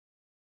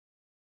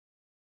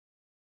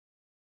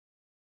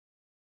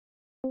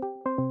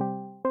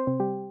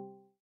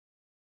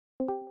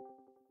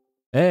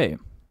Hey,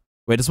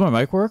 wait, does my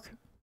mic work?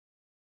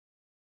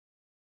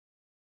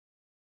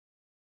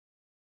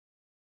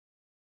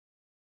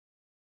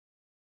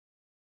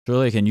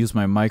 Surely I can use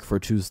my mic for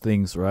two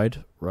things, right?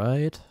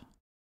 Right?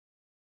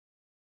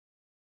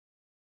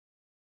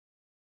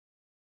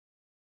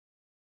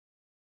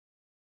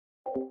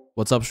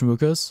 What's up,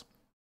 Shmookas?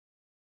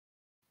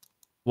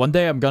 One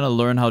day I'm gonna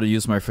learn how to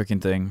use my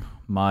freaking thing.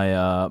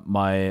 I'm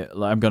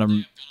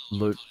gonna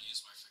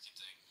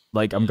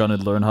I'm gonna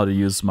learn how to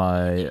use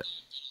my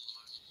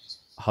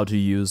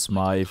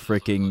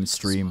freaking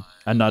stream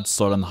and not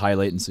start on high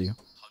latency.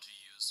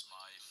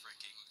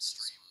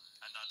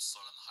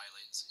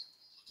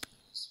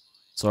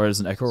 Sorry, there's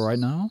an echo right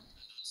now.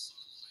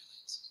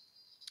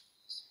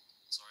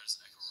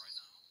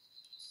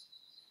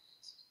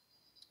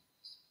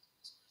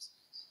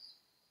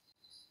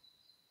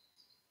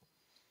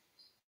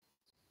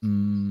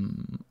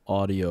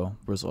 Audio.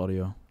 Where's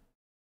audio?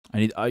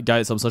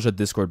 Guys, I'm such a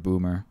Discord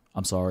boomer.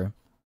 I'm sorry.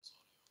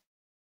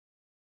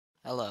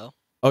 Hello.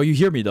 Oh, you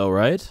hear me though,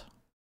 right?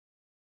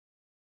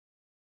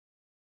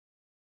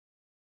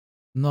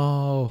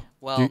 No.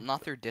 Well,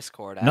 not through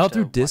Discord. Not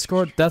through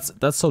Discord?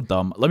 That's so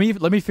dumb. Let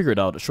me figure it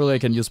out. Surely I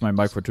can use my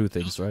mic for two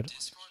things, right?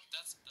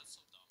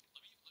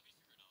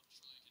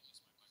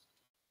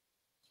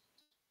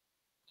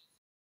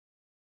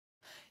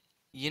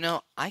 You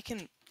know, I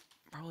can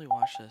probably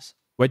watch this.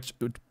 Wait,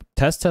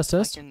 test. If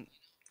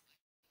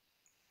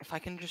I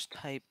can just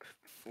type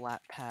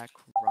flatpak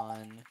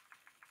run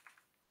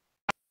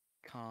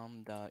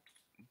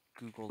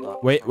com.google.com.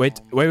 Wait,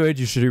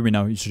 you should hear me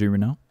now.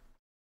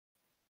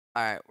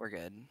 Alright, we're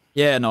good.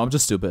 Yeah, no, I'm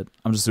just stupid.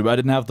 I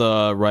didn't have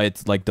the right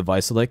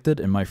device selected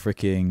in my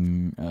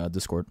freaking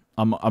Discord.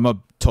 I'm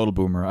a total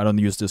boomer. I don't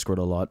use Discord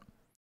a lot.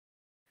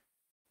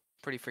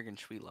 Pretty freaking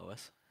sweet,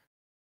 Lois.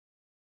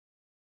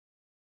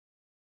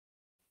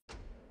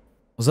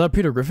 Was that a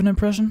Peter Griffin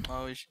impression?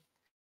 Oh,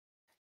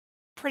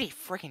 pretty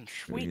freaking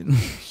sweet.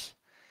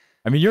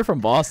 I mean, you're from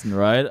Boston,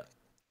 right?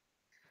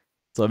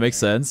 So it makes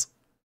sense.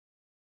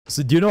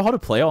 So do you know how to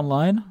play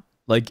online?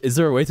 Like, is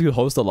there a way to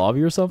host a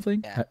lobby or something?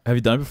 Yeah. Have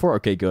you done it before?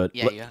 Okay, good.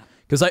 Yeah.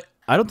 Because I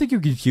don't think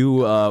you can queue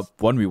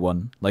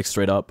 1v1 like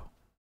straight up.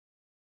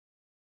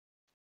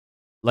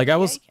 Like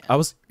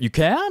you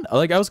can?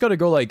 Like I was gonna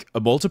go like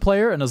a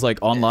multiplayer and it's like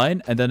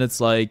online and then it's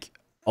like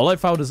all I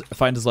find is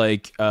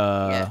like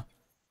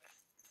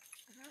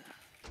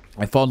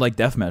I found like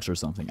deathmatch or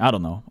something. I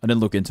don't know. I didn't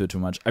look into it too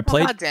much. I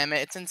played. Oh, God damn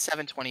it! It's in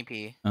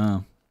 720p.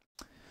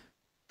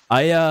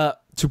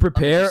 To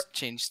prepare. Just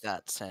change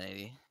that to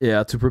 1080.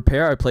 Yeah, to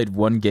prepare, I played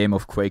one game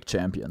of Quake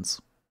Champions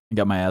and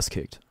got my ass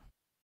kicked.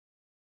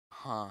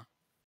 Huh.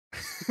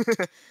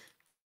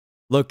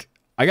 Look,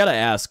 I gotta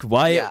ask,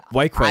 why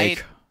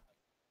Quake?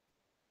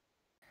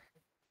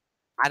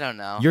 I don't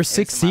know. You're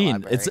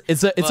 16.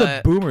 It's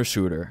a boomer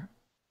shooter.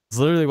 It's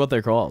literally what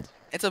they're called.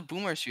 It's a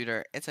boomer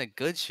shooter. It's a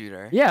good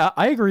shooter. Yeah,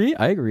 I agree.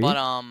 But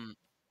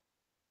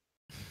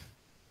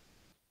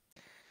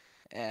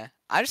yeah,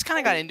 I just kind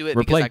of got into it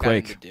because I got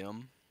into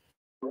Doom.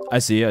 I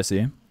see.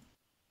 And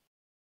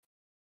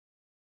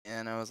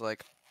I was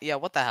like, yeah,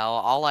 what the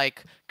hell? I'll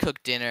like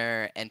cook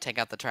dinner and take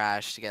out the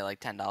trash to get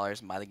like $10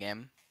 and buy the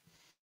game.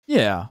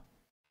 Yeah.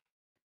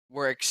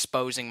 We're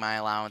exposing my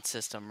allowance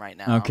system right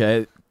now.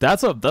 Okay,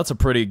 that's a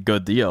pretty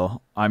good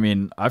deal. I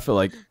mean, I feel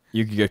like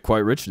you could get quite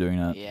rich doing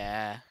that.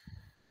 Yeah.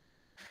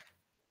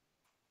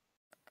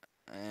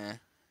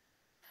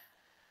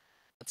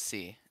 Let's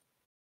see.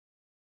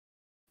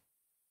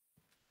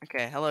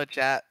 Okay, hello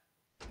chat.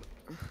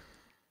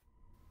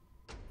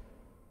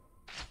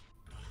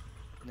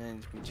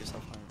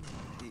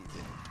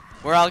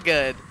 We're all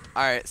good.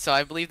 Alright, so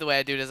I believe the way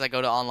I do it is I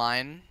go to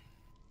online.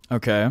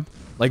 Okay.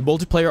 Like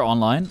multiplayer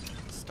online?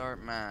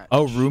 Start match.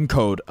 Oh, room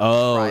code.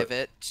 Oh.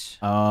 Private.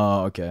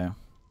 Oh, okay.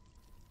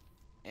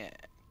 Yeah.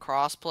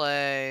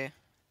 Crossplay.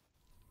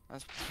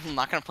 I'm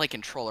not gonna play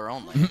controller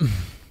only.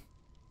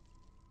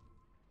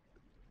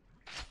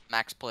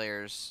 Max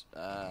players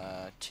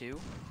 2.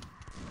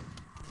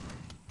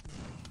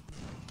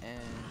 And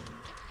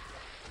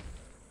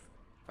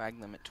frag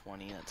limit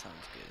 20, that sounds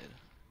good.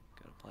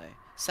 Go to play.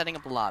 Setting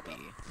up a lobby.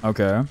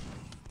 Okay.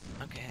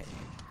 Okay.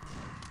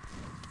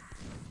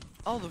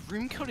 Oh, the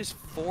room code is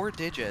 4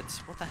 digits.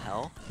 What the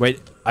hell?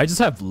 Wait, I just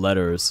have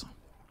letters.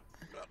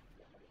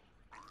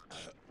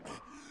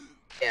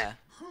 Yeah.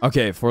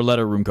 Okay,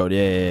 4-letter room code.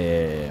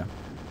 Yeah.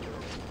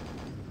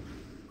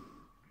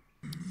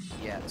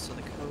 Yeah, so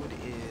the code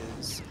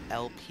is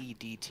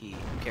LPDT.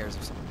 Who cares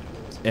if someone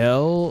knows?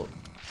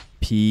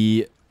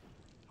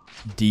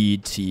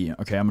 LPDT.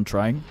 Okay, I'm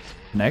trying.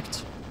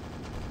 Connect.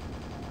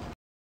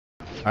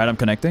 Alright, I'm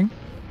connecting.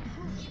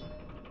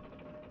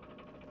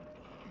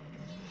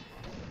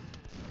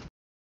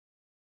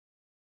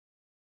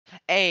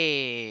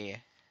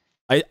 Hey!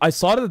 I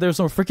saw that there's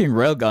no freaking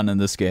railgun in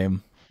this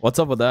game. What's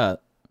up with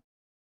that?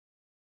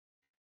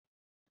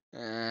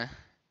 Alright,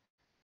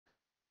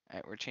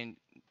 we're change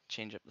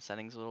up the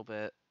settings a little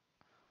bit.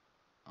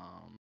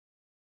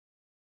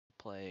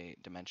 play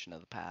Dimension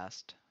of the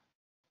Past.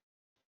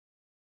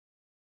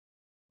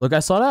 Look, I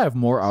saw that I have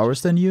more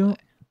hours than you,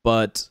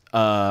 but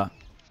I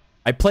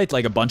played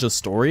like a bunch of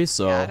stories,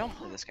 so. Yeah, I don't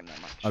play this game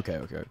that much. Okay.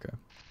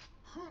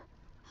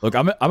 Look,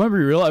 I'm gonna be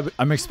real.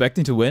 I'm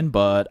expecting to win,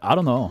 but I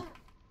don't know.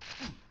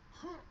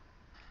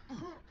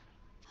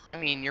 I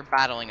mean, you're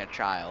battling a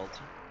child.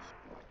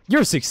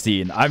 You're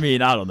 16. I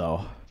mean, I don't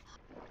know.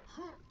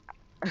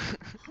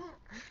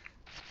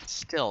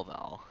 Still,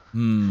 though.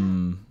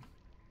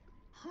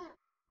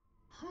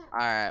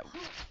 Alright.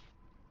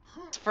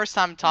 It's the first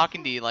time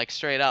talking to you, like,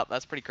 straight up.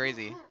 That's pretty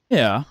crazy.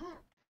 Yeah.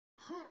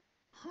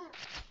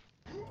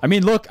 I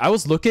mean, look, I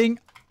was looking.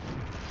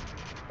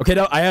 Okay,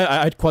 no, I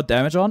had quad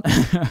damage on.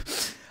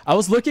 I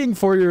was looking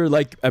for your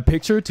like a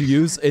picture to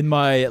use in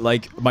my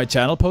my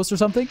channel post or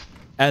something,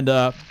 and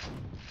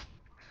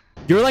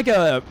you're like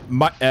a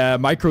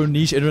micro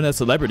niche internet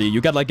celebrity. You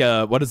got like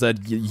a what is that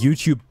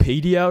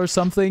YouTubepedia or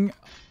something,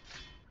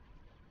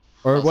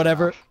 or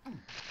whatever.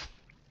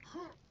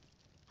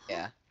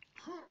 Yeah.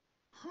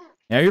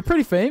 Yeah, you're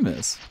pretty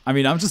famous. I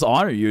mean, I'm just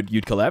honored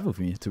you'd collab with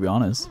me, to be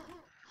honest.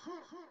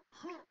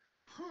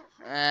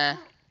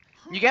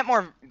 You get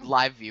more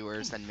live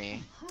viewers than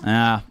me.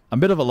 I'm a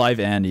bit of a live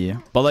Andy.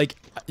 But like,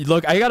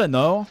 look, I gotta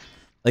know,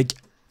 like,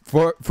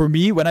 for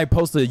me, when I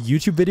post a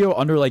YouTube video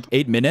under like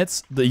 8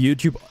 minutes, the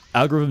YouTube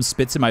algorithm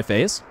spits in my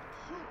face.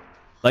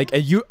 Like,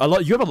 and you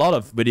have a lot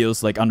of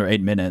videos like under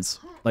 8 minutes.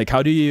 Like,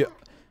 how do you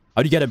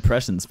get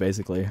impressions,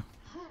 basically?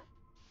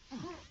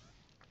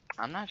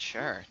 I'm not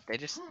sure. They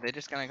just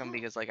gonna come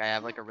because like I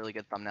have like a really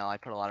good thumbnail. I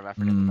put a lot of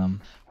effort into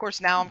them. Of course,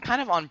 now I'm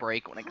kind of on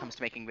break when it comes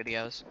to making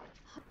videos.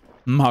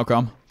 How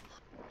come?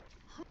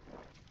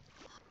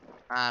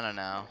 I don't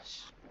know.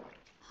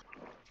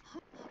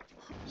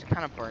 Just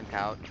kind of burnt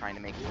out trying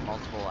to make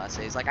multiple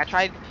essays. Like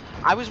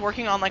I was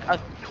working on like a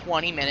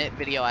 20-minute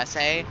video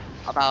essay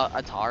about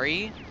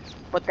Atari,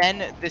 but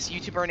then this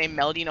YouTuber named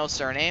Melody No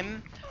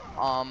Surname,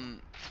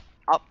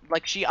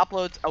 she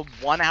uploads a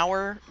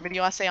 1-hour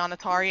video essay on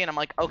Atari, and I'm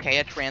like, okay,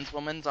 a trans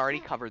woman's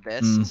already covered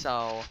this,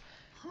 so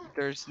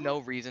there's no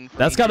reason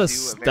for me to do a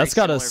very that's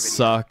gotta similar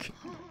suck.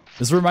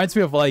 This reminds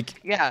me of like.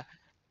 Yeah.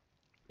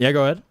 Yeah,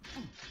 go ahead.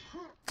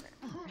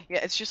 Yeah,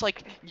 it's just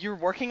like you're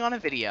working on a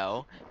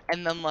video,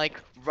 and then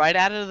like right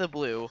out of the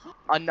blue,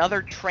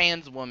 another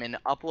trans woman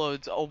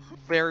uploads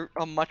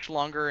a much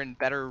longer and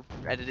better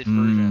edited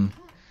version.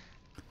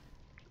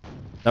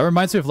 That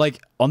reminds me of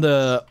like on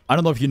the I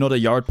don't know if you know the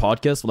Yard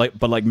podcast,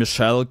 but like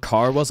Michelle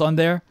Carr was on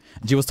there,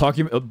 and she was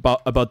talking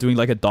about doing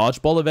like a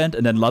dodgeball event,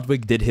 and then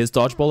Ludwig did his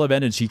dodgeball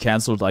event, and she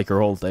canceled like her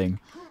whole thing.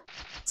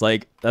 It's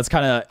like that's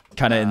kind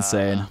of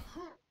insane.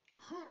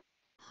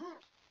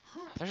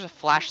 There's a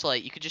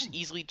flashlight. You could just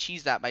easily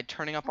cheese that by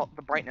turning up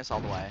the brightness all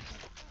the way.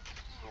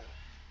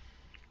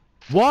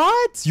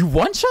 What? You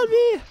one-shot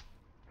me?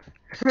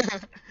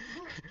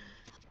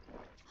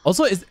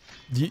 Also,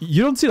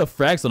 you don't see the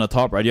frags on the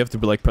top, right? You have to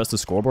like press the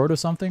scoreboard or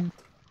something.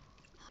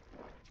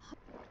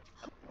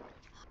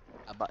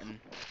 A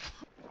button.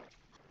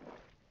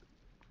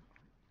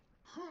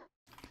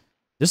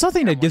 There's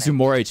nothing that gives you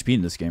more HP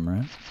in this game,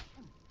 right?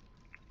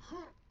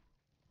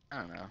 I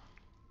don't know.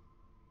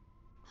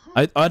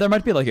 There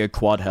might be like a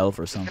quad health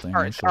or something. There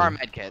are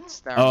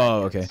medkits.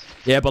 Okay.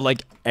 Yeah, but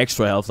like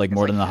extra health, like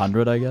more than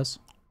 100, I guess.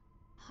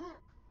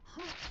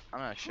 I'm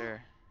not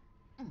sure.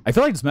 I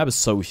feel like this map is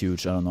so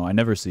huge. I don't know. I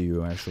never see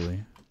you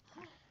actually.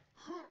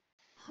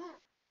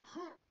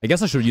 I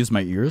guess I should use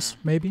my ears,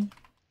 maybe.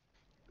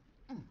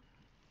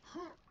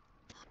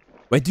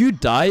 Wait, do you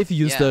die if you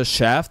use the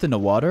shaft in the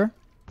water?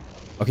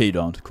 Okay, you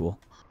don't. Cool.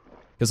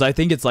 Because I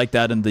think it's like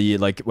that in the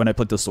when I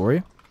played the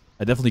story.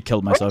 I definitely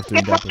killed myself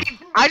doing that.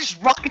 I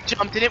just rocket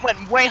jumped and it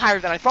went way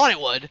higher than I thought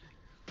it would.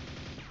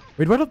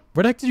 Wait, where the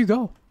heck did you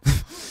go?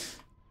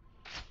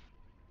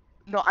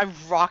 No, I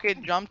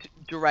rocket jumped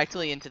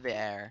directly into the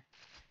air.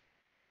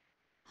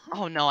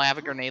 Oh no, I have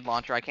a grenade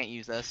launcher. I can't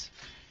use this.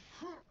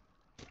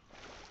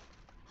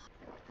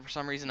 For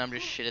some reason, I'm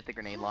just shit at the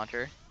grenade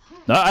launcher.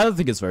 No, I don't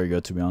think it's very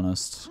good, to be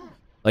honest.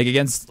 Like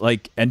against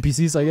like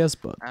NPCs, I guess,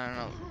 but I don't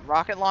know.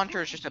 Rocket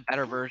launcher is just a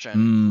better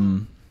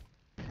version.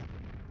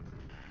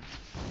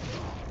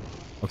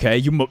 Okay,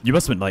 you must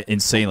have been like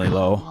insanely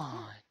low.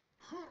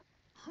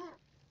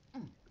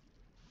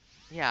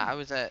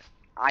 Yeah,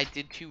 I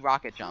did 2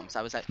 rocket jumps.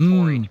 I was at 4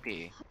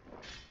 HP.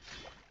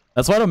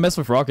 That's why I don't mess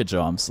with rocket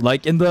jumps.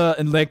 Like in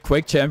like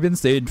Quake Champions,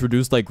 they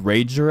introduced like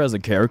Ranger as a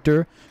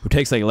character who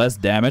takes like less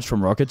damage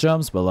from rocket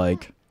jumps, but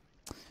like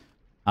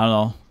I don't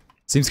know.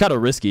 Seems kind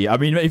of risky. I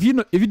mean, if you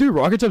do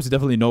rocket jumps, you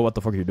definitely know what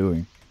the fuck you're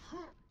doing.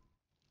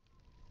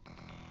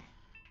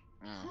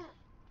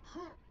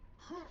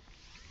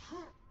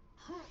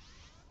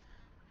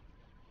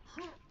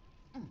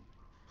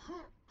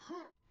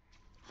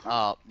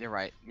 Oh, you're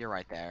right. You're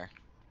right there.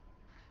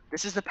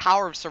 This is the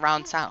power of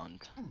surround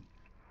sound.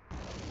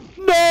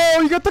 No,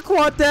 you got the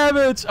quad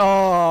damage.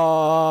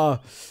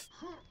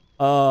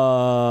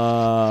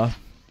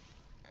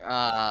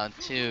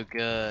 Too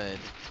good.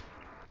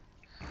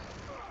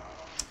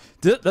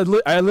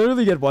 I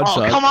literally get one shot.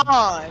 Oh, come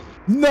on!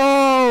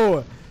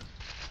 No!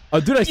 Oh,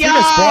 dude, I think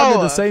I spawned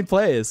in the same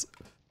place.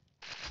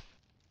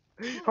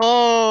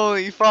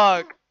 Holy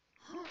fuck.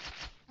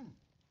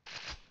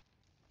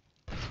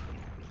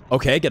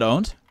 Okay, get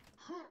owned.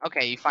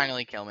 Okay, you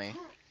finally kill me.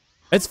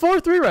 It's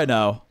 4-3 right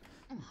now.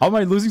 How am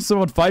I losing to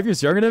someone 5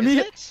 years younger than me?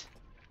 Is it?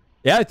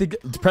 Yeah, I think.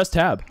 Press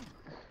tab.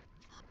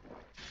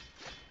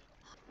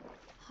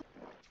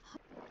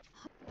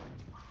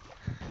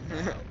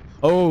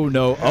 Oh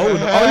no! Oh no!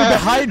 Oh, you're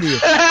behind me.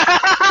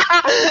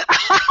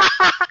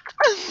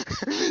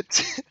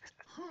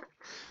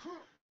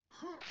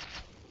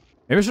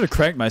 Maybe I should have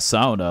cranked my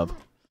sound up.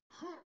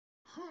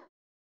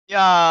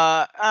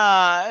 Yeah,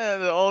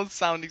 the old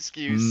sound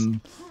excuse.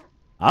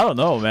 I don't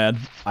know, man.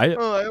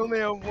 Oh, I only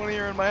have one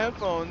ear in my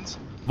headphones.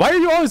 Why are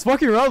you always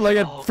walking around like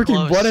at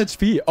freaking close. 1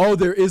 HP? Oh,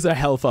 there is a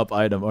health up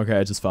item. Okay,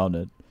 I just found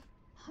it.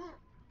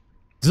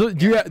 Do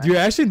you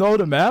actually know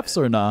the maps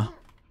or not?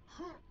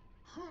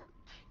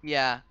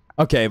 Yeah.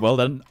 Okay, well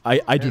then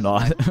I do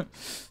not.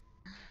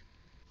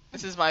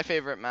 This is my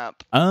favorite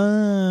map.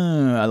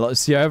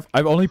 See, I've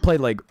only played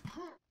like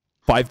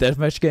 5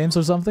 deathmatch games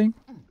or something.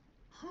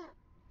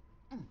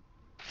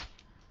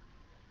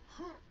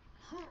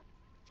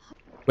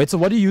 Wait, so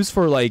what do you use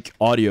for like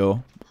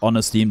audio on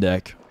a Steam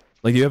Deck?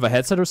 Like, do you have a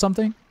headset or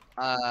something?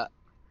 I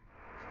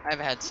have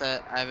a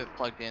headset. I have it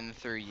plugged in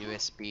through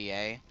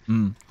USB-A.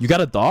 You got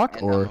a dock,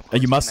 And, or of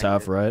you course must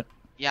have, connected. right?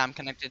 Yeah, I'm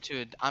connected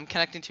to a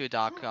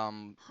dock.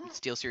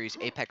 SteelSeries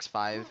Apex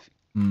 5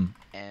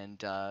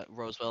 and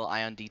Roseville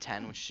Ion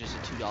D10, which is just a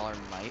 $2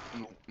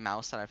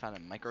 mouse that I found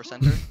at Micro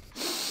Center.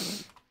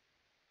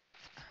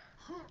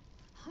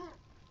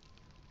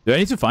 Dude, I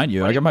need to find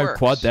you. But I got it my works.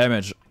 quad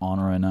damage on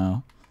right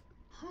now.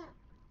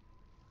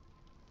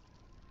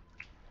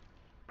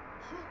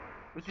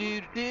 Got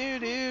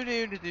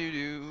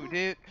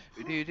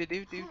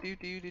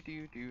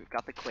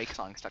the Quake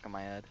song stuck in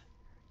my head.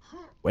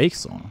 Wake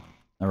song.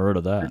 Never heard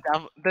of that.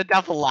 The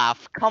devil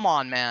laugh. Come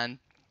on, man.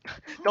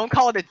 Don't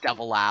call it a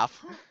devil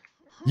laugh.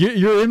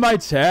 You're in my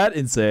chat?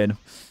 Insane.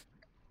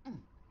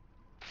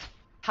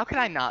 How can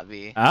I not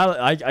be?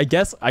 I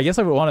guess I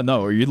would want to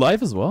know. Are you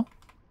live as well?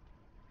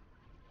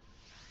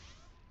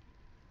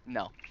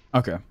 No.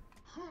 Okay.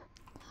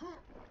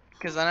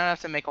 Because then I have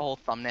to make a whole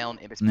thumbnail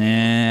and image.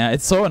 Nah,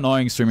 it's so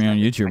annoying streaming on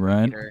YouTube,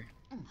 right?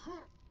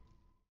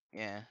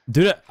 Yeah.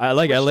 Dude, I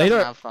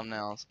later. Have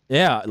thumbnails.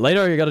 Yeah,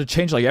 later you gotta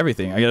change like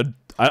everything. I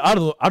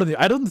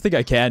don't think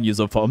I can use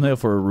a thumbnail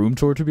for a room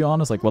tour, to be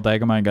honest. Like, what the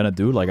heck am I gonna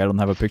do? Like, I don't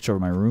have a picture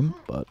of my room,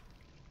 but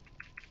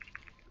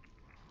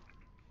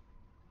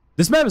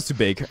this map is too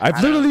big. I've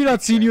literally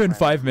not seen you in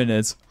 5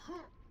 minutes.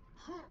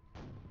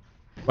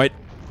 Wait.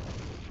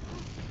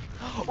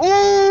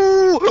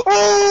 Ooh!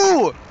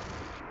 Ooh!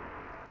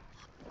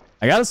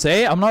 I gotta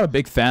say, I'm not a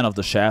big fan of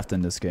the shaft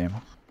in this game.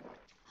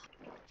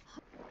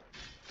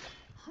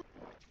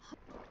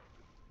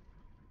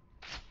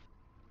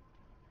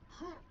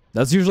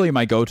 That's usually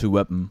my go-to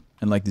weapon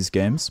in like these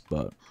games,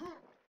 but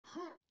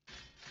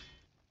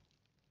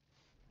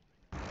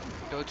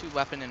Go-to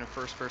weapon in a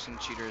first-person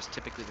shooter is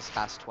typically the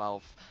Fast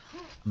 12.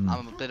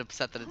 I'm a bit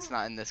upset that it's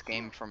not in this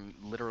game from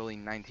literally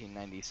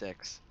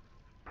 1996.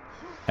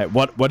 hey,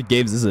 what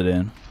games is it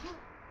in?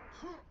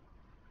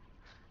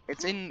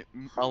 It's in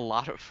a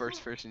lot of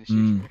first-person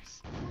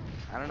shooters.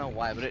 I don't know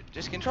why, but it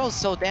just controls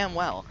so damn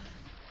well.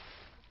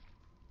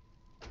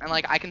 And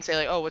like, I can say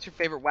like, oh, what's your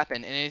favorite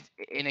weapon? And it's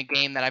in a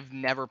game that I've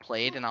never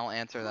played, and I'll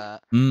answer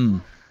that.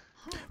 Well,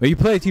 you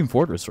play Team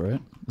Fortress,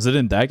 right? Is it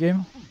in that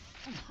game?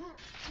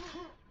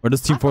 Or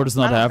does Team Fortress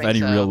not have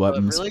any real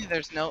weapons? Really,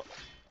 there's no.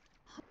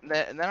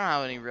 They don't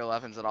have any real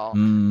weapons at all.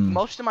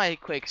 Most of my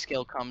Quake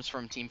skill comes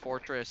from Team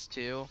Fortress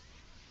 2.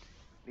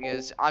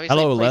 Because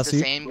obviously it plays the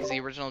same because the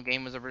original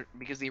game was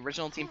because the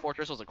original Team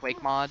Fortress was a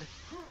Quake mod.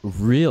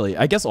 Really?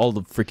 I guess all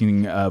the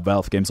freaking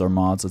Valve games are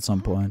mods at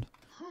some point.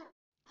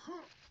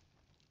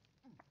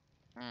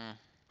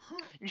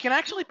 You can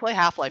actually play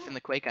Half-Life in the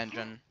Quake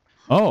engine.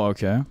 Oh,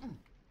 okay.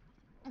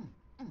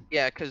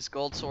 Yeah, because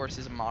Gold Source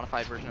is a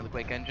modified version of the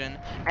Quake engine,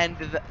 and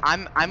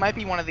I might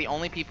be one of the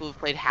only people who've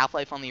played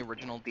Half-Life on the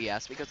original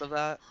DS because of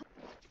that.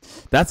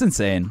 That's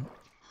insane.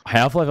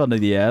 Half-Life on the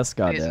DS,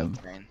 goddamn.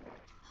 Insane.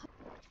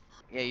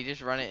 Yeah, you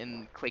just run it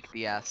in Quake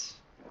DS.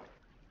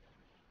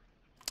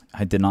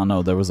 I did not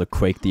know there was a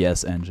Quake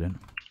DS engine.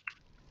 Can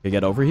you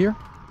get over here?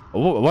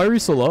 Oh, why are you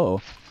so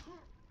low?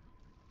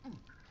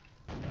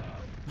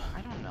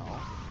 I don't know.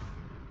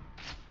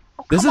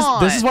 Oh, This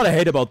is what I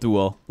hate about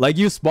Duel. Like,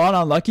 you spawn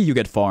unlucky, you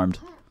get farmed.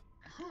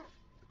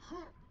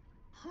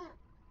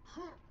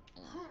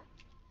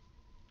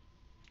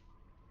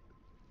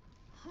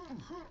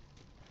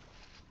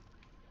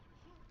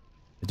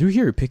 I do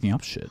hear you picking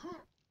up shit.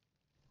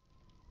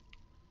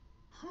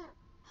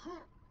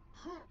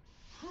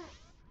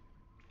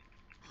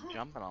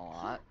 Jumping a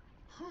lot.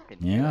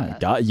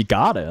 Yeah, you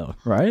got it,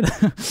 right?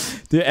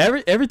 Dude,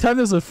 every time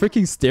there's a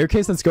freaking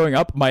staircase that's going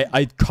up,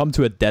 I come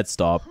to a dead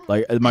stop.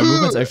 Like, my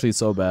movement's actually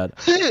so bad.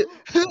 Wait,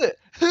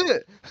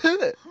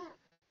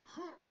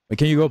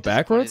 can you go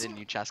backwards? In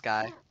you, chess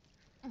guy.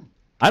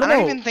 I don't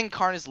know. even think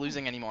Karn is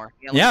losing anymore.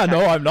 Yeah,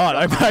 no, I'm not.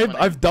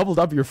 I've doubled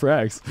up your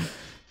frags.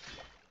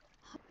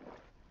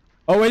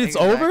 Oh wait, it's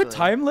over?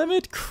 Time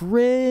limit?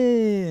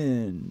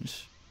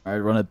 Cringe.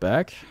 Alright, run it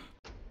back.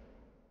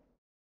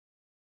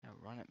 Yeah,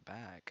 run it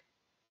back.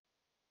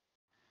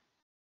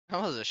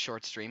 That was a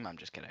short stream, I'm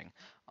just kidding.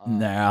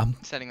 Nah.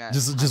 Setting that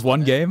just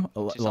one game?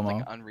 To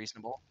something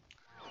unreasonable.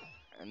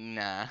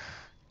 Nah.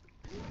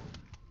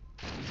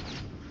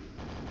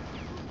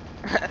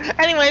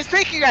 Anyways,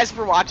 thank you guys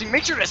for watching.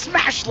 Make sure to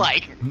smash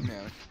like.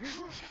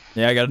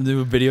 Yeah, I got a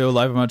new video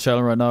live on my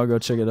channel right now. Go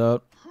check it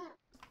out.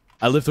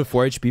 I lived with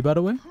 4 HP, by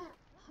the way.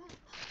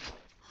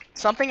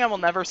 Something I will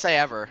never say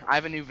ever. I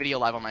have a new video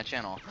live on my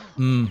channel.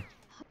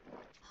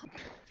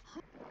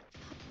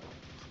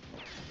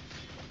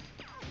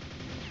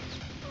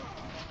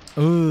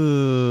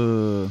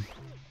 Ooh.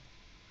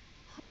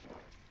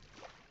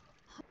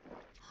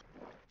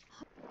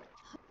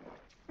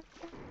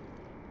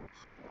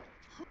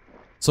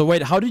 So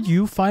wait, how did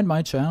you find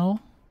my channel?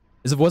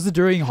 Was it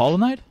during Hollow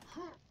Knight?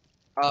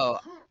 Oh.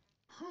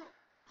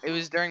 It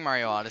was during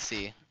Mario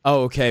Odyssey.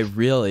 Oh, okay,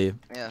 really?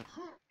 Yeah.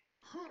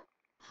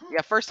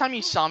 Yeah, first time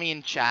you saw me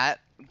in chat,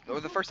 or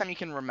the first time you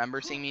can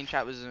remember seeing me in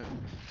chat was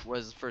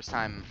the first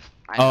time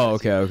I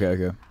noticed you.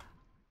 Okay.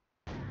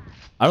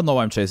 I don't know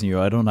why I'm chasing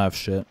you. I don't have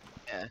shit.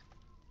 Yeah.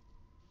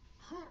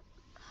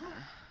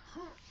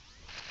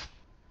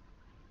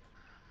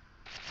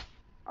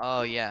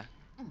 Oh, yeah.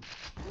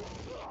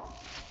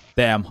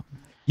 Damn.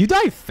 You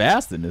die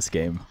fast in this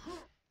game.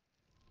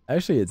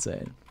 Actually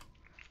insane.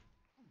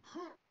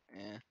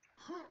 Yeah.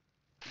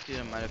 Dude,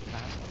 I might have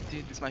passed.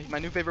 Dude, this is my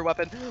new favorite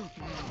weapon.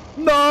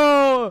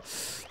 No!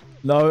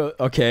 No,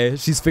 okay.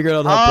 She's figured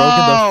out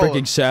how broken the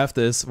freaking shaft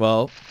is.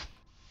 Well.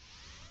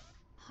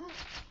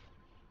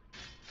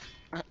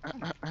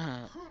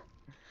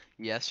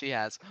 Yes, she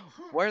has.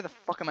 Where the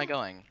fuck am I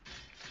going?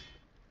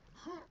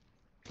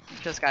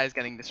 Chest guy is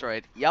getting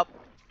destroyed. Yup.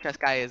 Chest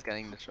guy is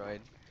getting destroyed.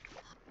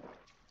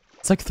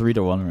 It's like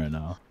 3-1 right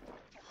now.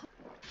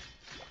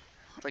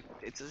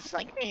 It's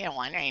like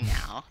 3-1 right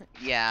now.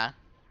 Yeah.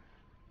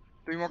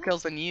 3 more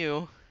kills than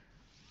you.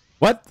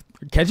 What?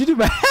 Can't you do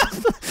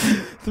math?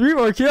 3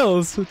 more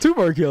kills. 2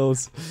 more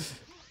kills.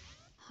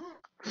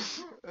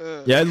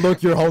 Yeah,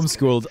 look, you're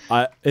homeschooled.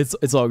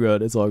 It's all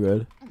good. It's all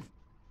good.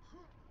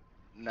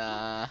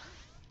 Nah.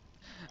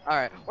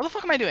 Alright. What the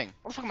fuck am I doing?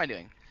 What the fuck am I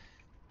doing?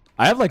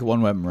 I have like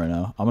 1 weapon right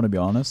now. I'm gonna be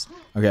honest.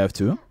 Okay, I have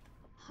 2.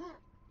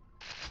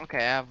 Okay,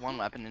 I have 1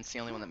 weapon and it's the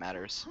only one that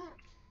matters.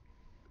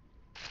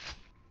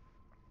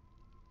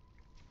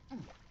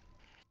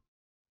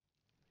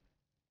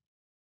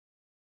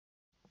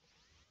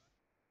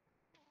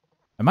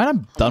 I might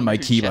have done my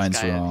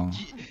keybinds wrong.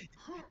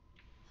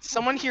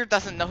 Someone here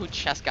doesn't know who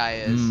Chess Guy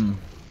is. Dude,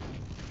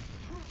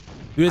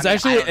 it's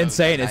actually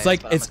insane. It's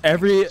like it's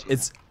every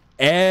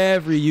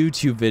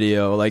YouTube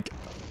video. Like,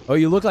 oh,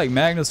 you look like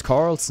Magnus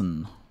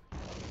Carlsen.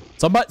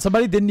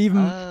 Somebody didn't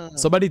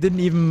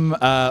even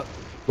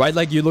write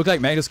like you look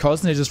like Magnus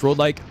Carlsen. They just wrote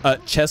like a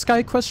chess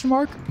guy question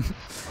mark.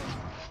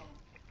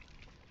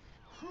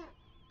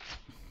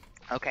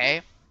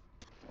 Okay.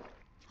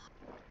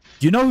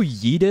 Do you know who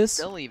Yeet is?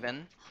 Still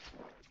even.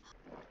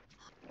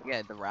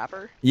 Yeah, the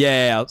rapper?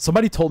 Yeah.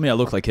 Somebody told me I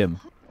look like him,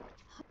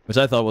 which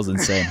I thought was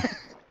insane.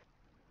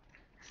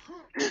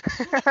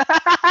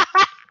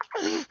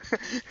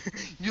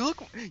 You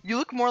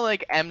look more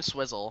like M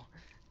Swizzle.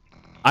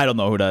 I don't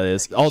know who that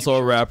is. Also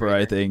a rapper,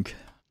 I think.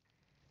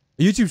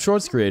 A YouTube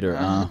Shorts creator.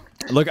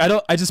 Look,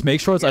 I just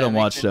make shorts. Yeah, I don't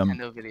watch them.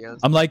 Videos.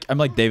 I'm like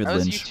David That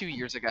was Lynch. you 2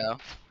 years ago.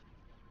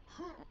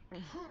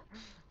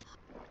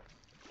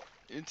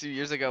 2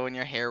 years ago when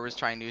your hair was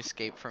trying to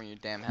escape from your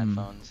damn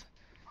headphones.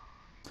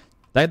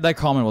 That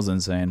comment was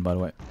insane, by the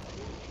way.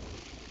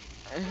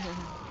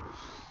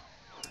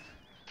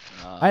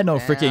 I had no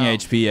freaking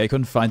HP. I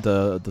couldn't find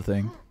the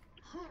thing.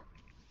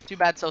 Too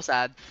bad, so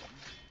sad.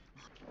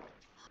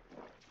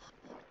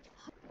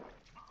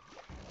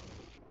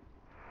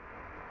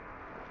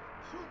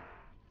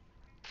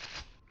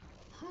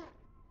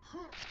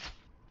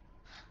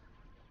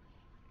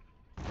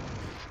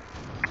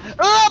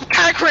 Oh,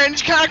 kinda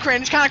cringe, kinda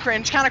cringe, kinda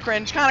cringe, kinda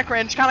cringe, kinda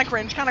cringe, kinda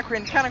cringe, kinda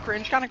cringe, kinda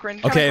cringe, kinda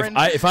cringe. Okay,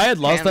 if I had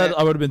lost that,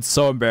 I would have been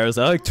so embarrassed.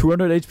 I had like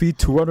 200 HP,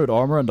 200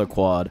 armor, and a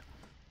quad.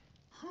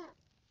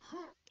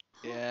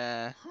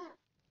 Yeah.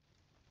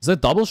 Is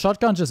that double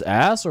shotgun just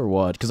ass or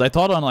what? Because I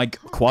thought on like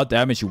quad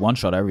damage you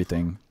one-shot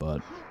everything,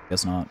 but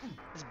guess not.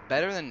 It's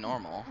better than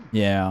normal.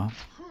 Yeah.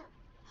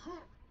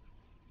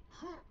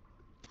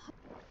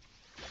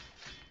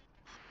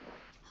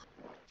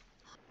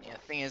 Yeah, the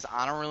thing is,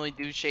 I don't really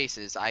do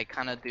chases. I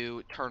kind of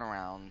do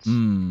turnarounds.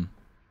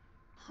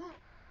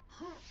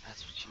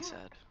 That's what she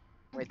said.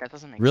 Wait, that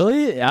doesn't make sense.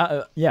 Really?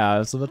 Yeah, I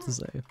was about to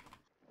say.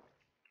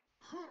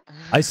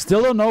 I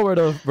still don't know where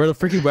the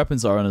freaking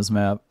weapons are on this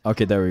map.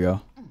 Okay, there we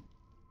go.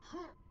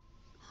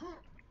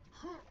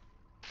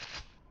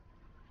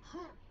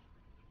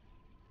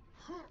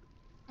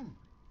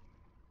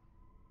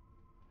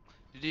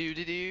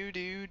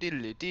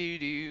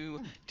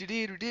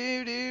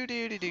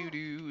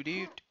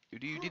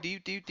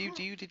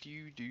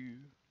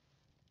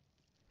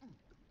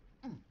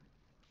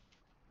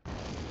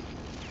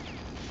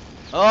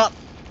 Oh!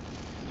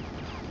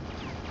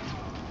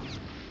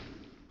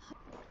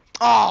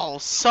 Oh,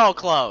 so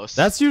close.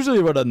 That's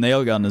usually where the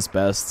nail gun is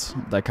best.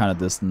 That kind of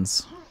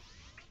distance.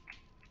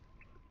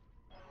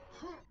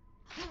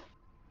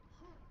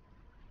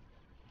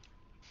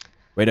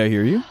 Wait, I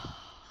hear you?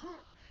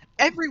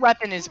 Every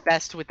weapon is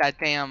best with that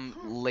damn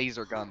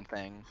laser gun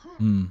thing.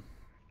 Hmm.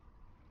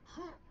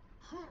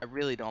 I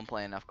really don't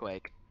play enough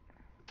Quake.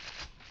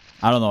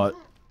 I don't know.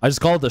 I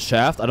just call it the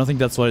shaft. I don't think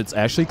that's what it's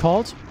actually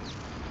called.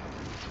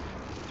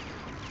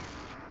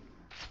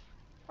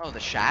 Oh, the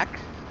Shack?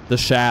 The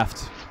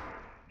shaft.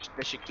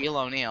 The Shaquille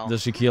O'Neal. The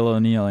Shaquille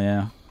O'Neal,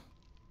 yeah.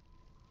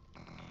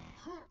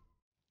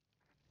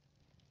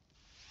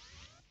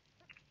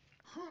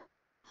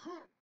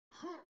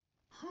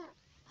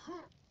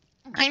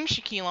 I'm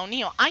Shaquille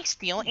O'Neal. I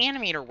steal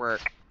animator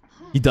work.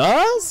 He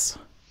does?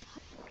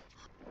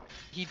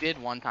 He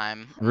did one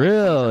time.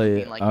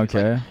 Really? Like,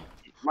 okay.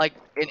 Like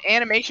an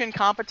animation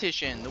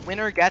competition. The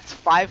winner gets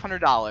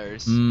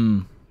 $500.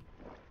 Hmm.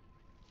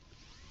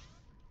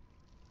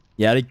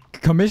 Yeah, the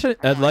commission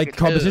like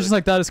competitions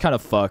like that is kind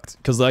of fucked.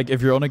 Cause like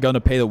if you're only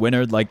gonna pay the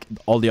winner, like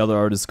all the other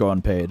artists go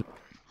unpaid.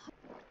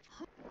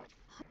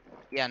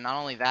 Yeah, not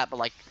only that, but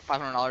like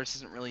 $500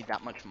 isn't really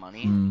that much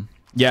money. Mm.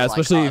 Yeah, for,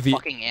 especially like, if he,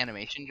 fucking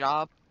animation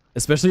job.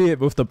 especially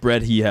with the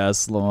bread he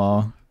has,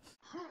 Lamar.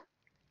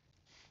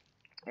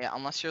 Yeah,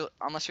 unless you're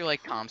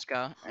like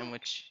Tomska, in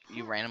which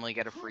you randomly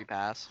get a free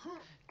pass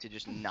to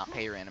just not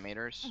pay your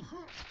animators.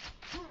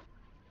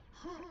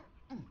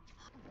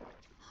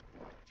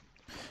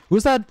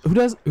 Who's that?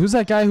 Who's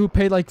that guy who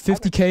paid like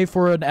 50K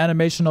for an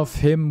animation of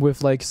him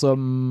with like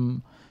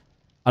some,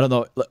 I don't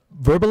know,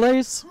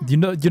 Verbalace? Do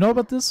you know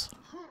about this?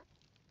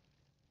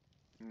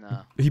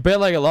 No. He paid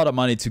like a lot of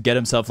money to get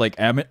himself like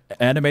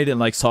animated in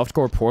like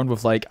softcore porn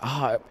with like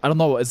I don't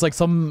know, it's like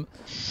some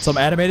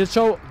animated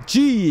show.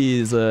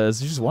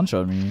 Jesus, you just one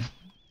shot me.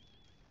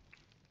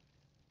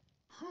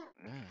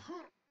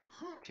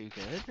 Too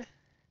good?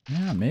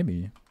 Yeah,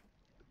 maybe.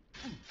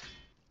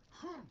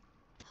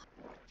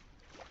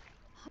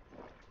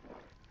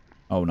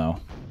 Oh no,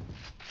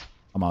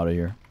 I'm out of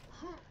here.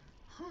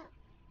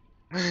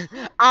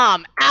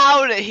 I'm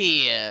out of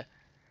here.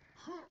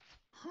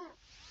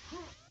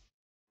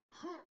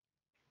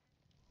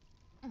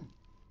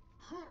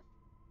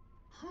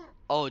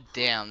 Oh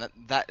damn,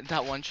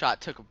 that one shot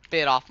took a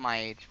bit off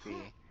my HP.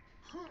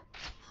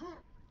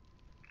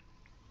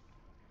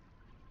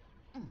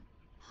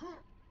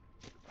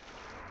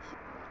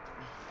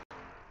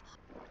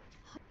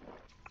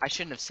 I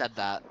shouldn't have said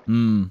that.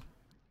 Hmm.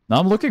 Now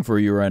I'm looking for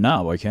you right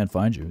now, but I can't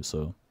find you,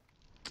 so.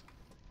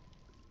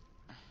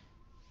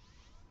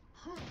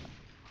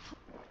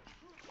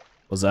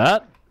 Was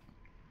that?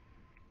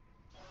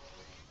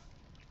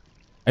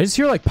 I just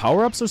hear like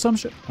power-ups or some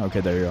shit.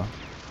 Okay, there you go.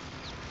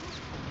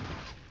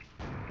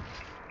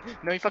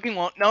 No, you fucking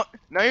won't. No,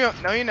 no, you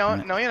don't. No, you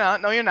don't. No, you're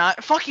not. No, you're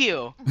not. Fuck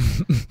you.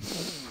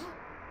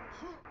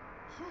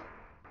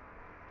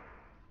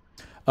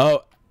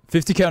 Oh,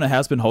 50K on a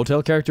has-been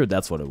hotel character?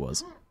 That's what it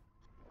was.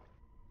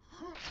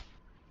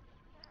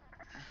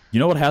 You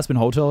know what has-been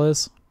hotel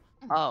is?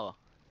 Oh.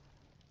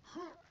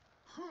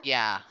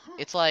 Yeah,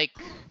 it's like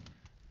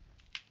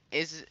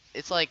it's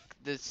like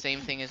the same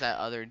thing as that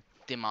other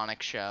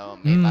demonic show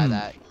made by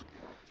that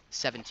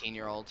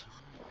 17-year-old.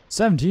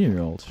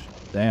 17-year-old.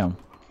 Damn.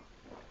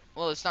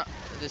 Well, it's not.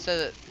 They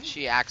said that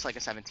she acts like a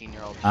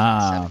 17-year-old.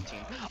 Ah. 17.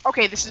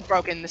 Okay, this is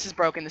broken. This is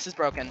broken. This is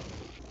broken.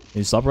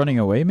 You stop running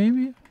away,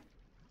 maybe?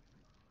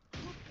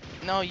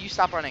 No, you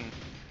stop running.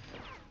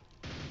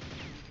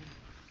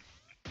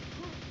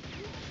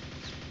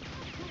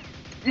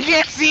 You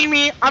can't see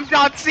me. I'm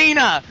John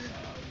Cena.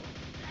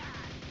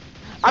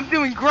 I'm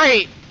doing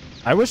great.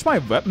 I wish my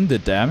weapon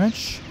did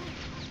damage.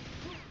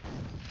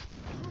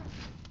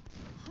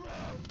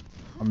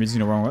 I'm using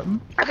the wrong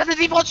weapon. I got the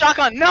default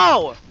shotgun.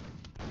 No.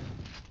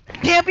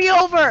 It can't be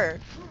over.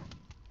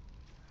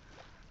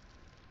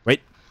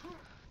 Wait.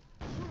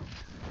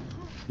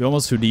 You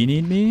almost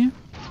Houdini'd me?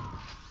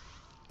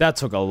 That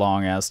took a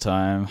long ass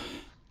time.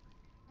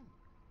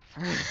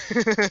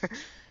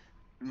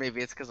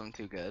 Maybe it's because I'm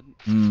too good.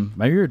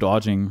 Maybe you're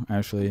dodging,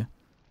 actually.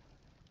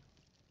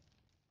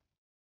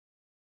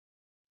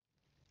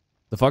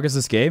 The fuck is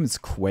this game? It's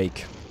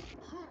Quake.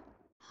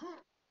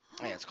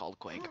 Yeah, it's called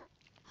Quake.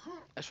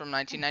 It's from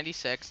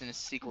 1996 and it's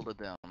a sequel to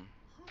Doom.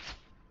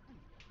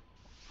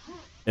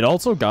 It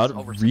also got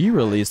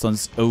re-released on...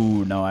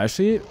 Oh, no,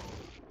 actually...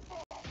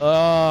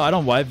 I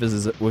don't wipe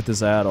with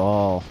this at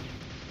all.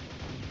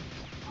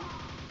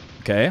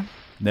 Okay.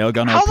 Nail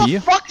gun How OP. the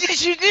fuck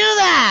did you do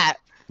that?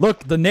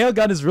 Look, the nail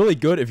gun is really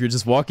good if you're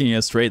just walking in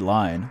a straight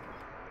line.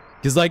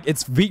 Because, like,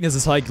 its weakness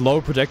is, like,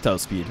 low projectile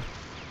speed.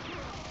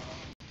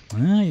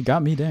 You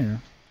got me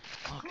there.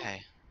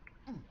 Okay.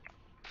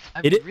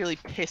 I'd be really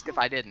pissed if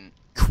I didn't.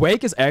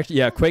 Quake is actually...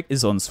 Yeah, Quake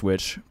is on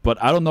Switch.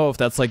 But I don't know if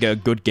that's, like, a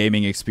good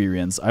gaming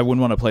experience. I wouldn't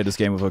want to play this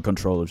game with a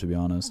controller, to be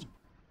honest.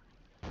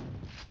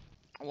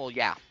 Well,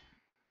 yeah.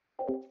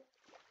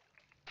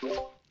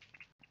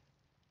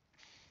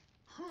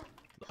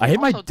 I hit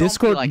my Also, don't be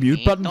Discord like mute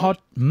me. button Don't-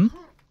 hot. Hmm?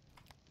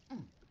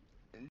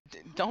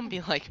 Don't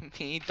be like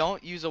me.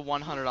 Don't use a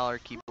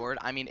 $100 keyboard.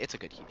 I mean, it's a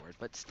good keyboard,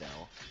 but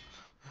still.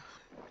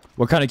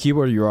 What kind of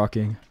keyboard are you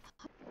rocking?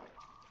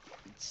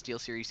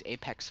 SteelSeries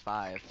Apex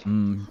 5.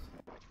 Hmm.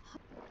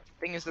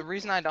 Thing is, the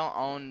reason I don't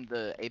own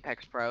the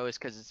Apex Pro is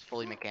because it's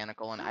fully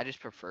mechanical, and I just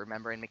prefer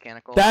membrane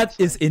mechanical. That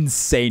is honestly.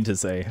 insane to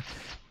say.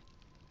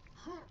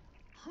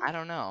 I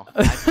don't know.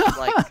 I just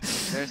like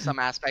there's some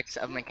aspects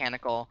of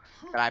mechanical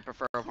that I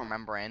prefer over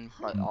membrane,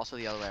 but also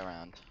the other way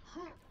around.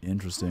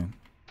 Interesting.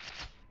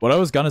 What I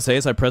was gonna say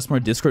is I pressed my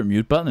Discord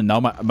mute button and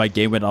now my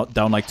game went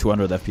down like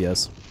 200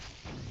 FPS.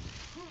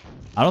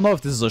 I don't know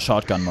if this is a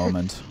shotgun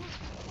moment.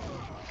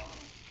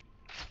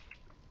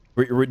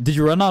 Did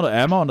you run out of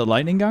ammo on the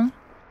lightning gun?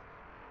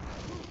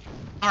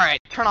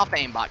 Alright, turn off the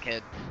aimbot,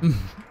 kid.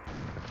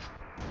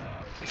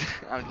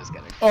 I'm just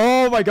kidding.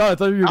 Oh my god, I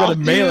thought you were gonna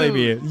melee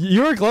dude. me.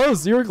 You were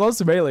close. You were close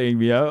to meleeing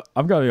me.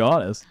 I'm gonna be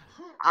honest.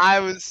 I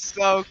was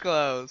so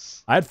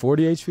close. I had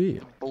 40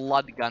 HP.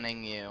 Blood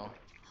gunning you.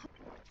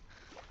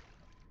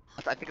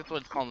 I think that's what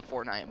it's called in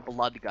Fortnite.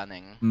 Blood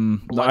gunning. No,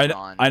 Blood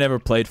on. I never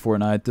played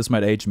Fortnite. This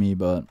might age me,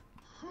 but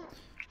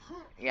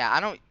Yeah,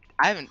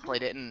 I haven't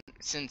played it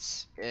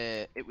since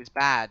it was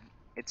bad.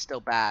 It's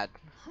still bad.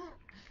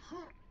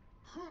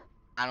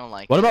 I don't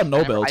like it. What about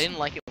no builds? I didn't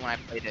like it when I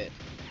played it.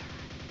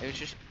 It was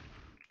just...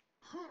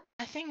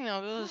 I think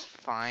no, it was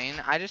fine.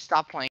 I just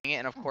stopped playing it,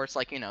 and of course,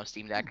 like, you know,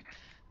 Steam Deck.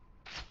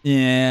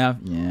 yeah.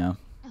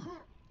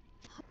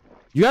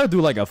 You gotta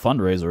do like a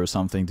fundraiser or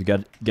something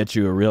to get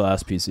you a real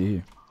ass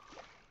PC.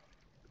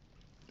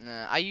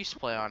 I used to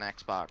play on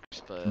Xbox,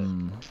 but,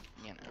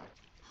 you know.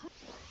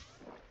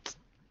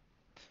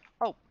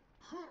 Oh.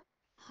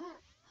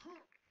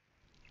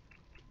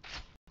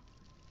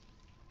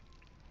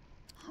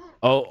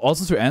 Oh,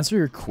 also to answer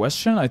your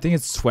question, I think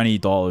it's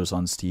 $20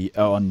 on Steam,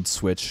 on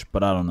Switch,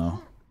 but I don't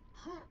know.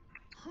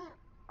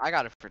 I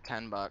got it for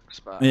 $10,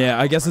 but... Yeah,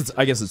 I guess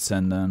it's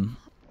 10 then.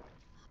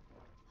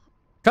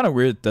 Kind of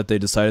weird that they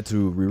decided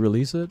to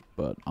re-release it,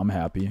 but I'm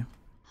happy.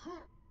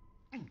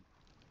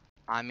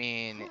 I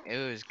mean, it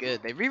was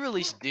good. They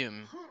re-released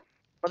Doom,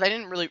 but they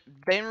didn't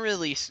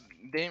release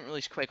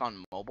Quake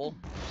on mobile,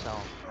 so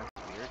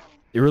that's weird.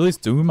 They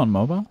released Doom on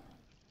mobile?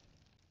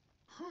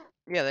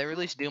 Yeah, they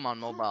released Doom on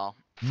mobile.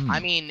 I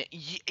mean,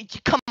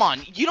 come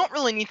on, you don't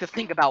really need to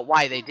think about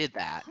why they did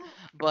that,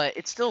 but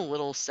it's still a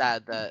little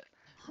sad that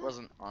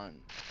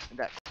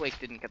that Quake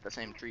didn't get the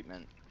same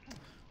treatment.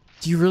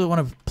 Do you really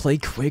want to play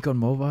Quake on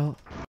mobile?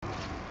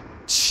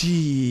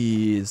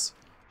 Jeez.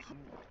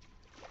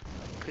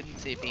 Couldn't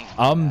see it being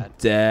I'm bad.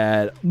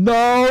 dead.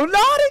 No,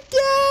 not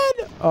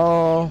again!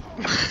 Oh.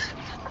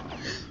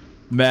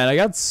 Man, I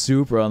got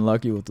super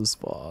unlucky with the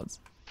spawns.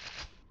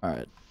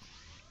 Alright.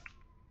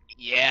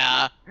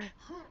 Yeah.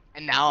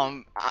 And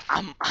now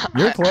I'm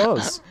You're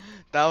close.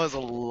 That was a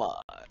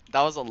lot.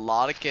 That was a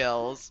lot of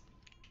kills.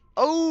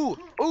 Oh,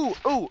 ooh,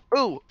 ooh,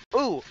 ooh,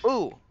 ooh,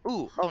 ooh,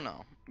 ooh. Oh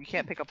no. You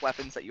can't pick up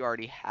weapons that you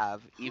already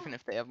have, even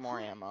if they have more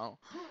ammo.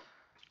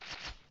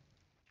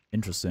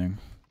 Interesting.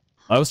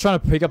 I was trying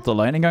to pick up the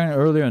lightning gun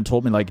earlier and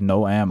told me like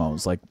no ammo.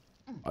 It's like,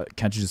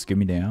 can't you just give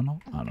me the ammo?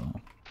 I don't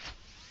know.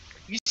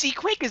 You see,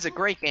 Quake is a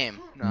great game.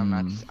 No,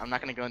 I'm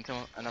not gonna go into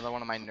another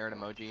one of my nerd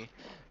emoji,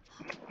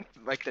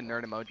 like the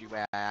nerd emoji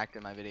way I act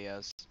in my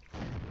videos.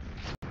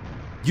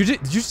 Did you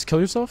just kill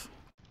yourself?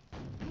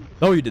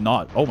 No, you did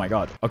not. Oh my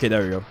god. Okay,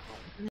 there we go.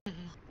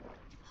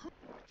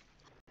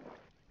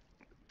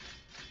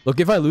 Look,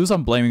 if I lose,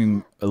 I'm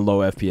blaming a low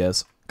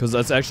FPS. Because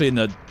that's actually in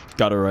the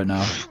gutter right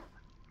now.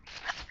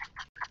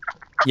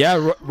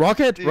 Yeah,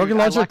 rocket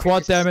launcher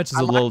quad damage is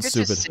a little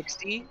stupid.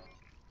 60.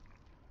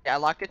 Yeah, I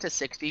locked it to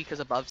 60 because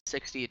above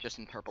 60 it just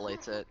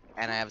interpolates it,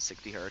 and I have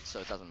 60 hertz, so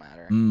it doesn't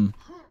matter. Did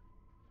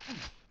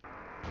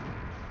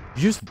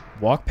you just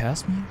walk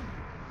past me?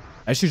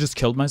 I actually just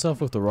killed myself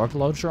with the rocket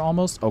launcher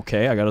almost.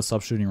 Okay, I gotta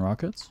stop shooting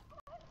rockets.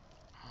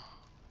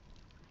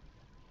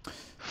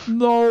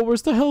 No,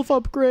 where's the health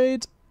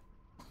upgrade?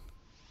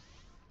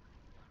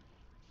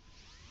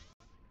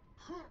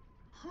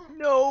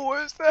 No,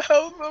 where's the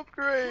health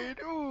upgrade?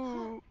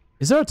 Ooh.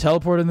 Is there a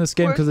teleport in this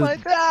game? Because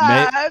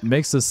it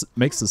makes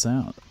the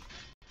sound.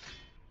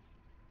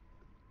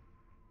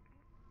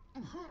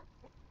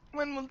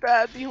 When will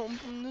Dad be home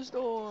from the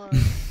store?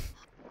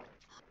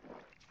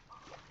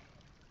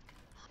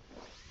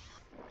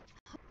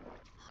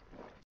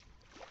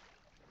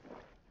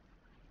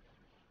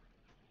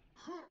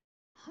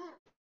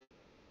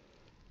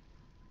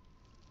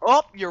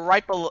 Oh, you're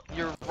right below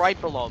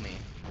me.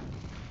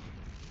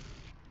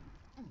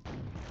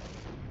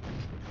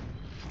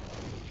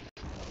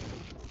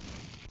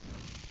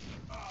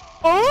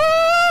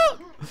 Oh!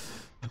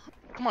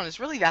 Come on, it's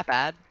really that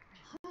bad?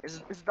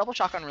 Is double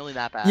shotgun really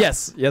that bad?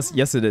 Yes, it is.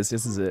 Yes,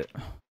 this is it.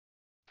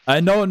 I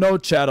know no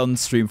chat on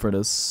stream for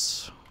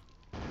this.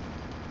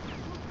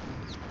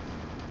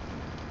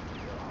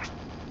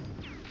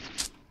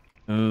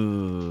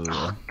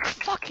 Oh,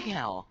 fucking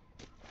hell.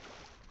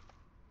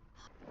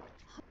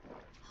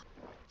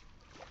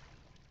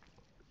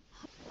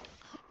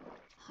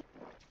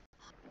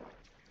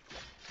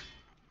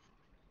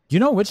 You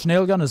know which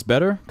nail gun is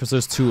better? Because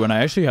there's two, and I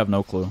actually have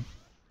no clue.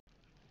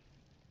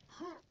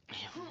 You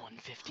have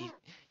 150. You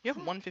have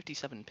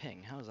 157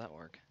 ping. How does that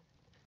work?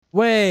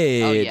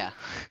 Wait. Oh yeah.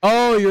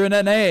 Oh, you're an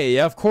NA.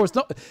 Yeah, of course.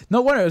 No,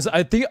 no wonder.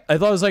 I thought it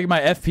was like my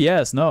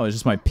FPS. No, it's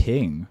just my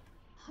ping.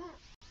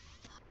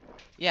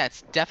 Yeah,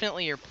 it's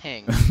definitely your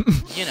ping.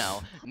 You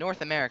know,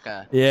 North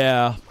America.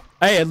 Yeah.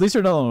 Hey, at least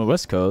you're not on the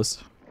West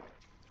Coast.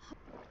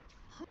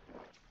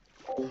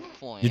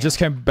 Well, You just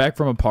came back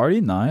from a party?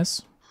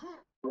 Nice.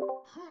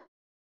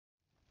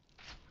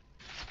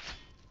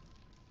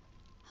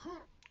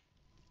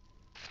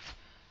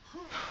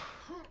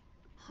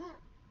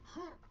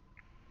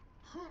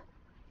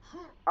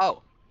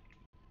 Oh.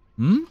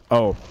 Hmm?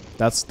 Oh,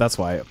 that's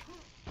why.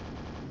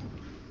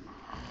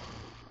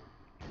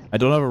 I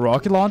don't have a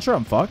rocket launcher?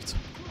 I'm fucked.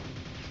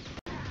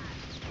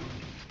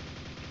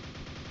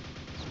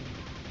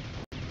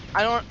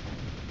 I don't...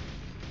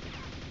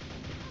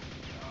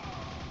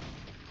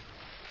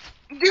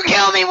 You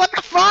kill me! What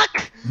the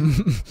fuck?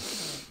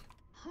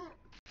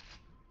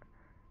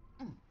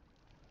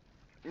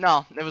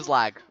 No, it was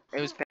lag.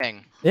 It was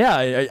ping.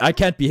 Yeah, I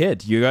can't be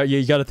hit.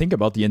 You got to think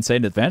about the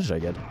insane advantage I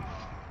get.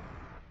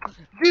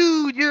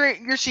 Dude,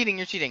 you're cheating.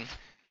 You're cheating.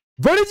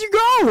 Where did you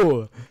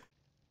go?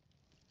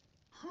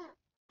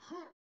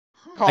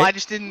 Oh, I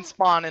just didn't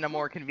spawn in a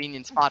more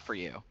convenient spot for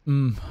you.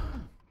 Hmm.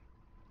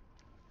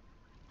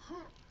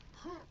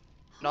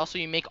 And also,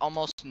 you make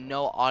almost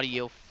no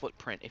audio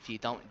footprint if you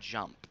don't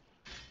jump.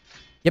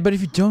 Yeah, but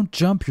if you don't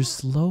jump, you're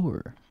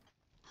slower.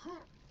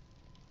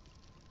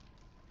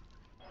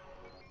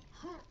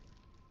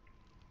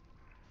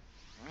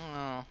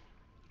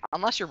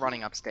 Unless you're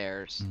running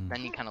upstairs,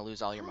 then you kind of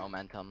lose all your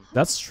momentum.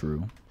 That's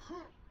true.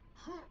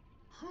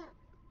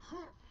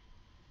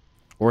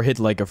 Or hit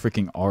like a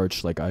freaking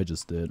arch like I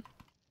just did.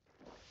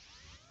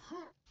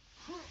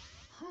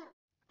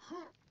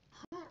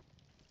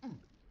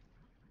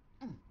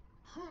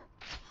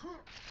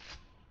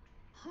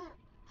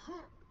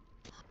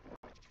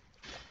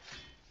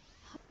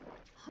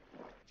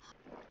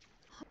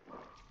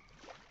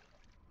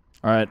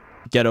 Alright,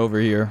 get over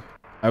here.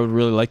 I would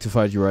really like to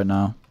fight you right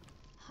now.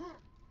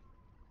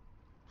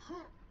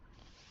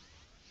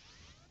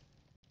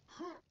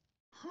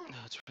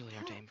 Oh, it's really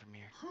hard to aim from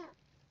here.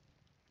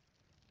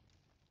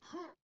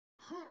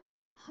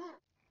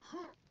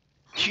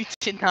 You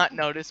did not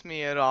notice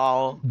me at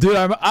all. Dude,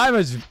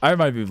 I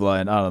might be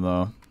blind. I don't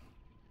know.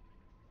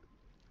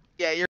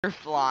 Yeah, you're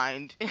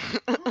blind.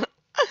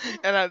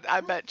 And I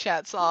bet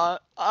chat saw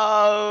it.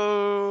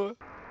 Oh.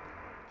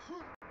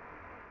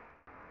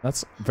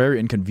 That's very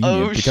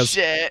inconvenient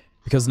Shit.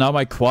 because now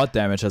my quad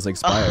damage has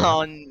expired.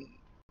 Oh,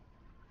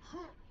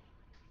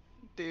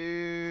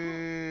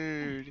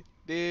 dude.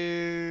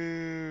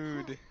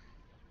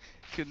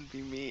 Couldn't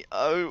be me.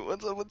 Oh,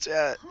 what's up with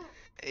chat?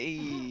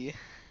 Hey.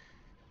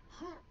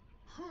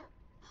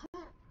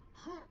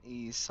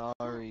 Hey,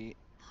 sorry.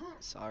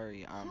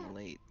 Sorry, I'm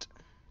late.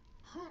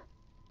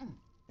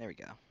 There we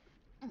go.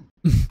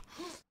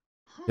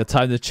 Got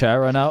time to chat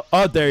right now?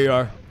 Oh, there you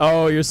are.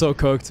 Oh, you're so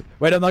cooked.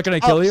 Wait, I'm not gonna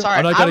kill you. Sorry,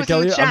 I'm not gonna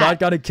kill you. I'm not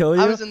gonna kill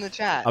you. I was in the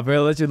chat. I'm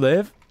gonna let you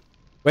live.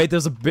 Wait,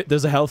 there's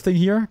a health thing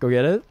here. Go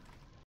get it.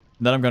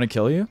 And then I'm gonna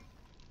kill you.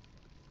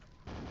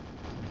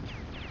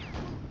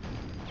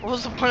 What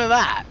was the point of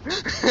that?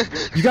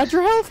 You got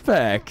your health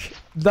back.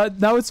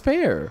 Now it's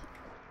fair.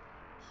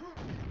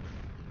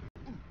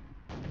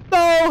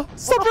 No!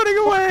 Stop running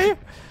away!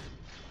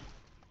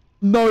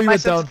 No, you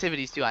went down. My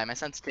sensitivity's too high. My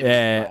sensitivity's too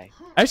high.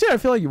 Actually, I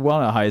feel like you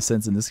want a high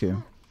sense in this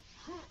game.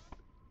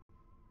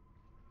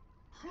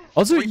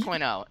 Also,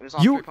 3.0. It was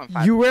on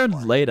 3.5. You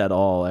weren't late at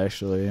all,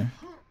 actually.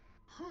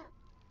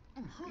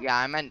 Yeah,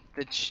 I meant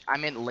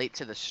late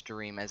to the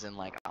stream, as in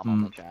like I'm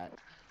on the chat.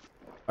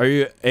 Are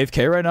you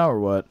AFK right now or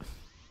what?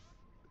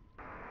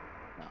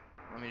 No,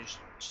 let me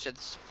just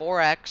it's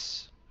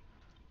 4x.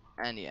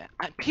 And yeah,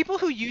 people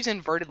who use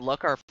inverted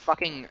look are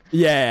fucking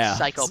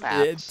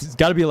psychopaths. It's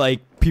gotta be like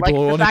people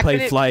who only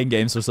play flying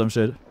games or some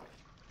shit.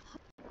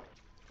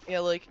 Yeah,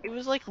 like, it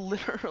was like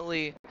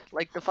literally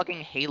like the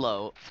fucking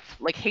Halo.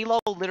 Like, Halo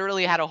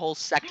literally had a whole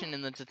section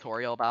in the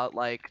tutorial about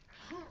like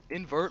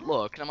invert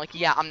look, and I'm like,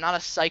 yeah, I'm not a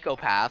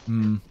psychopath.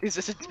 Is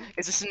this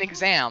an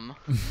exam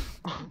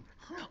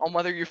on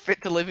whether you're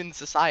fit to live in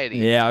society?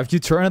 Yeah, if you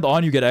turn it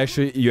on, you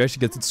actually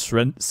get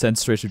sent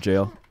straight to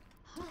jail.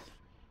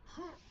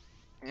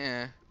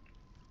 Yeah.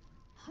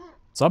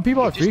 Some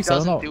people are freaks.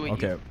 I don't know.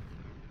 Okay.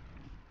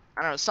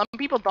 I don't know. Some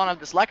people don't have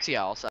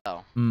dyslexia, also.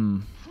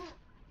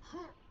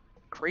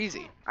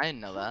 Crazy. I didn't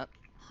know that.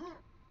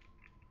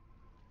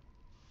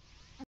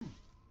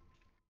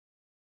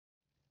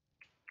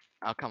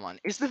 Oh, come on.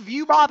 Is the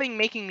view bobbing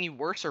making me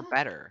worse or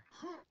better?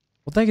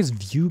 What the heck is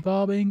view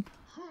bobbing?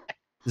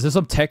 Is there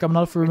some tech I'm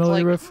not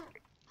familiar with?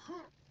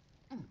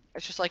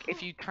 It's just like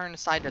if you turn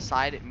side to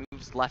side, it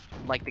moves left,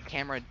 like the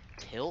camera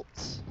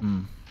tilts.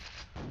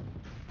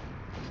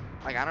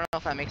 Like, I don't know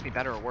if that makes me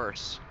better or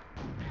worse.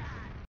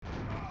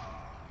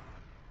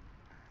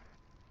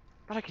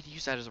 Thought I could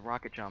use that as a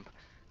rocket jump.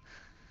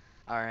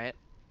 Alright.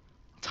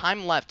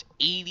 Time left,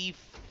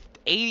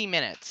 80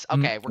 minutes.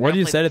 Okay, we're What gonna do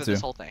you play set it through this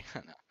to? whole thing.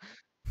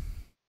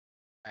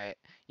 Alright.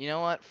 You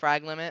know what?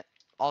 Frag limit.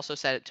 Also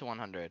set it to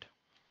 100.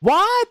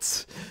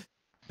 What?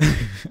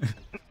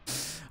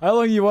 How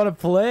long you want to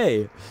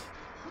play?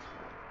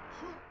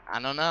 I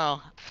don't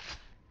know.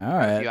 All A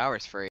right. few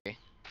hours free.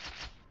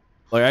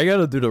 Like, I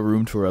gotta do the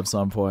room tour at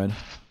some point.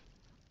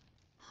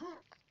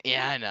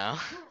 Yeah, I know.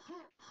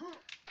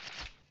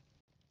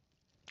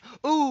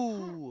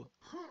 Ooh!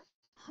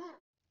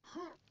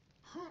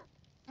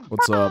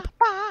 What's up?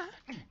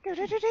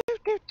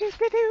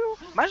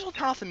 Might as well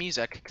turn off the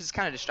music, because it's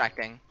kind of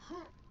distracting.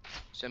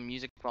 So,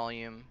 music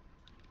volume.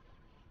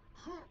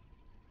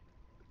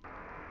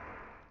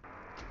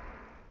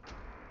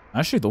 I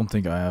actually don't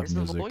think I have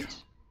Reasonable music.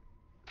 Boys?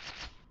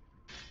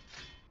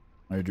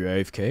 Are you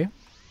AFK?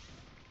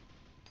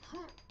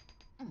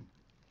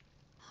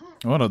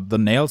 Oh, the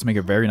nails make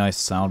a very nice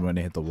sound when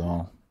they hit the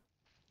wall.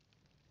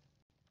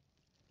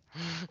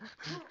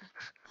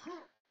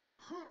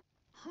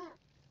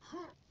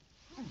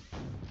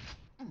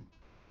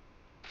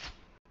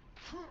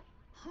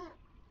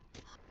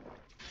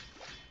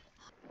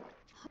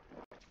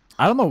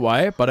 I don't know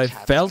why, but I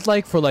felt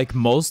like for like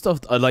most of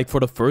like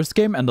for the first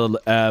game and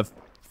the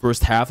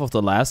first half of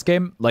the last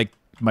game, like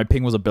my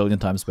ping was a billion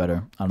times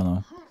better. I don't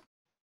know.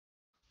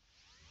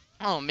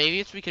 Oh, maybe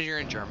it's because you're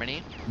in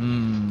Germany.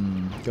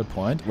 Good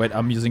point. Wait,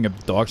 I'm using a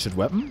dog shit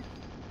weapon?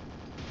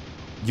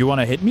 You want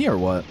to hit me or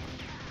what?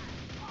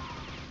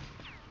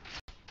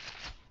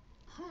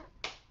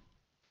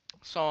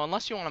 So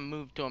unless you want to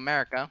move to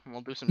America, and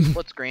we'll do some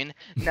split screen.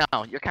 No,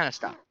 you're kind of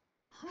stuck.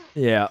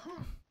 Yeah.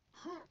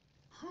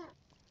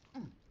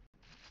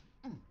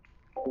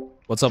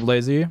 What's up,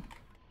 lazy?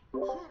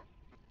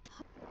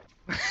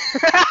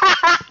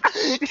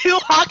 You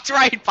walked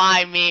right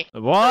by me.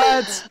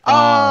 What?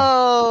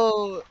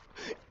 Oh.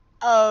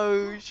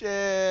 Oh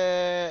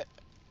shit.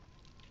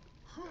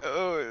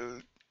 Oh.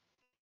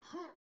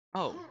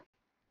 Oh.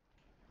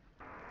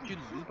 Did you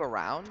loop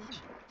around?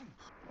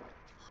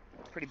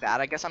 Pretty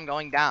bad. I guess I'm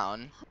going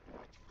down.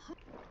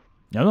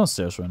 Yeah, I'm on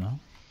stairs right now.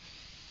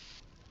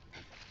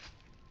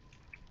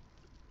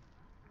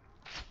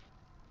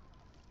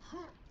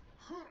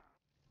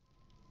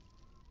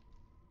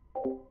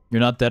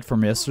 You're not dead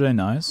from yesterday?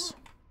 Nice.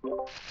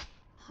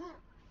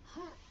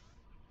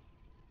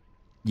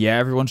 Yeah,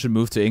 everyone should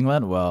move to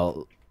England?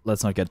 Well,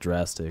 let's not get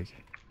drastic.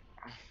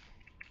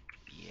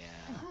 Yeah.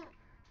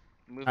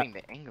 Moving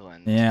to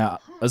England. Yeah.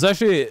 It's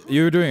actually,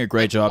 you were doing a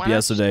great job why not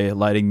yesterday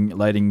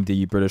lighting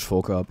the British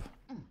folk up.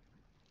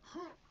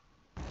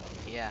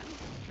 Yeah.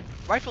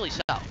 Rightfully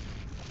so.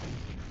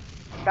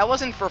 That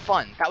wasn't for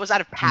fun. That was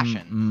out of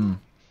passion.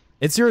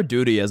 It's your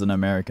duty as an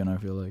American, I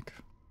feel like.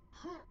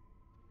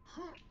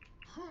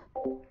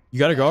 You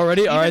gotta go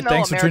already? Alright,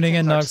 thanks for tuning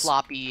in, Nux.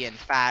 Sloppy and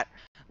fat,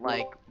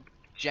 like,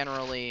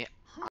 generally,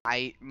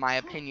 my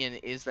opinion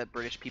is that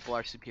British people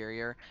are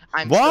superior.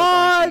 I'm still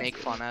going to make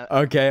fun of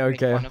Okay. make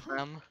fun of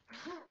them.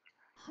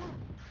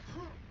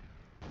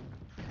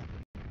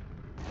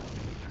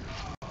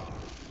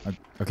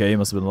 Okay, you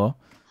must have been low.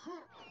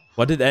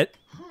 What did that?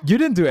 You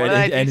didn't do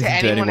anything to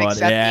anyone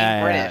except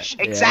being British.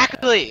 Yeah.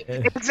 Exactly.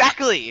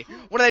 Exactly.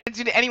 What did I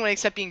do to anyone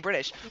except being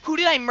British? Who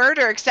did I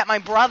murder except my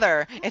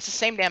brother? It's the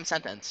same damn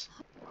sentence.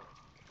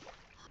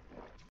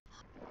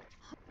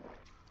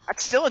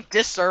 That's still a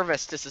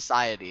disservice to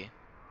society.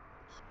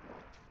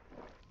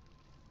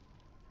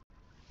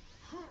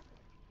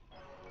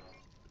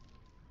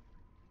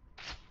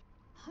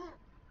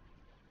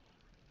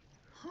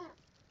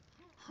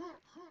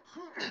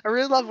 I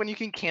really love when you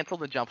can cancel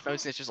the jump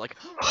notes and it's just like...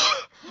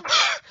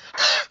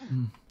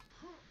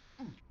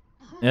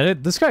 Yeah,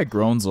 this guy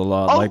groans a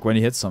lot, like when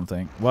he hits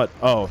something. What?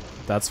 Oh,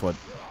 that's what.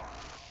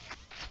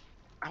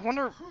 I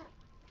wonder...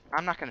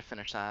 I'm not gonna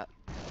finish that.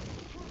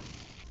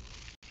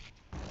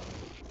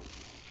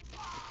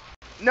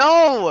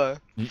 No!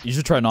 You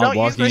should try not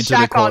walking into the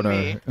shack on corner.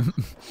 me.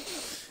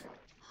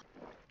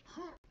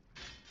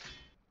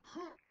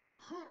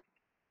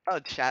 Oh,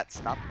 chat,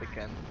 stop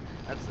again.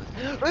 That's it.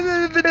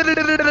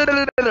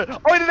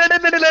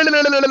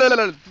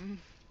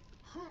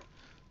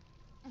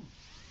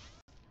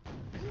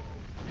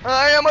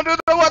 I am under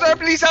the water,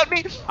 please help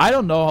me! I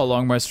don't know how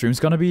long my stream's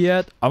gonna be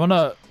yet. I don't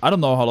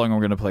know how long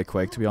I'm gonna play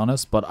Quake, to be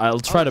honest, but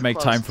I'll try to make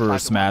time for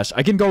Smash.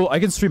 I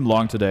can stream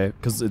long today,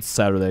 because it's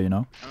Saturday, you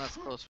know? And that's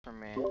close for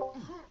me.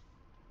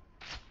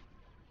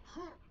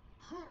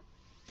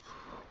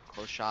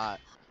 Close shot.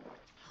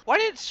 Why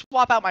did it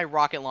swap out my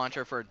rocket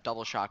launcher for a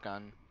double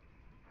shotgun?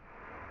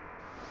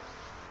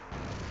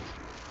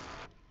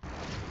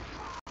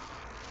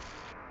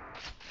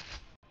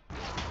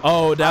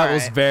 Oh, that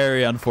was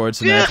very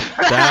unfortunate.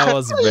 That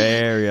was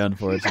very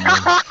unfortunate.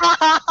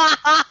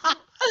 I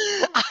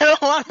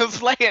don't want to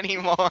play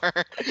anymore.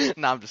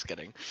 No, I'm just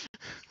kidding.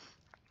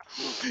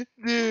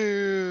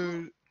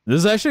 Dude. This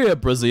is actually a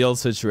Brazil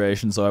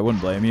situation, so I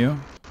wouldn't blame you.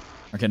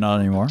 Okay, not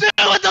anymore. Dude,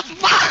 what the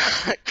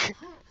fuck?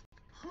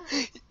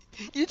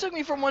 You took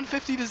me from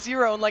 150 to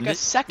 0 in like a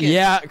second.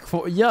 Yeah,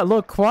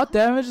 look, quad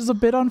damage is a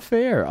bit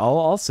unfair.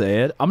 I'll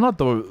say it. I'm not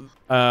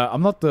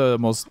the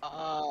most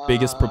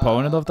biggest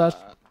proponent of that.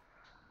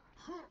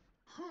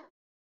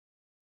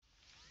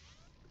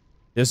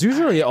 There's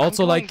usually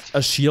also like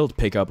a shield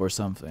pickup or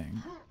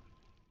something.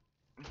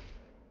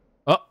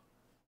 Oh,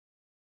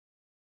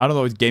 I don't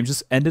know. The game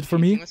just ended for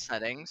me. The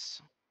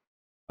settings.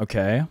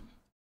 Okay.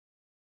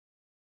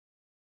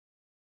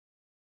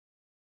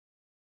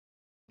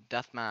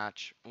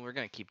 Deathmatch. We're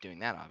gonna keep doing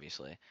that,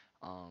 obviously.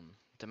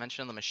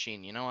 Dimension of the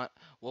machine. You know what?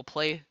 We'll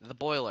play the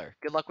boiler.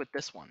 Good luck with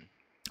this one.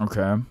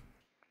 Okay.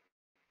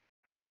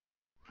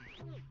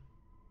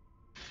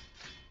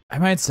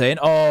 Am I insane?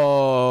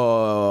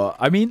 Oh,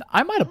 I mean,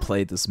 I might have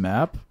played this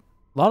map.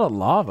 A lot of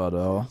lava,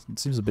 though. It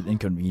seems a bit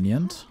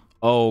inconvenient.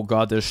 Oh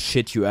god, there's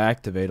shit you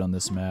activate on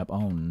this map.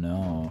 Oh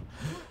no.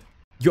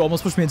 You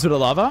almost pushed me into the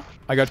lava.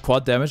 I got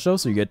quad damage, though,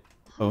 so you get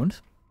owned.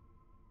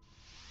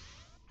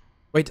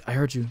 Wait, I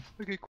heard you.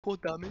 Okay,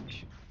 quad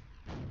damage.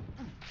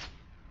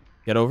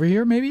 Get over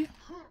here, maybe?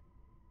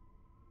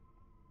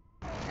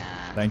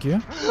 Nah. Thank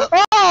you.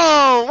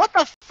 Oh, what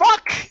the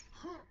fuck?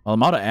 Well,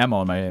 I'm out of ammo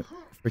on my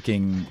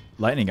freaking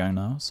lightning gun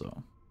now,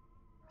 so.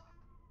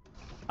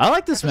 I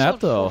like this map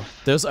though.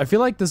 I feel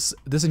like this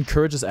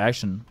encourages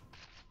action.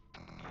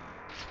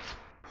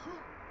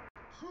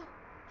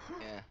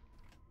 Yeah.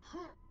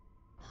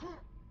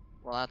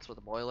 Well, that's what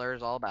the boiler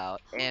is all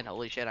about. And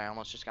holy shit, I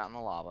almost just got in the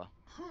lava.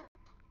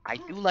 I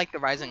do like the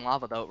rising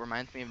lava though. It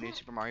reminds me of New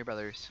Super Mario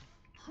Brothers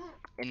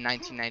in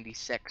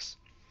 1996.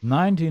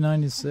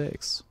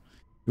 1996.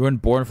 You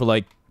weren't born for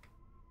like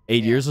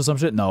 8 years or some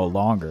shit? No,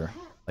 longer.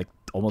 Like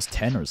almost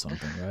 10 or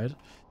something, right?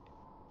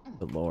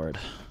 Good lord.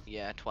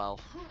 Yeah,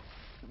 12.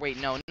 Wait,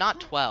 no, not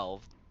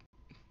 12.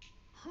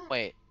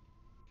 Wait.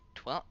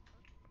 12?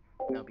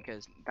 No,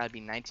 because that'd be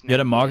 19. You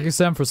had a mock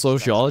exam for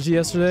sociology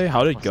yesterday?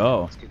 How did it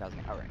go? 2000.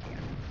 All right,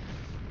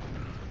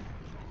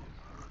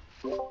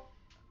 yeah.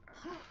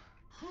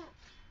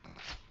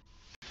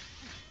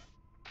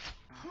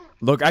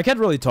 Look, I can't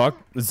really talk.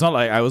 It's not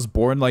like I was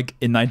born like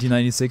in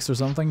 1996 or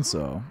something,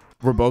 so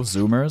we're both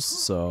Zoomers,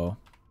 so.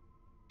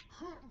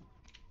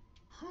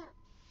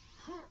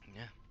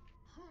 Yeah.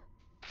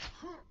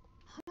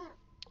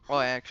 Oh,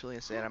 I actually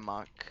had a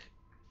mock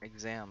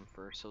exam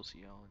for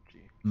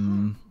sociology.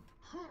 Hmm.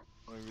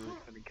 I really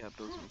couldn't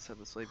capitalism instead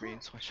of slavery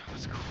and sweatshop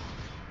was cool.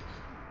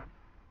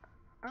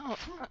 Oh,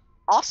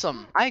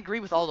 awesome! I agree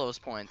with all those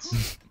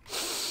points.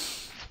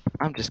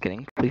 I'm just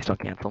kidding. Please don't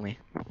cancel me.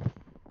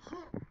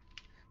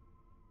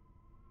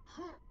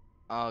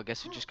 Oh,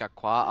 guess who just got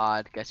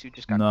quad? Guess who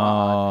just got quad?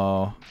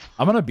 No.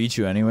 I'm gonna beat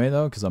you anyway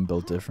though, because I'm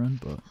built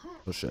different, but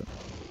oh shit.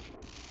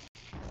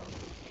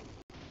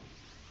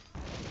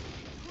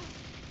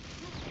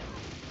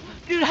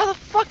 Dude, how the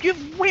fuck you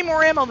have way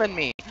more ammo than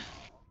me?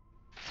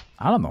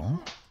 I don't know.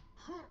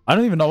 I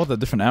don't even know what the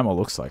different ammo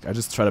looks like. I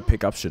just try to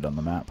pick up shit on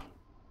the map.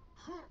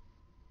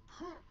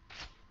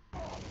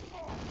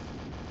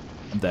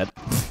 I'm dead.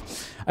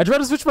 I tried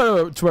to switch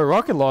to my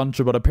rocket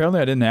launcher, but apparently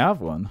I didn't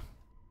have one.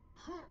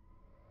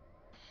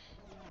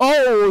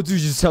 Oh,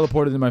 dude, you just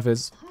teleported in my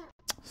face.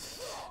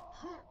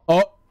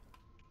 Oh.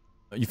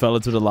 You fell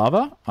into the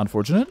lava?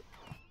 Unfortunate.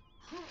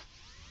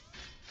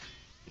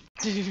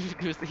 Dude,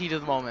 it was the heat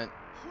of the moment.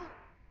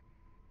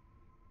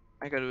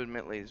 I gotta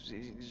admit, ladies,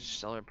 just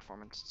stellar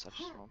performance in such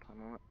a small time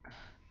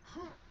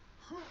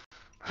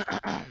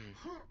moment.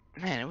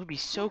 Man, it would be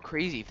so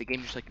crazy if the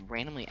game just like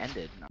randomly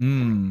ended.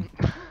 No.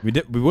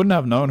 We wouldn't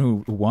have known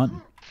who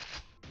won.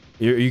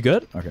 Are you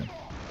good? Okay.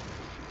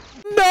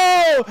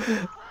 No!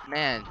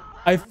 Man.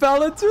 I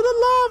fell into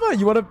the lava.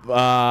 You wanna?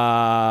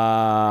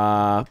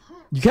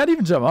 You can't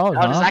even jump out.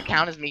 Oh, does that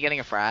count as me getting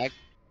a frag?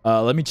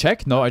 Let me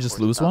check. No, I just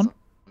lose one.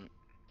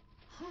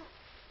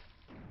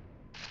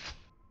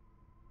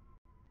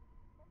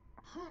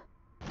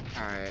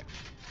 All right.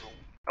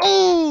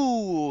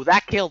 Oh,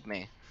 that killed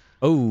me.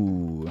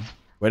 Oh.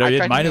 Wait, are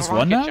you at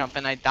 -1 now? Jump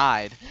and I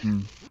died.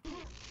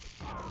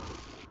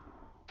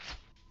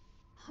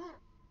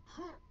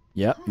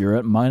 Yep, you're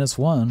at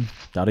 -1.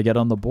 Gotta get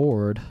on the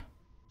board.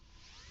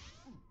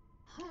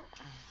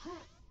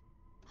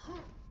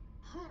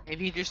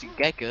 Maybe you just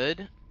get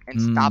good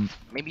and stop.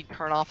 Maybe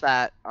turn off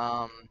that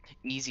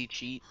easy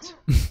cheat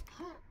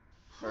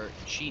or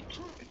cheat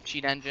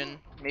engine.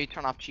 Maybe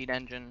turn off cheat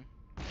engine.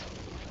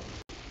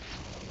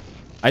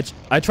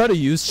 I tried to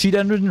use cheat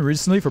engine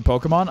recently for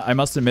Pokemon. I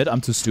must admit, I'm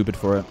too stupid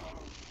for it.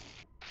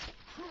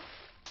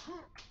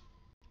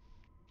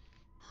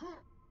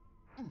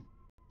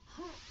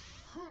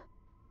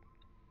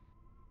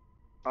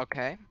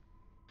 Okay.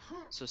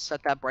 So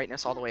set that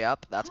brightness all the way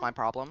up. That's my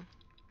problem.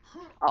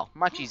 Oh,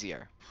 much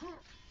easier.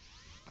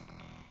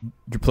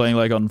 You're playing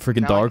like on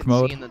freaking now dark I can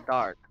mode? see in the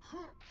dark.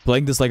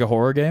 Playing this like a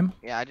horror game?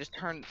 Yeah, I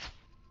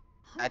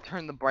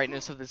turned the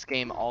brightness of this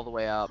game all the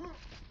way up.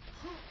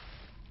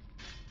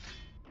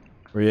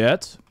 Where you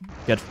at?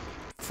 Get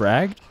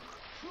fragged?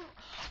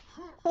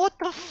 What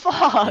the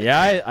fuck?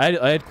 Yeah,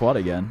 I had quad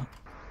again.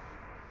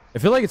 I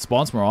feel like it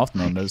spawns more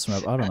often on this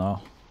map. I don't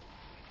know.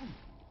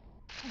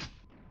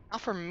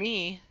 Not for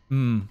me.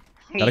 Hmm.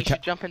 Hey, you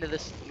should jump into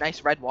this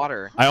nice red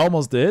water. I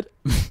almost did.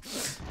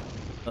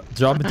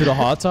 Jump into the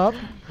hot tub.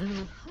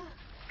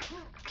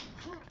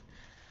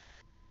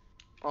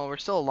 Oh, we're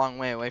still a long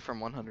way away from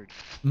 100.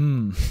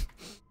 Hmm.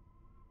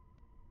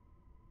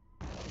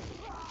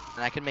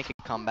 And I can make a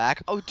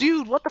comeback. Oh,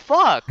 dude, what the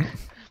fuck?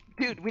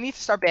 Dude, we need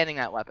to start banning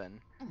that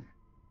weapon.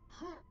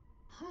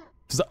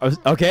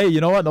 Okay, you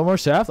know what? No more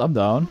shaft. I'm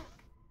down.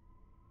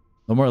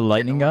 No more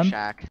lightning No more gun.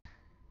 Shack.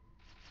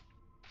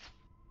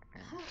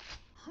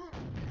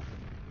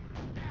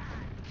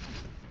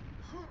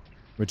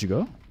 Where'd you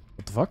go?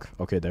 What the fuck?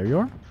 Okay, there you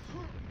are.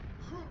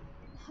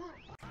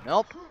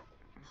 Nope.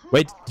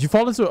 Wait, did you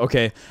fall into?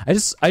 Okay, I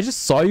just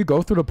saw you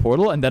go through the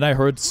portal, and then I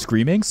heard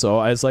screaming. So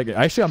I was like,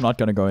 actually, I'm not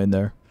gonna go in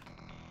there.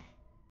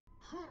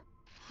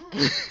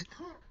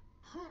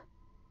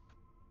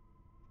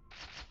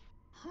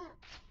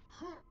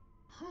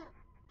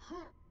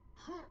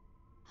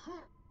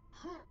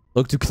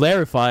 Look, to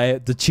clarify,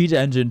 the cheat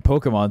engine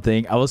Pokemon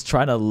thing, I was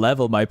trying to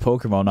level my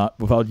Pokemon up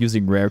without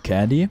using rare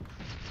candy.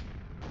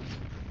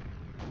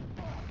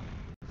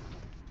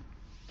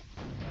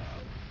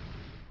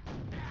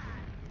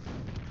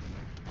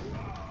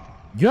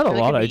 You had a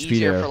lot of HP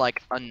there. For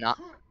like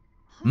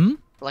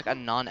a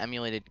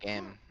non-emulated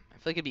game. I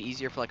feel like it'd be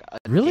easier for like a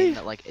game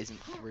that like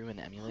isn't through an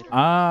emulator.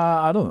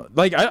 I don't know.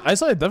 Like I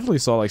definitely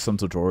saw like some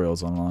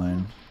tutorials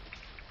online.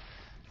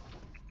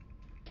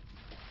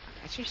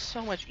 It's just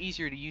so much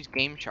easier to use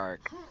Game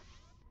Shark.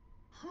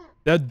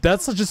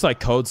 That's just like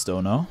codes though,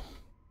 no?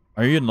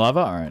 Are you in lava?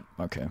 Alright,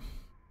 okay.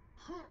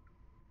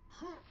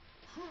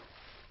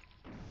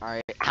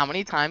 Alright, how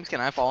many times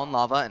can I fall in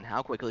lava and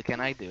how quickly can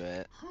I do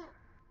it?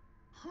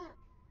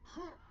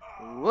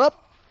 Whoop!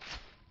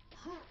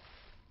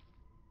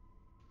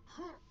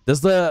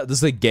 Does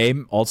the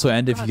game also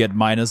end if you get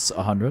minus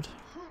 100?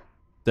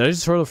 Did I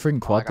just throw the freaking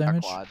quad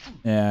damage? Quad.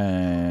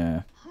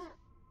 Yeah.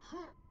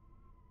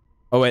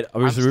 Oh wait,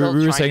 we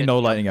were saying no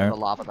lightning gun.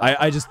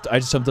 I just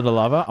jumped into the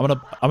lava. I'm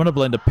gonna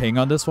blend a ping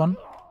on this one.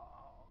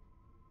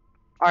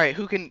 Alright,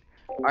 who could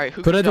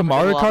I do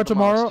Mario Kart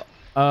tomorrow?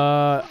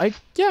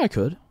 Yeah, I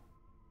could.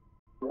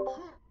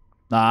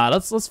 Nah,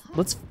 let's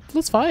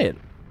fight.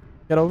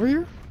 Get over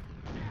here.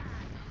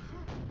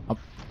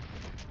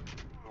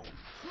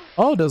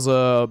 Oh, there's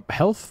a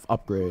health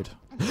upgrade.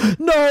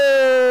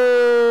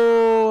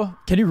 No!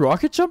 Can you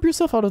rocket jump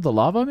yourself out of the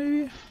lava,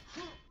 maybe?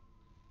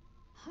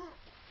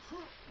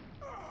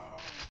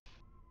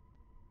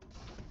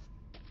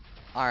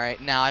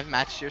 Alright, now I've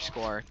matched your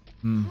score.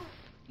 Hmm.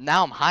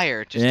 Now I'm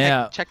higher.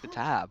 Just check the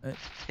tab.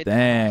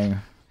 Dang.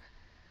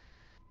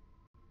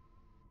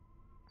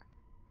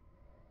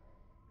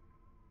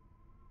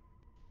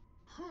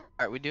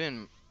 Alright,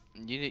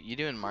 you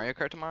doing Mario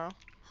Kart tomorrow?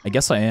 I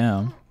guess I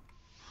am.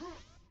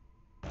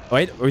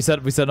 Wait, we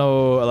said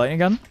no lightning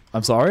gun?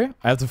 I'm sorry.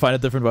 I have to find a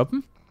different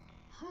weapon?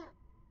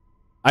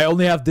 I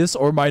only have this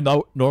or my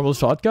normal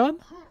shotgun?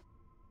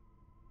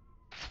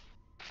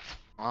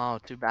 Oh,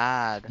 too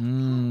bad.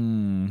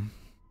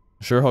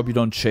 Sure hope you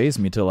don't chase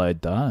me till I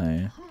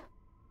die.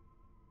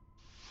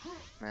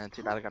 Man,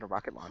 too bad I got a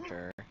rocket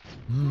launcher.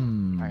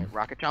 Alright,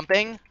 rocket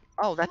jumping.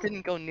 Oh, that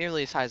didn't go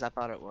nearly as high as I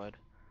thought it would.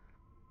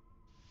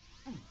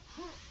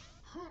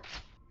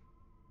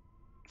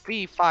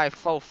 Fee, fi,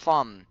 fo,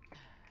 fum.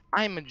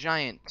 I'm a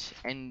giant,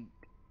 and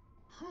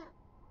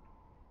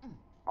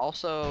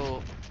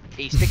also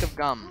a stick of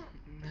gum.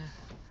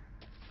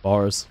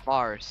 Bars.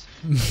 Bars.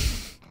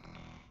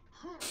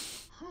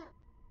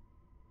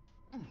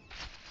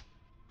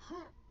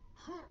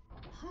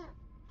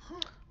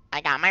 I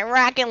got my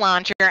rocket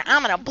launcher.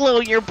 I'm gonna blow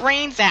your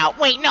brains out.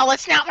 Wait, no,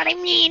 that's not what I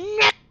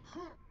mean.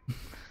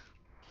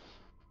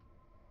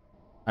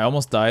 I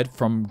almost died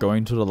from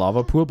going to the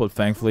lava pool, but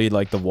thankfully,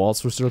 like, the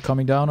walls were still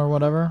coming down or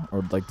whatever.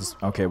 Or, like, this.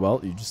 Okay, well,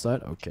 you just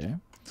died? Okay.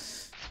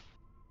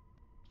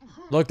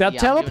 Look, that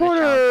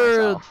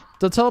teleporter!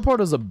 The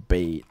teleporter's a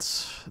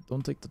bait.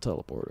 Don't take the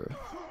teleporter.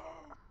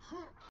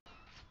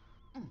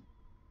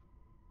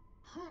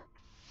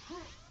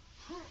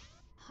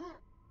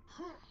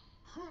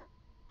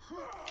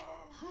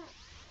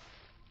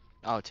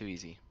 Oh, too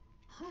easy.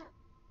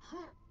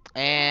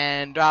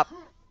 And drop.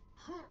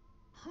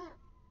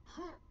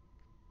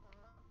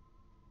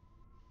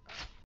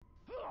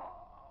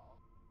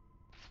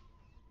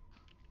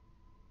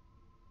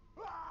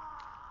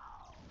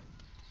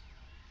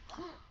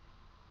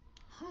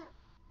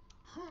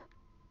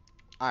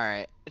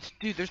 Alright.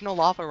 Dude, there's no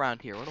lava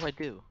around here. What do I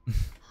do?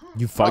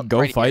 You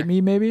go fight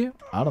me, maybe?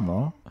 I don't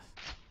know.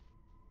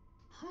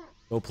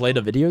 Go play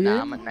the video game?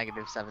 Nah, I'm at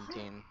negative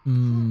 17.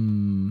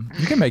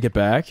 You can make it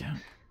back.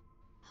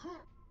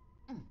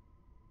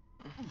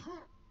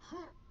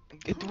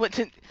 What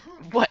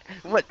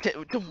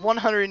to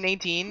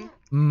 118?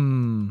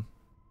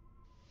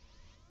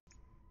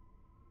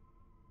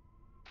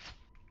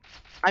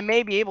 I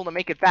may be able to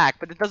make it back,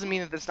 but it doesn't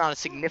mean that there's not a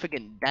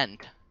significant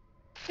dent.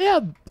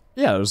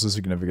 Yeah, there's a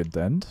significant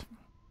dent.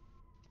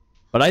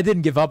 But I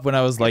didn't give up when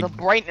I was like... The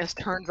brightness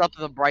turns up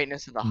to the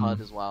brightness of the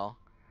HUD as well.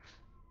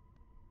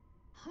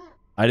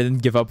 I didn't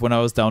give up when I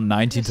was down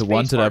 19 to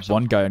 1 to that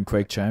one guy in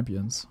Quake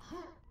Champions.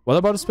 What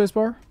about a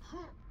spacebar?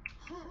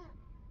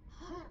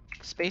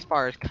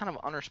 spacebar is kind of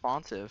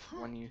unresponsive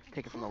when you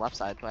take it from the left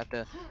side, so I have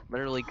to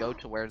literally go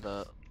to where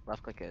the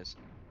left click is.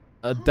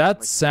 That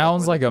Like,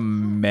 sounds where like the a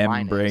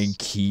membrane is.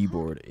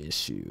 keyboard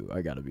issue.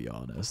 I gotta be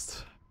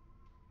honest.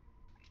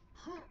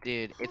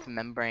 Dude, it's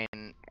membrane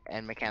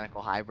and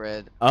mechanical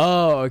hybrid.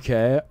 Oh,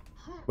 okay.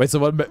 Wait, so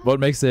what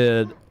makes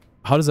it?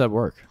 How does that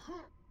work?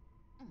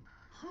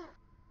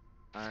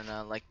 I don't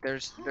know, like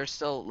there's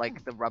still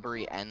like the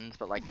rubbery ends,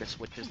 but like the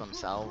switches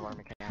themselves are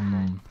mechanical.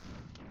 Hmm.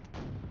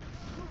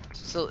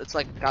 So it's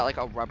like got like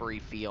a rubbery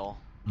feel.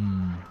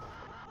 Hmm.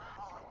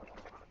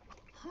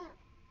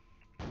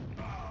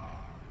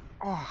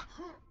 Oh.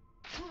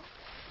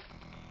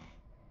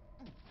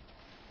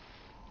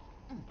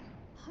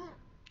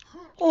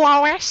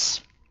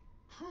 Lois,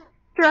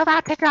 you're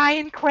about to die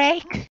in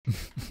Quake.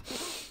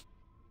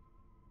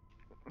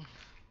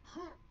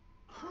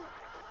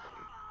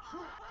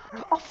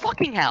 Oh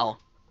fucking hell!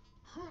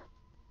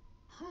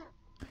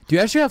 Do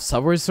you actually have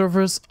Subway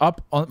servers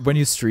up on when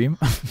you stream?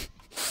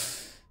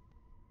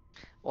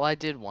 Well, I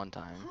did one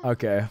time.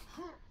 Okay.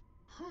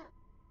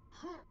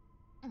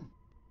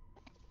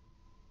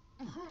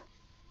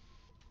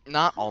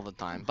 Not all the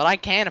time, but I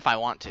can if I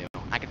want to.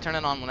 I can turn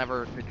it on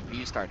whenever the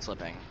views start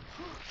slipping.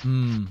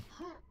 Hmm.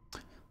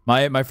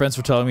 My friends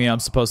were telling me I'm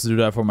supposed to do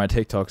that for my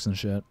TikToks and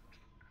shit.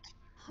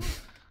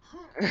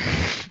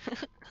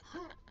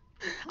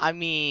 I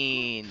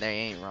mean, they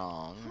ain't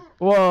wrong.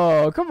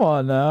 Whoa, come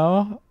on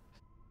now.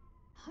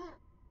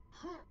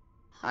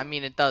 I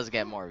mean, it does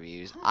get more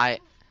views. I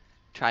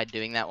tried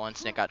doing that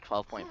once and it got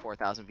 12.4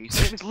 thousand views.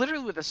 It was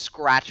literally with a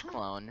scratch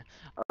clone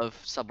of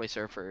Subway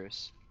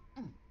Surfers.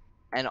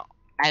 And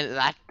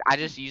that I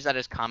just used that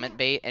as comment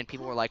bait, and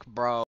people were like,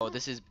 "Bro,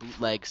 this is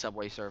bootleg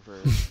Subway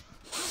Surfers."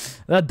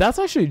 That's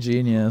actually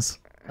genius.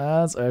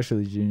 That's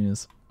actually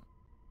genius.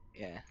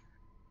 Yeah.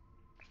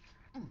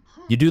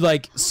 You do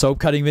like soap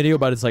cutting video,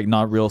 but it's like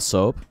not real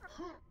soap.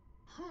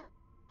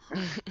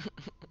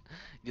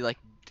 You like?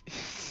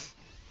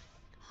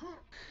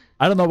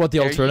 I don't know what the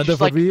Yeah, you alternative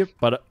just, would like- be,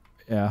 but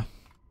yeah.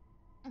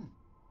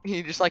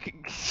 You just like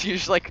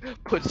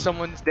put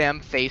someone's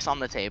damn face on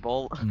the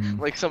table. Mm.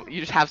 Like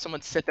you just have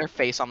someone sit their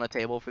face on the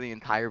table for the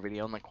entire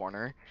video in the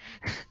corner.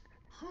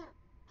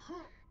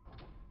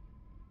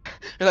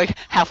 You're like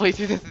halfway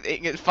through the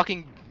thing, a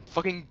fucking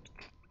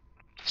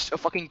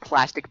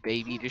plastic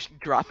baby just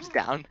drops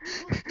down,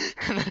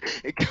 and then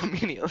it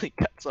immediately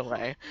cuts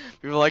away.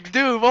 People are like,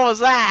 dude, what was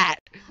that?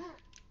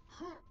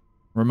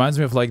 Reminds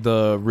me of like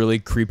the really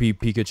creepy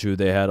Pikachu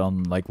they had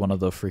on like one of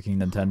the freaking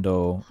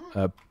Nintendo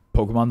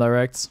Pokemon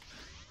Directs.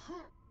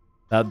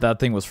 That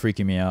thing was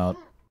freaking me out.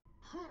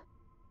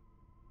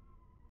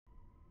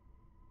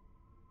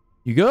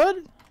 You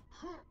good?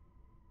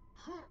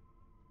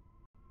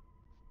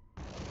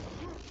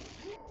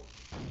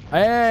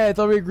 Hey, I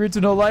thought we agreed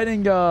to no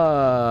lighting gun.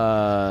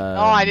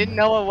 Oh, I didn't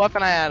know what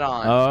weapon I had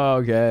on. Oh,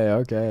 okay.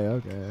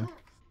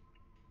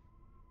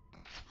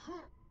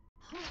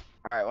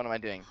 Alright, what am I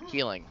doing?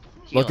 Healing.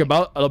 Look,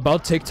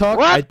 about TikTok,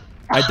 What?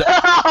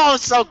 I Oh,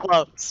 so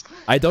close.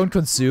 I don't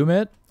consume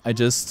it. I'm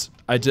just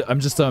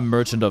a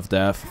merchant of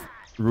death,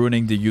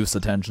 ruining the youth's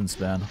attention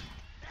span.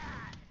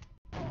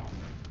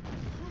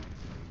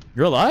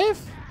 You're alive?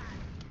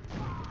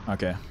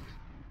 Okay.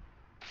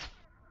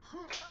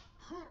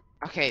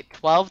 Okay,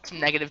 12 to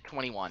negative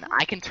 21.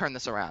 I can turn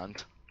this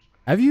around.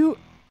 Have you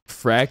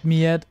fragged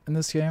me yet in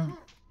this game?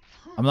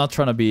 I'm not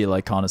trying to be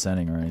like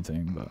condescending or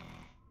anything, but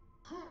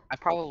I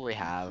probably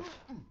have.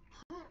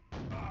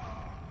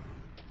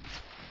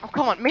 Oh,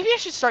 come on. Maybe I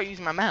should start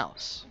using my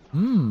mouse.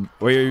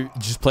 Wait, you're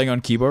just playing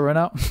on keyboard right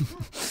now?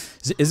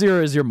 is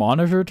your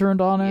monitor turned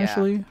on Yeah.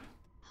 actually?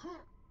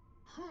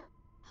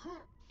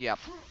 Yep.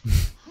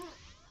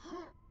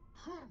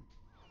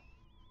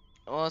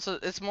 Well,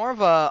 it's more of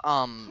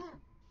a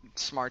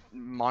smart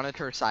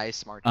monitor size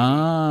smart TV.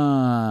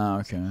 Ah,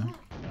 okay.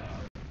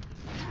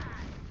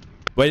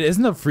 Wait,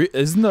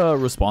 isn't the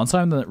response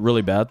time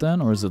really bad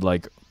then, or is it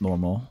like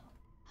normal?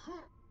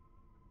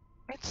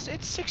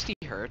 It's 60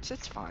 hertz.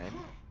 It's fine.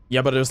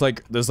 Yeah, but there's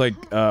like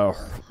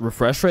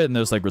refresh rate and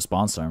there's like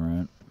response time,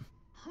 right?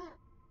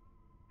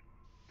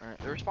 Alright,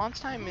 the response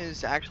time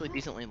is actually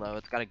decently low.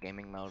 It's got a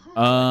gaming mode.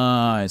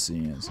 I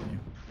see.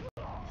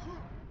 Come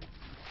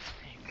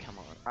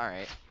on.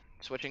 Alright.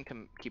 Switching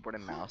keyboard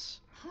and mouse.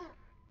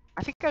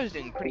 I think I was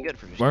doing pretty good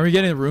for just. When are we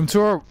getting the room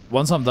tour?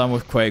 Once I'm done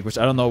with Quake, which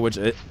I don't know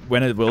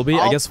when it will be.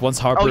 I guess once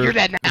Harper Oh, you're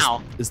dead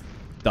now. is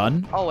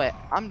done. Oh wait,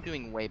 I'm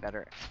doing way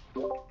better.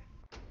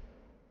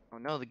 Oh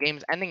no, the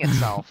game's ending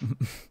itself.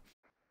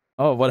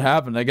 Oh, what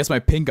happened? I guess my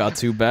ping got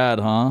too bad,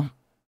 huh?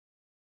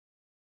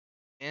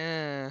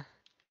 Yeah.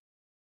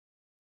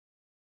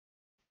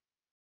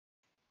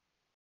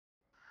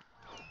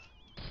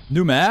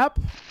 New map?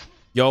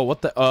 Yo,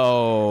 what the?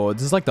 Oh,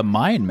 this is like the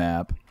mine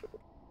map.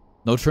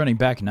 No turning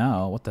back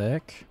now. What the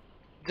heck?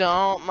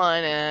 Don't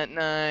mine at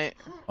night.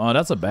 Oh,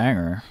 that's a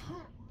banger.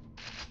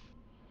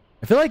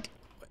 I feel like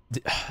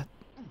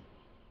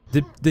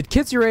did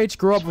kids your age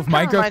grow up with Kinda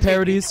Minecraft reminds me of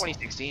parodies?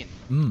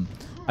 2016.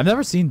 I've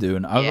never seen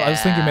Dune. I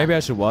was thinking Yeah. maybe I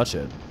should watch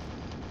it.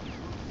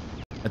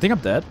 I think I'm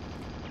dead.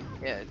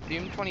 Yeah,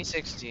 Doom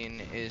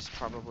 2016 is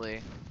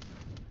probably.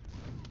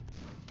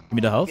 Give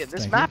me the health. Yeah,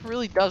 this Thank map you.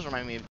 really does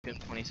remind me of Doom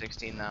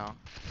 2016 though.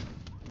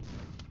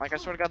 Like I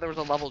swear to God, there was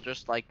a level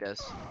just like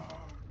this.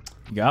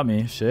 You got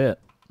me. Shit.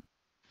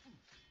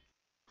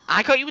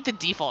 I caught you with the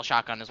default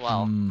shotgun as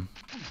well.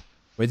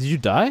 Wait, did you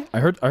die? I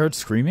heard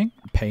screaming.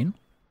 Pain.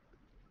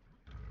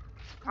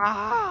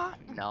 Ah,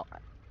 no.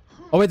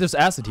 Oh wait, there's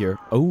acid here.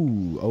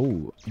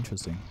 Oh,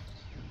 interesting.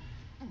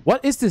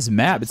 What is this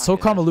map? That's It's not so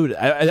good. convoluted.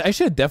 I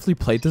should have definitely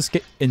played this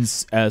game in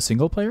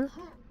single player.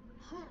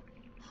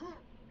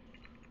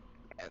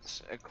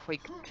 It's a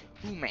Quake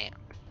 2 map.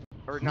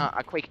 Or not,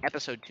 a Quake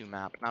Episode 2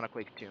 map, not a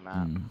Quake 2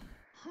 map.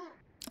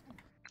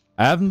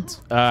 I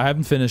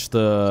haven't finished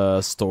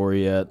the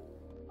story yet.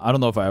 I don't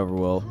know if I ever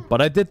will,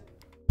 but I did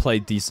play a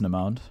decent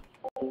amount.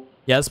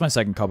 Yeah, it's my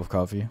second cup of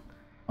coffee.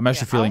 I'm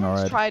actually feeling I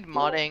alright. tried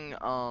modding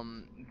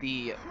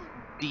the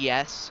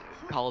DS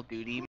Call of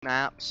Duty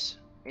maps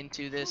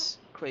into this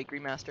Quake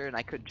remaster, and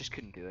I just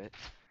couldn't do it.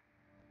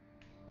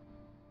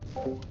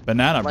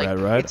 Banana Like, bread,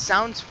 right? it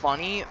sounds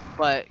funny,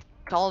 but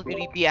Call of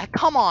Duty DS,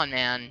 come on,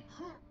 man.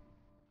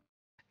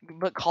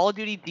 But Call of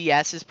Duty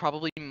DS is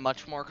probably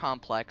much more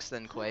complex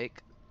than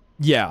Quake.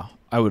 Yeah,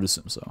 I would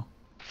assume so.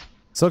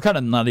 So kind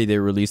of nutty they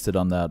released it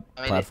on that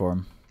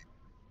platform.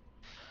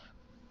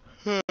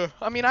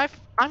 I mean,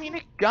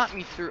 it got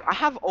me through. I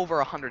have over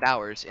 100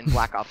 hours in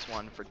Black Ops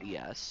 1 for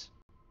DS.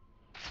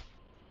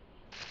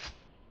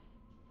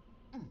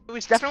 It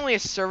was definitely a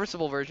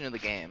serviceable version of the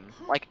game.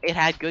 Like, it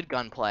had good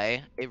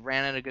gunplay. It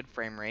ran at a good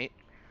frame rate.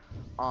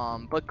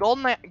 But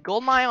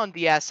GoldenEye on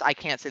DS, I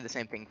can't say the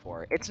same thing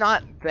for. It's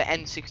not the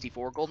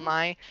N64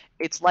 GoldenEye.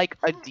 It's like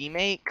a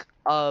demake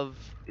of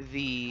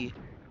the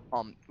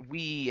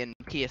Wii and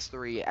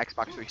PS3,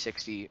 Xbox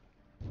 360,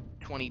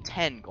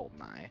 2010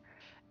 GoldenEye,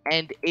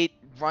 and it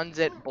runs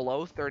it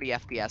below 30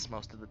 FPS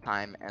most of the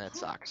time, and it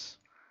sucks.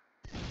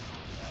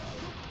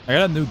 I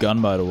got a new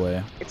gun, by the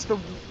way. It's the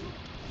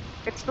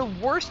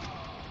worst.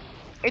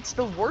 It's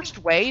the worst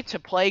way to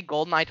play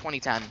GoldenEye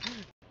 2010.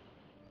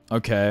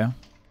 Okay.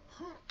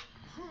 Do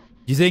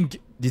you think?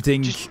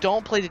 Just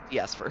don't play the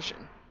DS version.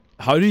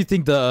 How do you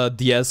think the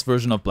DS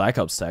version of Black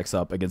Ops stacks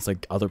up against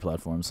like other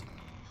platforms?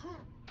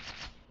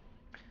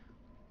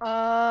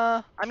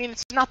 I mean,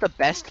 it's not the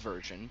best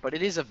version, but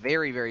it is a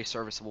very, very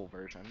serviceable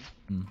version.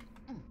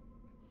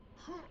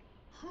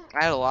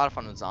 I had a lot of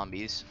fun with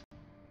zombies.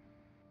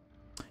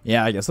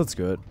 Yeah, I guess that's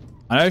good.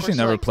 I actually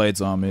never played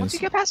zombies. Once you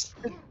get past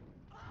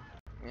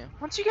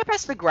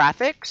the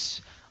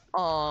graphics,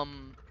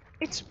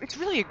 it's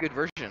really a good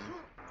version.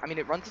 I mean,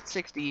 it runs at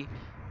 60.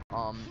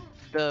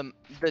 The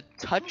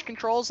touch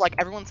controls, like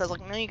everyone says,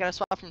 like, no, you gotta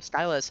swap from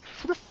stylus.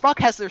 Who the fuck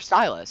has their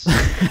stylus?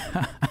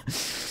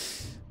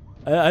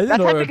 I didn't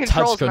know that there type were of touch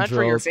control is controls. meant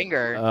for your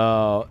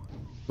finger.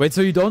 Wait,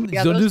 so you don't Yeah,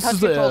 you don't those use touch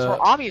controls were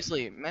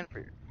obviously meant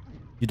for.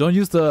 You don't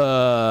use the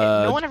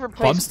No one ever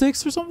plays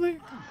thumbsticks or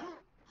something?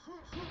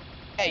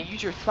 Yeah,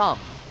 use your thumb.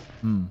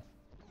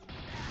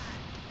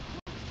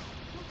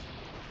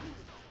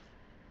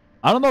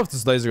 I don't know if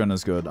this laser gun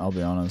is good, I'll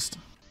be honest.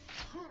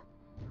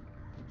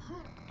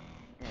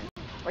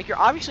 Like, you're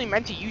obviously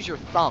meant to use your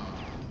thumb.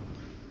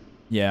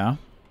 Yeah.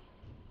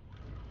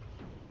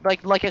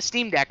 Like a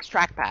Steam Deck's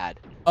trackpad.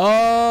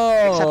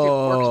 Oh. Except it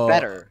works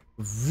better.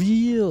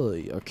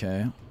 Really?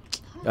 Okay.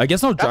 I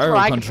guess no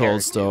gyro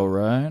controls though,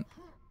 right?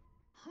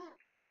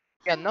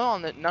 Yeah,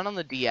 none on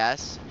the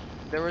DS.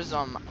 There was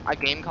a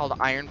game called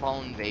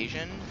Ironfall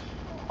Invasion,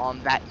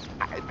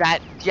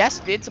 that yes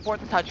did support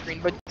the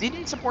touchscreen, but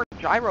didn't support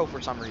gyro for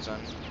some reason.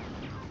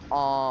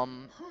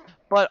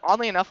 But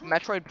oddly enough,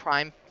 Metroid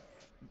Prime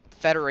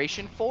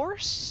Federation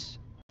Force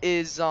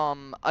is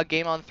a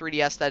game on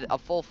 3DS that a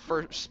full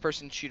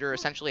first-person shooter,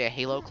 essentially a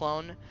Halo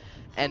clone,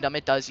 and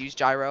it does use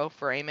gyro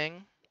for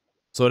aiming.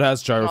 So it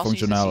has gyro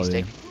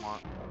functionality.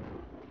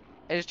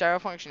 It has gyro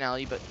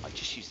functionality, but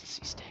just use the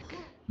C-stick.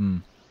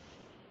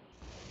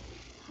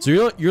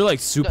 So you're like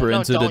super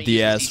into the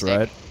DS,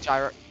 right?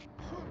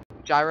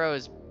 Gyro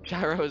is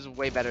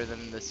way better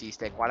than the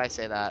C-stick. Why'd I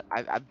say that?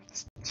 I'm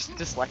just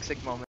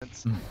dyslexic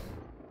moments.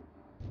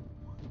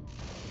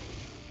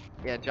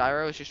 Yeah,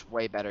 gyro is just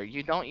way better.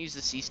 You don't use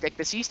the C-stick.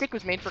 The C-stick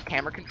was made for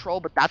camera control,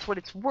 but that's what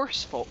it's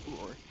worse for.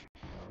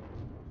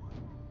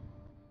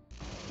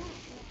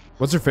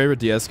 What's your favorite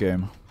DS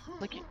game?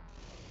 Like,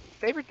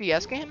 favorite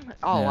DS game?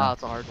 Oh yeah. Wow,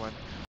 it's a hard one.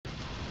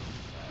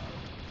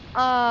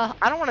 I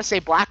don't want to say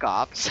Black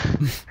Ops.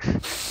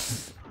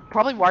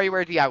 Probably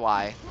WarioWare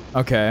DIY.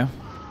 Okay.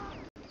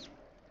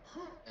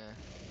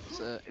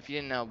 So if you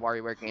didn't know,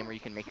 WarioWare game where you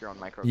can make your own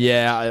micro.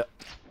 Yeah,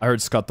 I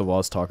heard Scott the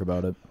Woz talk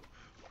about it.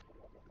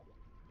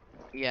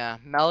 Yeah,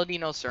 Melody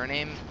No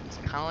Surname is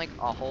kind of like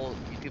a whole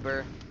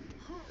YouTuber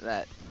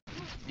that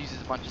uses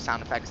a bunch of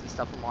sound effects and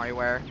stuff from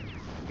WarioWare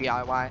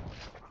DIY.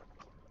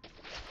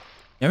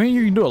 I mean,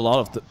 you can do a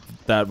lot of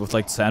that with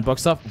like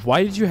sandbox stuff.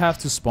 Why did you have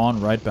to spawn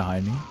right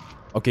behind me?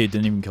 Okay, it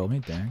didn't even kill me.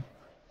 Dang.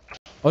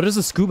 Oh, there's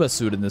a scuba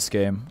suit in this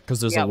game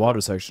because there's a water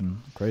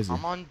section. Crazy.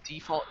 I'm on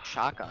default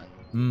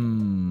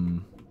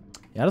shotgun.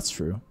 Yeah, that's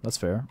true. That's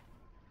fair.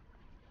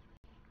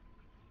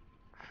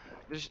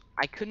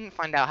 I couldn't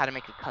find out how to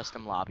make a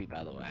custom lobby,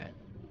 by the way.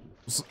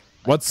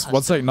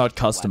 What's like not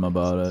custom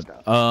about it?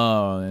 Stuff.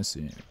 Oh, I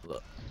see.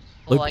 Well,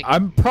 Look, like,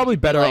 I'm probably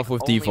better like, off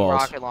with only default.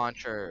 rocket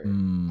launcher.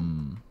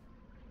 Hmm.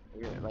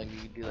 Yeah, like you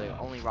could do like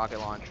only rocket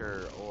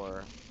launcher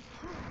or.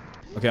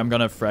 Okay, I'm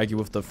gonna frag you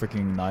with the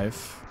freaking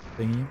knife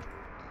thingy.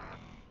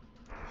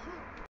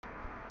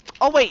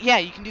 Oh wait, yeah,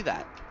 you can do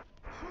that.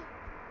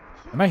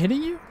 Am I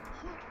hitting you?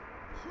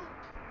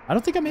 I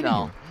don't think I'm hitting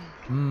you.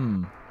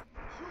 Hmm.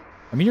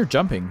 I mean, you're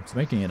jumping. It's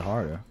making it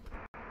harder.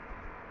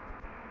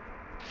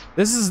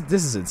 This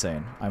is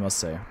insane, I must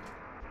say.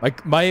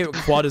 Like, my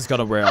quad is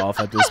gonna wear off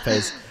at this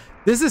pace.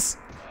 This is...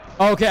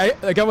 Oh, okay,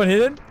 I got one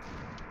hidden.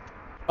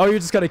 Oh, you're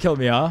just gonna kill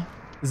me, huh?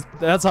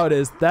 That's how it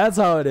is. That's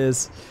how it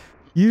is.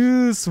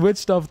 You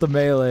switched off the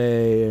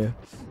melee.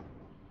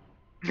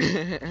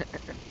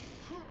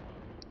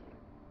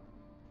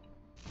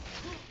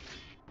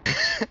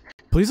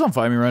 Please don't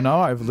fight me right now.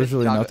 I have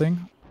literally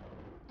nothing.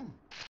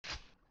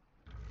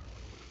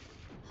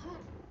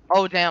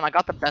 Oh damn, I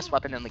got the best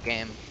weapon in the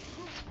game.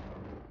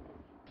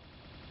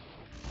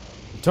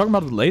 You talking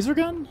about the laser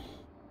gun?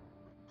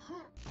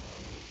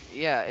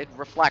 Yeah, it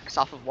reflects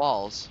off of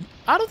walls.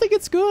 I don't think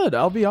it's good,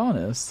 I'll be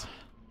honest.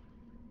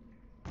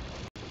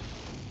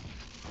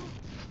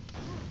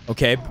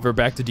 Okay, we're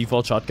back to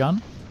default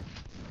shotgun.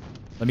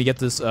 Let me get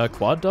this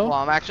quad though.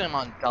 Well, I'm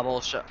on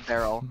double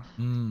barrel.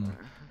 Mm.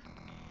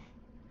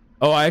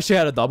 Oh, I actually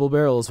had a double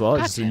barrel as well. I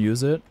just didn't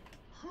use it.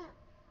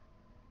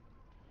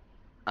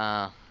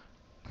 And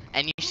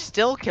you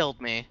still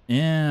killed me.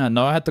 Yeah,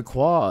 no, I had the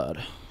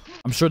quad.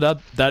 I'm sure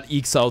that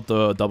ekes out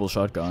the double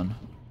shotgun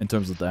in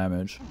terms of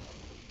damage.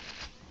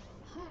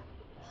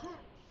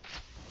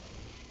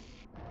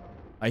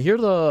 I hear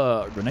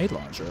the grenade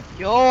launcher.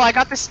 Yo, I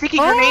got the sticky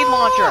grenade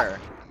launcher.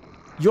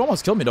 You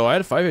almost killed me though. I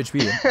had 5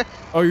 HP.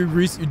 Oh, you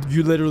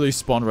literally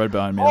spawned right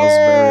behind me. That was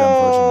very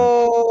unfortunate.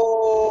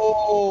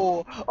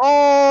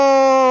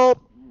 Oh!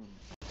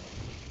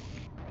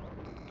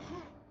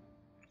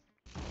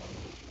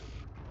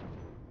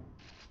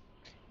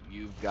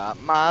 You've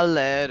got my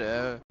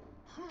letter.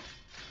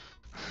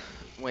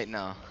 Wait,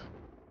 no.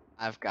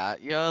 I've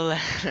got your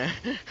letter.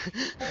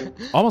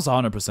 Almost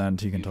 100%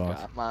 he can You've talk.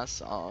 got my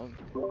song.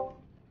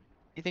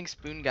 You think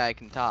Spoon Guy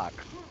can talk?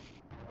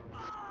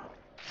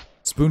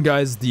 Spoon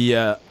Guy's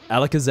the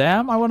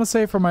Alakazam, I want to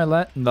say, for my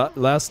last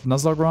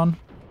Nuzlocke run.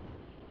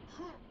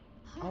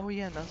 Oh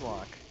yeah,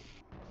 Nuzlocke.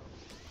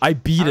 I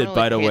beat it, really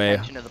by the pay way.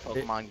 attention to the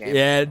Pokemon game.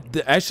 Yeah,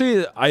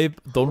 actually, I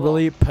don't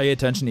really pay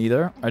attention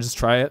either. I just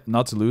try it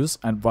not to lose,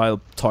 and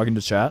while talking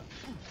to chat,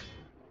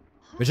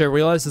 which I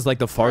realize is like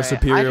the far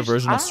superior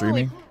version of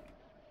streaming.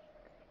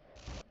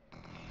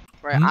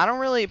 I don't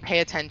really pay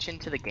attention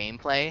to the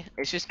gameplay.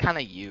 It's just kind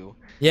of you.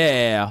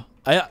 Yeah.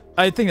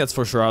 I think that's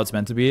for sure how it's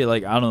meant to be.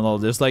 Like, I don't know.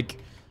 There's like,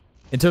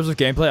 in terms of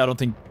gameplay, I don't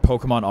think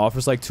Pokemon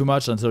offers like too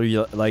much until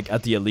you like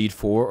at the Elite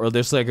Four, or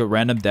there's like a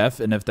random death,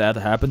 and if that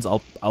happens,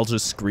 I'll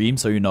just scream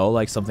so you know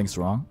like something's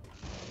wrong.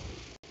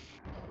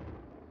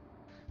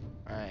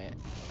 Right.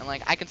 And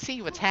like I can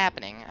see what's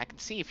happening. I can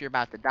see if you're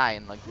about to die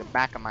in like the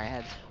back of my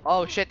head.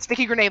 Oh shit!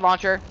 Sticky grenade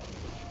launcher.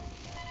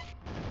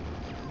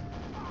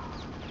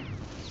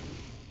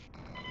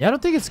 Yeah, I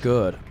don't think it's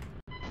good.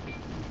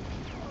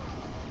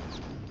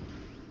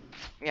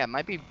 Yeah, it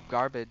might be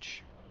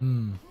garbage.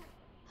 Hmm.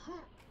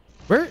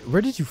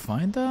 Where did you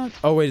find that?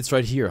 Oh wait, it's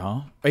right here,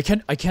 huh? I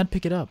can't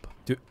pick it up.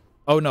 Dude.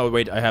 Oh no,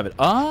 wait, I have it.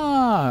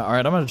 Ah, all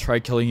right. I'm gonna try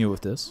killing you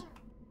with this.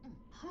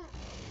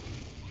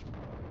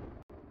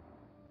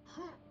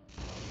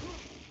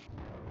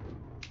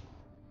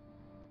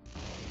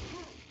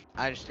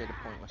 I just did a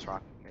pointless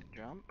rocket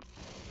jump.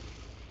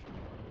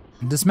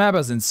 This map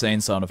has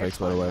insane sound effects,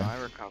 by the way.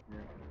 I recovered.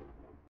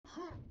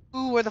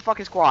 Ooh, where the fuck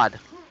is Quad?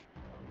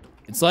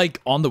 It's like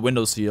on the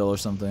windowsill or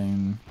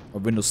something, or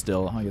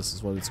windowsill, I guess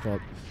is what it's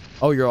called.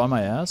 Oh, you're on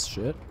my ass?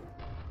 Shit.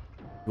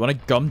 You wanna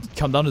come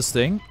down this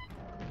thing?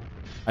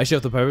 I actually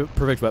have the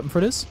perfect weapon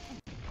for this.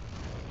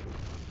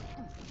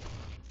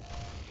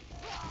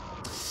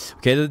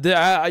 Okay,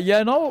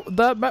 yeah, no,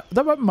 that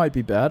weapon might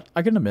be bad.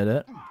 I can admit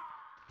it.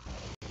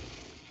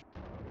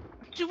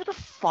 Dude, what the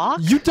fuck?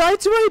 You died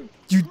to my...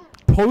 You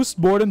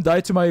post-mortem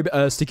died to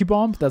my sticky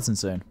bomb? That's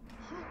insane.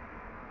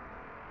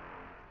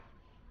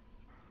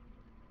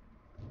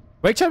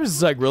 Quake Champions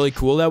is like really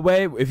cool that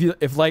way.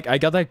 If like I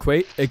got that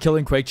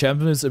killing Quake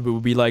Champions, it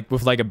would be like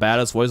with like a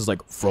badass voice, it's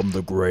like from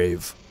the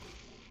grave.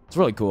 It's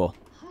really cool.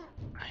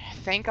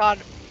 Thank God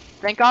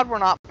we're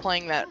not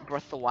playing that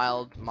Breath of the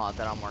Wild mod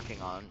that I'm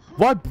working on.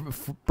 What?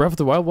 Breath of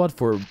the Wild? What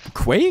for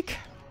Quake?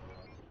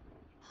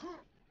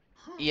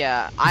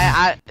 Yeah,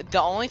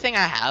 the only thing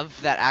I have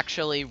that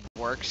actually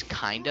works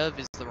kind of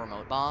is the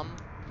remote bomb.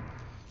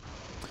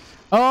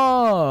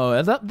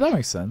 Oh, that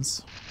makes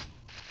sense.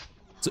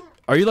 So,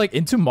 are you like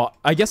into mod?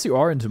 I guess you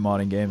are into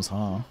modding games,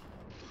 huh?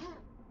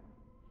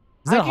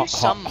 Is that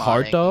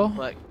hard though?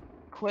 But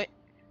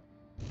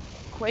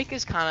Quake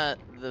is kind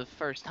of the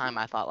first time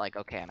I thought like,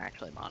 okay, I'm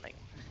actually modding.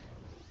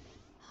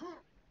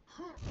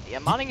 Yeah,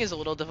 modding is a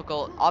little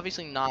difficult.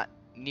 Obviously not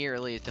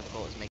nearly as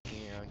difficult as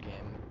making your own game.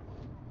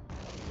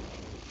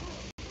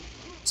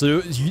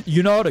 So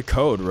you know the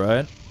code,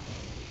 right?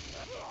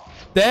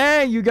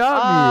 Dang, you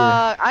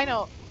got I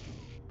know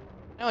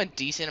a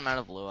decent amount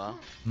of Lua.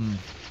 me.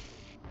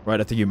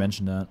 Right, I think you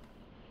mentioned that.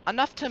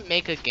 Enough to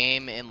make a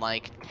game in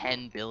like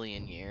 10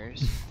 billion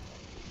years.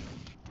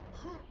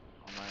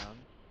 On my own.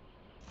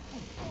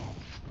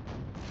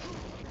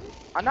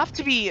 Enough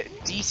to be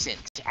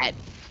decent at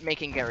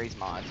making Gary's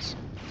mods.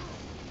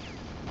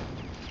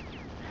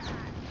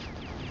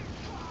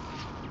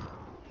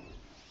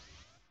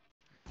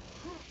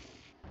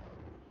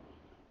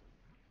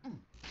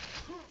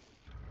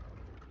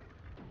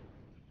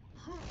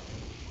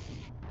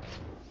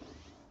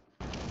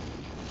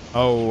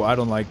 Oh, I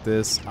don't like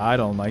this. I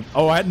don't like.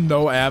 Oh, I had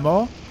no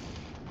ammo.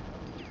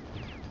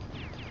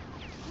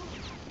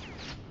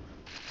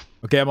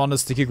 Okay, I'm on the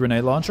sticky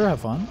grenade launcher.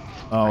 Have fun.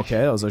 Oh, okay,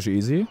 that was actually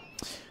easy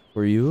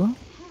for you.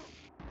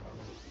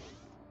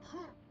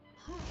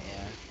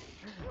 Yeah,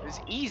 it was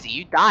easy.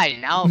 You died,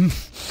 and now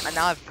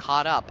I've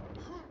caught up.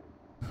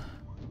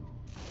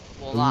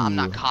 Well, I'm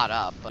not caught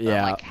up, but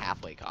Yeah. I'm like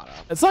halfway caught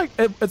up. It's like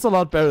it's a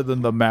lot better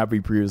than the map we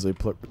previously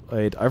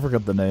played. I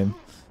forgot the name.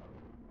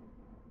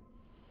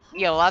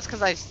 Yeah, well, that's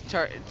because I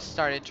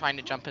started trying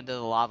to jump into the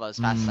lava as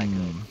fast as I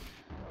could.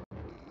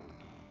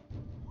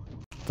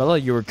 Felt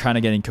like you were kind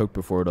of getting cooked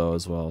before though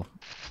as well.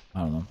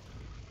 I don't know.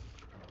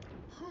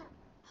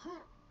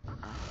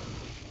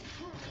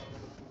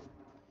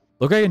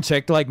 Look, I can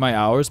check like my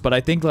hours, but I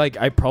think like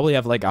I probably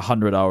have like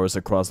 100 hours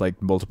across like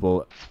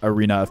multiple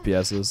arena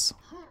FPSs.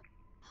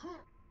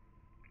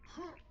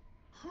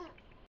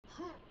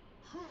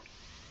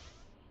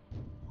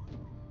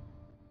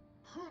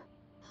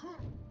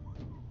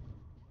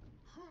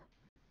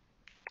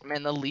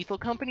 Man, the Lethal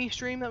Company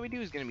stream that we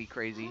do is gonna be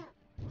crazy.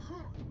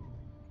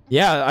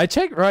 Yeah, I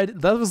checked. Right,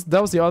 that was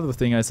the other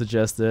thing I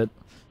suggested.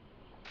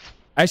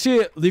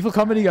 Actually, Lethal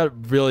Company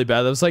got really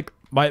bad. That was like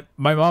my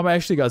mom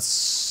actually got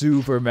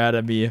super mad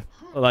at me,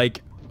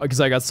 like because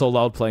I got so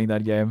loud playing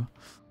that game.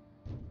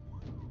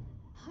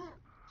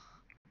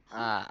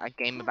 A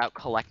game about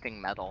collecting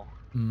metal.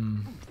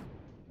 Well,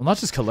 not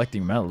just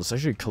collecting metal. It's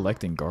actually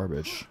collecting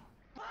garbage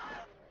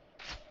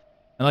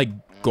and like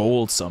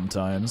gold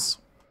sometimes.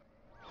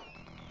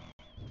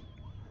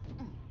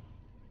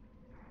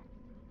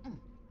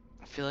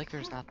 I feel like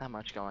there's not that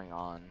much going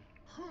on.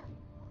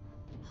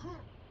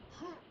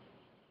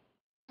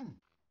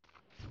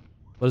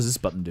 What does this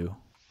button do?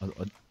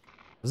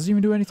 Does it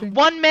even do anything?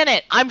 1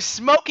 minute! I'm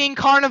smoking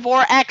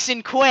Carnivore X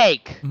in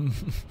Quake!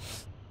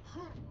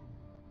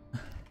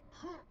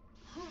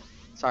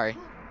 Sorry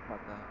about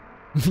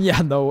that.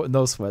 Yeah,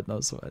 no sweat, no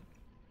sweat.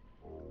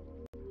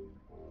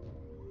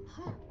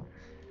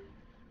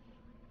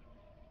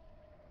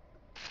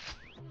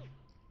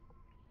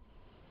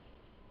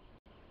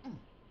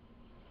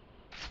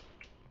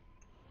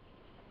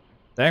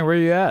 Dang, where are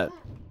you at?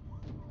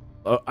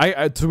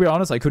 I to be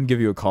honest, I couldn't give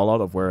you a call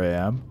out of where I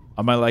am.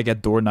 I'm like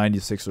at door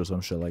 96 or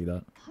some shit like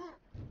that.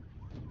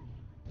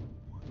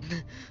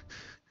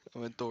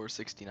 I'm at door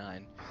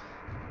 69.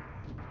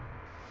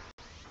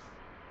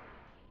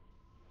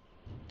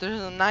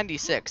 There's a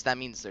 96, that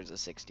means there's a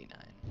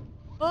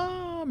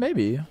 69.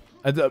 Maybe.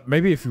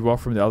 Maybe if you walk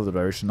from the other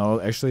direction.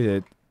 No,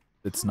 actually,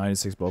 it's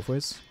 96 both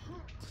ways.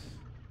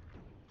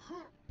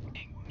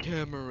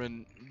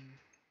 Cameron.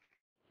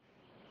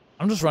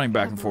 I'm just running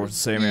back and forth the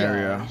same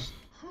area.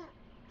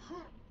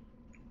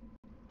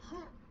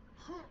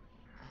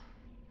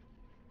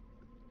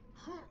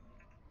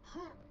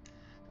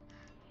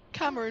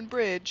 Cameron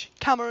Bridge,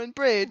 Cameron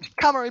Bridge,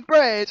 Cameron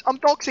Bridge. I'm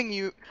doxing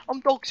you.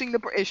 I'm doxing the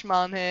British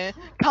man here.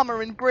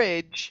 Cameron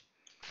Bridge.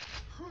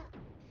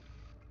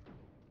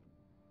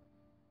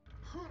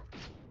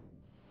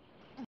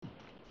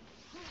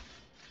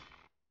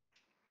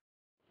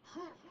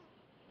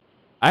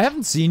 I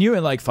haven't seen you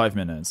in like 5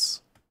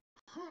 minutes.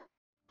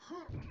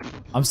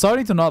 I'm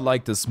starting to not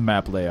like this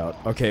map layout.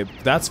 Okay,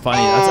 that's funny.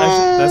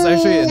 That's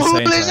actually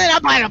insane. Who lives in a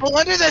pineapple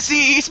under the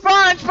sea?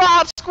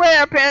 SpongeBob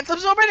SquarePants,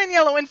 absorbent in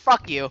yellow, and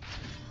fuck you.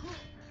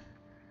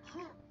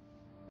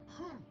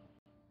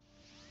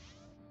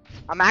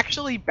 I'm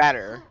actually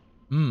better.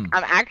 I'm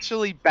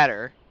actually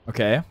better.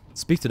 Okay,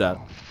 speak to that.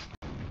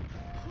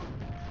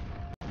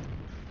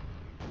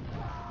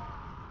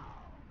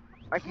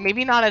 Like,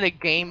 maybe not at a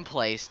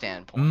gameplay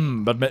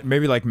standpoint. But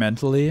maybe like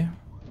mentally.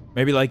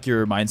 Maybe like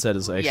your mindset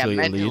is actually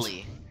mentally.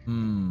 elite.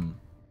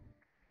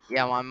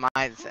 Yeah, my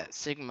mindset,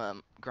 Sigma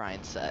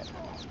grind set.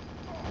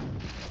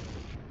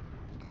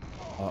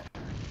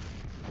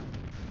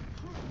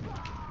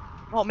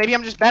 Oh, maybe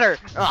I'm just better.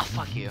 Oh,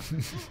 fuck you.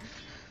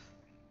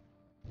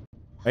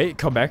 Hey,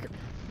 come back.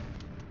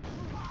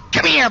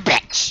 Come here,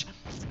 bitch!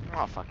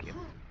 Oh, fuck you.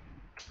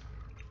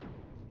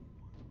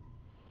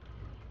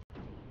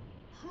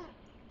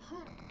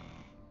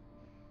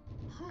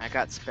 I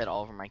got spit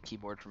all over my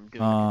keyboard from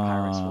doing the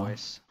pirate's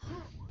voice.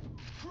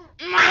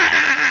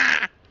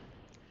 I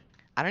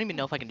don't even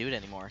know if I can do it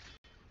anymore.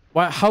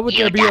 Why? How would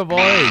there be a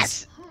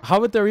voice? How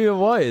would there be a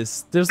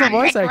voice? There's no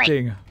voice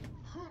acting.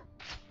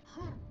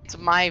 It's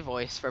my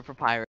voice for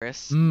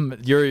Papyrus.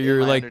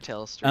 You're like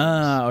Undertale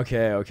streams.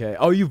 okay.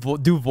 Oh, you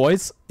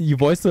voice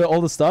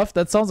all the stuff?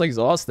 That sounds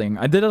exhausting.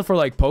 I did it for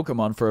like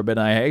Pokemon for a bit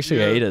and I actually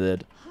hated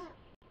it.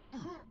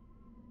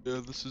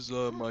 Yeah, this is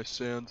my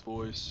Sans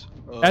voice.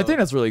 I think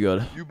that's really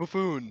good. You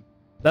buffoon.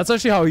 That's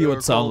actually how you They're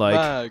would sound called like.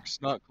 Mags,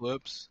 not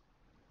clips.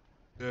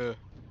 Yeah.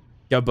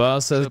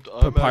 Gabba says Except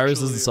I'm Papyrus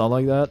actually- doesn't sound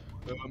like that.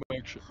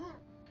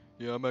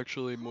 I'm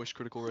actually moist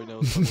critical right now.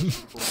 It's my most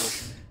critical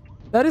impression.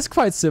 That is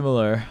quite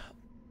similar.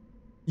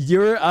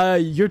 Your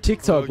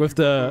TikTok with you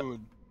the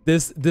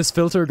buffoon. this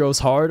filter goes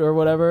hard or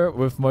whatever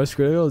with Moist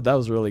Critical, that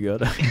was really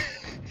good.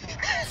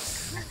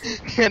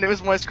 And it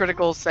was Moist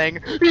Critical saying,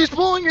 "He's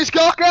pulling his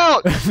cock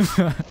out!"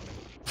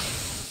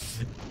 It's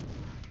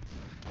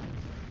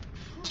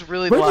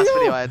really the Where'd he last go?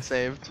 video I had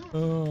saved.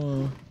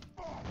 Oh.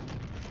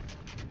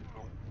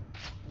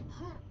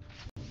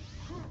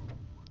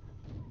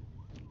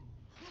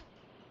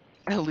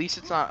 At least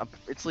it's not.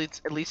 At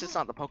least it's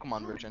not the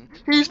Pokemon version.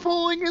 He's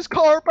pulling his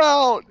carp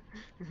out.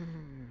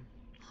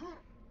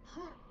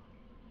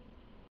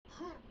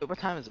 Wait, what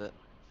time is it?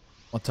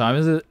 What time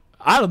is it?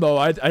 I don't know.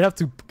 I'd have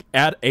to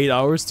add 8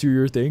 hours to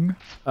your thing.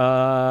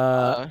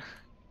 Oh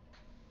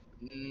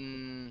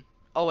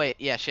wait,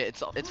 yeah,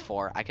 shit. It's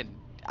 4.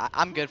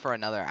 I'm good for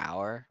another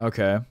hour.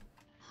 Okay.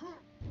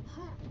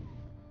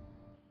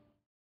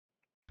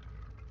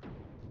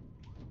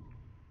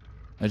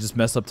 I just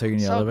messed up taking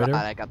the So elevator.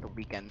 glad I got the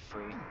weekend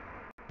free.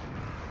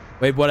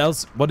 Wait, what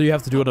else? What do you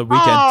have to do on the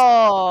weekend?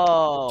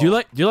 Oh! Do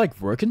you like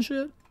work and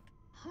shit?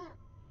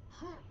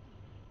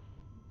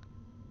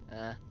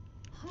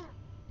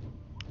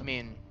 I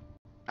mean,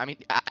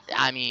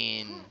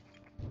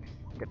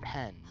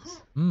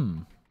 depends. Hmm.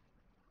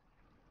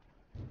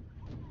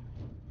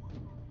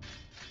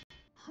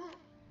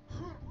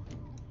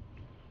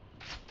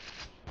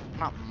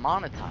 Not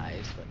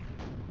monetized, but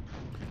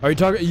Are you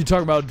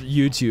talking about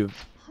YouTube?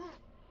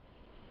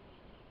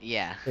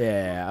 yeah.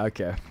 Yeah.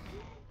 Okay.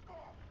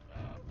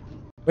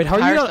 Wait, how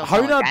Papyrus are don't you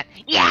sound not? like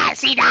that.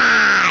 Yes, he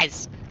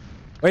does.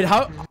 Wait,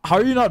 how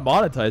are you not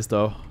monetized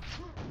though?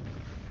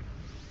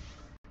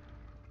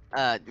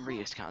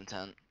 Reuse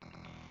content.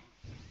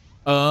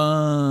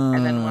 And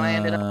And then when I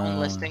ended up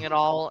unlisting it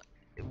all,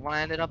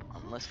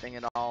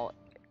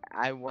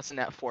 I wasn't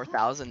at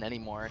 4,000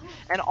 anymore.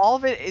 And all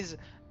of it is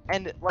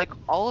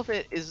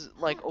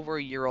like over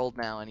a year old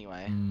now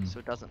anyway, so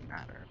it doesn't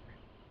matter.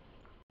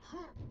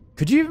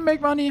 Could you even make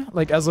money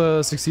like as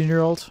a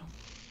 16-year-old?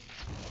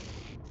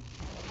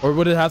 Or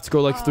would it have to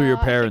go like through your I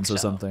think parents or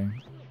so.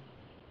 something?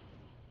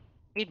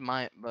 It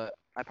might, but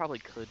I probably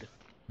could.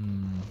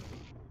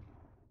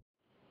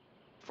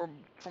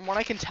 From what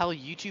I can tell,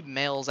 YouTube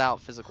mails out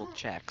physical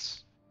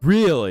checks.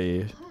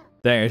 Really?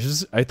 Dang,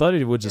 I thought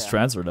it would just Yeah.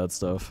 transfer that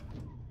stuff.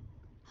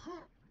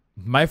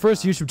 My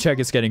first YouTube check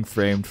is getting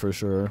framed for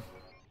sure.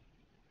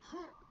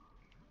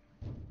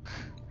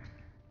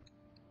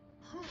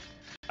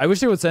 I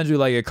wish they would send you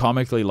like a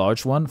comically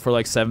large one for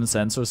like 7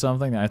 cents or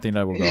something. I think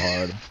that would go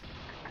hard.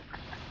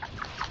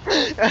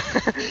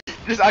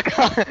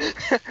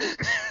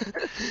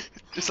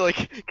 Just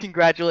like,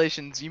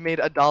 congratulations, you made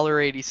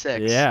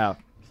 $1.86. Yeah.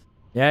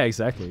 Yeah,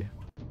 exactly.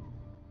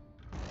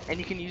 And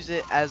you can use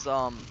it as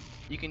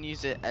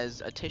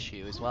a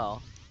tissue as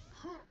well.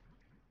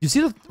 You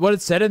see what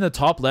it said in the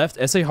top left?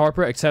 S.A.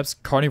 Harper accepts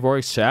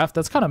Carnivoric Shaft?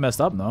 That's kind of messed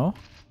up, no?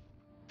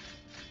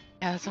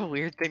 Yeah, that's a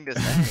weird thing to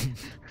say.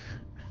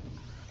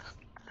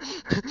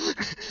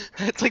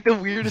 That's like the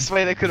weirdest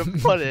way they could have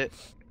put it.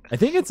 I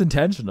think it's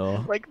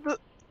intentional. Like the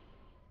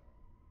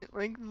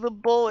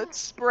bullet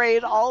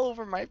sprayed all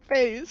over my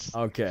face.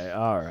 Okay,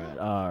 alright,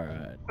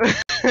 alright.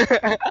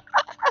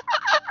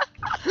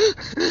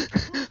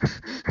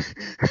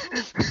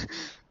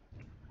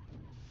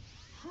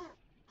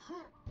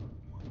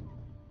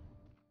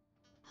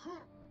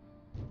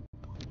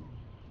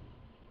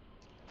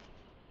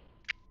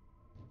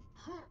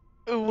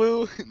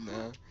 Woo.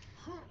 No.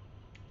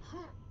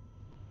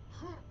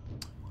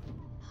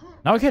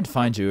 Now I can't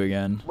find you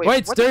again.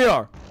 Wait, what there the- you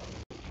are!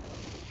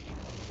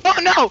 Oh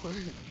no!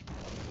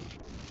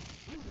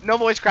 No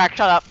voice crack,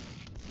 shut up.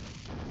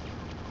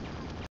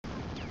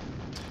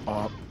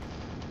 Oh.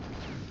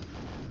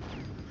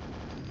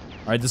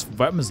 Alright, this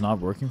weapon is not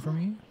working for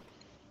me.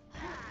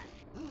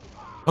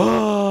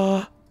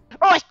 Oh! Oh,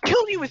 I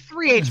killed you with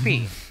 3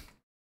 HP!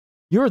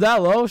 You were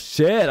that low?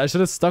 Shit, I should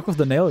have stuck with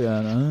the nail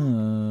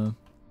gun.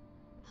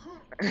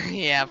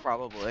 Yeah,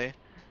 probably.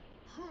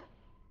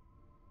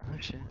 Oh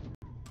shit.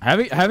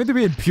 Having to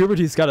be in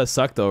puberty's gotta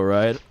suck though,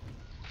 right?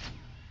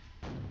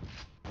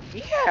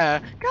 Yeah,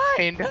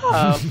 kind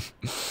of.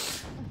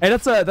 Hey,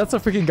 that's a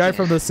freaking guy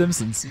from The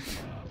Simpsons.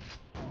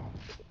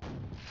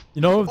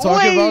 You know what I'm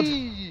talking about?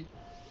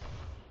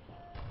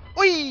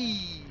 Oi!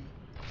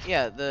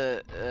 Yeah,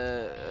 the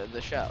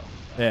show.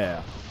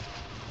 Yeah.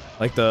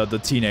 Like the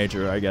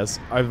teenager, I guess.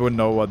 I wouldn't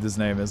know what his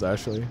name is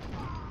actually.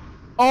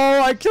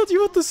 Oh, I killed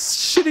you with this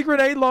shitty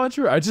grenade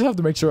launcher. I just have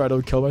to make sure I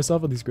don't kill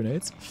myself with these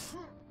grenades.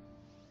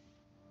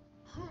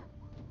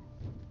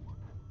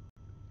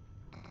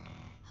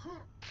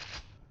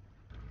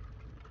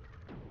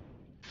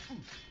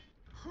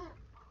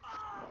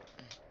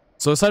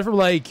 So aside from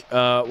like,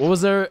 what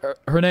was her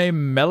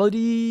name?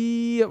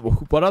 Melody?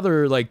 What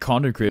other like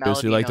content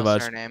creators do you like to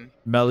watch? Surname.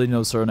 Melody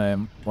no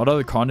surname. What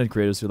other content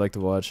creators do you like to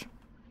watch?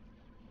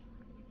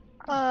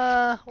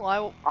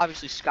 Well,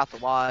 obviously Scott the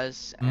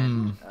Waz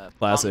and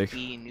classic.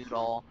 Funky,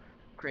 Noodle,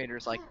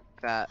 creators like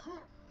that.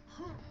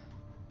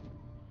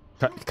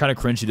 Kind of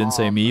cringe you didn't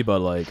say me, but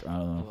like, I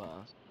don't know.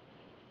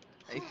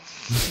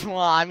 Well,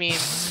 I mean,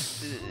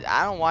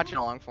 I don't watch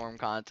long form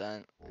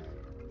content.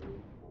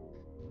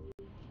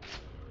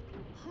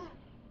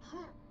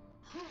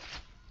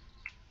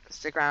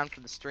 Stick around for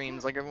the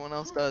streams like everyone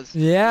else does.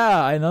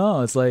 Yeah, I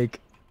know. It's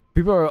like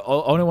people are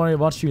only wanting to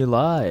watch you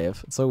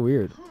live. It's so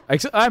weird.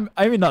 Actually,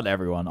 I mean, not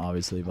everyone,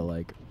 obviously, but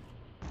like,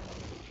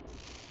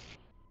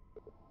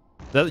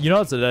 that, you know,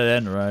 it's a dead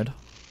end, right?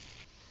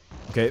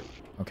 Okay.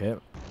 Okay.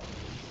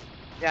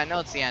 Yeah, I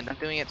know it's the end. I'm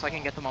doing it so I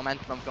can get the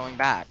momentum of going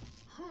back.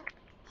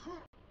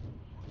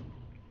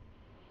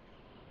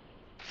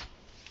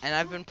 And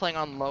I've been playing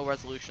on low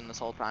resolution this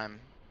whole time.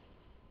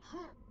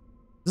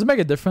 Does it make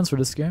a difference for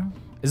this game?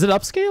 Is it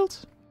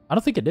upscaled? I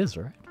don't think it is,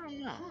 right? I don't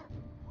know.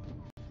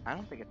 I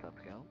don't think it's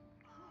upscaled.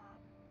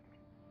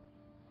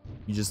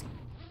 You just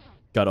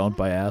got owned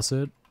by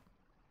acid?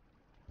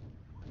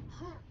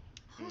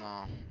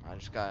 No, I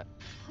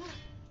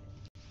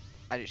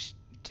just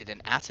did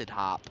an acid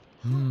hop.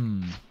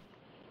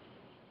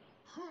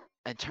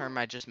 A term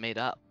I just made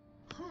up.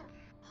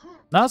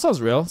 No, that sounds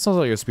real. Sounds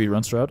like a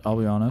speedrun strat, I'll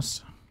be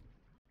honest.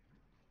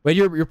 Wait,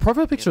 your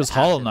profile picture is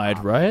Hollow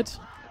Knight, right?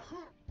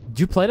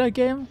 Did you play that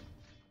game?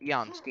 Yeah,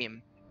 on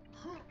Steam.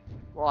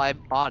 Well, I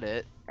bought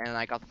it, and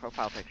I got the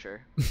profile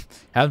picture.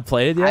 Haven't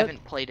played it yet? I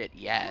haven't played it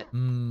yet.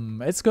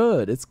 It's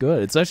good. It's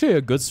good. It's actually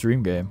a good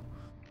stream game.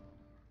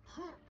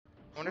 I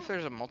wonder if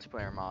there's a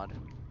multiplayer mod.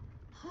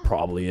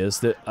 Probably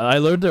is. I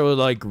learned there were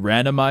like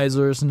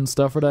randomizers and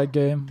stuff for that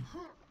game.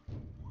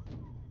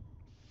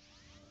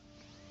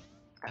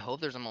 I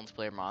hope there's a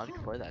multiplayer mod. You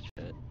can play that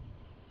shit.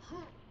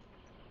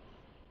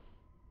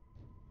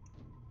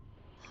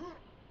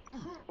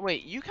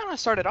 Wait, you kind of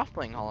started off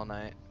playing Hollow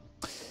Knight.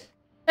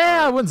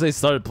 I wouldn't say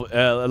started.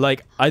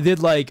 Like I did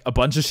like a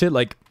bunch of shit.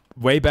 Like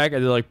way back, I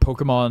did like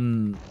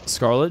Pokemon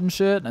Scarlet and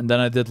shit, and then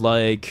I did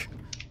like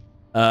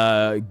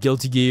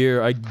Guilty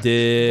Gear. I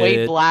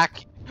did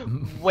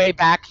way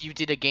back. You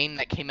did a game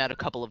that came out a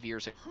couple of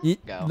years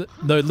ago.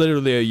 No,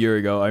 literally a year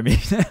ago. I mean,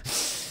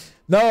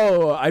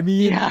 no, I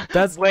mean yeah,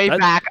 that's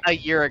back a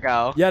year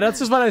ago. Yeah, that's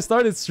just when I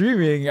started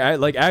streaming.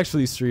 Like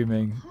actually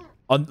streaming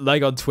on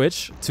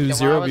Twitch to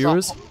 0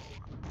 viewers.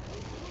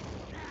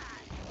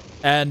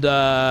 And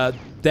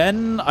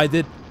then I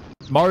did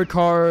Mario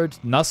Kart,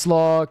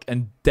 Nuzlocke,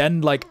 and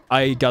then like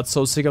I got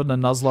so sick of the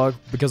Nuzlocke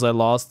because I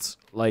lost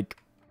like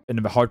in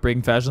a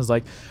heartbreaking fashion. It's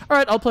like, all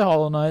right, I'll play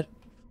Hollow Knight.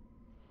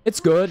 It's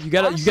good. You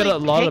get a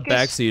lot of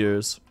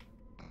backseaters.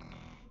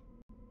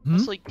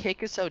 Honestly,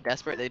 Kick is so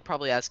desperate they'd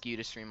probably ask you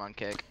to stream on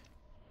Kick.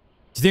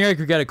 Do you think I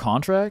could get a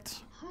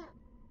contract?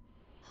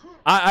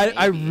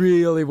 I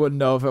really wouldn't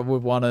know if I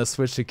would want to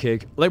switch to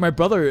Kick. Like my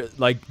brother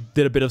like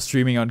did a bit of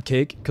streaming on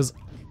Kick because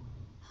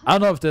I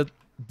don't know if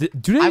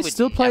do they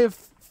still play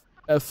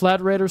a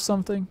flat rate or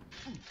something?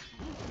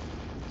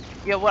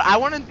 Yeah, what I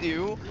want to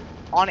do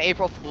on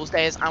April Fool's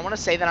Day is I want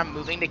to say that I'm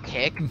moving to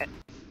Kick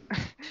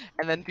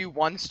and then do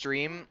one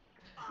stream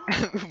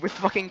with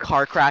fucking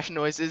car crash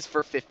noises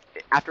for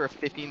after a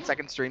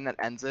 15-second stream that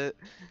ends it.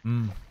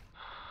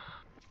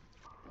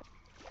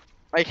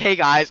 Like, hey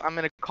guys, I'm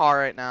in a car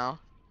right now.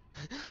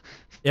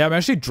 Yeah, I'm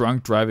actually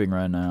drunk driving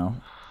right now.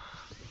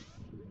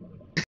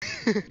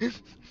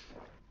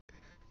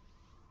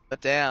 But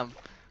damn,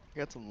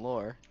 you got some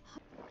lore.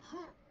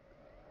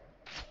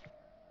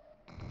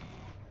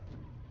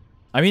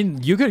 I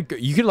mean, you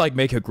could like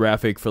make a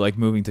graphic for like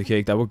moving to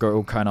Kick. That would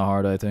go kind of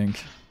hard, I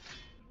think.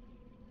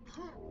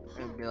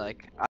 It'd be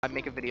like, I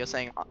make a video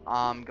saying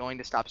I'm going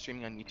to stop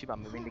streaming on YouTube.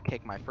 I'm moving to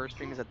Kick. My first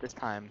stream is at this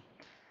time.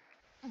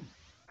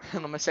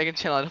 And on my second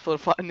channel, I'd upload a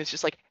file, and it's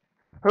just like,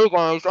 hey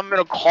guys, I'm in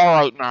a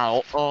car right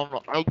now.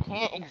 I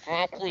can't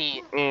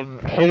exactly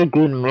have a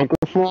good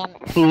microphone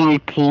for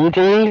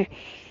recording.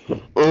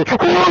 And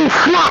then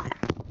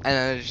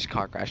there's just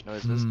car crash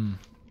noises. Not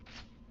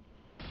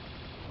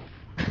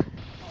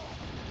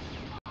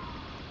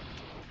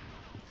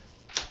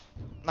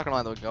gonna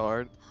lie, that would go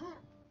hard.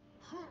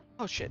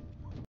 Oh shit.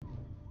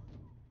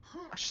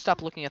 I should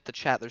stop looking at the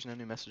chat, there's no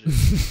new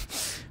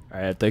messages.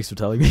 Alright, thanks for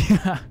telling me.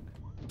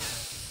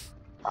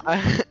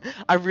 I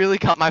really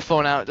got my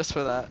phone out just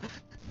for that.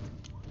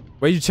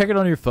 Wait, you check it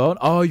on your phone?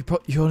 Oh, you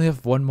only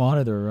have one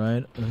monitor,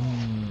 right?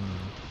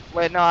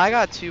 Wait, no, I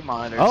got two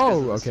monitors.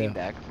 Oh, okay. Steam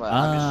Deck, but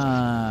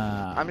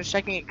I'm just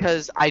checking it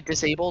because I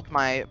disabled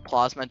my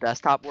Plasma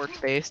desktop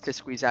workspace to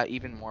squeeze out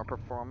even more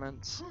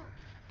performance,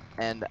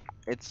 and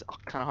it's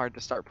kind of hard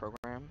to start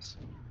programs.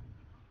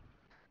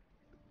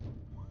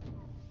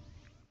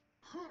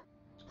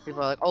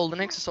 People are like, "Oh,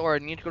 Linux is so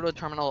hard. You need to go to a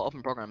terminal,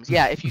 open programs."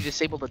 Yeah, if you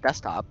disable the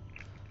desktop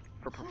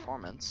for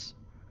performance.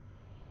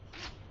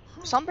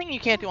 Something you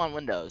can't do on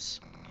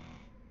Windows.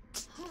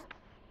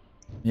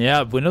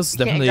 Yeah, Windows is You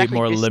can't definitely exactly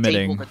more disable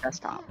limiting. the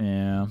desktop.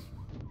 Yeah.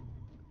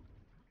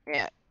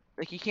 Yeah,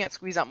 like you can't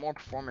squeeze out more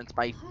performance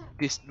by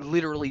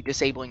literally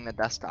disabling the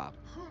desktop.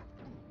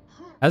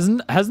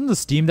 Hasn't the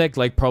Steam Deck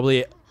like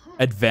probably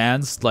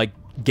advanced like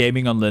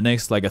gaming on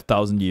Linux like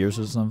 1,000 years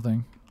or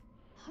something?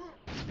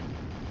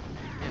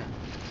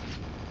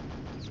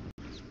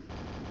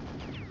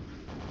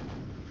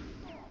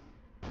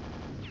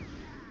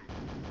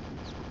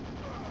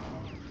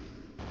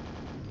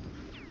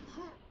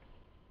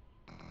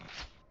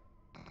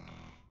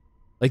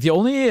 Like the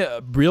only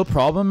real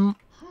problem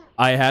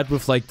I had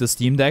with like the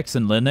Steam Decks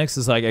and Linux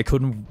is like I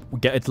couldn't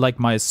get like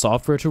my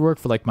software to work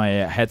for like my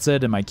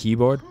headset and my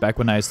keyboard back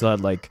when I still had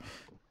like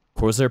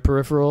Corsair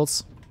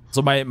peripherals.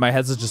 So my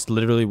headset just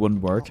literally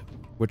wouldn't work,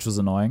 which was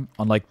annoying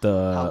on like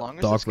the How long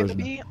is dock this gonna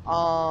version. be?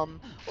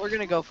 We're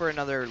gonna go for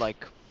another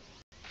like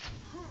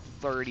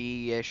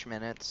 30-ish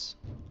minutes.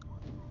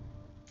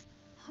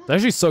 It's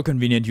actually so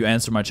convenient you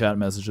answer my chat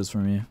messages for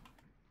me.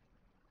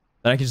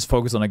 Then I can just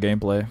focus on the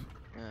gameplay.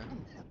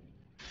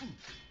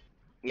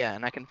 Yeah,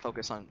 and I can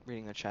focus on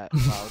reading the chat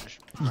while just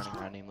running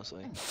around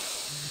aimlessly.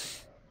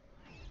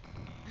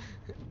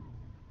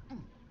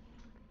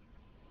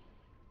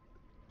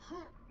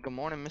 Good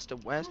morning,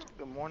 Mr. West.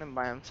 Good morning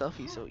by himself.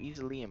 He's so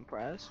easily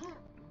impressed.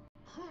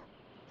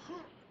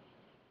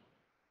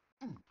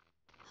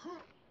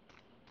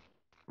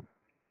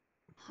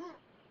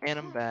 And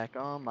I'm back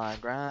on my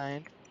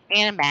grind.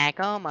 And I'm back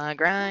on my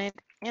grind.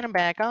 And I'm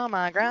back on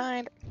my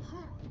grind.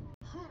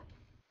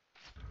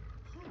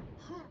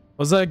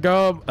 Was that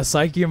girl a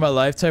psyche in my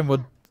lifetime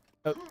would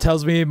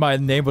tells me my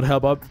name would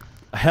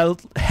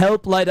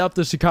help light up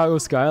the Chicago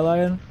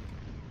skyline?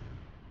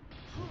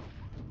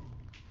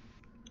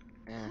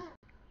 Yeah.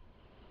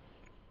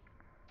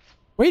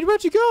 Wait,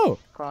 where'd you go?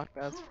 Clock,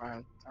 that's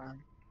fine.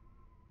 Time.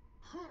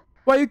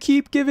 Why you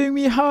keep giving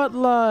me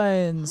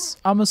hotlines?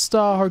 I'm a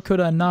star, how could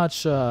I not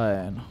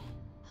shine?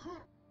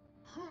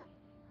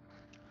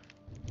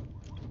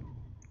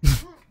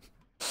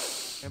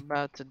 You're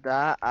about to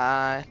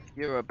die.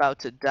 You're about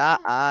to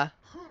die.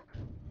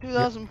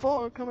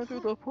 2004 coming through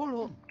the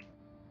portal.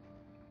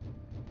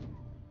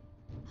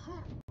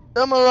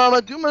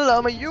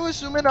 Llama, you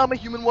assuming I'm a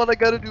human? What I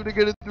gotta do to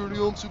get it through the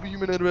old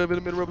superhuman and rabbit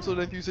in middle episode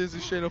 19 says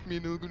this shit off me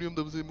and Nilgunium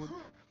double same one.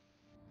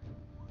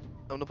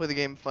 I'm gonna play the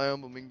game Fire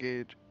Emblem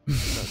Engage.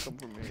 Not come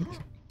from me.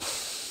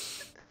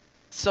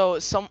 So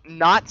some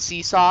not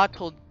Seesaw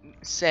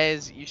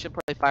says you should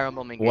play Fire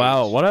Emblem Engage.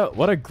 Wow,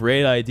 what a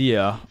great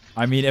idea.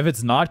 I mean, if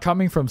it's not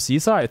coming from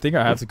Seesaw, I think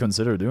I have to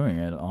consider doing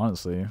it,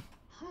 honestly.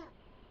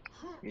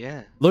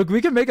 Yeah. Look, we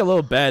can make a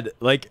little bet.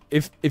 Like,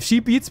 if she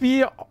beats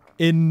me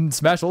in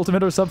Smash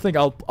Ultimate or something,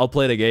 I'll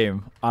play the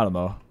game. I don't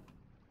know.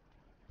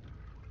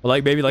 Or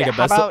like maybe like a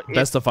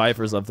best of 5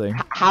 or something.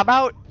 How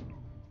about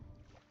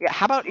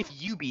if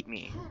you beat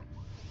me?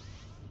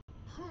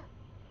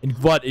 In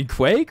what? In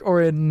Quake or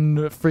in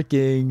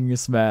freaking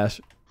Smash?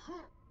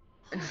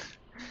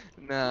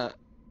 Nah.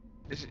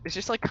 It's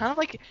just like kind of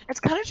like it's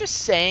kind of just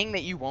saying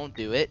that you won't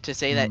do it to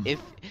say that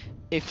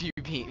if you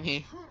beat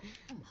me.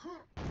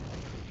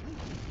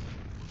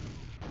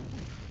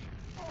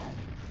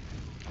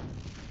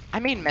 I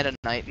mean Meta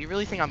Knight. Do you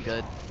really think I'm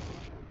good?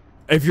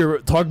 If you're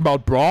talking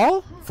about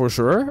Brawl, for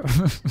sure.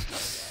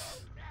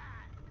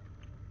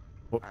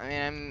 I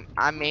mean,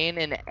 I'm main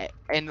in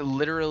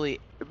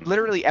literally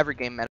every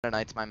game. Meta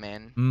Knight's my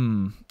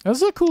main.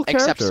 That's a cool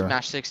character. Except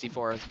Smash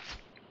 64.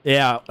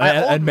 Yeah,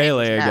 and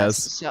Melee, I guess.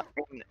 So,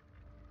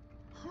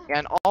 yeah,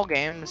 in all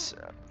games,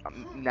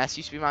 Ness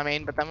used to be my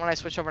main, but then when I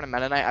switched over to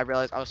Meta Knight, I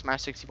realized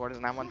Smash 64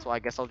 doesn't have one, so I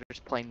guess I'll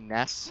just play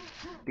Ness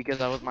because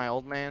that was my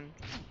old man.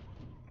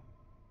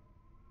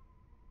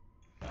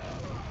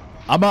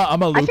 I'm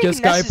a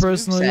Lucas guy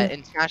personally. Moveset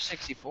in Smash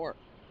 64.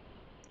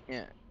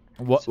 Yeah.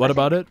 What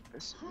about it?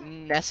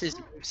 Ness's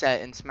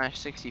moveset in Smash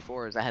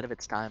 64 is ahead of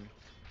its time.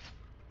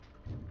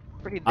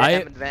 Pretty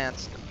damn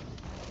advanced.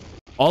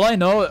 All I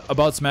know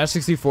about Smash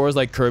 64 is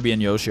like Kirby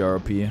and Yoshi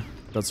RP.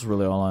 That's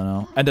really all I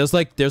know. And there's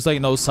like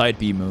no side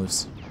B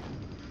moves.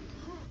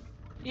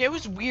 Yeah, it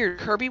was weird.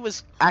 Kirby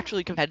was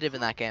actually competitive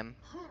in that game.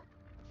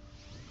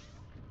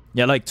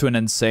 Yeah, like to an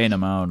insane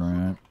amount,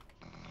 right?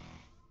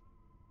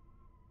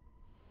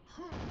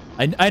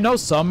 I know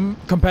some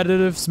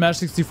competitive Smash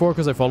 64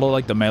 because I follow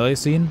like the Melee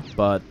scene,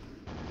 but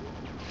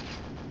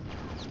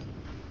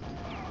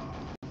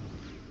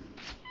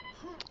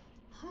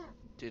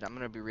dude, I'm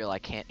gonna be real. I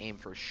can't aim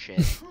for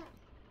shit.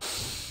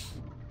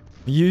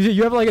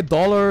 you have like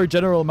 $1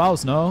 General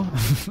Mouse, no?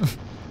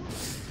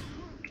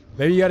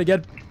 Maybe you gotta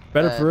get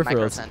better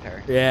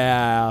peripherals.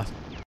 Yeah.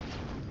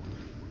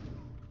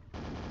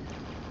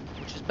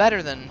 Which is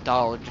better than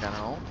Dollar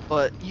General,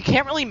 but you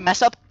can't really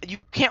mess up. You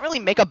can't really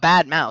make a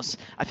bad mouse.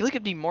 I feel like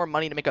it'd be more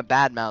money to make a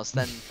bad mouse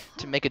than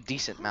to make a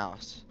decent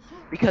mouse,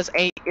 because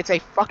it's a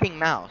fucking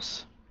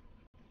mouse.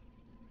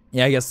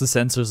 Yeah, I guess the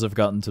sensors have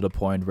gotten to the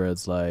point where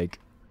it's like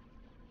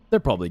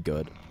they're probably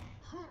good,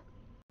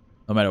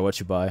 no matter what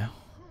you buy.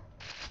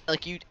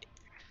 Like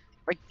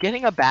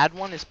getting a bad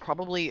one is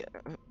probably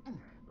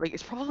Like,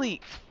 it's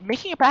probably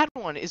making a bad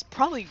one is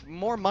probably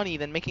more money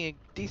than making a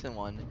decent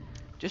one,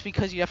 just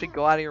because you have to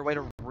go out of your way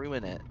to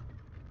ruin it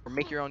or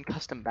make your own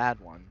custom bad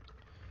one.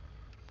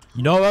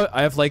 You know what?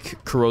 I have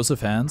like corrosive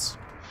hands.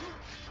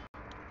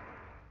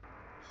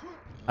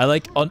 I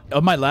like on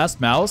my last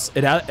mouse,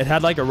 it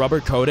had like a rubber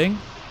coating,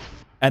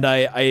 and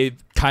I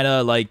kind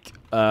of like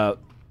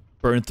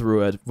burned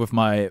through it with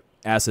my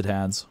acid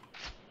hands.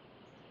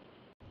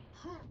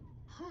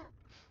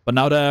 But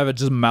now that I have a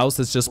just mouse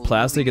that's just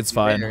plastic, it's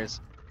fine.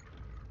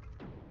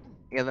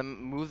 Yeah, the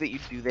move that you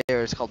do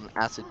there is called an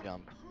acid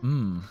jump.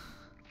 Hmm.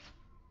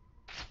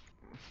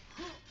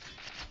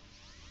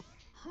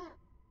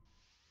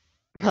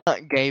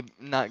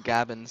 Not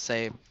Gavin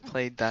say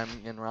played them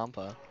in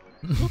Rampa.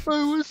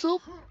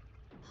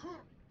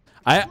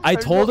 I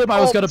told him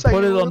I was gonna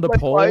put it on the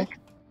pole,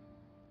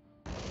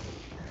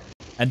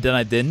 and then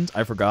I didn't.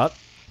 I forgot.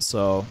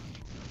 So,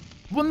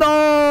 well,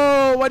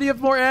 no! Why do you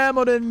have more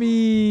ammo than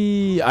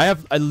me? I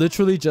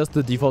literally just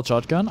the default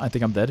shotgun. I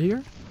think I'm dead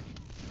here.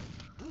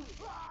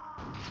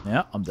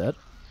 Yeah, I'm dead.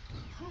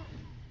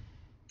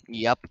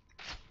 Yep.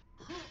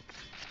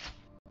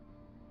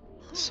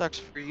 Sucks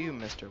for you,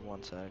 Mr.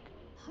 One Sec.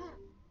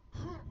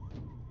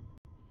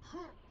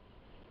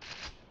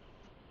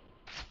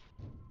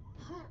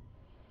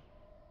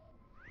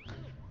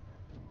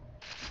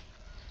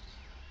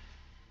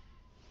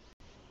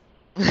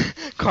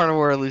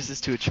 Carnivore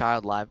loses to a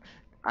child live.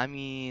 I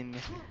mean,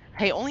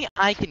 hey, only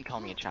I can call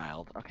me a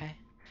child, okay?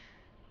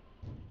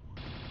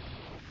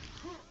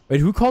 Wait,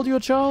 who called you a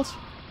child?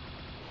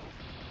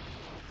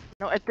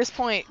 No, at this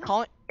point,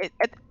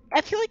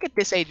 I feel like at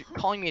this age,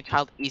 calling me a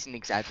child is an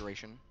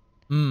exaggeration.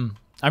 Hmm.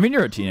 I mean,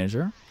 you're a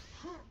teenager.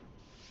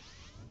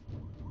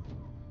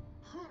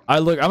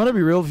 I'm gonna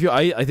be real with you.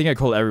 I think I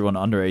call everyone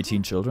under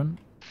 18 children,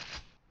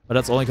 but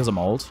that's only because I'm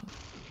old.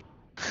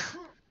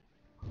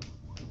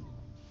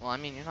 Well, I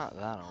mean, you're not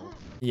that old.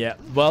 Yeah.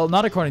 Well,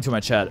 not according to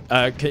my chat.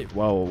 Okay.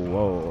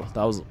 Whoa.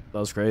 That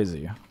was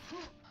crazy.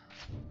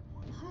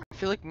 I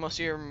feel like most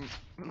of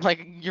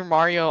your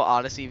Mario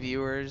Odyssey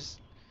viewers.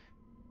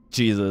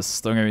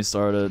 Jesus, don't get me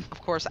started.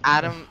 Of course,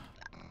 Adam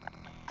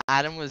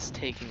was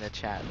taking the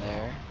chat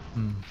there.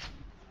 Hmm.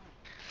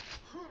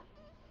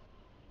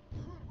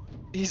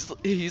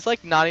 He's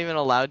like not even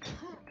allowed to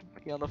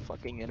be on the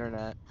fucking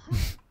internet.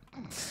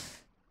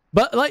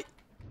 But like,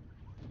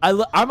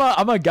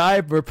 I'm a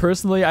guy where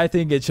personally I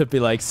think it should be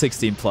like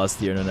 16 plus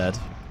the internet.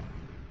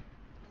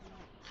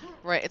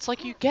 Right, it's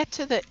like you get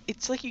to the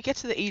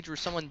age where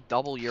someone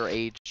double your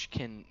age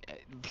can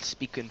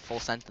speak in full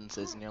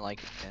sentences, and you're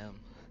like, damn.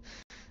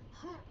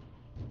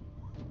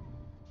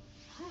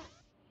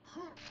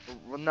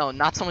 Well, no,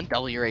 not someone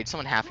double your age,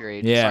 someone half your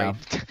age. Yeah.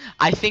 Sorry.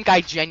 I think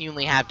I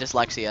genuinely have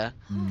dyslexia.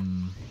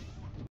 Hmm.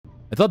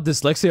 I thought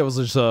dyslexia was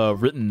just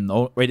written.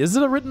 Wait, is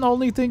it a written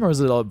only thing or is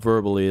it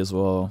verbally as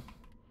well?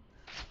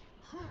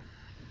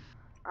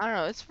 I don't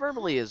know, it's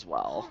verbally as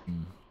well.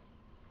 Hmm.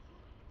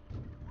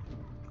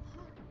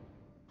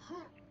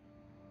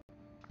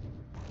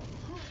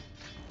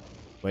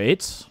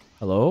 Wait,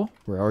 hello?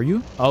 Where are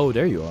you? Oh,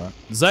 there you are.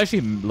 This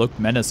actually looked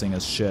menacing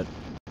as shit.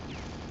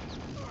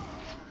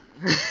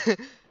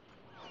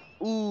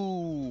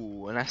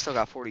 Ooh, and I still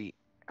got 40.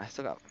 I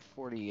still got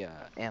 40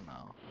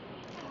 ammo.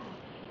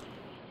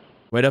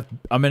 Wait,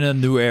 I'm in a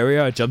new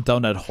area. I jumped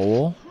down that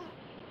hole.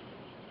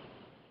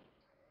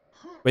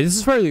 Wait, this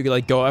is where you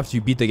like go after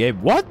you beat the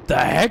game. What the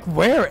heck?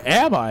 Where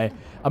am I?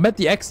 I'm at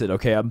the exit.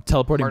 Okay, I'm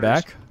teleporting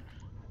back.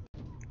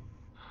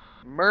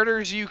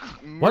 Murders you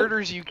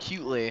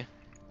cutely.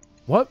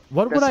 What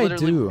would I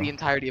do? The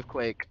entirety of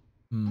Quake.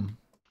 Hmm.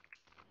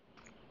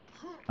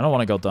 I don't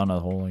want to go down that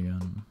hole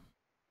again.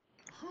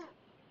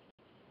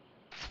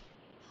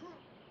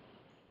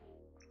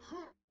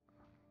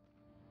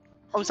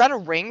 Oh, is that a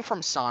ring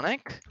from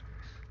Sonic?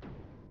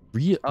 Oh,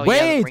 Wait,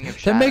 yeah, the Ring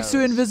of that makes you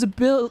Shadows.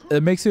 invisible.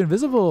 It makes you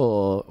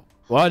invisible.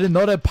 Well, I didn't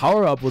know that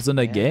power up was in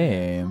the Yeah.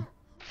 game.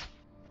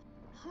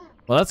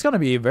 Well, that's gonna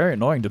be very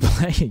annoying to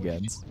play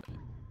against.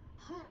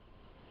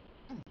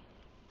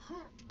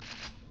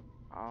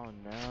 Oh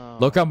no.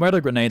 Look, I'm where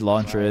the grenade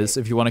launcher Right. is.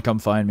 If you want to come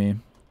find me.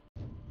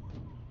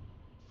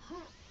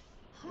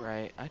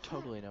 Right, I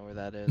totally know where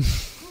that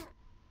is.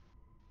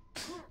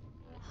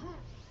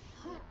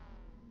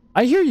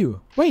 I hear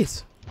you.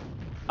 Wait.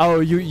 Oh,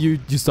 you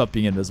stopped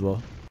being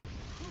invisible.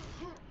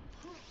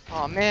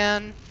 Oh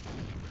man.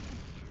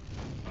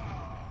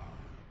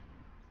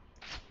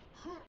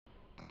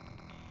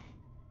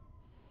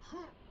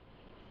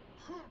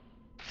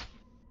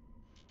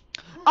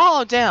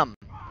 Oh damn.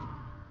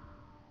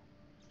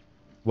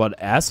 What,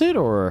 acid,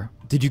 or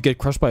did you get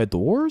crushed by a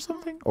door or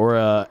something, or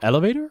a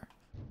elevator?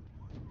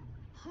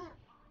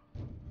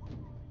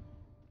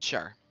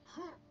 Sure.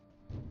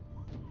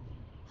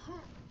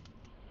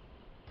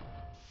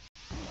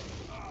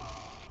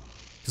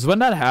 Because when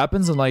that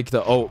happens and like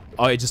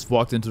I just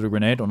walked into the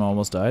grenade and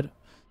almost died.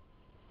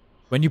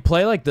 When you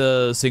play like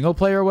the single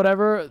player or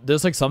whatever,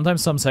 there's like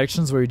sometimes some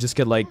sections where you just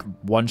get like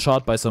one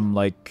shot by some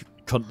like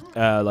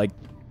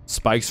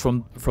spikes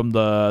from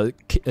the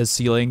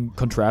ceiling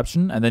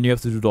contraption, and then you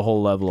have to do the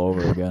whole level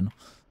over again.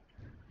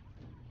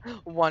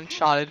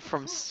 One-shotted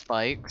from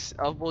spikes.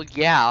 Oh well,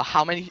 yeah.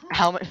 How many?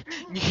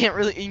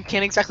 You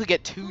can't exactly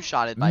get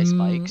two-shotted by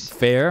spikes.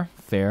 Fair,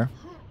 fair.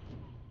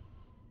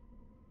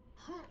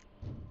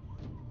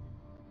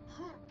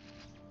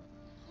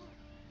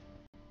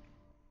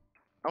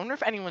 I wonder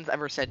if anyone's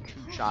ever said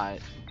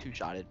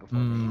two-shotted before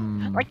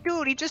me. Like,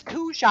 dude, he just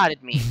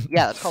two-shotted me.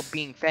 Yeah, that's called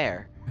being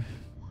fair.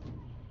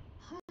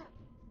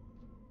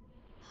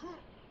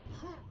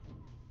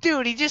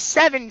 Dude, he just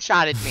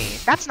seven-shotted me.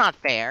 That's not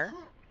fair.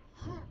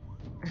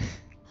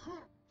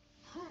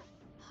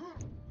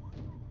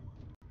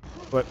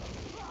 What?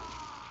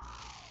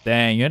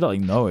 Dang, you had like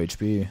no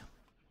HP.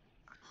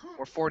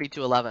 We're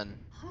 40-11.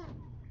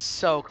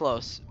 So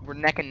close. We're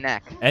neck and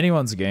neck.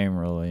 Anyone's game,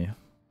 really.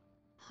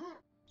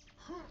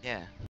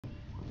 Yeah.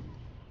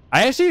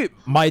 I actually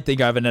might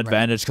think I have an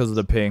advantage because of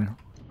the ping.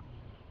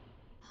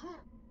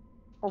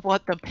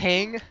 What, the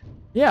ping?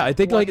 Yeah, I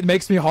think like it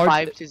makes me hard.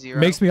 5-0.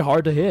 Makes me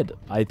hard to hit.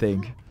 I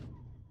think.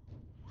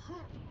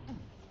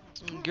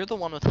 You're the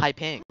one with high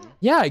ping.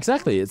 Yeah,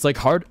 exactly. It's like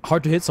hard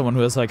to hit someone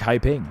who has like high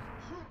ping.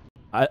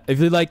 If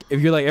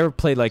you ever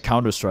played like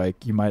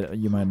Counter-Strike, you might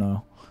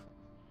know.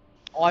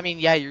 Oh, I mean,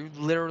 yeah, you're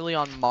literally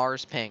on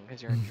Mars ping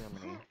because you're in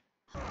Germany.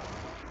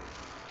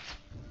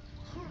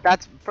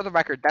 That's, for the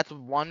record, that's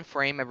 1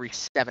 frame every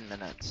 7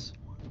 minutes.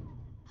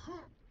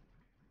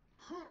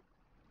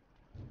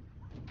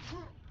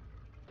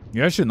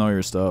 You actually know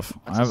your stuff.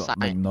 That's I have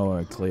like no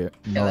idea.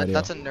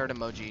 That's a nerd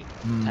emoji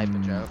type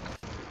of joke.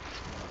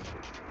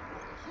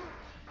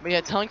 But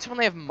yeah, telling someone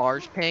they have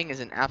Mars ping is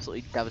an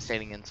absolutely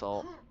devastating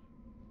insult.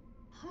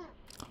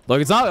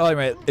 Look, it's not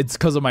like it's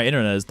because of my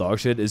internet is dog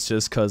shit. It's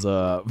just because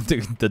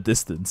the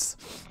distance.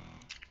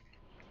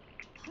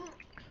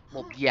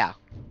 Well, yeah,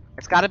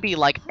 it's got to be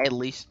like at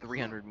least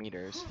 300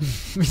 meters.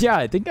 Yeah,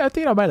 I think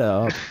I might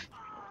have.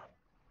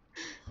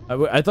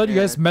 I thought you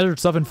guys measured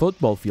stuff in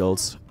football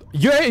fields.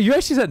 You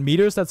actually said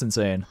meters? That's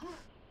insane.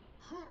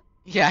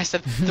 Yeah, I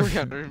said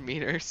 300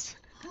 meters.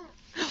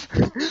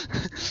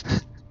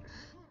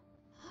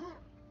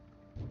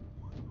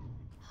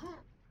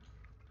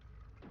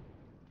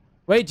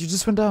 Wait, you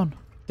just went down.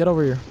 Get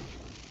over here.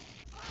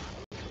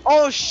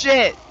 Oh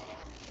shit!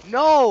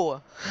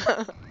 No!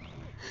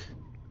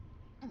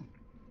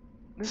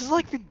 This is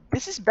like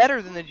this is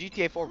better than the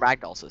GTA 4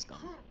 ragdoll system.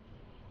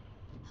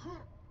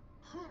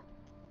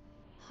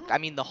 I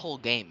mean, the whole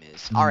game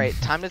is. Alright,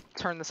 time to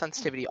turn the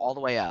sensitivity all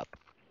the way up.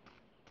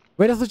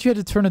 Wait, I thought you had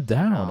to turn it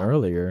down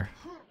earlier.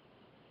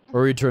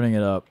 Or were you turning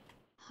it up?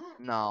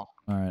 No.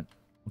 Alright,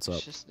 what's up?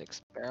 It's just an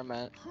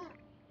experiment.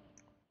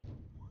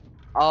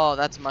 Oh,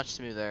 that's much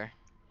smoother.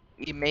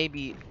 It may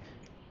be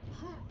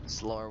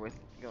slower with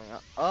going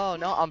up. Oh,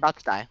 no, I'm about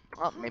to die.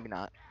 Oh, maybe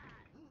not.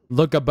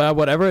 Look, about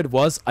whatever it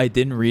was, I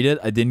didn't read it.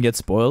 I didn't get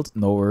spoiled.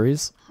 No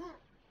worries.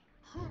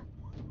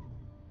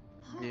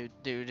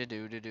 Do.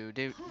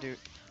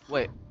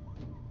 Wait.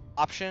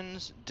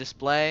 Options,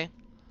 display.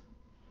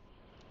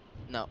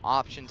 No,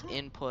 options,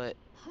 input,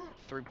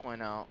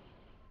 3.0.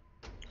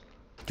 Do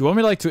you want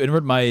me like to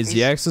invert my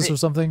z-axis or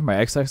something? My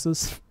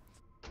x-axis?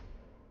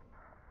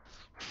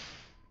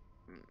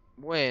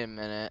 Wait a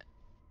minute.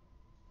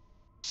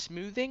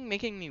 Smoothing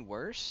making me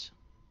worse?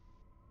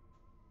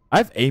 I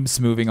have aim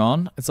smoothing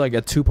on. It's like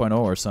a 2.0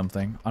 or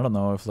something. I don't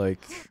know if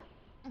like...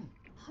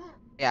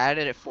 Yeah, I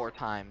did it 4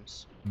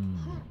 times.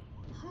 I'm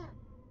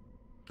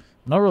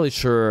not really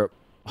sure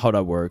how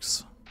that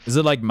works. Is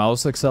it like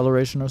mouse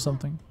acceleration or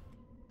something?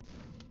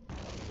 I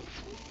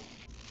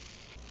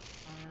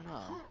don't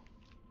know.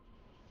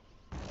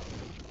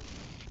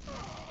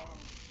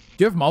 Do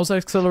you have mouse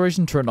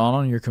acceleration turned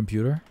on your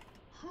computer?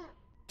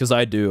 Because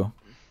I do.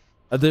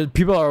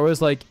 People are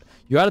always like,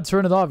 you gotta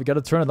turn it off, you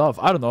gotta turn it off.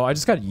 I don't know, I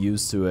just got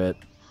used to it.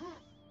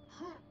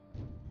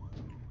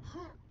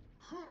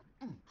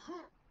 I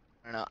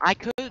don't know. I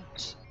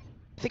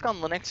think on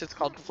Linux it's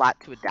called flat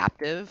to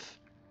adaptive.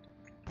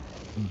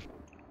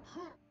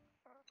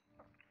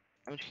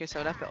 In which case I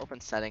would have to open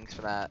settings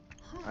for that.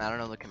 And I don't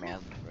know the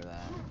command for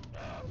that.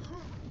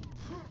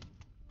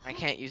 I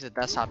can't use a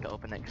desktop to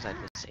open it because I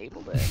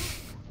disabled it.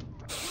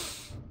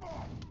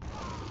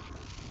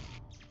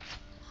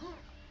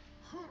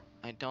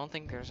 I don't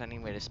think there's any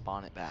way to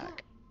spawn it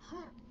back.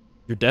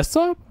 Your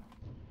desktop?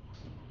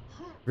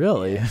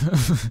 Really? Yeah. I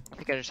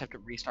think I just have to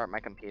restart my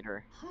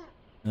computer.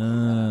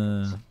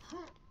 I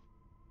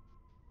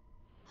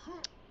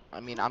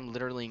mean, I'm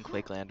literally in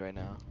Quakeland right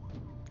now.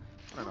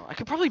 I don't know. I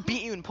could probably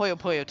beat you in Puyo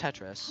Puyo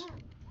Tetris.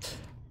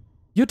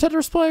 You a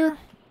Tetris player?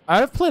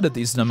 I've played a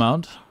decent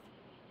amount.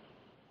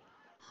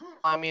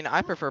 I mean,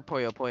 I prefer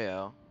Puyo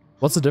Puyo.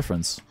 What's the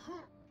difference?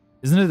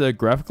 Isn't it a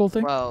graphical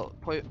thing? Well,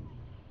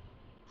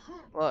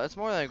 it's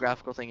more than a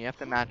graphical thing. You have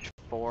to match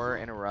 4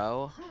 in a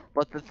row.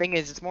 But the thing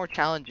is, it's more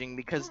challenging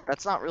because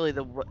that's not really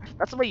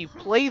that's the way you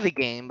play the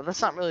game, but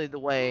that's not really the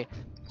way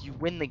you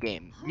win the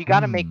game. You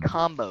gotta make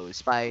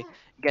combos by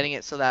getting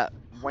it so that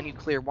when you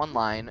clear one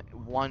line,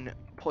 one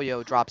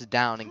Puyo drops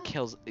down and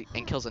kills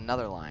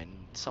another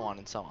line, so on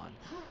and so on.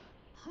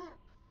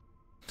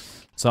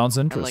 Sounds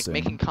And like interesting.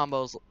 making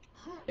combos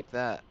like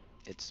that,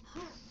 it's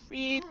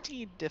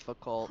pretty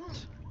difficult,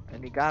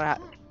 and you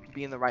gotta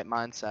be in the right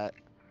mindset.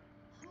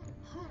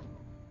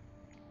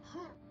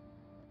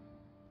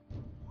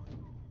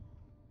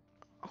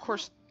 Of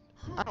course,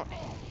 I don't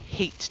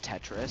hate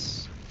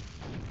Tetris.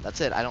 That's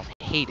it. I don't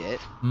hate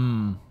it.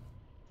 Hmm.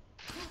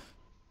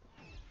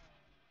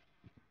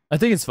 I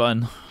think it's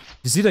fun.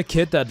 You see the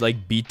kid that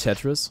like beat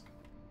Tetris?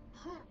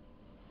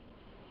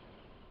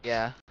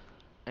 Yeah.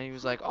 And he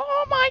was like,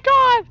 "Oh my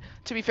god!"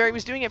 To be fair, he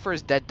was doing it for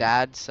his dead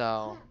dad,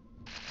 so.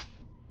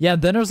 Yeah,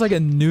 and then there was like a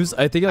news,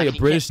 I think like mean, a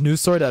British news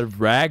story that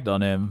ragged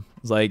on him.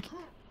 It was like,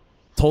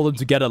 told him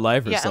to get a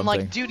life or Yeah, and something.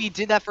 like, dude, he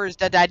did that for his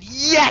dead dad.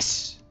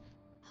 Yes!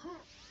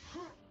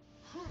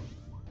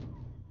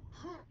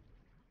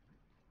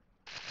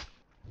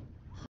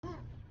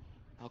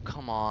 Oh,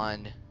 come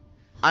on.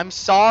 I'm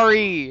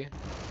sorry!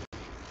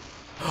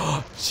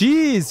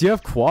 Jeez, you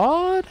have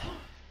quad?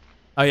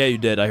 Oh yeah, you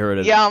did. I heard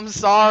it. Yeah, I'm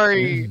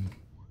sorry!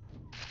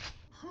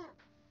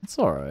 It's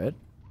alright.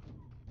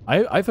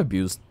 I've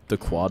abused the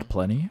quad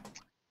plenty.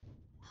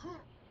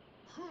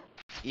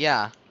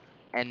 Yeah.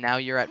 And now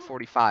you're at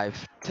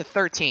 45 to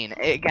 13.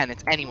 Again,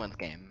 it's anyone's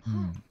game.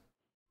 Hmm.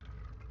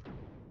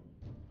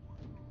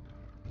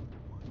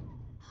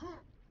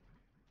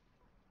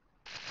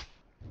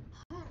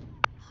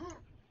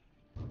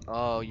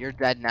 Oh, you're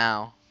dead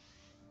now.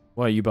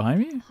 What, are you behind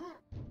me?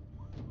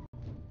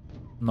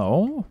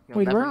 No? You'll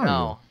Wait, never where are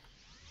know.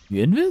 you?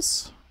 You in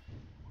this?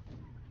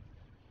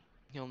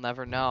 You'll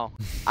never know.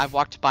 I've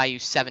walked by you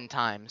 7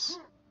 times.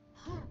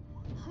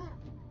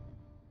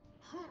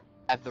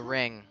 At the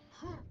ring.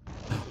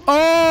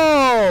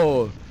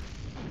 Oh!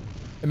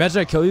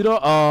 Imagine I kill you though.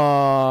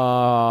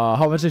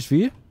 How much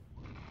HP?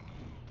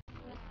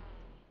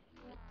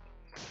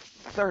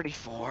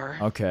 34.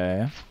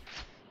 Okay.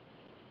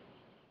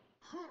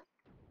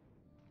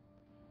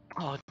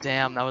 Oh,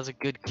 damn, that was a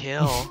good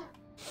kill.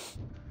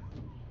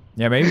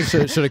 Yeah, maybe you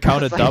should have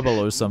counted It's like double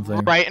or something.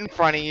 Right in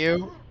front of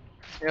you.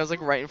 It was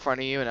like right in front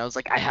of you, and I was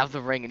like, I have the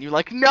ring, and you're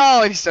like,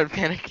 no! And you started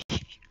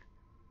panicking.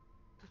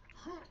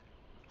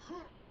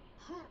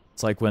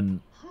 It's like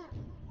when,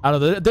 I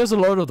don't know, there's a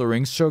Lord of the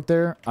Rings joke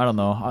there. I don't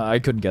know. I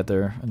couldn't get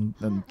there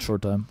in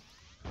short time.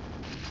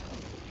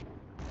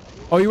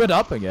 Oh, you went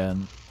up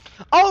again.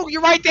 Oh,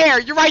 you're right there!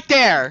 You're right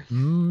there!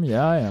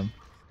 Yeah, I am.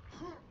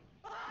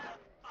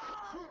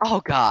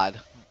 Oh,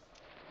 God.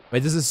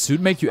 Wait, does this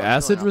suit make you Oh,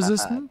 it's acid really not that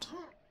resistant?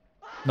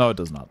 No, it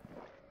does not.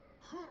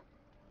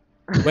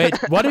 Wait,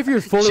 what if you're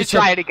You fully should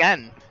try it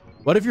again.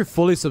 What if you're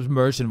fully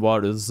submerged in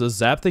water? Does the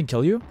zap thing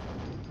kill you?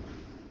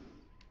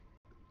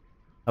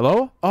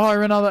 Hello? Oh, I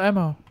ran out of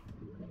ammo.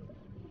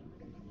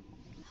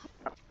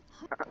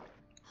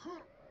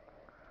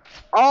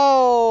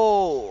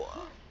 Oh!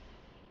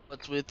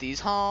 What's with these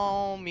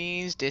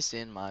homies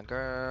dissing my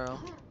girl?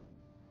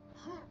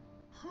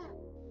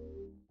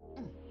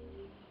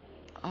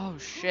 Oh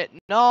shit,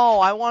 no,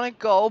 I wanna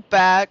go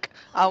back,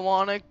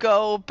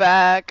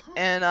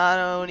 and I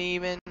don't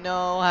even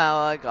know how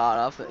I got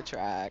off the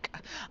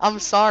track. I'm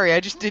sorry, I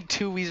just did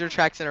 2 Weezer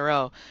tracks in a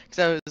row, because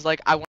I was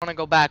like, I wanna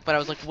go back, but I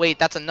was like, wait,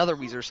 that's another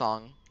Weezer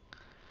song.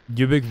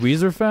 You a big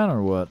Weezer fan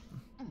or what?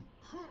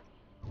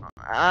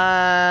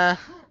 I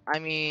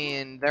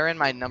mean, they're in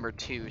my number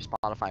 2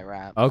 Spotify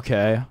rap.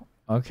 Okay,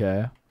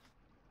 okay.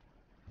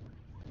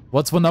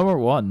 What's number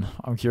 1?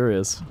 I'm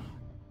curious.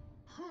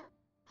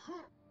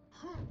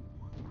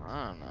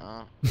 I don't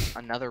know.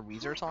 Another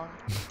Weezer song?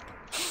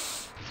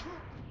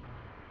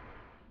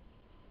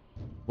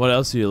 What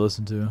else do you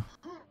listen to?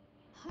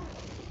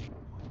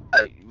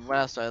 What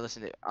else do I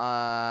listen to?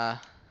 I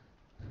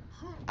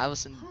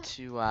listen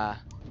to, well,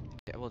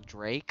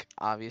 Drake,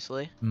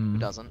 obviously. Who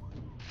doesn't?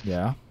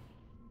 Yeah.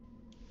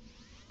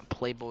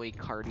 Playboy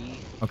Cardi.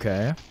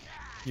 Okay.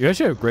 You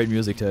actually have great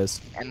music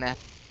taste. MF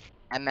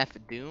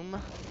Doom.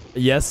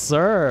 Yes,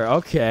 sir.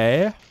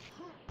 Okay.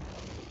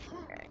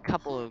 A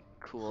couple of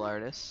cool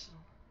artists.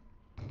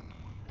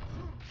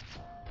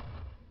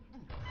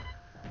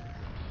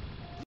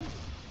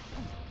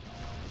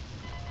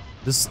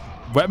 This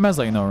Webman's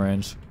like no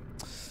range.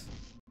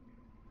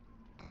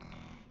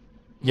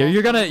 Yeah,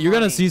 you're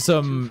gonna see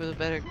some. 2 for the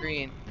better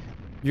green.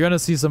 You're gonna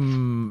see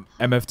some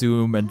MF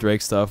Doom and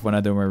Drake stuff when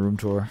I do my room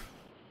tour.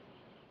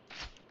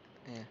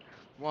 Yeah.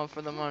 1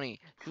 for the money,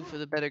 2 for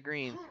the better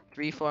green,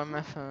 3 for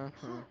MF.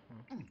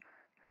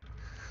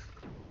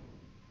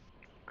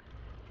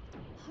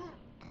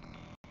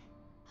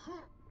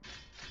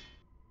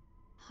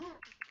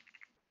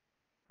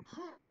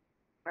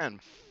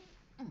 Man.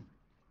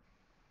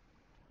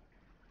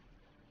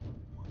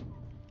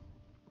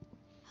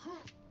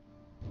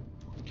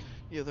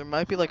 Yeah, there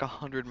might be like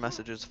 100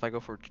 messages if I go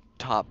for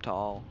top to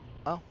all.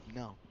 Oh,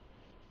 no.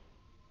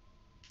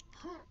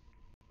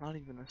 Not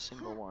even a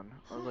single one.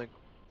 I was like...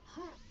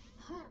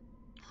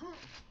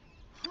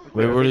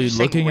 Wait, what are you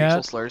looking racial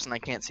at? slurs and I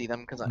can't see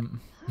them because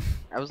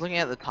I was looking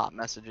at the top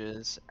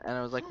messages and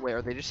I was like, wait,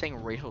 are they just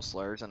saying racial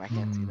slurs and I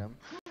can't see them?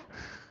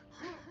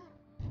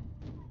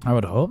 I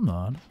would hope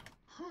not.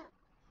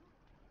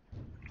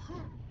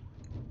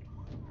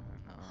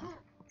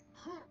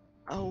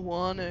 I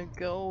wanna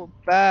go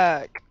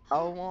back.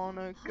 I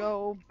wanna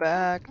go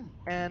back,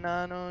 and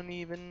I don't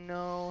even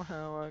know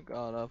how I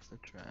got off the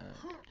track.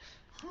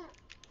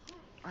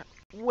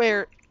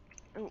 Where?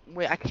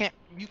 Wait, I can't.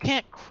 You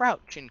can't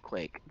crouch in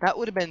Quake. That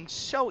would have been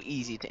so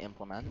easy to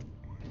implement.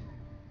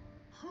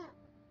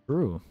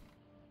 True.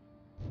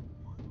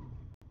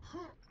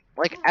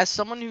 Like, as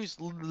someone who's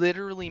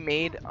literally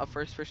made a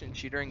first-person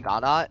shooter in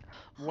Godot,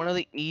 one of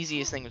the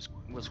easiest things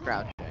was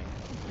crouching.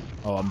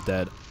 Oh, I'm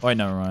dead. Oh, wait,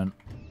 never mind.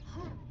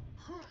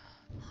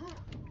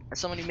 As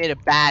someone who made a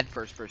bad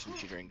first-person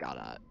shooter in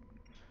Godot.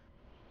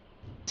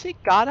 Is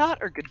it Godot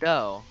or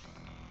Godot?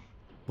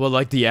 Well,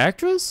 like the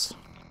actress?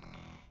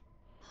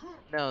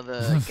 No,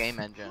 the game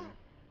engine.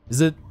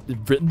 Is it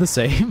written the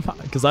same?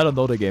 Because I don't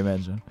know the game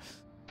engine.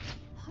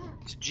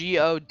 It's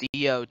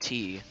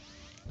Godot.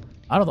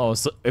 I don't know.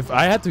 So if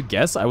I had to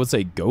guess, I would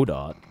say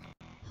Godot.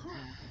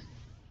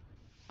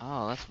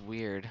 Oh, that's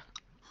weird.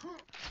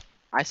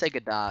 I say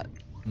Godot.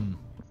 Hmm.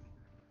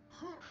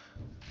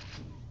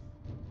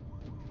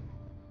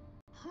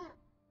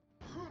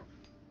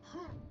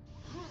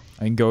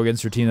 I can go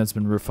against your team that's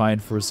been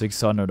refined for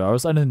 600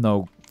 hours. I didn't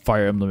know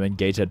Fire Emblem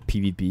Engage had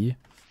PvP.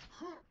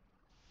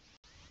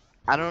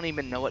 I don't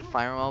even know what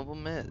Fire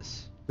Emblem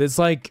is. It's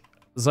like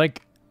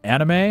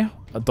anime.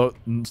 I thought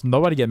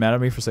nobody get mad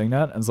at me for saying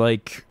that. It's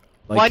like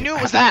well, I knew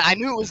it was that. I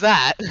knew it was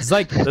that. It's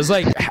like there's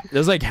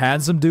like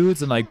handsome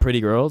dudes and like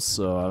pretty girls.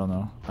 So I don't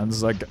know. I'm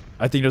just like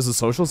I think there's a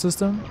social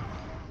system.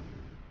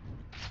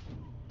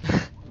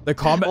 The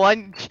comment.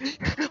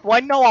 Well, I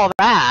know all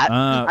that.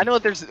 Uh, I know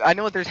what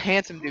there's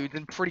handsome dudes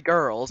and pretty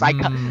girls.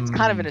 It's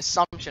kind of an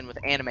assumption with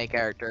anime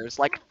characters.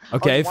 Like,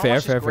 okay, oh, you wanna fair,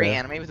 watch this fair, great fair.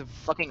 anime with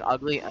fucking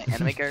ugly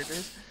anime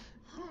characters.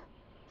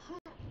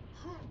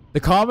 The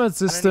comment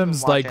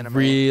system's watch like anime.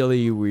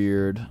 really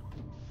weird.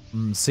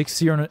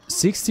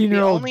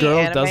 16-year-old only girl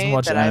anime doesn't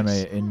watch that anime.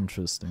 I've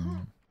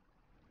Interesting.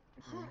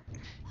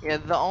 Yeah,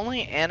 the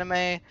only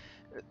anime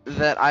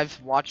that I've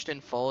watched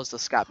in full is the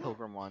Scott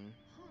Pilgrim one.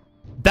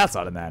 That's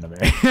not an anime.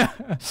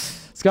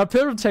 Scott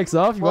Pilgrim takes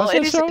off. You Well, watch it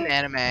that is show? an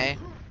anime.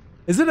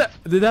 Is it?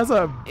 It has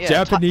a Yeah,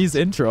 Japanese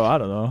intro. I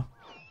don't know.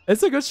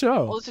 It's a good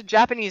show. Well, it's a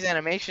Japanese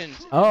animation.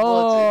 Oh.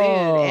 Well, it's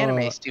made in an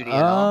anime studio.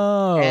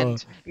 Oh.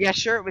 And yeah,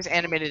 sure, it was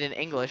animated in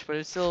English, but it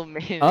was still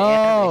made in an Oh,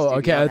 anime studio.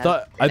 okay, I and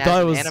thought has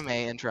it an was anime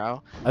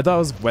intro. I thought it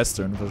was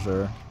Western for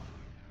sure.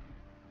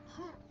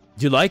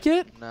 Do you like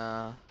it?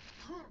 Nah.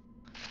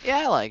 Yeah,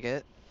 I like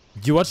it.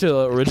 Do you watch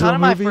the original Kind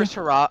of my movie? first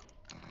hurrah.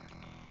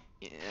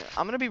 Yeah,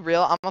 I'm gonna be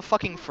real. I'm a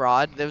fucking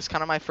fraud. That was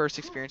kind of my first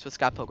experience with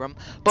Scott Pilgrim.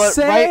 But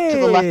right to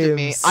the left of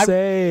me,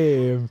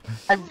 same.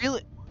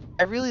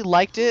 I really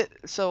liked it.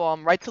 So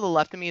right to the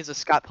left of me is a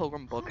Scott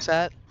Pilgrim book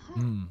set.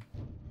 Hmm.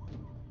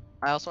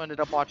 I also ended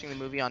up watching the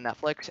movie on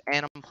Netflix,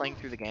 and I'm playing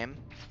through the game.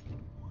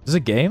 There's a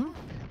game?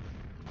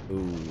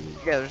 Ooh.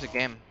 Yeah, there's a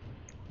game.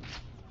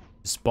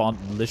 Spawned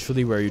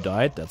literally where you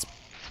died? That's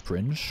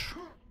cringe.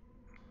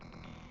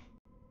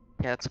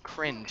 Yeah, it's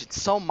cringe.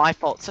 It's so my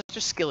fault. Such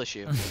a skill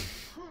issue.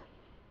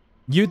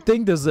 You'd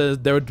think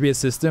there would be a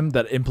system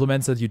that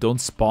implements that you don't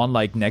spawn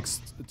like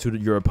next to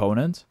your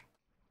opponent.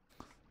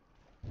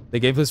 The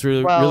gameplay's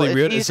really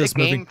weird. It's just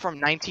moving.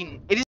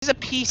 It is a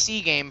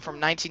PC game from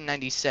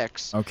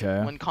 1996.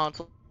 Okay. When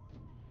console.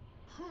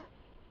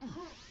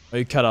 Oh,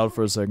 you cut out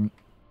for a second.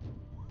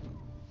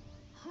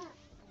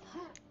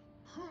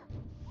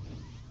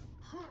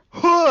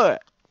 Huh!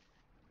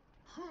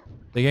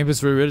 The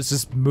gameplay's really weird. It's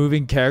just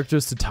moving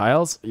characters to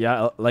tiles.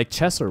 Yeah, like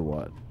chess or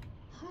what?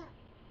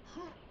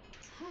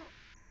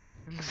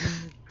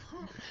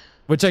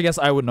 Which I guess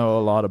I would know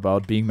a lot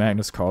about, being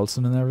Magnus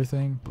Carlsen and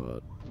everything,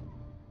 but...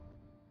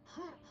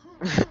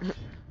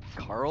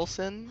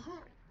 Carlsen?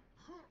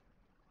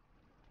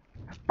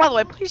 By the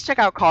way, please check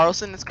out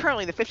Carlsen. It's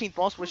currently the 15th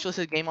most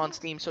wishlisted game on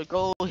Steam, so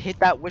go hit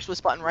that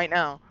wishlist button right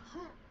now.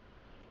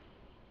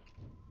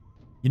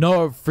 You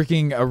know,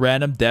 a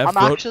random dev I'm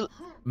wrote... actually...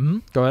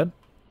 Go ahead.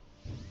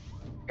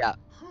 Yeah.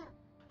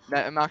 No,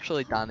 I'm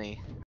actually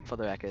Danny, for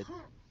the record.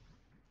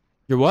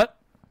 You're what?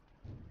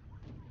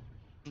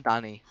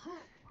 Danny.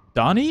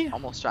 Donnie?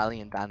 I'm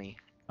Australian Danny.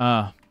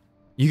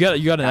 You got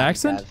an Danny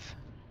accent? Dev.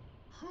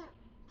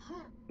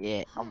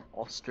 Yeah, I'm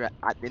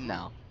I didn't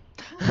know.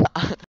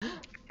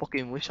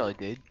 Fucking wish I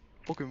did.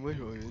 Fucking wish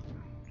I did.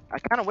 I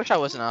kind of wish I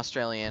was an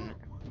Australian,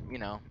 you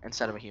know,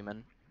 instead of a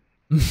human.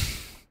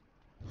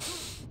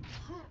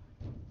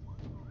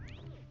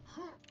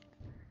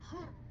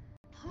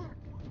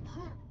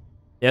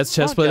 Yeah, its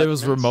chess player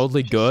was judgments,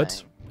 remotely just good.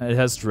 saying. It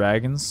has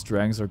dragons.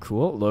 Dragons are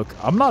cool. Look,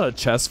 I'm not a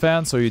chess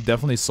fan, so you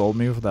definitely sold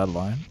me with that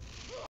line.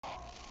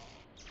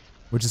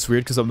 Which is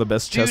weird because I'm the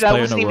best chess Dude, I player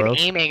in wasn't the even world.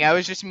 aiming. I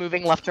was just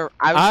moving left to.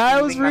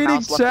 I was moving my reading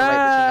mouse left to right between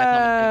my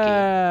thumb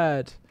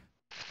and pinky.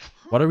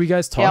 chat. What are we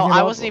guys talking Yeah, about?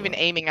 I wasn't even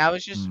aiming. I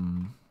was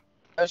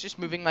just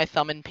moving my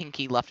thumb and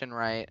pinky left and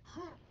right.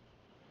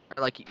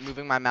 Or like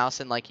moving my mouse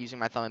and like using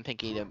my thumb and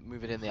pinky to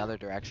move it in the other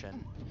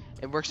direction.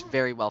 It works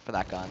very well for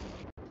that gun.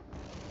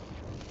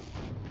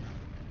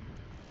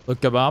 Look,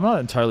 Gabba, I'm not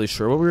entirely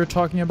sure what we were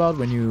talking about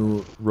when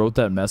you wrote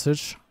that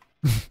message.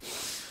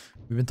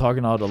 We've been talking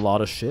about a lot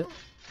of shit.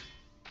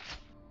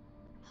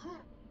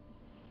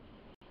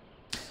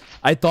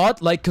 I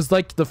thought, like, cause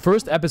like the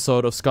first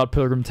episode of Scott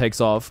Pilgrim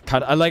Takes Off,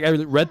 I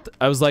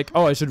was like,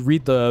 oh, I should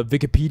read the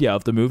Wikipedia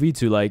of the movie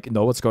to like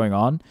know what's going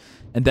on,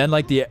 and then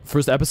like the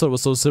first episode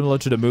was so similar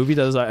to the movie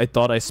that I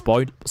thought I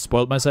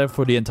spoiled myself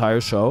for the entire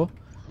show,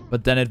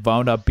 but then it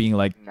wound up being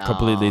like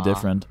completely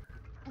different.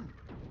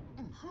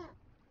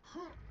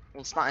 Well,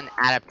 it's not an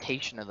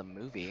adaptation of the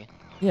movie.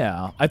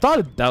 Yeah, I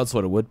thought that's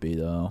what it would be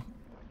though.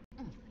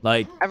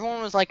 Like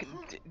everyone was like,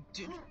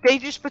 they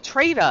just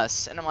betrayed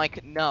us, and I'm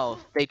like, no,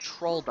 they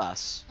trolled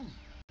us.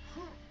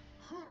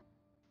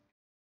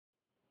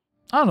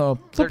 I don't know.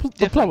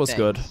 The plot was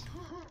good.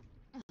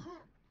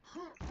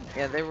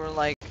 Yeah, they were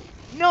like,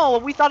 no,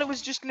 we thought it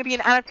was just gonna be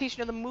an adaptation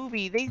of the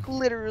movie. They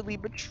literally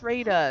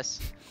betrayed us.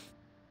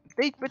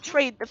 They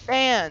betrayed the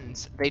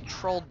fans. They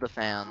trolled the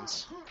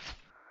fans.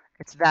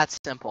 It's that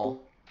simple.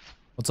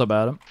 What's up,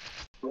 Adam?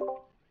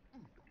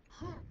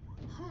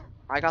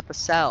 I got the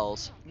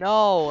cells.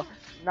 No!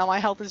 Now my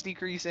health is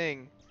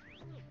decreasing.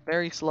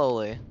 Very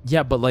slowly.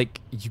 Yeah, but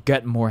like, you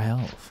get more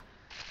health.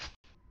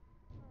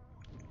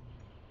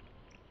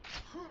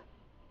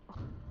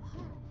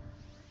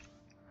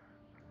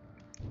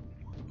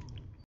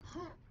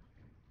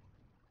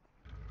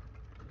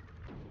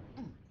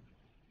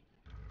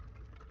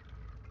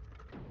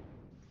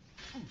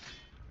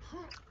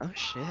 Oh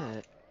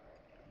shit.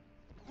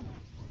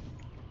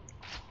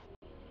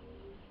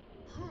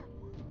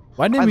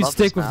 Why didn't we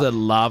stick with the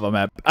lava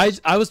map?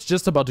 I was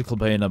just about to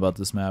complain about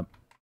this map.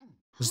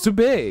 It's too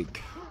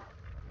big.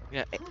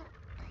 Yeah,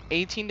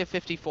 18 to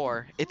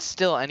 54. It's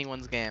still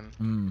anyone's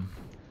game.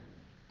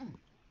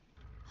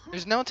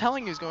 There's no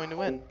telling who's going to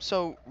win.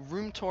 So,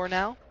 room tour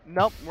now?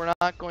 Nope, we're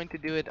not going to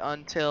do it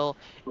until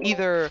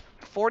either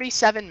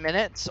 47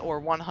 minutes or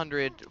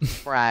 100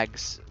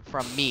 frags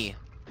from me.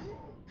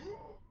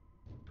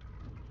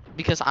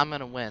 Because I'm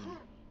gonna win.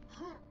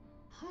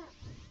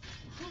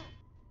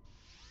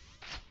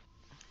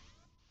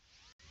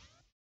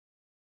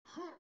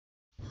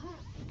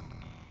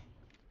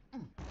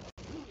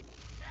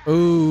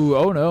 Ooh,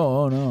 oh no,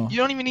 oh no. You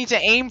don't even need to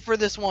aim for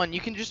this one. You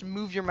can just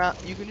move your mouse.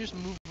 You can just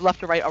move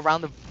left or right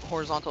around the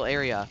horizontal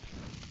area.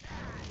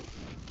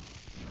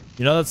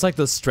 You know, that's like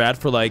the strat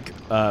for like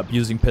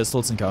using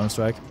pistols in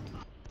Counter-Strike.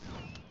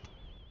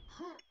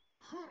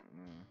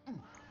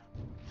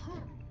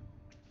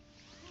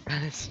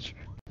 That is true.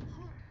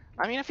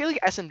 I mean, I feel like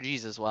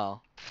SMGs as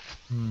well.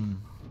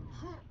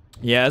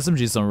 Yeah,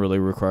 SMGs don't really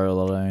require a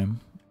lot of aim.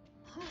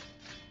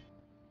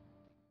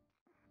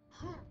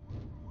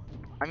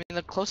 I mean,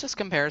 the closest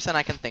comparison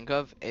I can think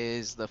of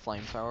is the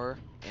flamethrower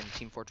in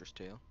Team Fortress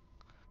 2.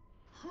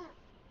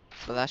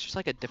 But that's just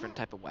like a different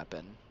type of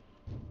weapon.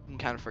 You can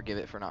kind of forgive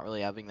it for not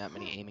really having that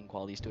many aiming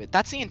qualities to it.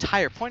 That's the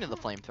entire point of the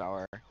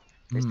flamethrower,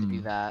 is to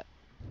do that.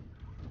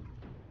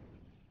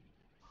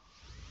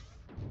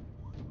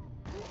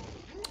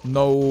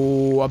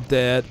 No, I'm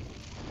dead.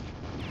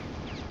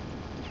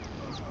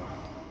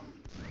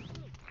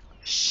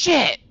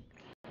 Shit!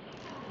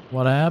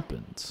 What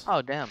happened?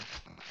 Oh, damn.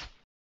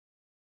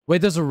 Wait,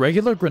 there's a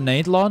regular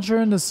grenade launcher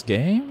in this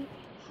game?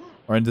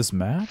 Or in this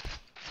map?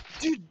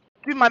 Dude,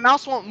 my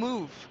mouse won't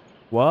move.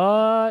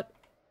 What?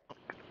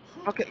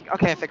 Okay,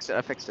 I fixed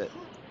it.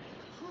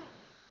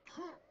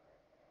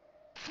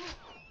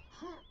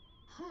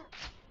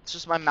 It's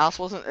just my mouse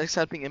wasn't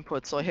accepting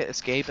input, so I hit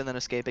escape and then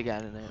escape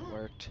again, and then it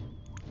worked.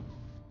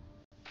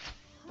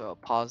 So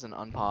pause and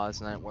unpause,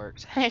 and then it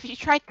works. Hey, have you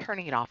tried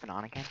turning it off and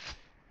on again?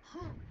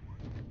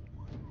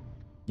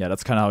 Yeah,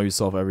 that's kind of how you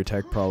solve every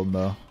tech problem,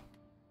 though.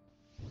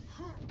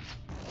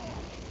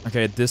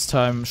 Okay, this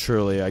time,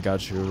 surely I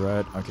got you,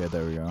 right? Okay,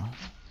 there we go.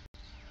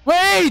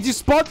 Wait, you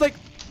spawned like...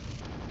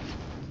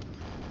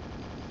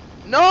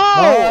 No!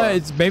 Oh,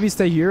 it's maybe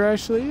stay here,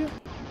 actually?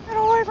 Get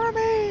away from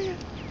me!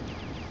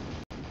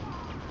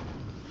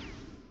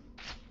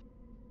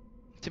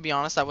 To be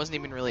honest, I wasn't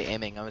even really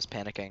aiming, I was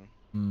panicking.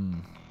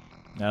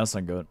 Yeah, that's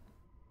not good.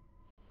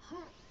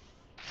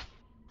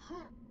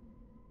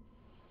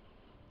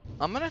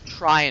 I'm gonna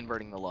try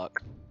inverting the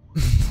look.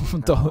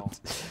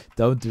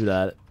 Don't do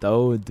that.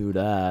 Don't do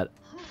that.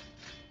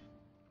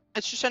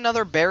 It's just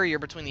another barrier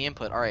between the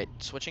input. Alright,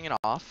 switching it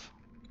off.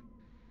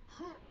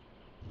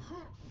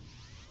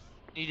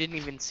 You didn't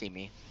even see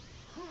me.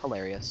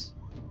 Hilarious.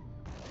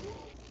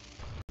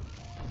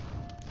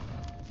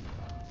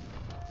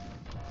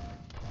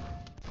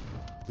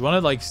 You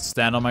wanna like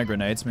stand on my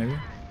grenades, maybe?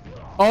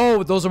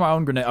 Oh, those are my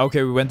own grenades.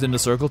 Okay, we went in the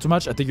circle too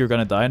much. I think you're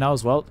gonna die now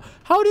as well.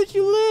 How did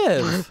you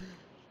live?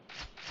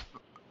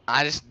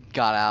 I just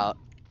got out.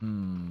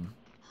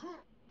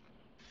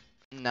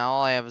 Now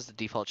all I have is the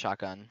default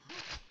shotgun.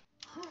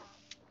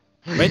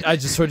 Wait, I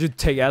just heard you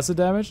take acid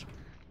damage?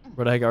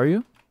 Where the heck are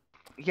you?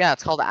 Yeah,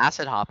 it's called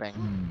acid hopping.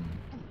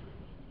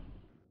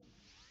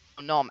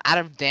 Oh, no, I'm out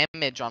of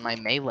damage on my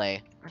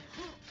melee.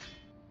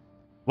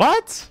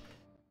 What?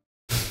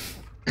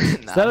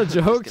 Is that a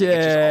joke? Kidding,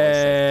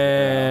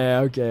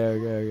 Yeah.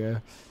 Okay.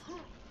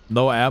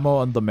 No ammo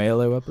on the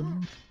melee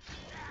weapon?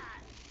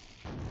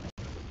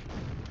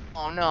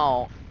 Oh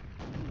no.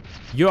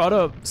 You out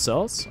of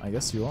cells? I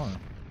guess you are.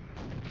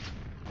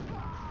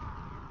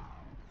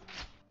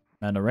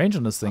 Man, the range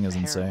on this thing is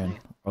insane. Apparently.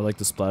 Or like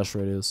the splash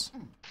radius.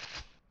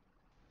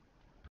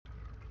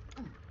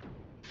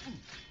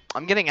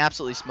 I'm getting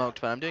absolutely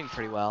smoked, but I'm doing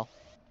pretty well.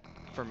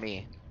 For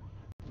me.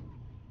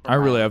 I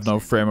really have no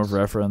frame of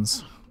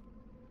reference.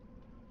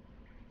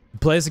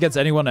 Plays against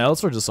anyone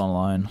else or just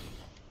online?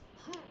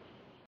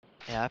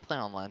 Yeah, I play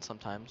online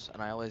sometimes,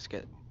 and I always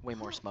get way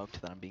more smoked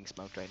than I'm being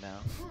smoked right now.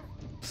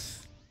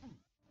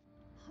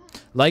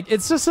 Like,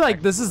 it's just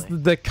like, this is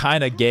the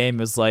kind of game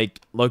is like,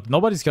 look,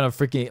 nobody's gonna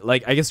freaking,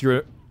 like, I guess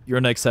you're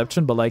an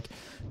exception, but like,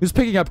 who's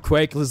picking up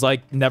Quake who's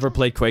like, never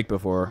played Quake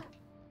before?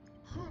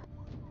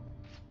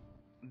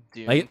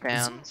 Doom Like,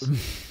 fans.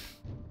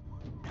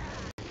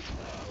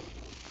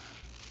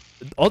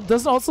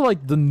 Doesn't also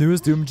like the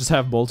newest Doom just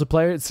have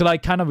multiplayer? It's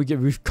like kind of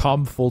we've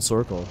come full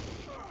circle.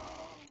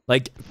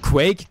 Like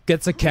Quake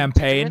gets a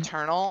campaign. Doom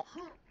Eternal.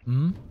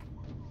 Hmm?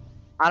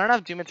 I don't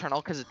have Doom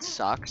Eternal because it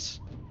sucks.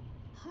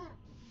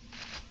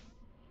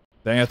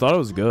 Dang, I thought it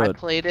was good. I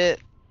played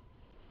it.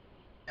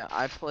 Yeah,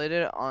 I played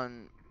it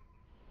on.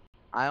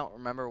 I don't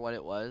remember what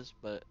it was,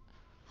 but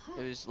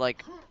it was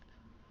like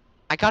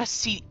I got a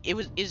C. It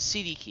was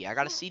CD key. I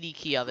got a CD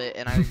key of it,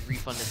 and I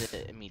refunded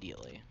it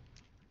immediately.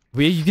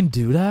 Wait, you can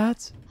do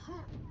that?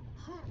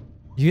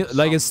 You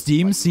like a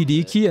Steam like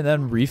CD key and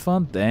then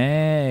refund?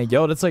 Dang,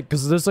 yo, that's like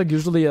because there's like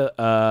usually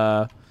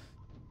a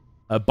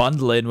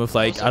bundle in with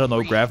like I don't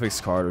know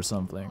graphics card or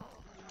something.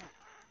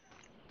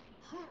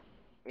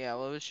 Yeah,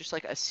 well, it was just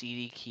like a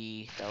CD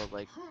key that would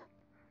like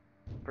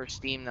for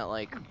Steam that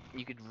like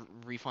you could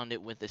refund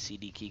it with the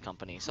CD key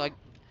company. So I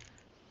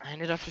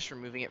ended up just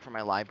removing it from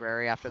my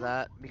library after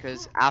that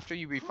because after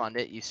you refund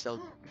it, you still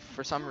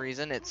for some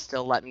reason it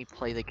still let me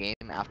play the game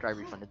after I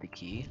refunded the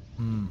key.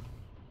 Hmm.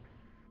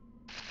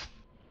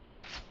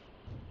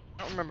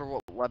 I don't remember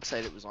what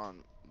website it was on,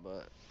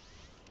 but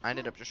I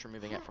ended up just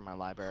removing it from my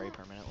library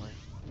permanently.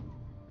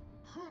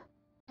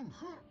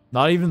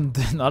 Not even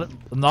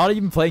not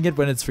even playing it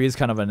when it's free is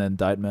kind of an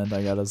indictment,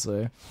 I gotta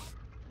say.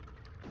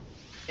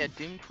 Yeah,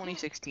 Doom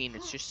 2016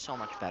 is just so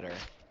much better.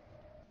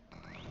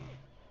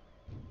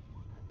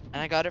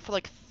 And I got it for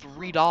like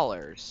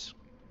 $3.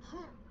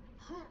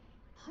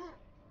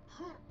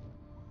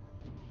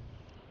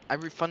 I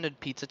refunded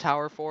Pizza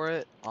Tower for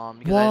it, because I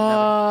didn't have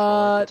a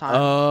controller at the time.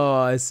 Oh,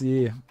 I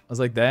see. I was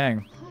like,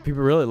 dang,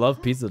 people really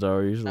love Pizza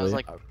Tower usually. I was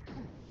like,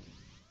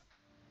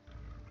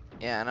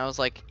 yeah, and I was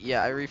like,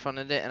 yeah, I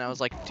refunded it, and I was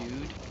like, dude,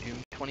 Doom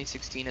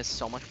 2016 has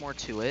so much more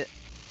to it.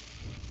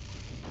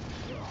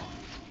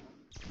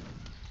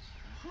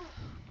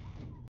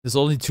 There's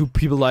only 2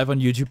 people live on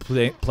YouTube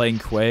playing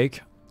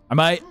Quake.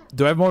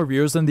 Do I have more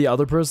viewers than the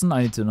other person?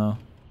 I need to know.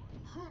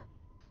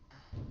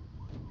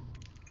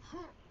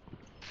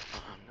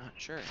 I'm not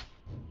sure.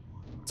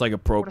 It's like a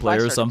pro What if I player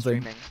or started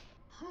something. streaming?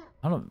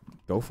 I don't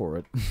go for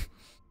it.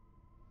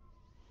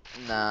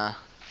 Nah.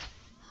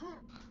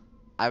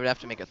 I would have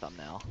to make a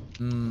thumbnail.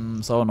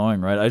 So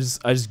annoying, right? I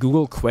just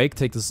Google Quake,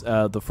 take this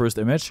the first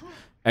image.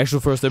 Actual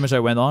first image I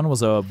went on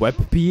was a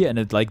WebP and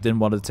it like didn't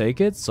want to take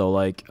it, so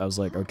like I was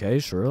like, okay,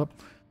 sure.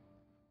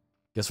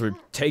 Guess we're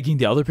taking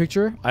the other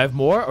picture. I have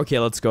more? Okay,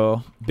 let's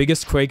go.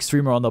 Biggest Quake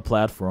streamer on the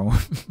platform.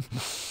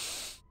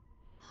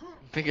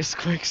 Biggest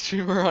Quake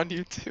streamer on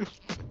YouTube.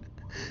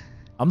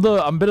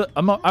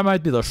 I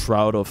might be the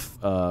Shroud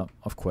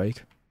of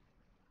Quake.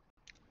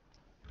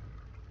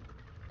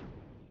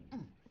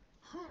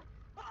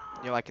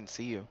 Yo, I can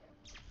see you.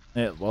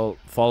 Yeah, well,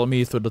 follow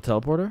me through the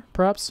teleporter,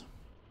 perhaps?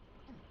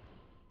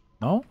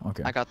 No?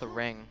 Okay. I got the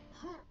ring.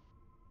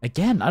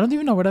 Again, I don't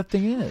even know where that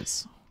thing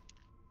is.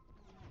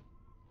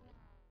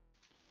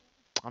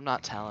 I'm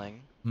not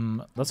telling.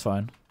 That's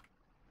fine.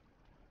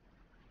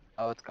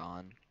 Oh, it's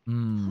gone.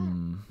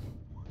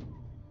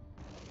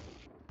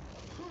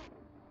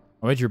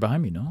 Oh, wait, you're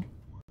behind me, no?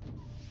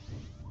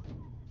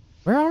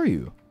 Where are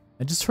you?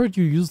 I just heard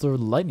you use the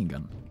lightning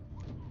gun.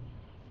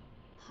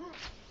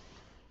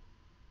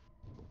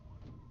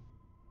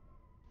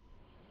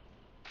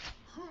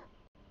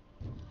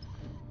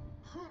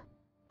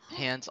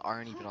 Hands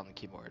aren't even on the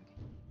keyboard.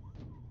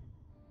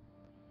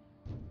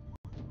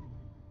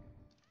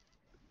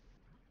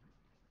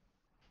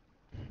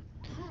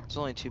 There's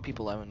only 2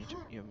 people live on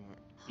YouTube.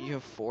 You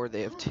have 4,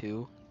 they have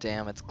 2.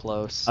 Damn, it's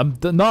close. I'm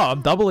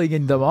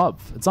doubling them up.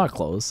 It's not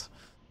close.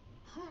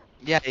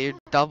 Yeah, you're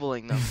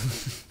doubling them.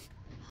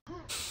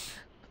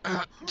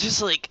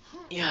 Just like,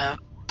 yeah,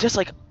 just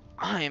like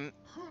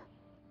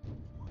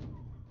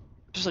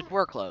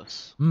we're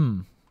close.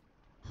 In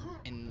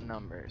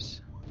numbers.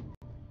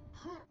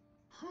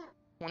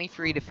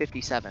 23 to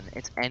 57.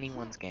 It's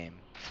anyone's game.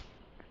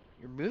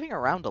 You're moving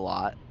around a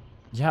lot.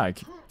 Yeah, I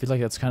feel like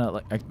that's kind of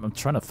like I'm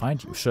trying to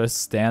find you. Should I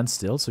stand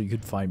still so you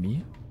could find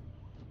me?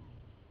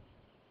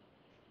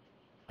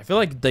 I feel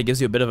like that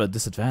gives you a bit of a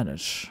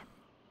disadvantage.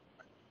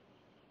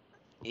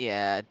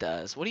 Yeah, it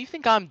does. What do you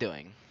think I'm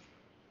doing?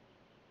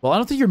 Well, I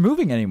don't think you're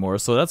moving anymore,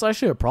 so that's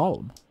actually a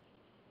problem.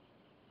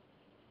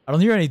 I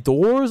don't hear any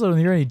doors. I don't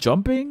hear any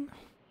jumping.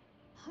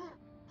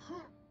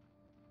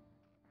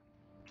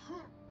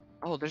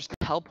 Oh, there's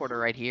a teleporter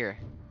right here.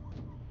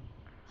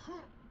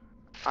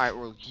 Alright,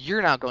 well,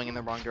 you're not going in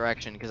the wrong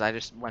direction because I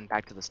just went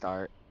back to the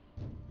start.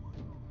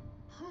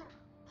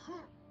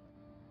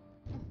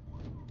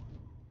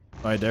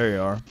 Right, there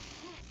you are.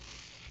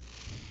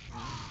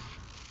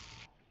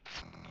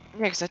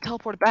 Yeah, because I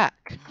teleported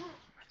back.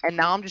 And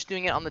now I'm just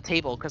doing it on the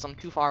table because I'm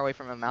too far away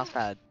from a mouse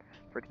pad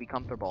for it to be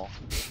comfortable.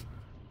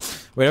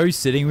 Wait, are you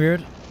sitting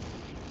weird?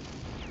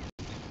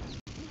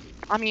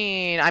 I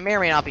mean, I may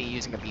or may not be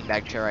using a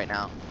beanbag chair right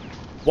now.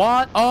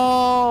 What?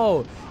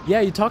 Oh!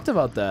 Yeah, you talked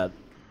about that.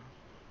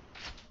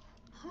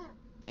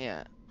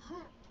 Yeah.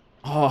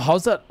 Oh,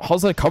 how's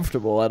that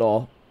comfortable at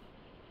all?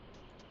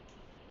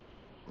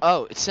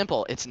 Oh, it's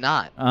simple. It's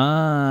not.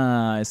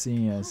 Ah, I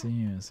see. It's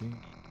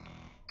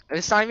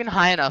not even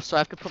high enough, so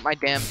I have to put my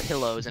damn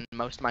pillows and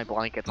most of my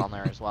blankets on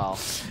there as well.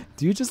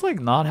 Do you just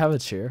like not have a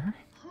chair?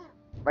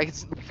 Like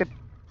it's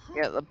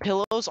yeah, the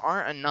pillows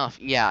aren't enough.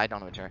 Yeah, I don't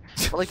know a chair.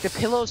 But like the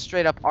pillows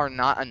straight up are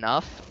not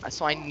enough,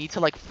 so I need to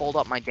like fold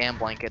up my damn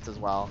blankets as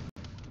well.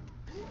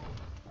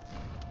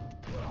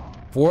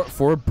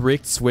 Four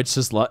bricked switch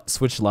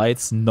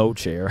lights, no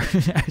chair.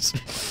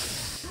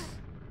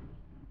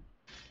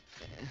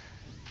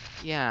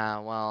 Yeah,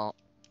 well,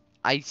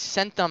 I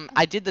sent them.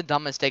 I did the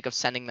dumb mistake of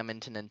sending them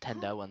into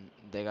Nintendo when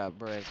they got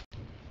bricked.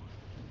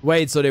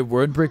 Wait, so they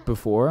weren't bricked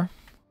before?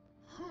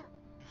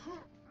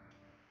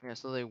 Yeah,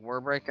 so they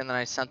were bricked, and then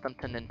I sent them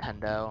to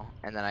Nintendo,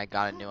 and then I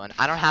got a new one.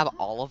 I don't have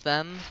all of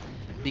them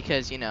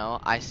because you know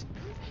I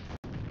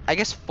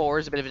guess 4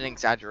 is a bit of an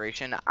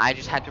exaggeration. I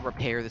just had to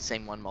repair the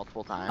same one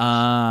multiple times.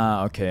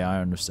 Ah, okay,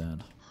 I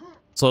understand.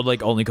 So it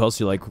like only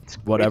costs you like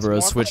whatever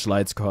a switch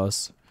lights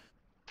cost.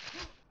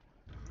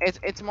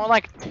 It's more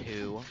like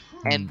 2,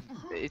 and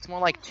it's more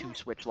like 2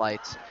 switch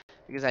lights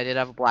because I did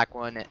have a black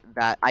one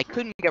that I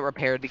couldn't get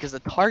repaired because the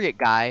Target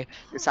guy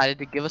decided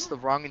to give us the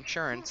wrong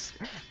insurance,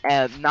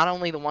 not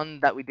only the one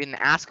that we didn't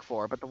ask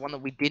for, but the one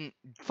that we didn't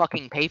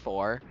fucking pay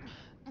for.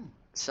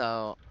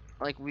 So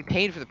like we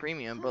paid for the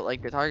premium, but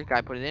like the Target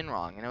guy put it in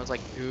wrong, and I was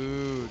like,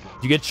 dude,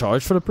 You get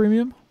charged for the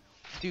premium?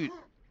 you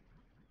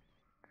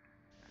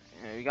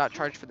know, we got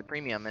charged for the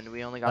premium, and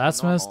we only got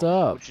That's the normal, messed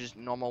up. which is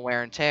normal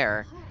wear and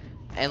tear.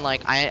 And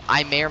like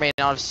I may or may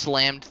not have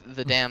slammed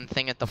the damn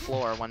thing at the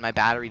floor when my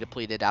battery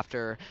depleted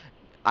after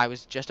I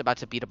was just about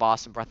to beat a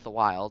boss in Breath of the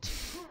Wild.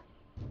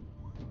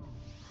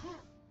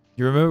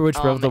 You remember which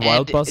Breath of the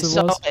Wild boss it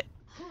was?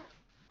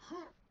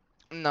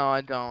 No,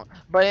 I don't.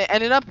 But it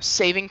ended up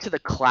saving to the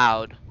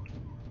cloud,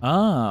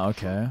 Ah,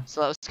 okay. so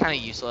that was kind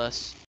of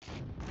useless.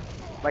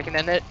 Like and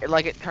then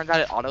it turned out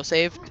it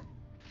auto-saved,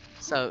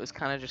 so it was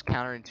kind of just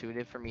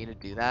counterintuitive for me to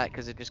do that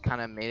because it just kind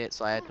of made it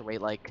so I had to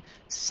wait like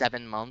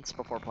 7 months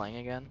before playing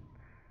again.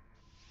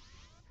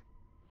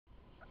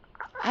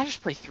 I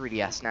just play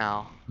 3DS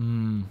now.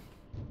 Hmm.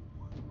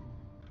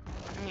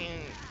 I mean,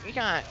 you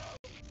got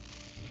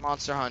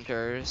Monster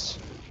Hunters,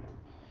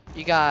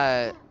 you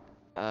got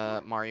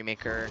Mario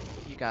Maker,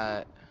 you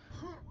got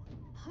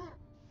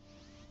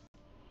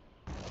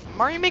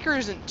Mario Maker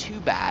isn't too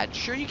bad.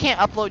 Sure, you can't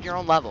upload your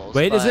own levels.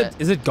 Wait, but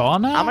is it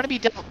gone now? I'm gonna be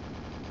done.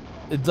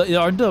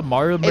 Aren't the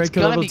Mario Maker It's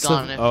gonna levels be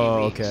gone in a few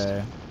Oh, weeks.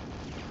 okay.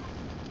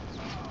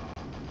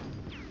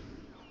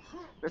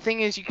 The thing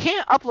is, you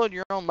can't upload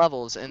your own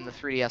levels in the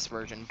 3DS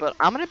version, but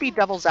I'm gonna be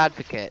devil's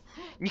advocate.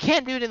 You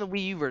can't do it in the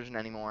Wii U version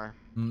anymore.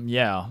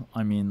 Yeah,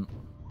 I mean,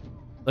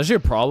 that's actually a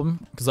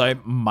problem because I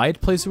might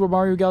play Super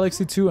Mario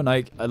Galaxy 2 and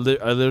I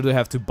literally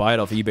have to buy it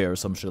off eBay or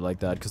some shit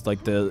like that because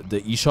like the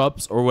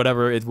eShops or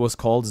whatever it was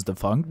called is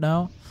defunct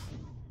now,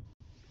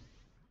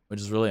 which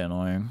is really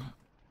annoying.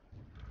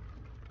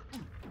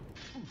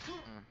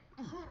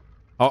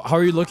 How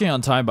are you looking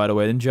on time, by the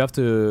way? Didn't you have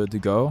to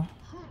go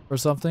or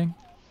something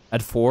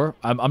at 4?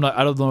 I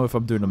don't know if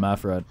I'm doing the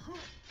math right.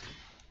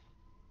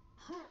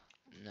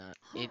 No,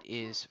 it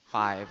is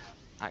 5.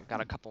 I got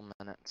a couple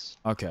minutes.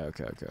 Okay.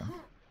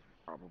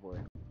 Probably.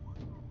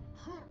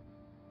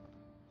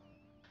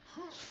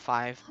 It's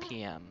 5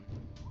 p.m.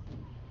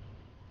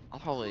 I'll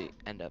probably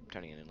end up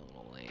turning it in a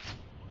little late.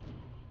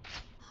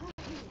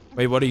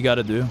 Wait, what do you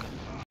gotta do?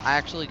 I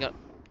actually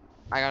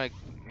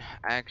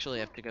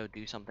have to go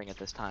do something at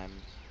this time.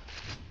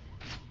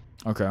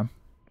 Okay.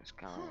 It's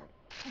kind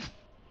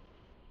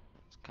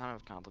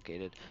of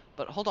complicated.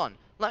 But hold on.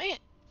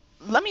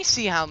 Let me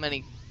see how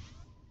many.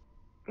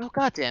 Oh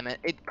god damn it.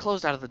 It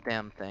closed out of the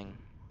damn thing.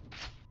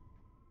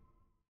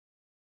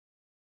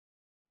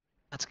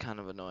 That's kind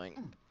of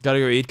annoying. Gotta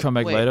go eat, come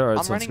back Wait, later. Alright,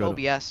 I'm so let's running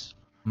go. OBS.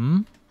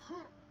 Hmm?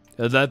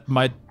 That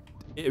might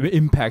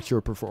impact your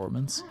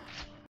performance.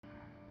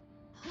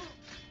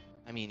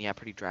 I mean, yeah,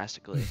 pretty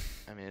drastically.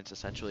 I mean, it's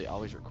essentially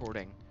always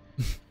recording.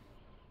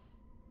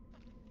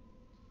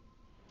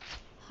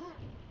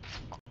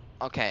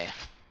 Okay.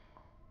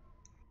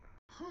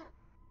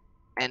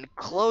 And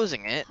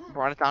closing it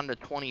brought it down to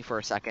 20 for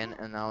a second,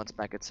 and now it's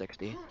back at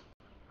 60.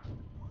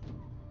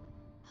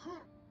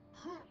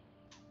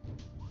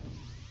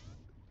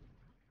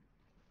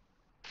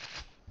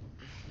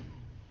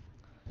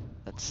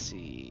 Let's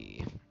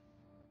see.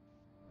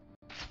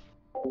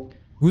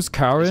 Who's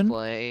Karen?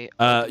 Display.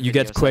 You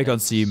get video Quake on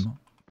settings, Steam.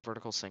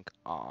 Vertical sync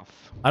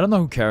off. I don't know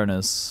who Karen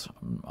is.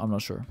 I'm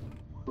not sure.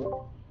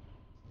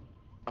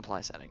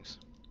 Apply settings.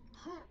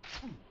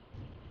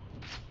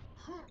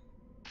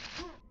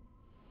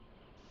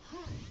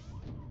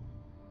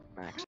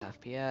 Max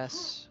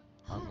FPS.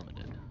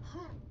 Unlimited.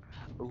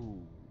 Ooh.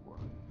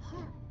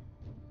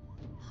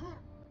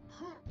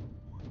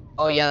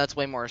 Oh yeah, that's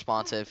way more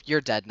responsive.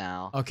 You're dead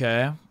now.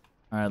 Okay.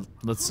 Alright,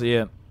 let's see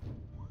it.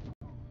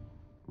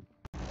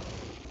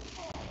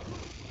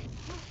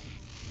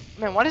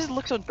 Man, why does it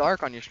look so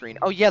dark on your screen?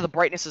 Oh yeah, the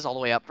brightness is all the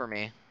way up for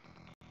me.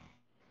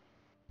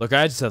 Look,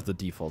 I just have the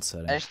default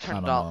setting. I just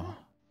turned don't it off. know.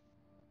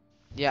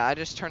 Yeah, I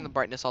just turned the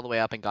brightness all the way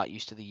up and got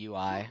used to the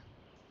UI.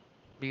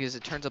 Because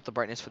it turns up the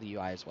brightness for the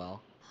UI as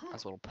well.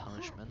 As a little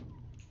punishment.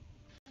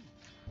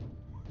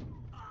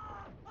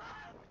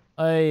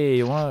 Hey,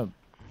 you wanna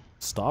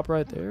stop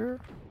right there?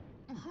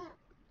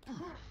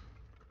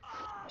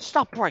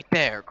 Stop right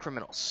there,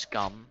 criminal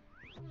scum.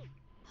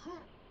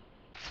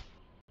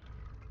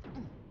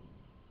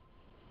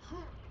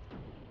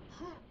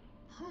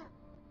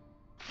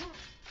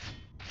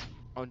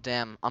 Oh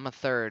damn, I'm a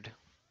third.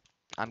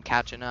 I'm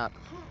catching up.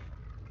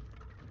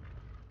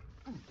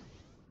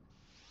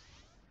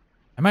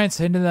 Am I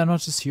insane? Did I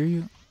not just hear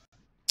you?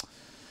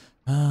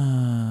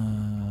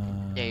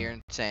 Yeah, you're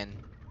insane.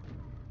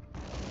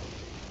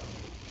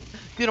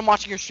 Dude, I'm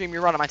watching your stream,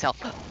 you're running my tail.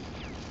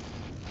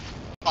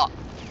 Oh.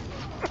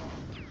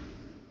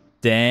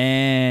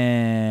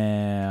 Damn.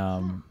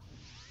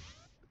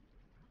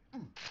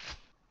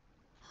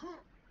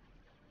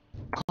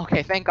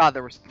 Okay, thank God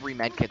there was 3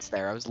 medkits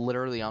there. I was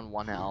literally on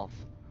 1 health.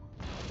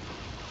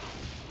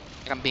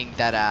 Like I'm being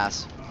dead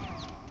ass.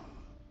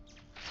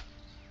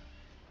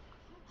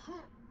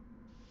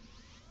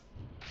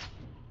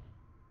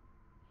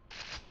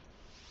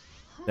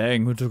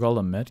 Dang, who took all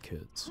the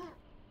medkits?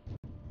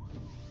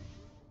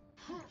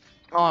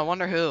 Oh, I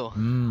wonder who.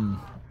 Hmm.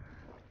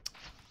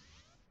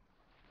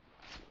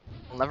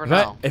 We'll never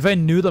know. If I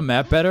knew the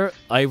map better,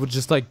 I would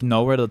just like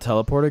know where the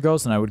teleporter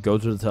goes and I would go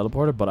to the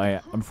teleporter,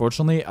 but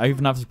unfortunately,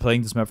 even after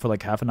playing this map for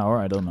like half an hour,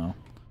 I don't know.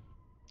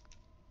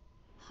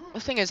 The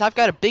thing is, I've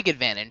got a big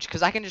advantage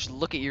because I can just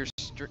look at your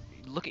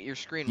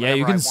screen. Yeah,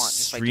 you whenever can I want,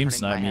 just by stream turning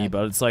snipe my me, head.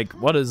 but it's like,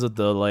 what is the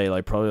delay?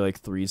 Like probably like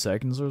 3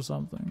 seconds or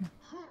something.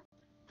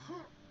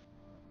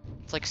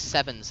 It's like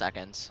 7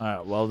 seconds.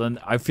 Alright, well then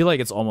I feel like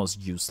it's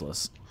almost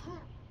useless.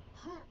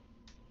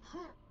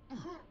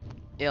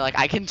 Yeah, like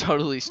I can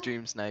totally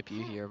stream snipe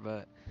you here,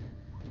 but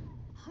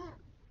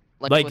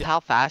Like, with how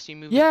fast you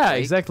move. Yeah, Quake,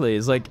 exactly.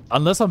 It's like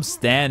unless I'm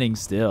standing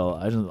still,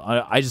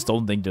 I just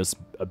don't think there's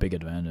a big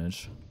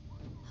advantage.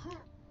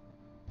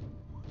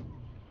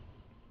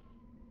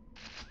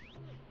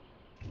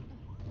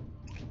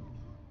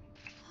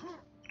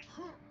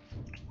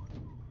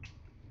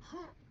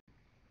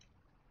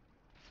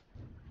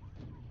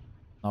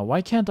 Now,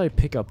 why can't I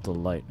pick up the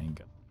lightning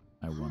gun?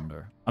 I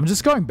wonder. I'm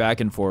just going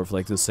back and forth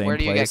like the same place. Where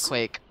do you get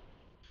Quake?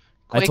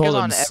 I Quake told is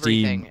him on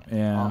Steam. everything.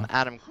 Yeah.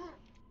 Adam.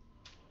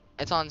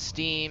 It's on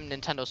Steam,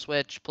 Nintendo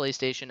Switch,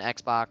 PlayStation,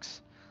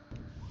 Xbox.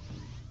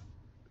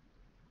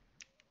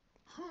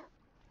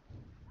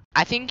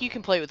 I think you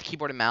can play it with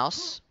keyboard and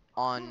mouse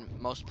on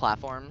most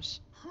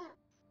platforms.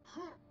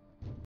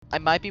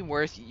 It might be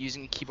worth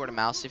using keyboard and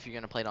mouse if you're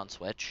gonna play it on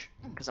Switch,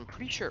 because I'm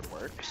pretty sure it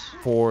works.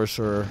 For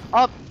sure.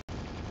 Oh,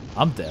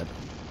 I'm dead.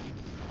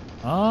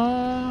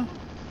 no!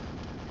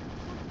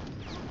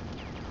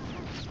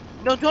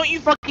 Don't you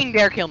fucking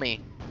dare kill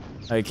me!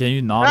 Hey, can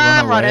you not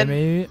I'm run away, running.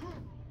 maybe?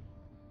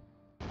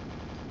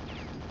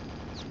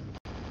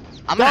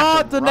 I'm gonna have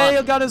God, to the run.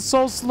 nail gun is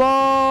so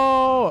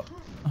slow!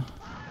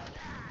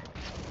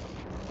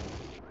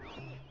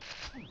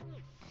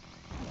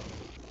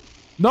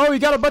 No, you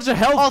got a bunch of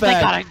health Oh, thank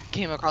back. God I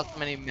came across so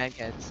many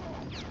medkits.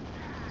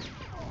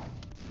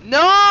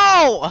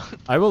 No!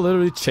 I will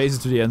literally chase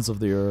it to the ends of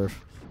the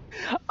earth.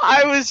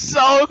 I was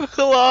so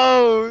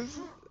close!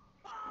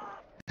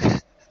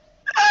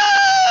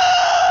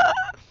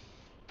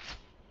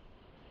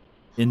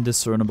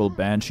 Indiscernible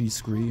banshee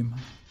scream.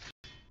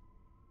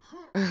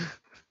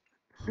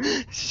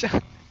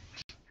 Shut.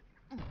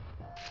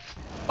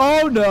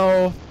 Oh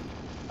no!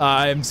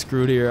 I'm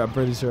screwed here, I'm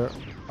pretty sure.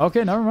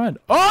 Okay, never mind.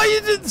 Oh,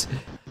 you did.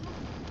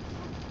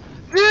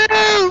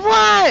 Dude,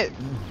 what?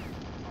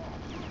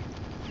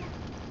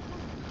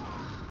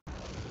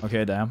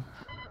 Okay, damn.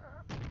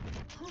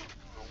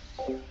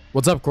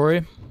 What's up,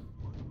 Corey?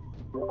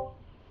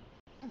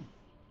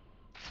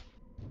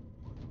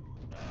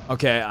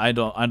 Okay, I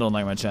don't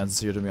like my chances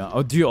here, to be honest.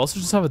 Oh, do you also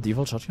just have a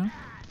default shotgun?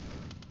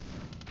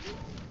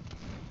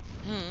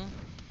 Hmm.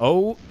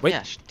 Oh, wait.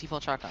 Yeah,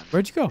 default shotgun.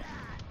 Where'd you go?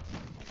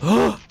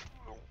 Oh!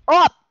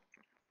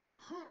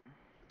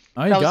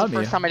 Oh, you That was got the me.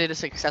 first time I did a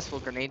successful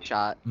grenade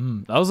shot.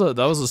 That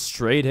was a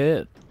straight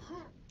hit.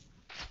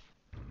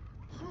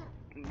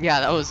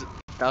 Yeah, that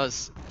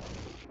was.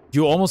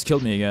 You almost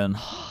killed me again.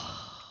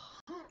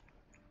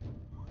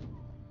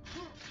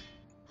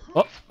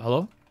 Oh,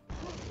 hello?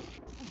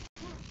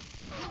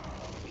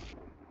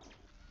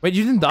 Wait,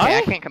 you didn't die? Okay,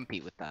 I can't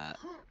compete with that.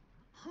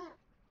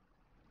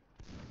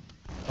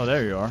 Oh,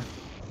 there you are.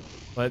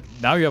 But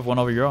now you have one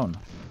of your own.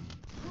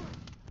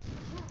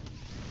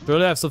 Do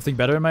I have something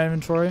better in my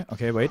inventory?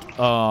 Okay, wait.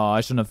 I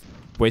shouldn't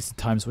have wasted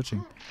time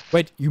switching.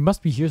 Wait, you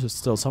must be here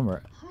still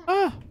somewhere.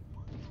 Ah!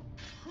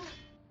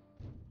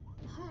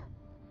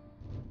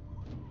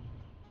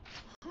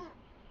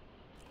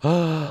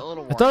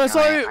 I thought I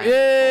saw you!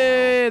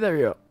 Yay! There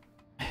you go.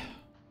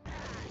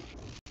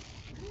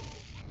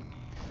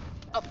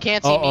 Oh,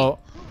 can't see me.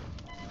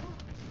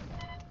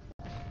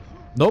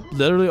 Nope,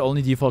 literally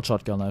only default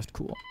shotgun left.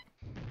 Cool.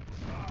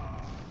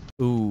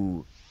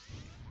 Ooh.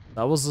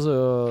 That was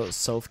a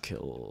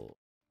self-kill.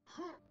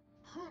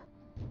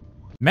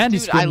 Man,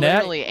 Dude, these grenades... I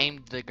literally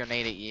aimed the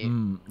grenade at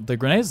you. The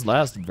grenades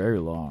last very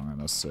long, I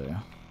must say.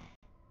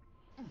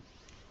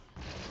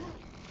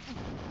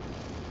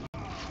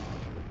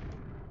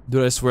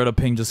 Dude, I swear the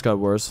ping just got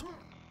worse.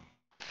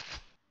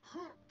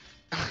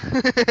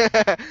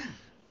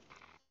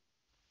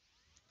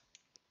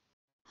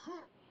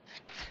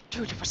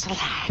 Dude, it was the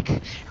lag.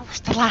 It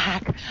was the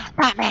lag.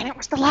 Batman, it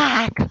was the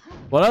lag.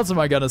 What else am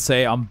I gonna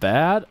say? I'm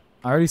bad?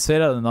 I already say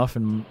that enough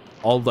in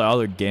all the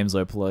other games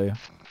I play.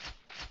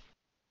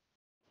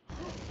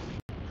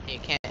 You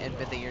can't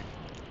admit that you're...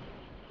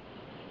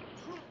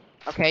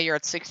 Okay, you're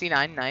at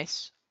 69.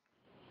 Nice.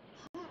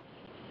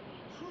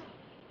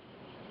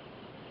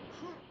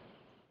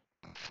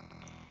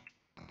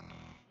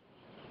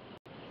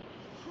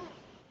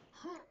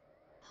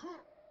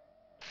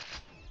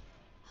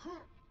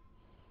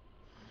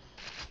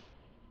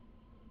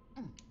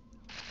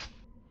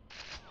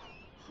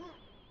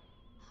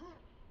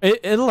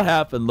 It'll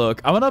happen.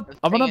 Look, I'm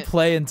gonna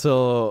play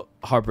until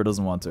Harper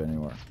doesn't want to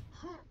anymore.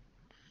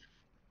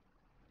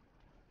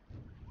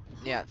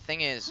 Yeah,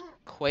 thing is,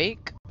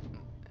 Quake.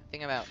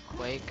 Thing about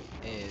Quake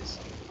is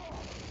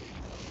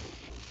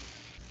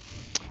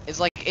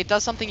like it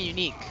does something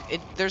unique.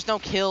 There's no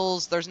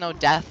kills, there's no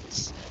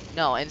deaths.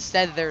 No,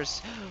 instead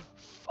there's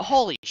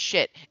holy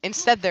shit.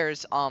 Instead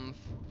there's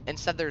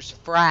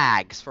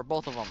frags for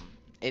both of them.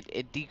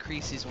 It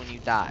decreases when you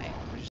die,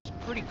 which is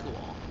pretty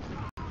cool.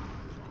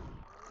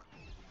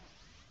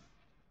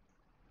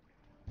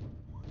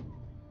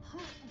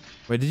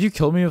 Wait, did you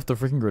kill me with the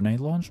freaking grenade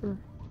launcher?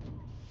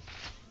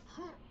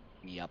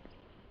 Yep.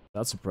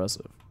 That's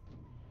impressive.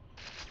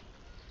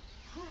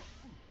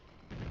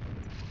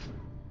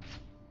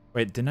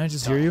 Wait, didn't I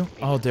just hear you?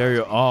 Oh, there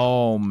you.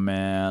 Oh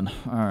man.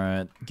 All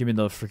right, give me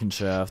the freaking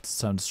shaft. It's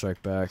time to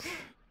strike back.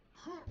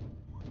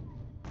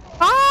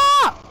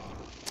 Ah!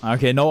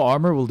 Okay, no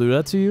armor will do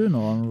that to you.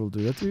 No armor will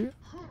do that to you.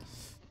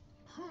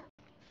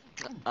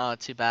 Oh,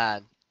 too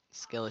bad.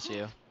 Skill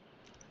issue.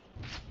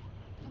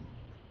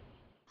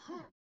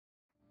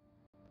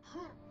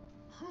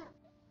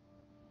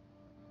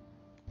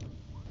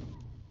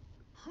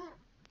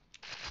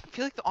 I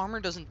feel like the armor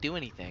doesn't do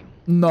anything.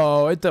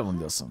 No, it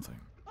definitely does something.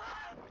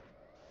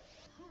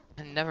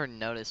 I never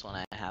notice when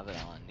I have it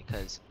on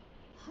because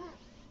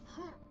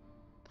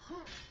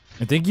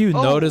I think you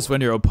notice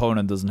when your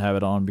opponent doesn't have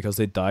it on because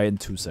they die in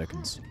 2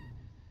 seconds.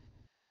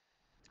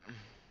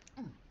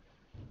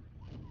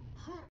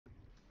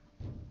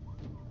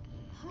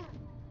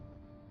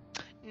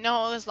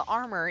 No, it was the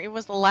armor. It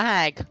was the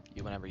lag.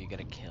 Whenever you get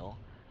a kill,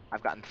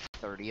 I've gotten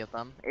 30 of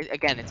them.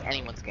 Again, it's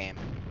anyone's game.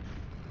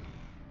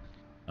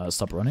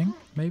 Stop running,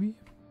 maybe?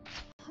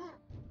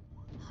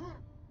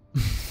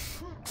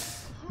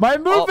 My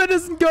movement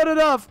isn't good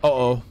enough!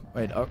 Uh-oh.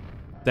 Wait, oh.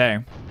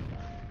 Dang.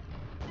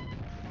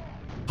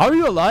 How are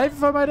you alive,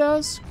 if I might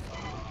ask?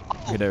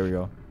 Okay, there we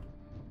go.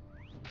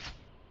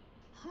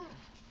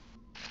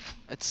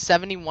 It's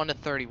 71 to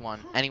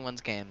 31.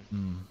 Anyone's game.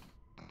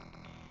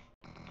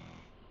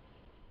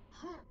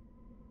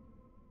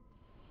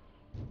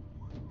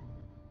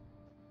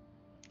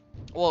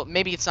 Well,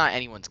 maybe it's not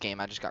anyone's game.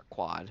 I just got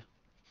quad.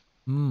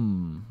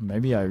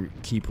 Maybe I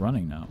keep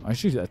running now.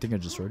 Actually, I think I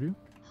just heard you.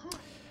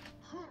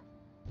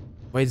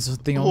 Wait, this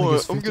thing only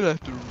gets 50? I'm gonna have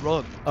to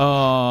run.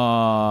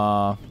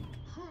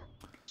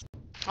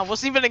 I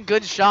wasn't even a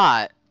good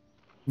shot.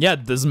 Yeah,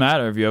 it doesn't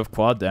matter if you have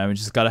quad damage.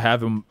 You just gotta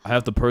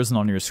have the person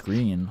on your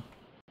screen.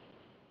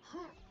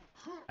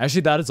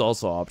 Actually, that is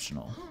also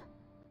optional.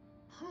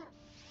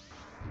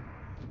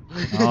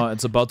 Oh,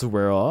 it's about to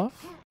wear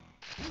off.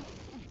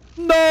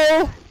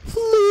 No,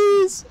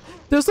 please.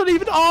 There's not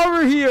even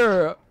armor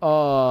here.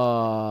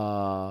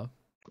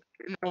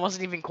 It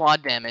wasn't even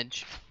quad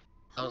damage.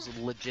 That was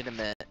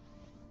legitimate.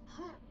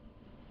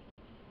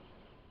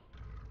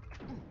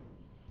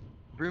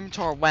 Room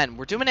tour when?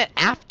 We're doing it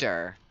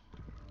after.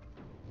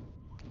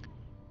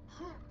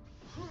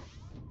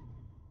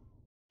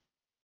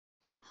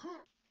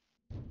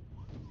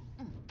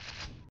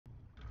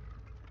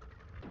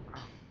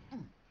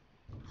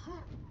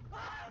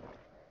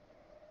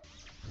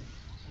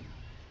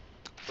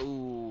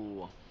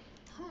 Ooh.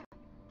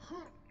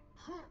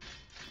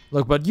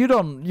 Look, but you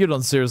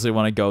don't seriously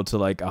want to go to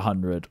like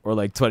 100 or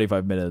like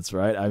 25 minutes,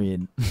 right? I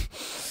mean,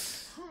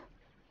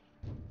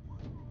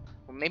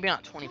 Well, maybe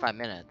not 25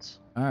 minutes.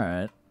 all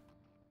right.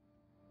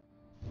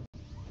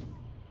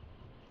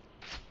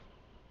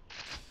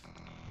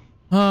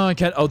 I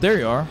can't. Oh, there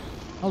you are.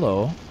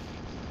 Hello.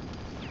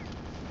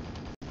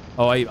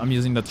 Oh, I'm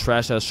using the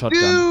trash ass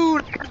shotgun.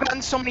 Dude, I could have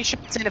gotten so many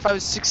shots in if I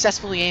was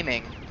successfully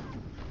aiming.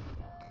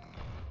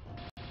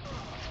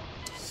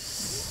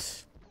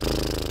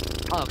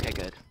 Oh, okay,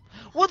 good.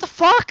 What the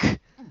fuck?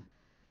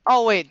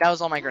 Oh wait, that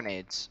was all my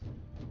grenades.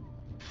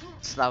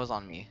 So that was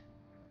on me.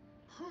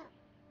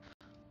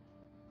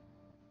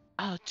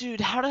 Oh,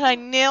 dude, how did I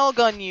nail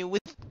gun you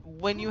with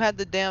when you had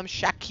the damn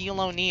Shaquille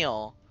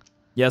O'Neal?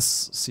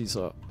 Yes,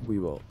 Caesar, we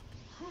will.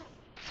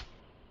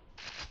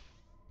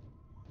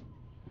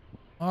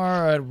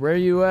 Alright, where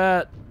you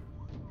at?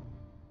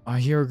 I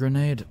hear a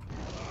grenade.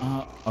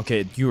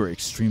 Okay, you were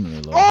extremely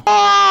low.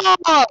 Oh!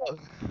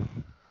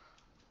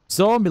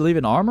 Still don't believe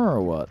in armor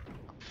or what?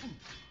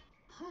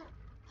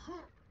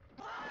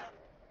 Of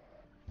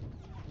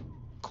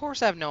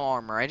course I have no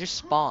armor, I just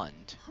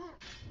spawned.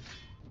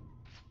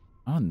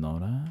 I don't know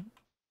that.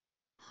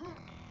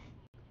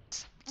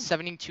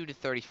 72 to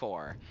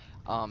 34.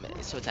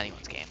 So it's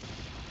anyone's game.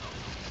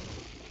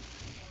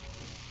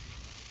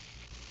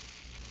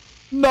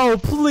 No,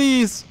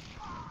 please!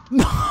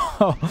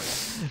 No!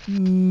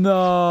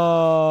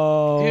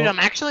 No! Dude, I'm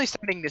actually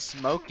starting to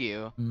smoke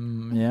you.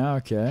 Yeah,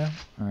 okay.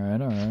 Alright,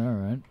 alright,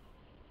 alright.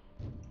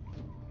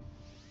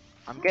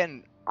 I'm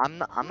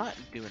not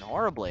doing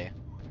horribly.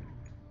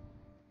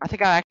 I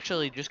think I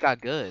actually just got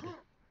good.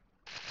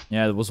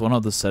 Yeah, it was one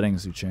of the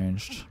settings you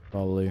changed,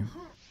 probably.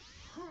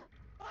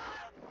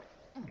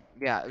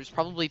 Yeah, it was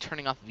probably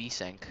turning off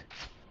VSync.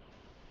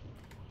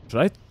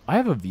 Should I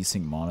have a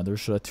VSync monitor.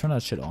 Should I turn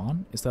that shit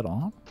on? Is that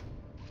on?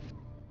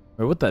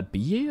 Or would that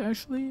be,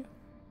 actually?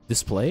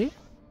 Display?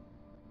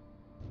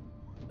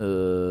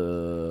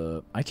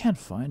 I can't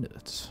find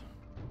it.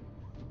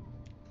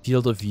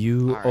 Field of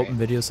view, All open right.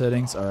 video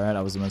settings. Alright,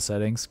 I was in my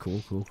settings.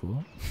 Cool, cool,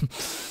 cool.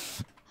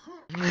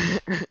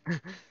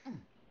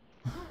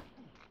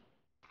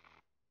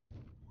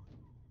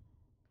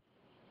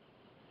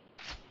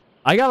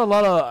 I got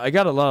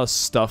a lot of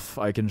stuff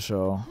I can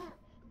show.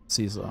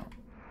 Caesar.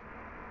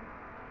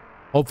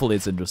 Hopefully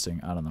it's interesting.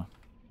 I don't know.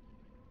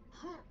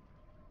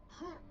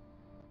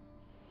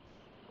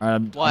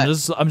 I'm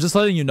just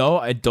letting you know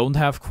I don't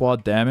have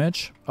quad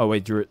damage. Oh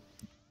wait, you're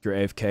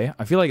AFK.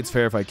 I feel like it's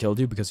fair if I killed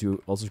you because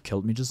you also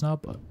killed me just now,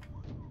 but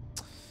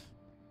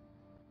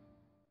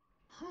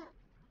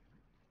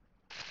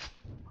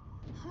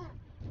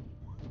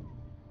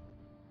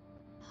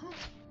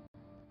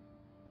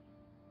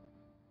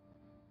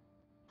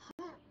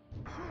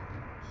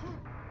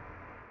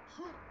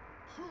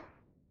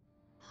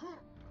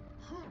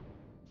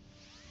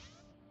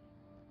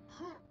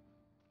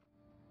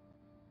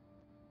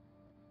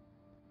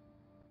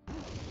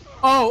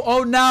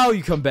Oh, now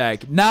you come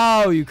back.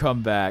 Now you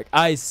come back.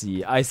 I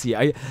see. I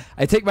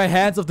take my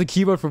hands off the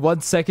keyboard for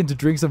 1 second to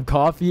drink some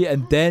coffee,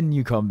 and then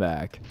you come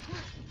back.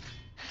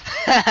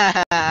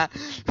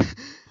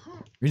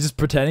 You're just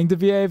pretending to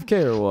be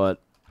AFK or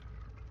what?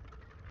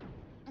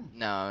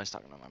 No, I was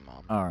talking to my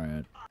mom.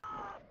 Alright.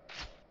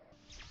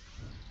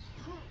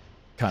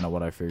 Kinda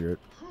what I figured.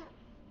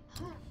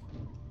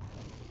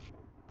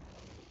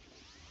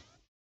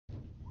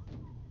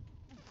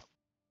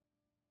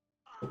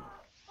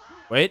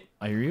 Wait,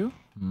 I hear you?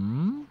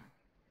 Hmm?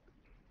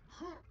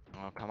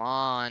 Oh, come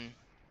on.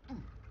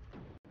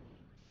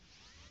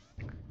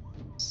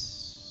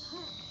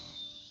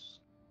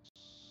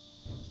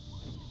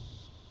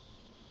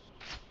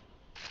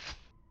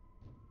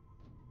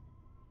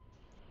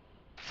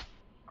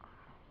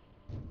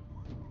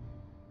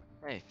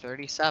 Hey,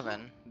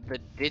 37.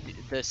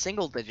 The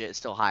single digit is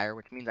still higher,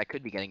 which means I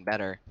could be getting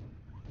better.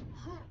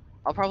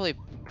 I'll probably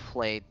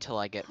play till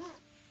I get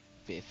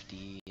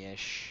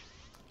 50-ish.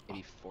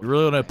 Maybe 40. You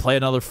really want to play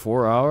another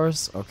 4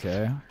 hours?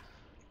 Okay.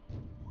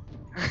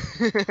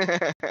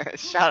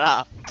 Shut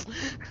up.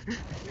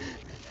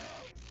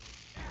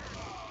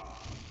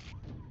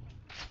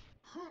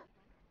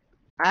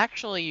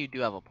 Actually, you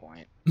do have a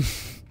point.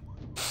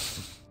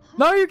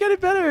 No, you're getting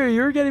better.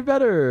 You're getting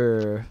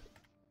better.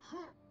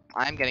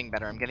 I'm getting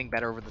better. I'm getting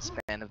better over the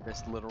span of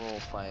this literal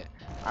fight.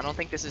 I don't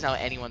think this is how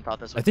anyone thought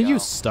this would I think go. you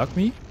stuck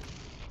me.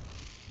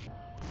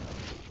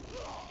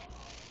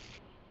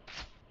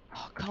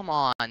 Oh, come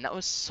on. That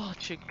was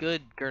such a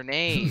good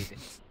grenade.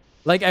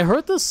 Like, I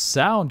heard the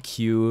sound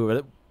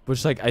cue,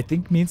 which, like, I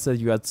think means that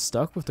you got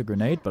stuck with the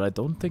grenade, but I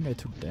don't think I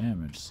took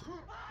damage. So.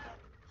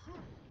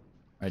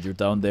 Alright, you're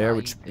down there,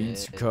 which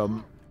means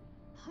you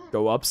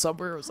go up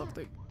somewhere or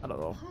something. I don't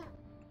know. I'm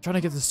trying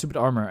to get this stupid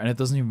armor, and it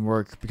doesn't even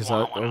work because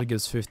it only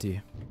gives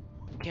 50.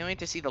 Can't wait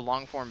to see the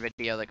long form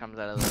video that comes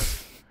out of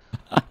this.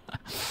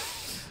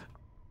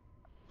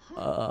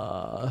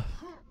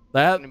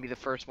 That's gonna be the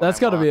first one. That's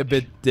gotta be a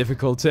bit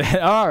difficult to.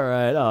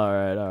 Alright.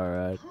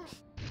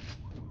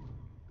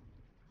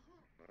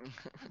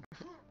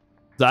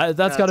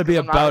 That's gotta be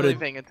I'm not about really it.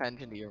 paying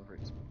attention to your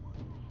words.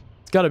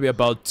 It's gotta be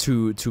about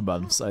two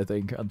months, I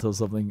think, until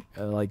something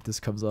like this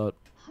comes out.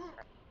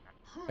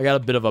 I got a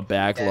bit of a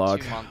backlog.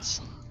 Yeah, 2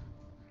 months.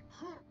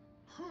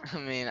 I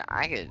mean,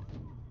 I could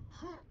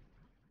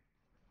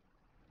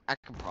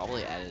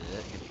probably edit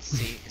it.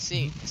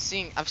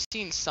 I've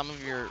seen some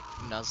of your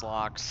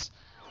Nuzlocks.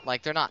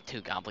 Like, they're not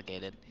too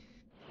complicated.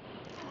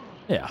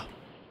 Yeah.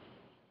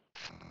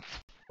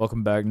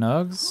 Welcome back,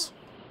 Nugs.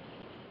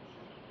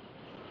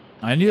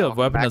 I need a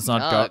weapon that's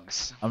not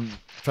Nugs. I'm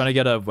trying to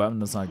get a weapon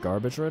that's not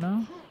garbage right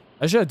now.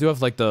 Actually, I do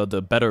have like the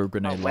better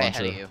grenade way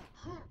launcher. ahead of you.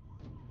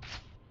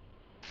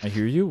 I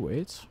hear you.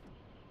 Wait.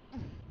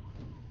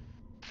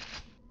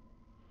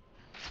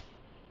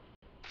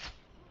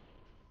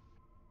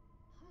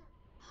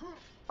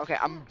 Okay,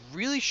 I'm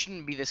really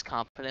shouldn't be this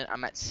confident.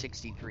 I'm at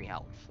 63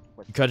 health.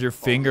 You cut your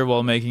finger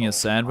while making a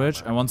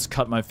sandwich. I once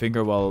cut my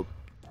finger while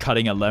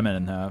cutting a lemon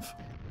in half.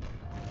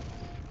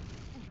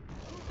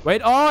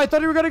 Wait, oh, I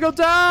thought you were gonna go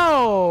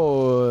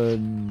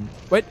down.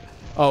 Wait,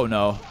 oh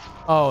no,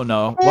 oh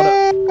no.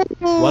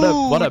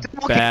 What a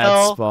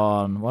bad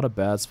spawn. What a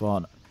bad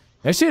spawn.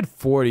 You actually had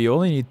 40. You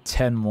only need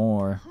 10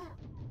 more.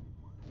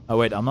 Oh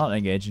wait, I'm not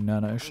engaging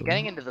that actually. I'm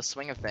getting into the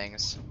swing of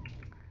things.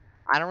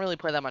 I don't really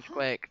play that much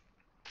Quake.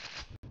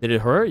 Did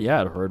it hurt?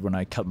 Yeah, it hurt when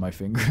I cut my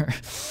finger.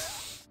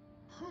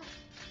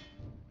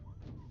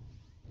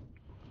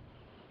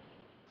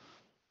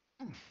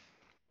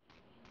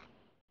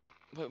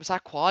 Wait, was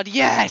that quad?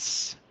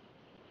 Yes!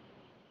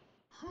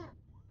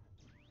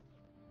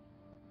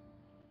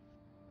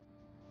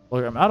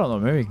 Look, I don't know.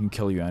 Maybe we can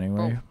kill you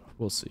anyway.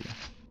 We'll see.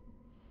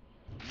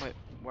 Wait,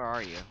 where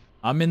are you?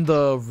 I'm in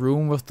the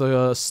room with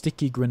the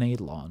sticky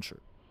grenade launcher.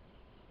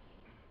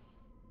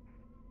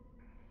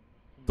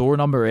 Door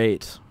number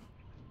 8.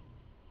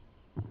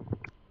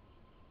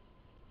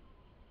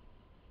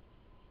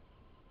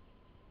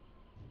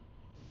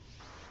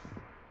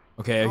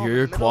 Okay, I hear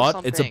your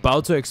quad. It's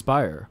about to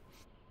expire.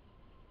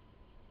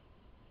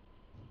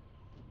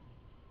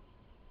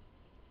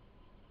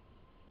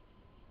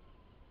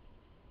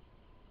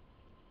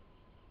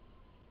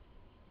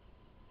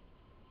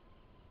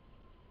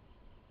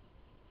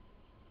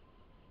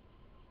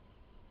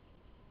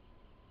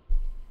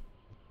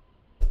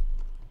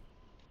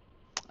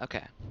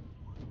 Okay.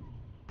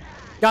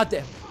 God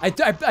damn. I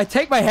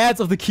take my hands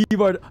off the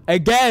keyboard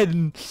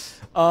again.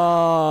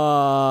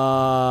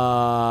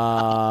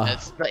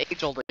 That's the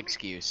age-old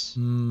excuse.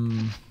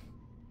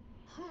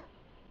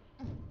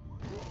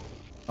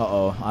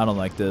 Uh-oh. I don't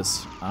like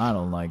this. I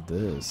don't like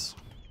this.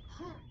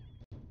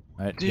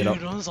 Alright, Dude,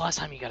 when was the last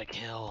time you got a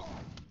kill?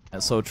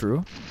 That's so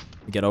true.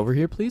 Get over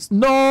here, please.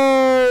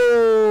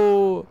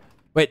 No!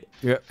 Wait,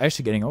 you're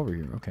actually getting over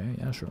here. Okay,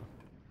 yeah, sure.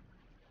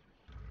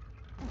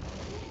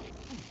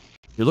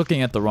 You're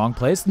looking at the wrong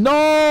place.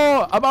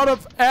 No! I'm out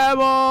of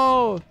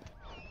ammo!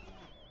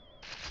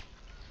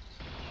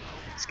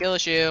 Skill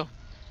issue.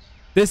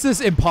 This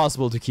is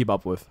impossible to keep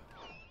up with.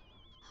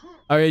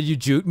 Alright, you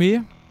juked me.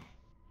 You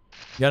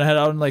gotta head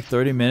out in like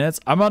 30 minutes.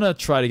 I'm gonna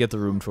try to get the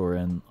room tour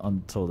in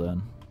until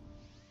then.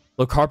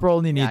 Look, Harper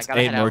only needs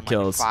 8 more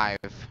kills. Like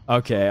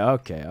 5.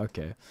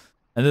 Okay.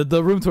 And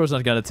the room tour is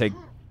not gonna take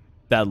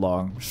that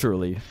long,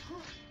 surely.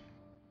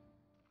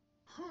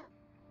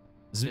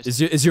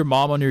 Is your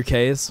mom on your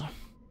case?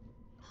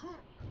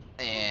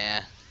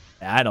 Yeah.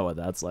 I know what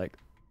that's like.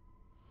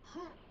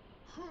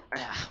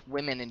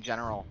 Women in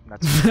general.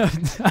 That's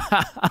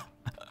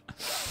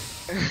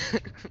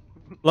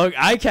Look,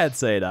 I can't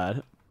say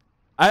that.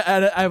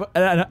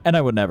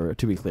 I would never,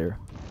 to be clear.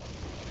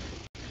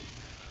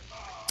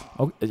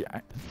 Oh,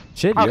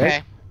 shit.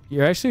 Okay.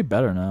 You're actually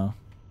better now.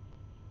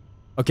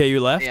 Okay, you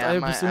left. Yeah, I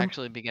might presume?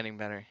 actually be getting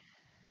better.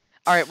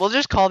 All right, we'll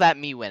just call that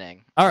me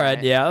winning. All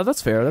right, yeah,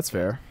 that's fair. That's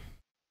fair.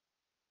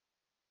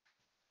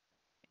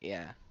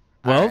 Yeah.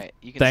 Well, right,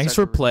 thanks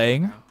for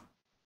playing.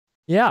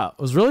 Yeah, it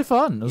was really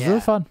fun. It was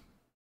really fun.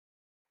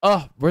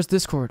 Oh, where's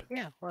Discord?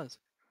 Yeah, it was.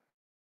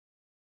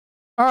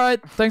 All right,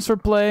 thanks for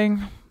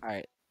playing. All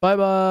right.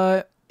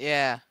 Bye-bye.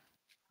 Yeah.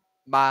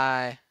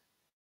 Bye.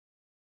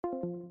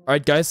 All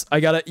right, guys, I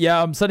got it.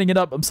 Yeah, I'm setting it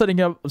up. I'm setting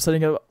it up.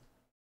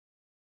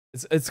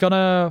 It's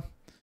gonna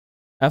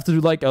I have to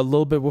do like a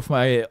little bit with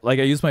my I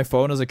use my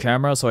phone as a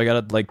camera, so I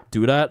gotta like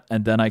do that,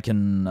 and then I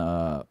can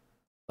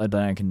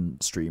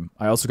stream.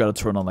 I also gotta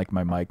turn on like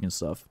my mic and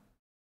stuff.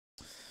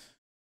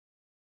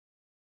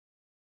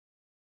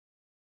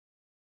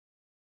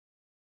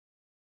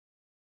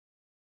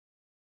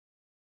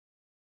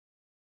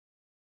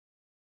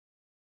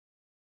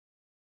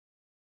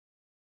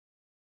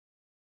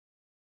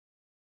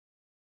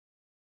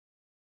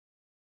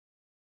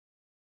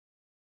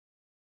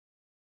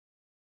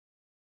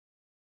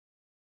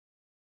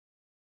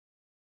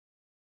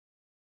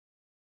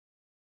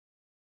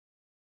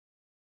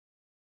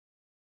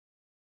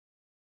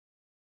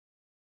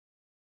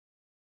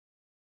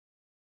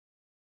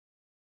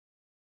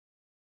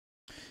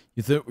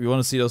 You think we want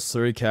to see those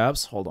 30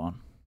 caps? Hold on.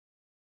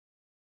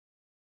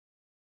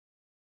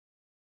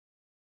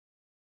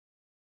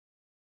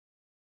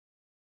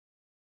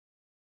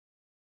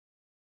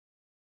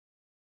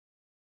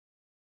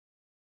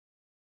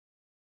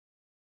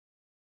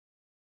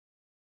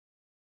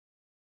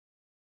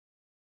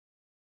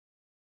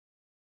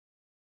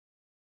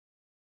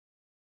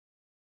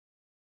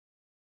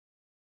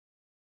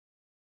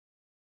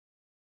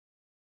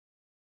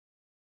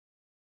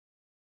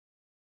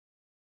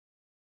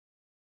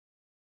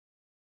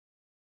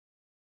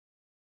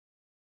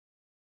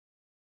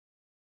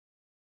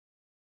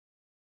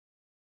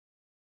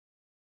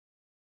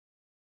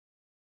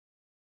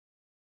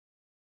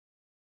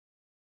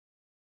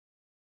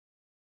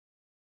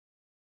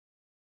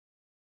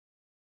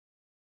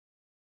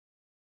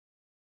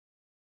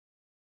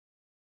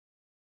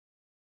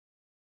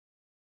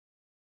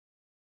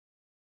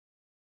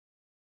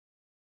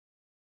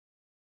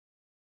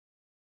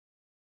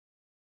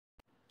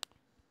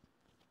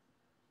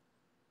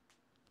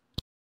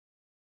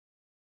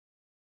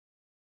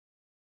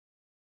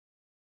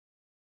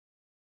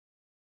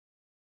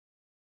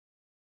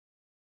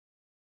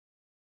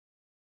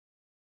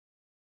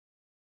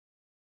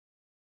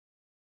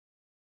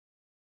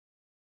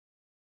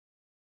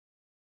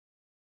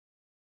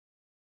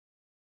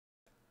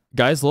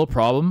 Guys, little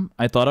problem.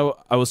 I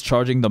thought I was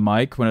charging the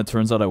mic when it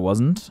turns out I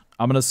wasn't.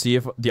 I'm gonna see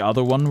if the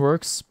other one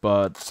works,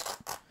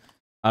 but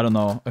I don't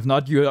know. If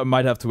not, you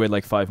might have to wait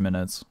like 5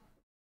 minutes.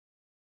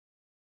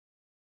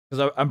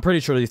 Because I'm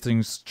pretty sure these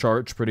things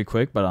charge pretty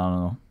quick, but I don't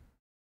know.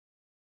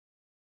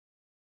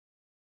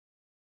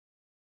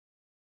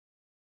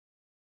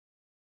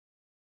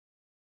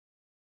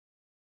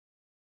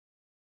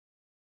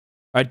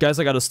 Alright, guys,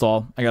 I gotta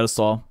stall.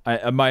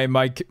 My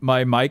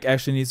mic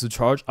actually needs to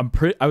charge. I'm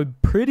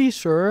pretty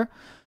sure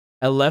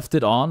I left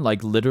it on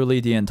like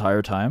literally the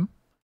entire time.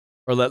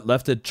 Or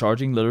left it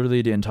charging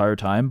literally the entire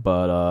time,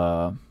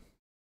 but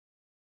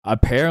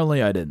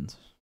apparently I didn't.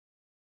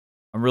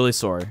 I'm really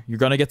sorry. You're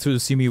gonna get to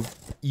see me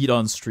eat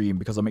on stream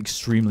because I'm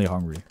extremely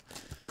hungry.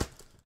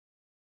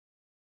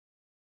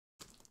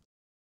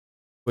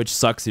 Which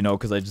sucks, you know,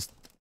 because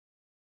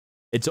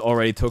it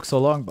already took so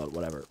long, but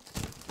whatever.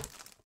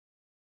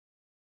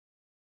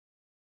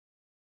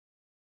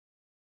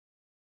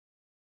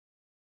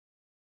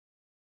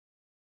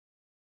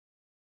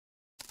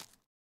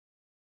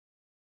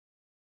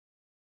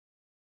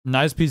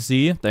 Nice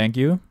PC, thank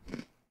you.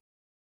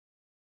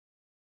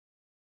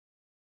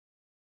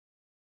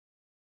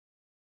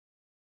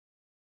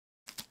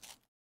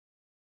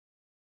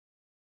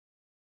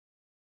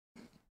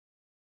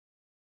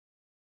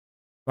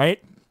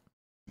 Right?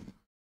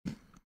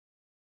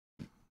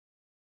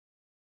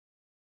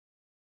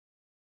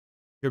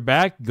 You're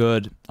back?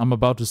 Good. I'm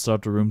about to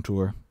start the room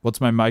tour. Once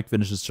my mic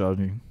finishes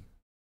charging.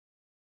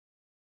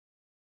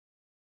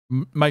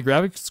 My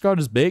graphics card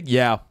is big?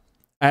 Yeah.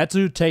 I had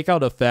to take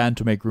out a fan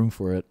to make room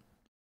for it.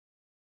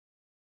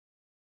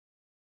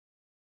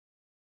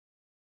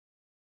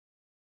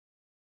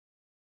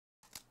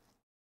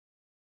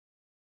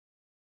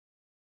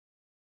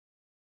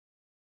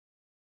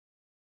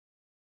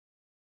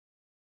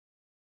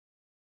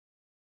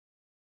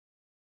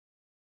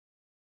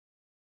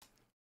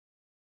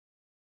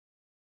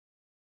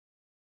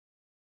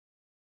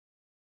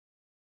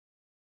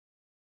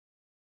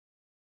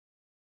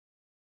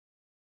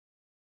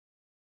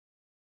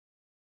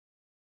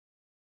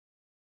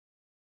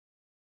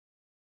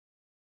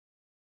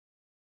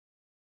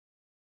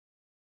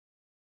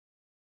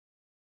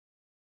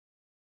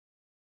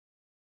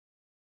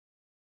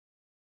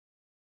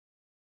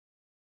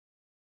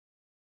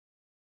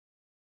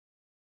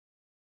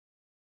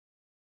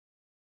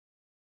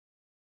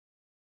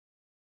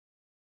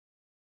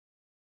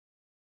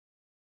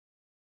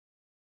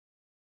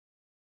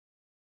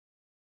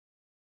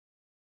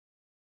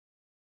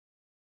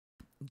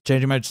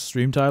 Changing my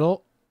stream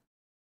title.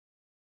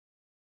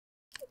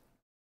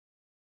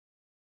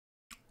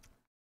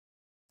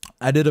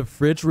 I did a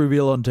fridge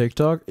reveal on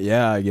TikTok.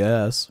 Yeah, I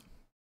guess.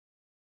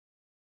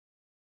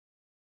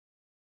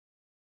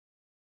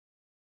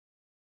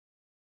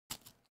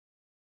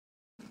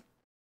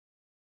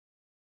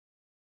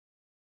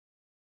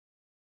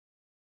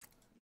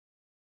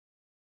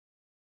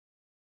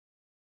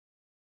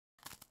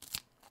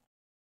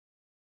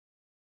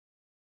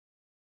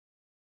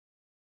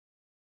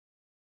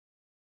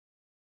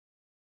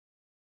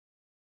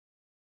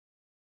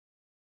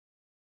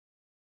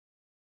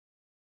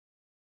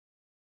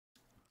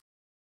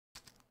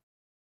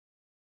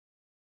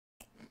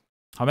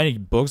 How many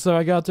books have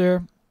I got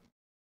there?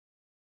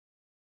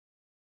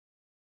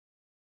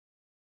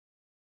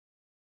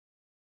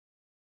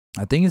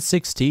 I think it's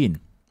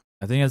 16.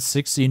 I think it's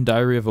 16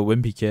 Diary of a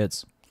Wimpy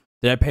Kids.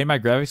 Did I paint my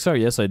graphics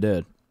card? Yes, I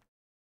did.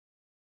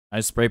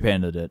 I spray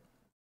painted it.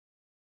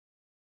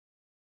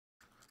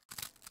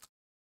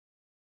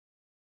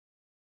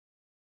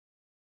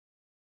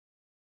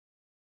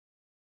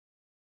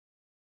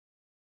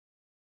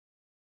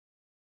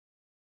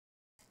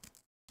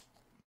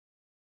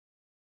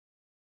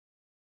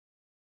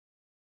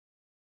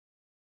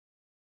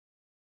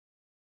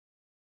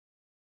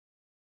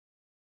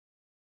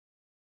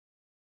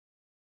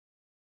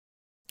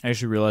 I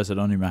actually realized I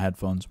don't need my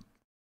headphones.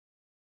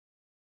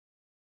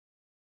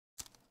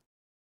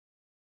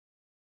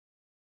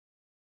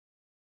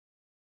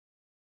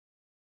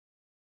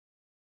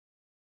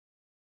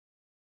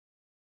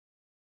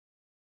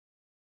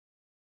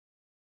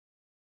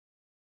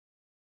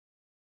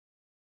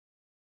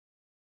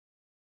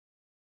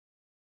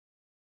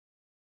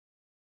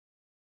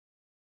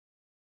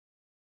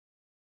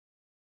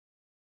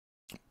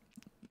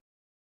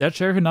 That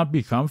chair cannot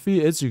be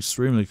comfy. It's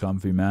extremely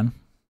comfy, man.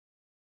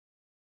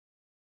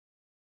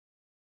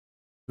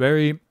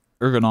 Very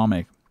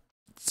ergonomic.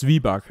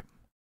 Zwieback.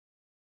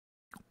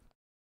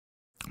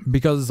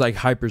 Because it's like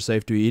hyper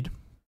safe to eat.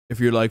 If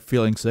you're like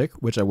feeling sick,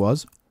 which I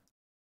was.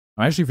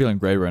 I'm actually feeling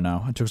great right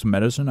now. I took some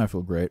medicine. I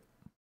feel great.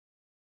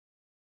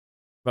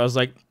 But I was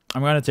like,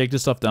 I'm gonna take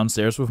this stuff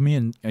downstairs with me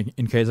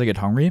in case I get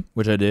hungry,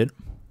 which I did.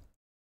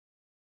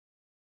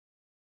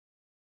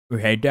 You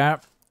hate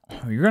that?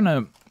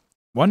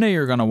 One day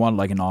you're gonna want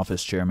like an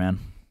office chair, man.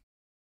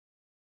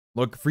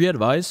 Look, free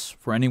advice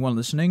for anyone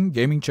listening,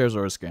 gaming chairs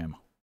are a scam.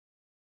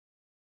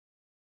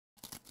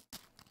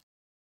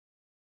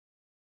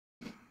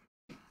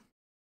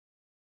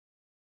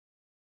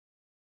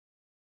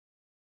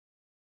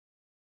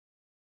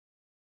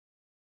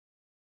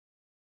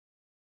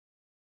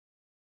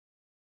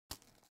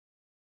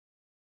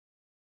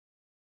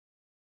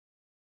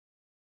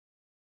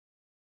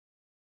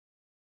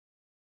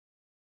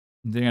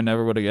 You think I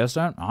never would have guessed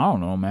that? I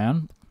don't know,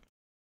 man.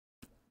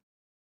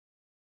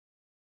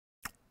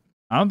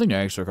 I don't think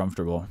they're extra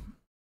comfortable.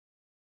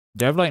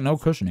 They have like no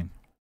cushioning.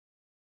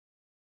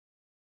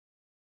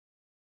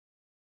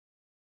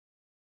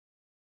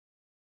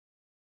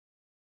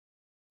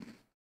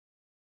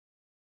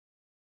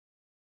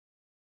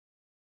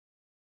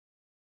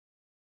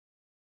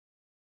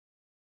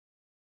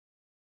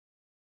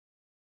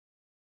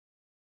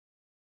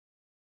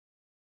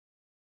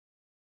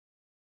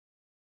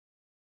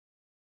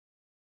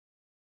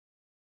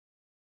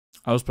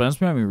 I was planning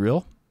to be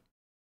real.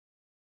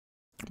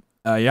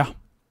 Yeah.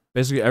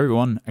 Basically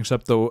everyone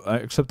except the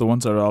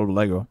ones that are out of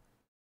Lego.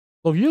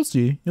 Well, you'll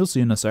see. You'll see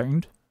in a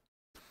second.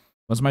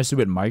 Once my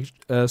stupid mic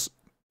is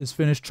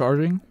finished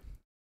charging.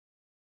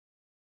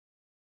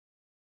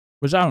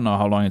 Which I don't know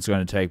how long it's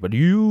going to take, but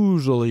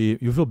usually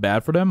you feel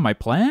bad for them. My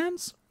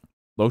plants?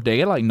 Look, they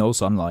get like no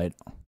sunlight.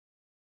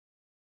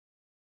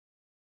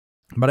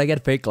 But I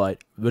get fake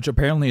light, which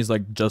apparently is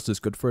like just as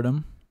good for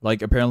them.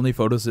 Like apparently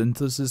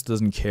photosynthesis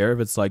doesn't care if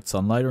it's like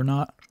sunlight or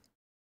not.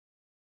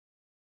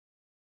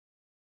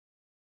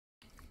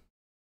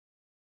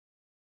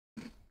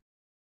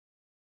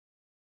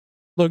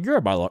 Look, you're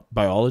a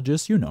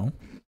biologist, you know.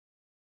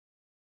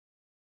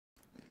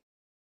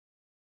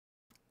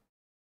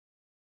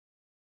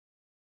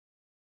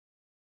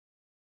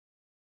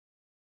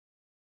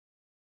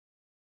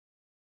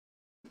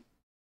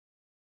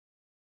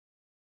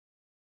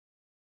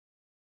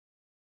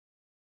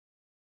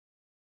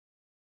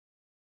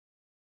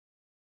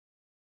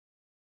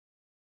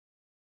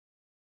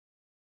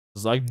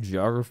 It's like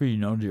geography, you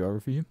know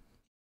geography.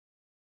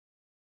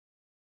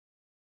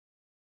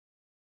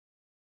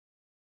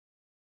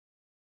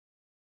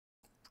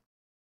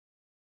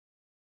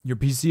 Your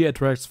PC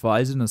attracts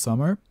flies in the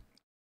summer.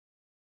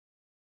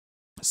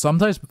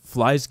 Sometimes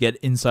flies get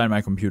inside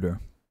my computer.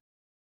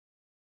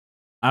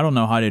 I don't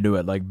know how they do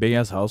it, like big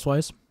ass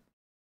housewives.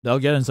 They'll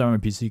get inside my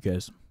PC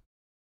case.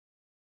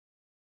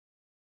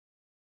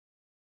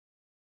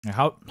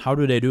 How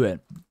do they do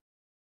it?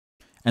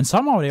 And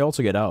somehow they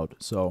also get out,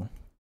 so.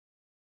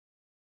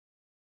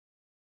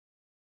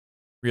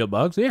 Real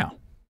bugs? Yeah.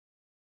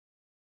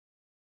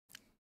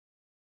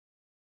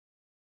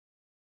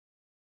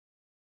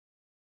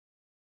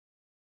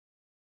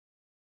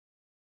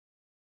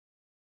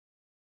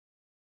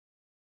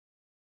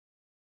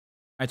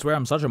 I swear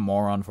I'm such a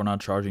moron for not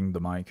charging the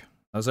mic.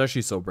 That's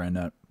actually so brain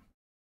dead.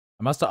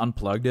 I must have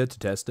unplugged it to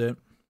test it.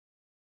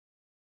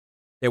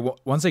 Yeah,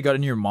 once they got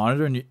in your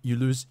monitor and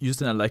you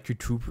used an electric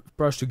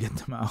toothbrush to get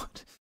them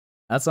out.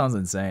 That sounds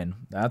insane.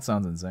 That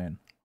sounds insane.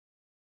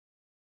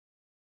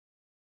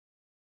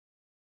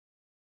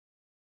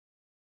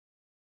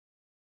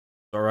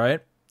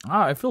 Alright.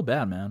 Ah, I feel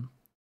bad, man.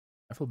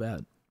 I feel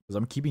bad. Because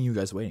I'm keeping you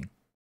guys waiting.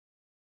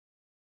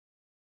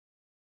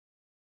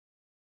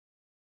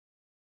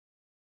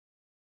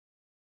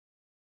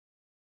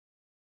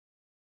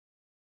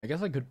 I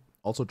guess I could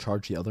also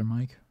charge the other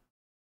mic.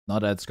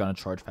 Not that it's gonna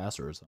charge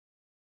faster or something.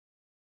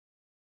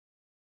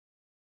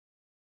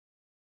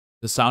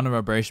 The sound and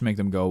vibration make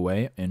them go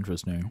away.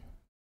 Interesting.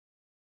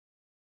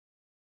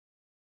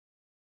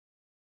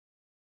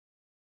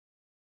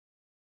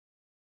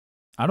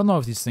 I don't know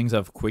if these things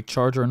have quick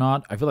charge or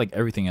not. I feel like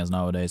everything has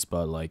nowadays,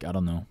 but like, I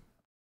don't know.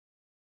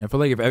 I feel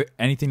like if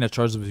anything that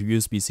charges with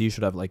USB-C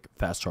should have like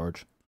fast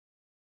charge.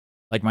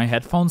 Like my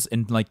headphones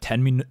in like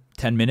 10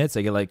 minutes,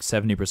 I get like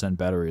 70%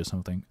 battery or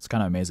something. It's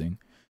kind of amazing.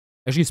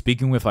 Actually,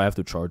 speaking with, I have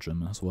to charge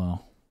them as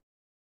well.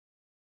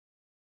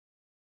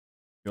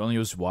 You only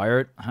use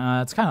wired?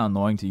 It's kind of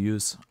annoying to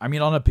use. I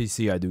mean, on a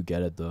PC, I do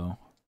get it though.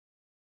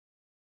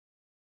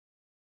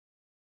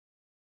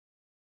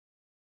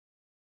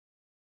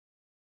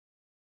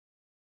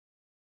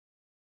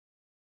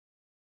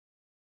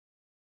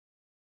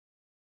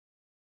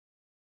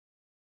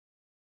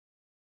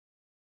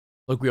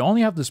 Look, we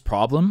only have this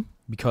problem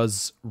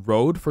because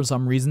Rode, for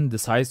some reason,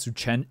 decides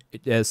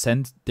to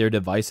send their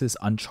devices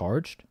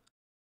uncharged.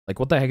 Like,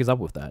 what the heck is up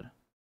with that?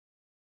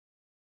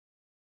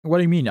 What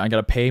do you mean? I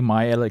gotta pay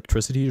my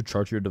electricity to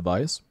charge your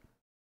device?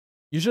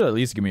 You should at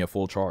least give me a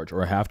full charge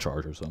or a half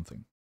charge or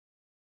something.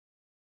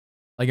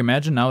 Like,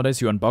 imagine nowadays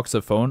you unbox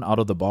a phone out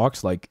of the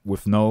box, like,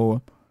 with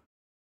no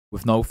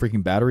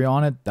freaking battery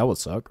on it. That would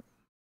suck.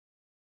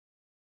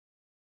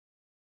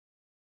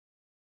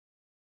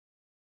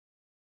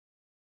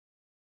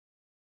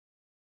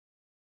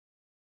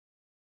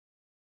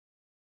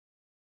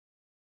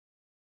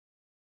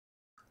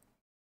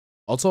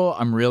 Also,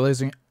 I'm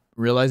realizing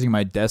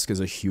my desk is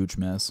a huge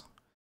mess.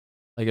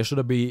 Like I should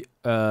have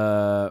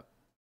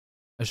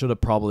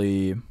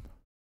probably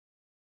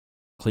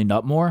cleaned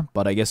up more,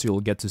 but I guess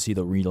you'll get to see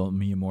the real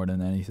me more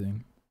than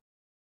anything.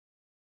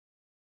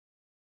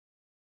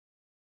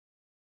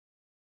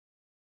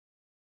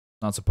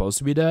 Not supposed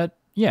to be that?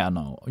 Yeah,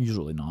 no,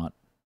 usually not.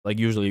 Like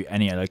usually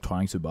any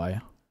electronics you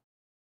buy.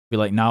 Be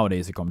like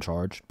nowadays they come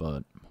charged,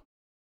 but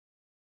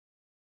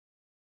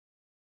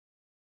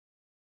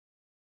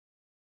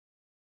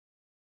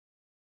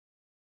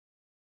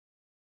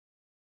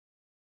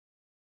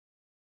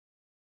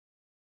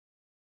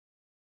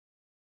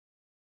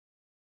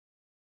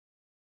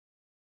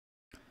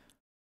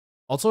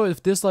Also,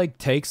 if this like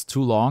takes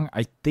too long,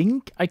 I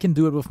think I can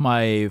do it with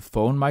my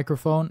phone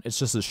microphone. It's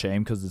just a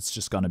shame because it's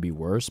just gonna be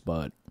worse,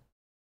 but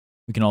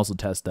we can also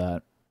test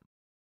that.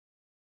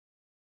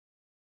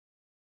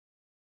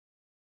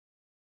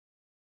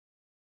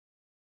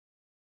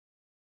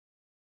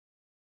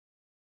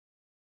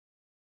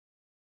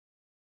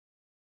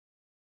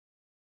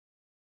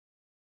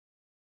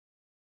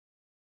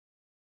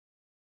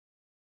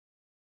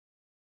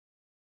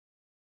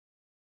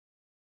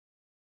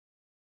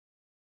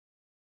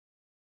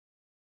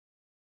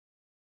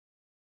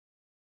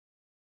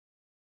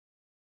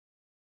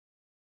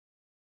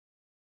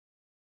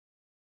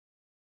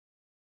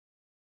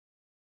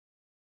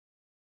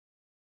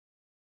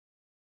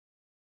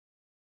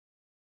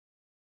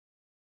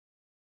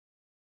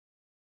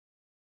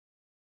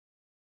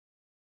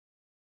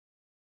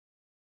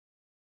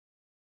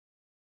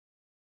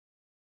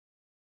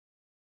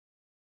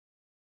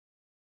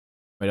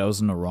 Wait, I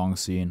was in the wrong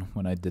scene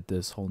when I did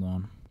this. Hold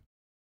on.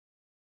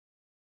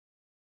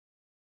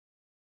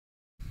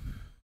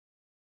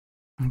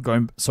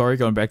 Going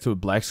back to a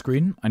black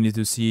screen. I need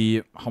to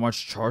see how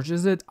much charge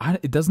is it.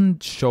 It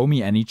doesn't show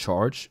me any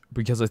charge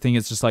because I think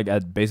it's just like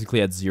basically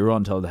at 0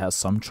 until it has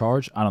some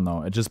charge. I don't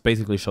know. It just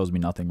basically shows me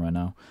nothing right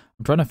now.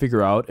 I'm trying to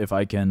figure out if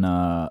I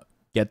can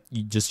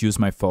just use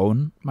my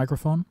phone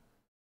microphone.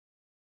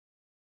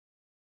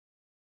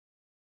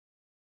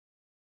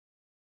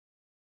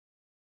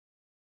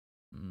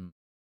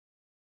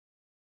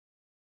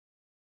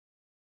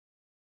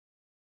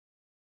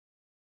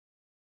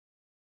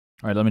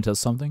 All right, let me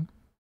test something.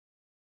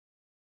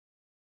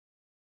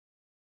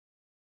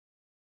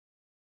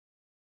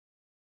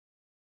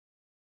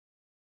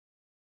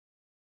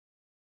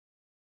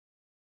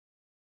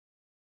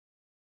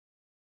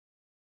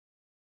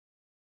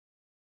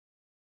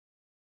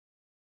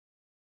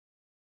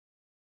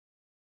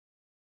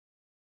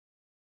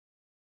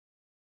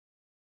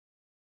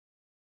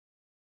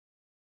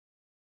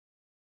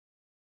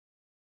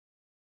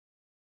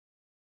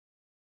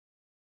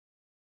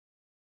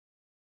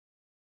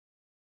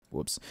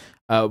 Whoops.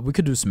 We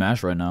could do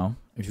Smash right now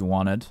if you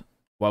wanted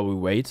while we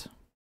wait.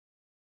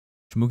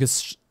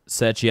 Shmuka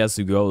said she has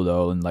to go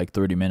though in like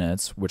 30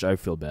 minutes, which I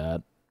feel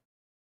bad.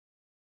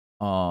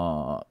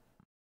 Do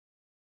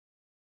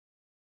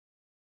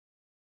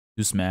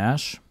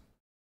Smash.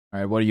 All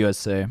right, what do you guys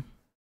say?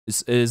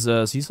 Is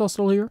Seesaw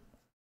still here?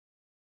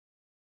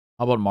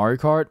 How about Mario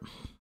Kart?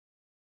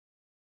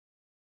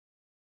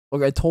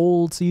 Look, I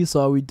told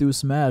Seesaw we'd do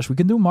Smash. We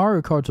can do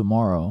Mario Kart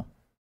tomorrow.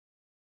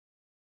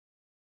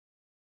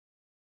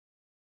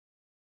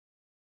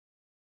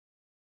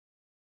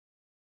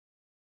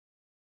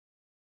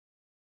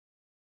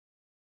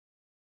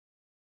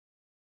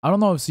 I don't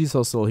know if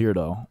Seesaw's still here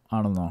though.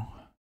 I don't know.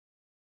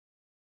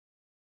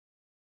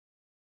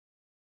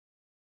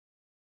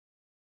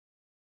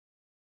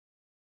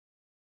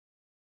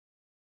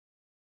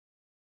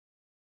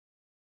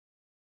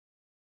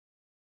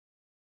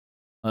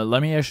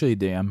 Let me actually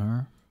DM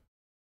her.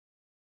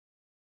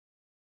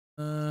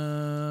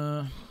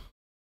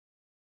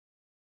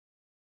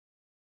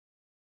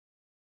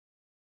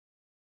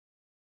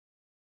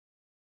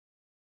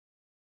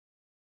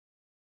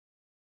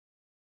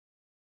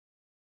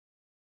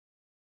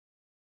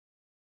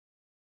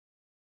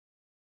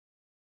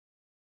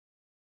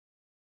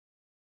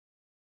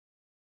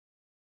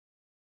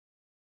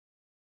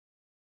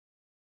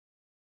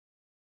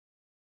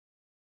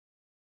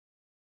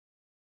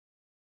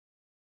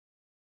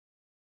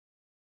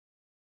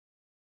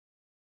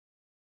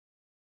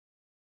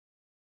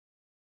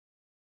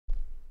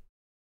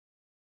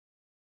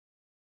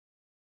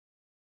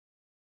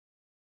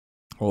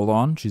 Hold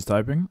on, she's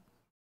typing.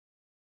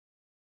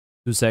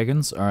 2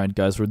 seconds. All right,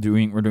 guys, we're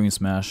doing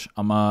Smash.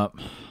 I'm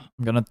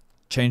gonna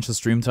change the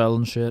stream title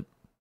and shit.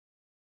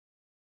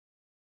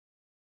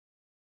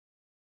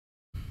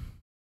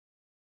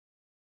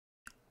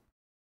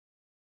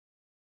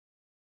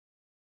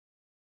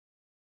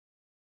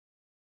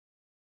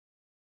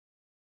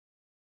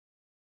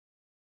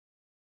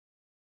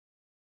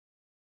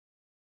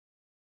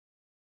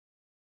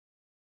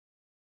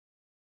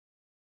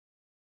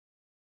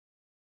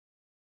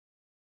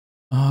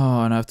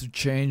 Oh, and I have to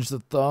change the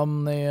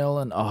thumbnail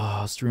and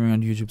streaming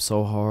on YouTube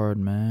so hard,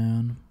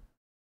 man.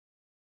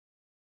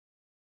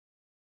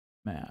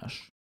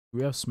 Smash. Do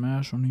we have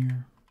Smash on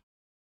here?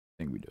 I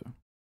think we do.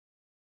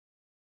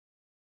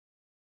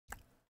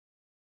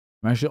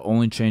 I'm actually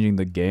only changing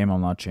the game,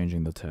 I'm not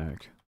changing the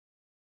tag.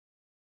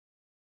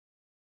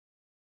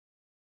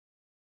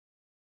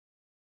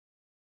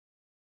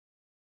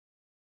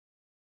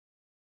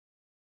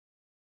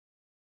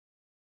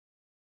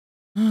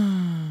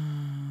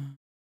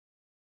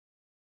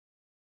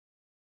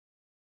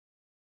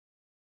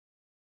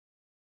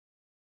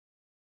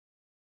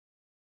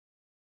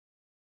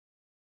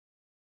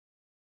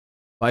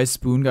 Buy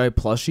Spoon Guy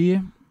plushie?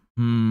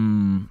 I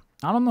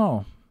don't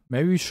know.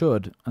 Maybe we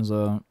should as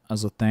a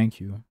thank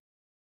you.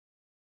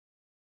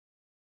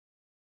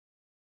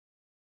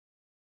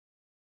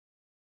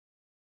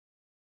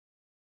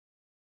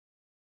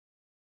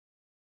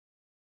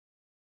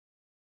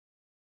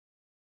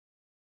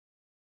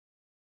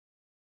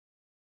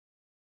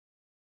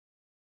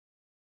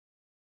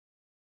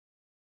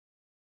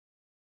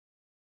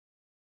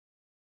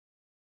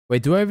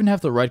 Wait, do I even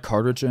have the right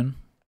cartridge in?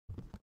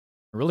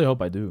 I really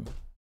hope I do.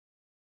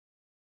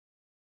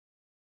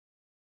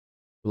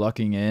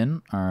 Locking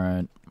in.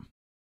 Alright.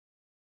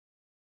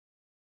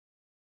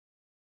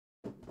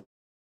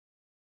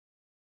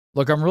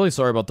 Look, I'm really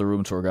sorry about the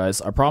room tour,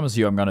 guys. I promise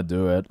you I'm gonna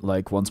do it,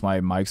 like, once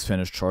my mic's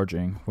finished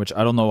charging. Which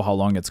I don't know how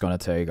long it's gonna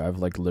take. I have,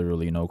 like,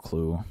 literally no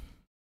clue.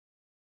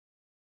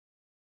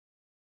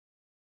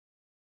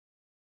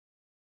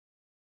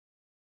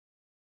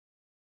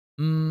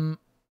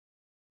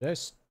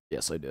 Yes.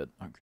 Yes, I did.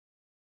 Okay.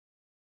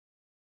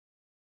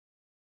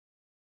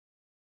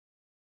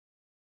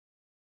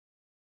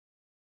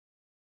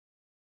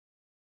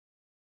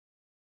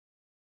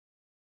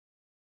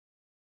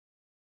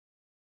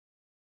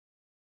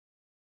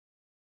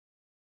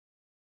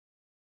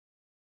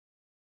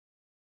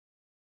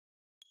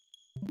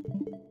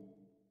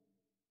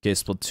 Okay,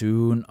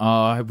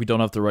 Splatoon. We don't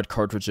have the right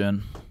cartridge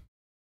in.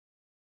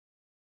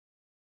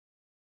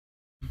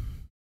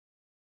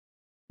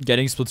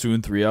 Getting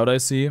Splatoon 3 out, I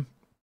see.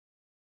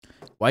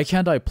 Why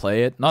can't I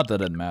play it? Not that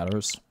it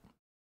matters.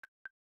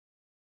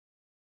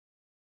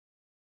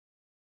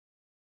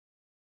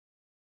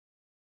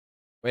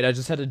 Wait, I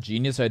just had a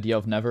genius idea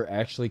of never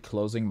actually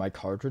closing my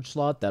cartridge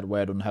slot. That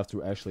way I don't have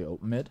to actually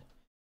open it.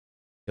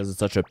 Because it's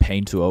such a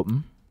pain to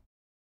open.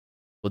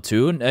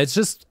 Splatoon? It's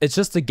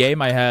just the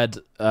game I had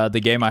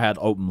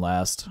open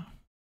last.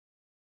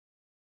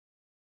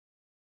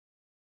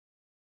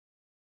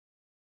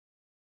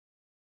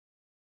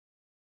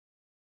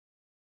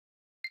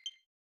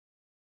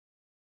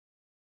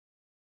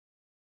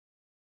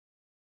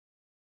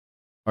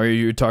 Are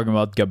you talking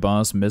about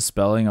Gabon's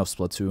misspelling of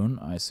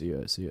Splatoon? I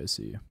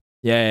see.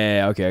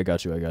 Yeah, okay, I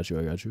got you.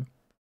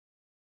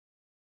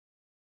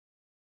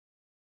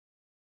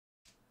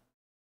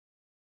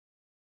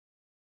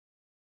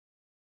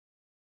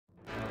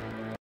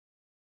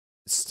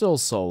 It's still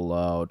so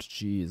loud,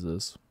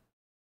 Jesus.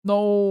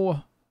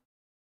 No.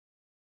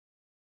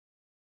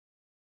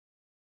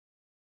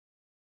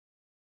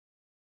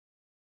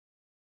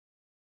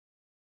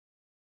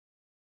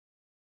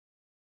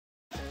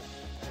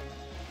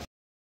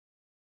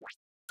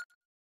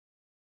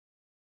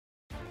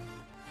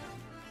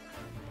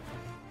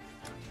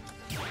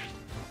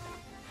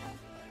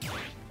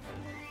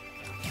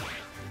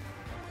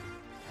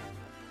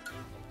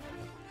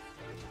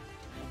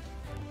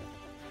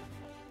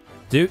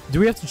 Do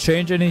we have to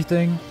change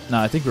anything? No,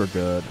 I think we're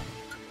good.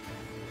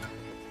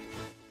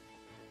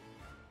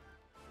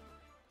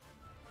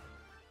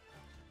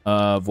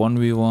 Uh,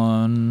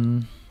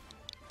 1v1.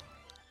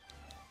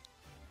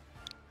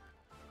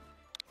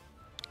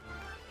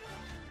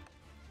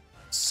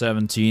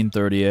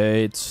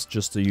 $17.38,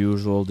 just the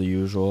usual.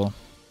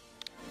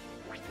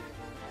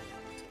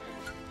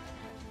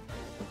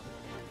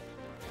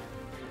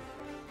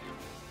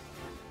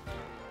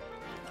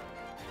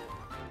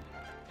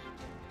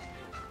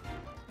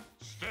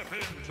 Step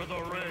into the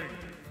ring.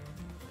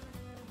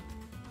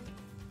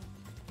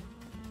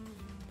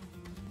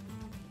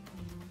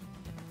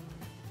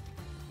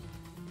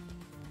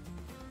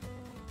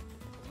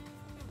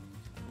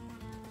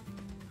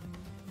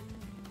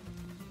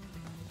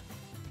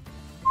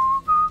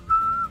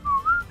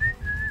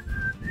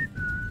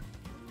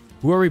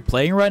 Who are we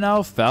playing right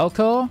now?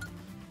 Falco?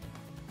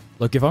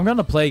 Look, if I'm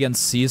gonna play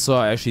against Seesaw,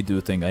 I actually do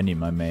think I need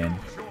my main.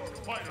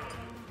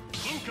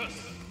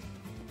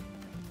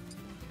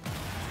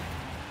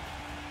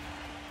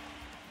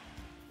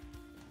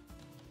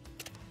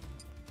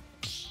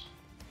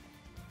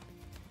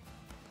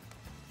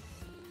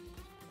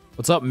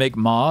 What's up, Mick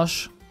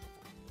Mosh?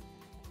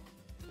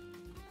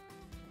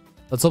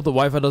 Let's hope the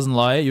Wi-Fi doesn't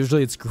lie.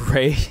 Usually it's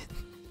great.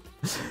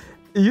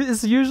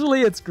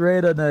 Usually it's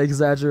great and an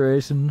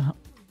exaggeration.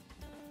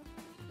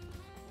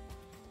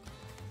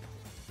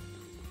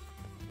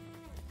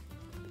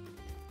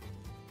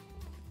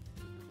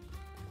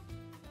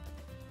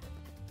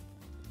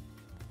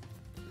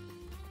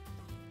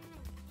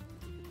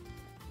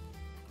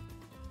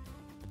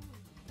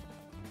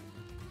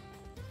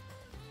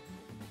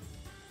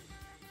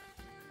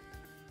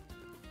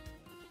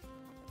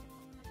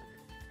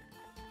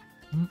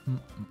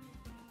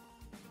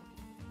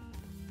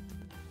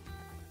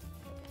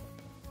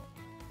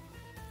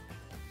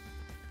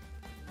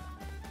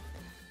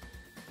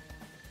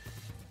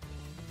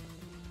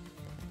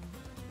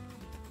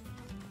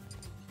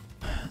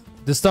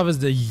 This stuff is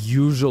the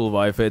usual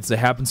Wi-Fi. It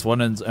happens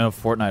one in a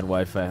Fortnite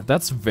Wi-Fi.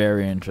 That's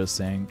very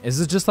interesting. Is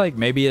it just like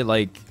maybe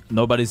like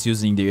nobody's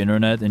using the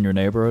internet in your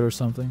neighborhood or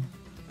something?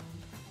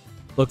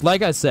 Look,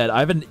 like I said, I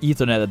have an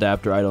Ethernet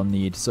adapter I don't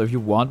need. So if you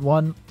want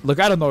one, look,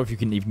 I don't know if you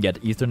can even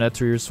get Ethernet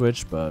to your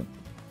Switch, but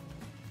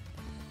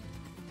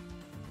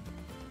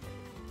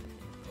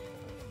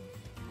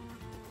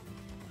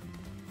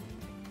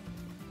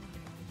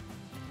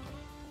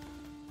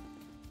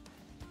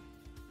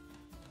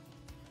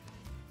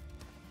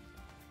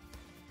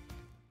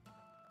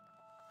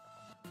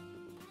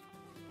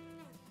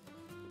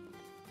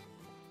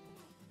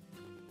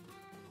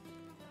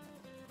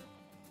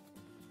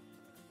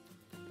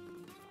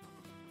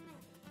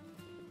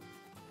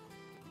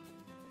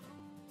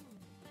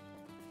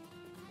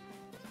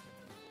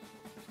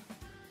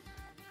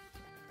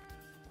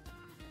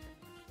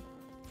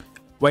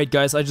Wait,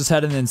 guys, I just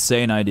had an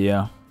insane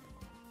idea.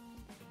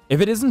 If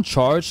it isn't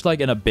charged,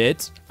 like, in a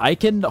bit, I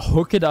can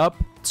hook it up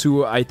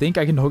to... I think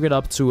I can hook it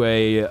up to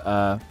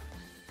a...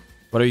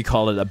 what do you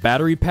call it? A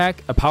battery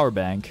pack? A power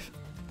bank.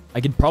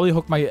 I can probably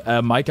hook my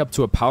mic up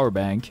to a power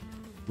bank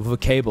with a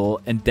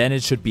cable, and then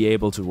it should be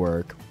able to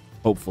work.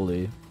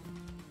 Hopefully.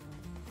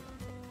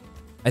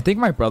 I think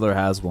my brother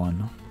has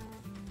one.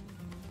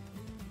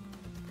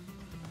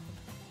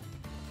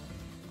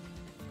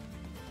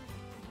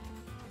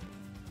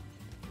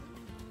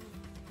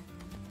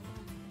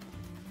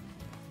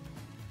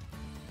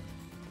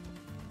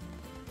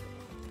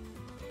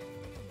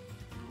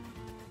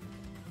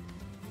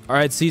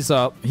 Alright,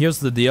 Seesaw, here's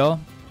the deal.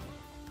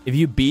 If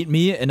you beat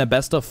me in a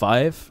best of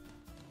 5,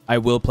 I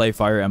will play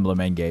Fire Emblem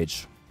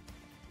Engage.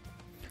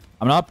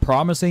 I'm not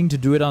promising to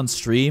do it on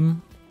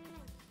stream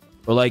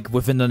or like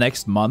within the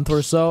next month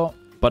or so,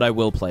 but I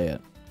will play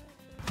it.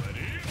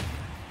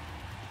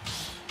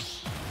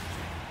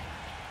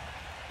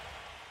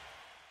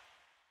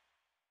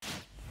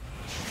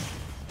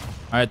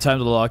 Alright, time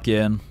to lock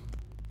in.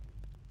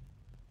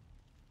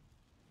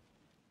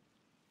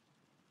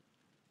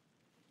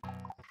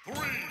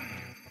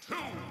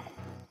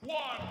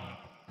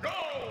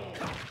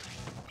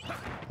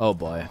 Oh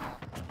boy.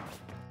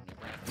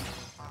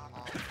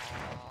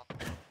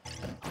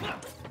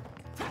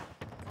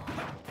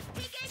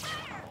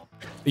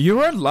 You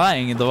weren't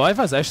lying. The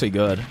Wi-Fi is actually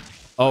good.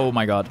 Oh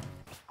my god.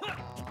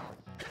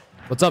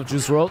 What's up,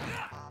 Juice World?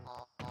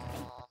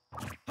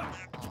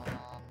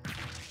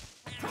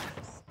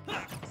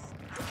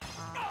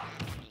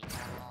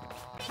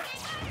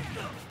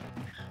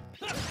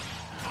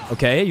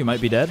 Okay, you might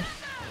be dead.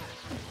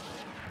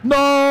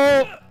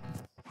 No!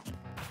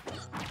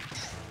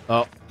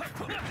 Oh.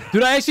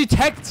 Dude, I actually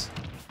teched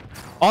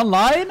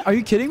online? Are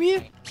you kidding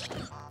me?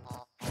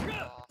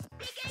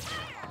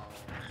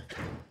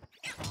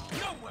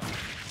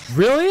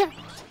 Really?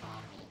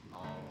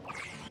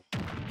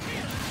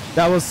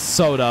 That was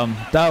so dumb.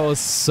 That was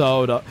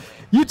so dumb.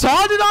 You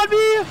taunted on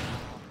me?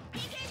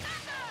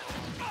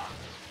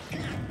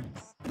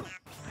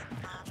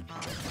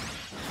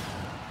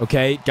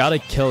 Okay, gotta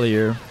kill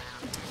here.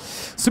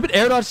 Stupid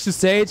air dodge to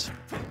stage.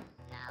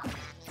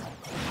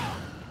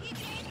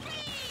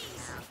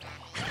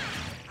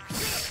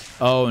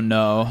 Oh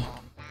no.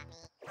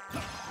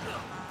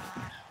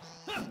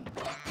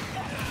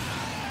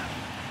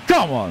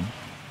 Come on.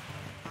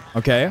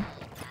 Okay.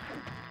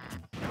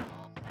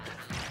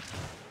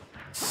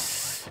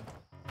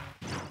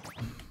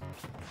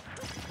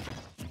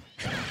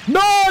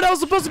 No, that was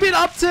supposed to be an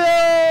up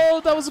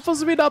tilt. That was supposed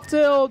to be an up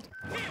tilt.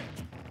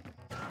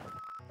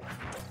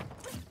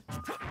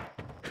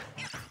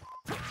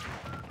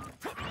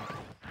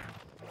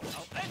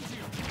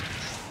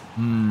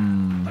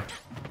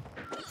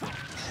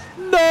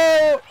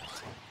 No.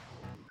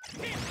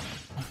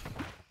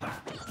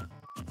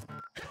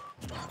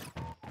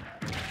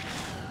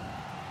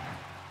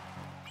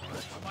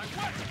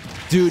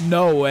 Dude,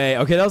 no way.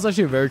 Okay, that was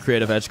actually a very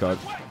creative edge guard.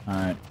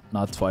 Alright,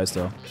 not twice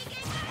though.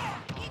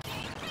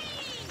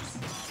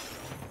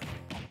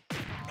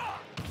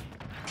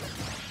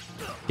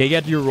 Okay,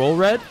 get your roll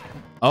red.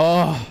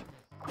 Oh.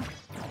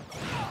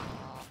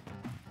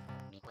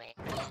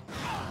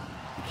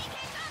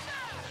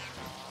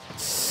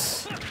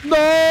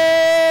 No!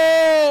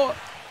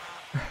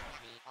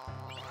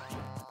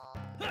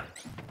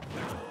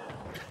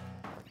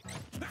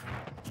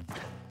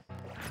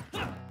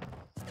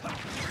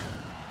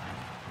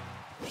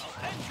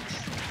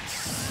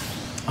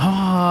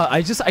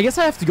 I guess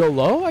I have to go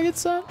low, I guess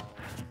so.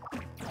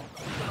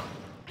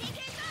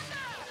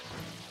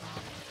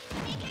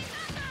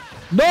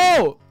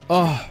 No!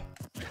 Oh.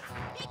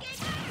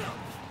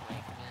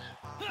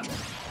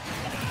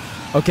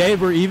 Okay,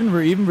 we're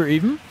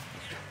even.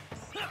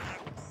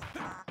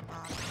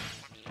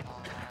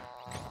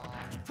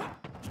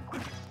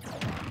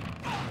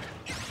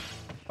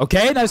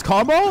 Okay, nice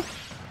combo.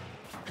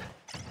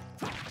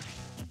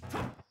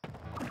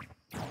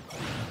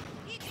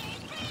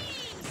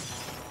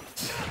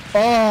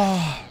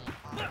 Oh,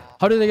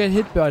 how did I get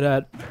hit by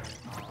that?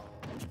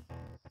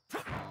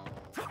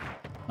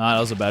 Nah, that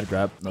was a bad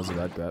grab. That was a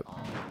bad grab.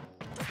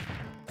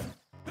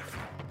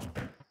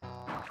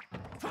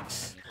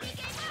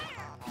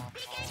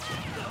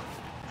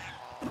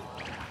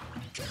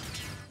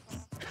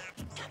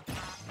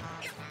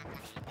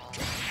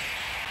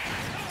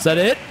 Is that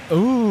it?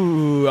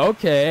 Ooh,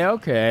 okay,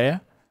 okay.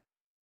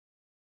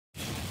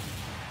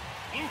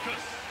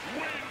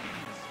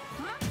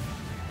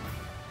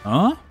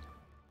 Huh?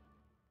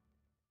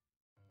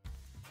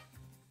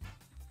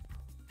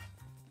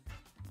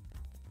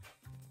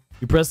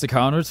 You pressed the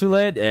counter too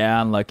late?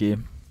 Yeah, unlucky.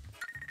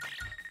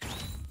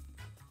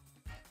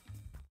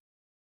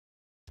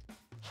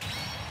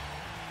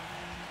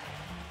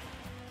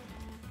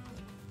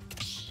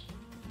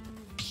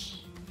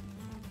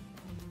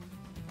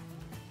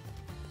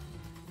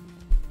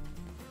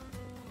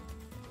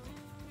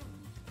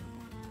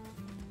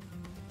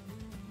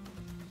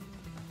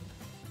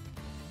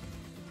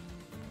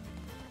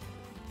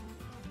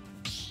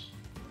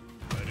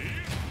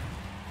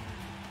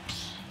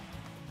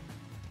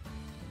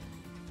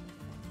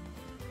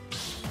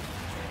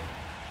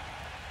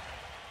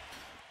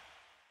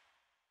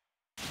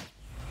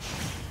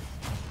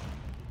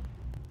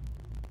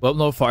 Well,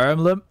 no Fire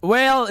Emblem.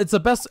 Well, it's a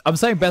best. I'm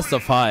saying best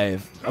of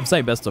 5. I'm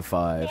saying best of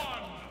 5.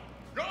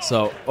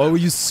 So, oh,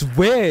 you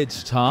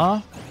switched, huh?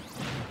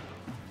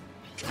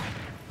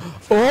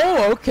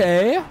 Oh,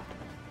 okay.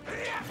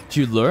 Did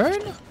you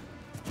learn?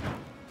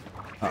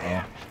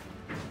 Uh-oh.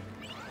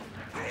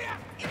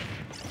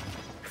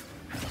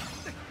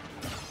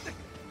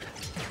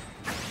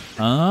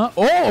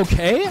 Oh,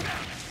 okay.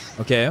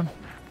 Okay.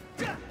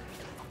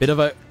 Bit of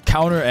a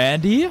counter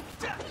Andy.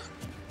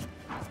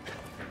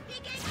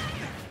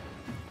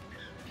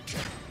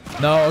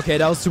 No, okay,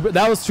 that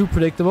was too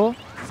predictable.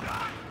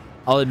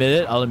 I'll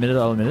admit it. I'll admit it.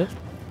 I'll admit it.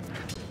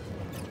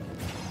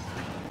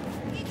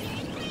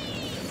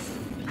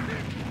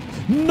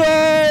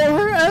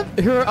 No!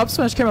 Her up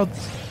smash came out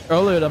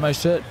earlier than my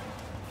shit.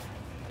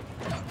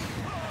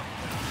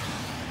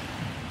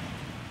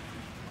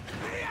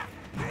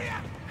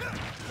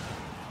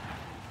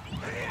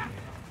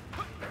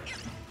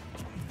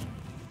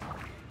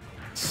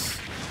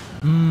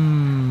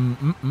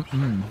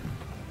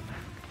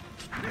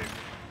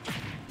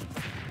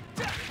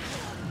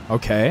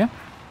 Okay.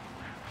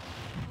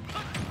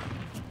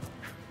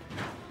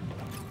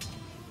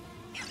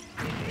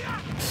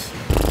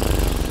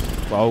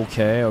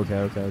 Okay.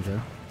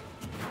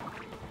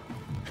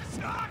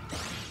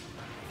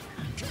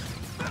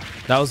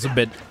 That was a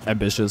bit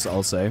ambitious,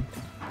 I'll say.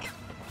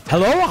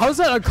 Hello? How's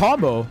that a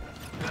combo?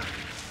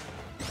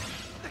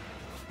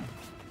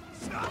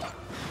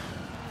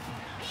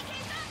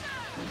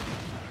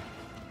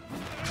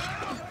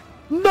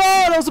 No,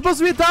 that was supposed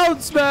to be a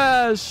down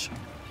smash.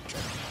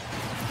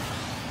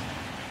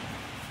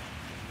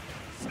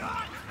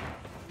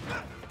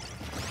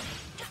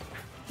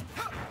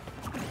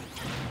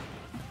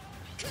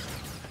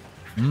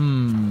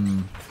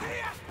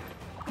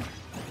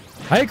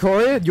 Hey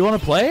Corey, do you want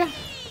to play?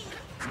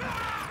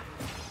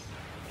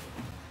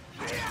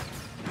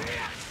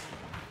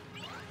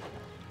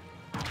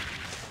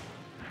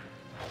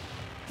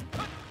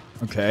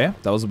 Okay,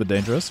 that was a bit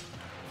dangerous.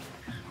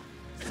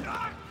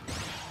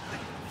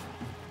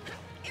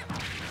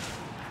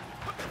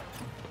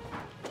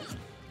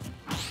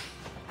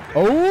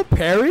 Oh,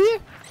 parry?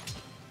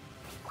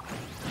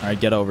 Alright,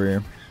 get over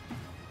here.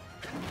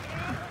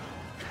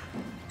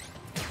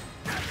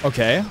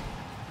 Okay.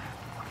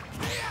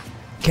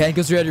 Can't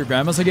because you're at your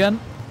grandma's again?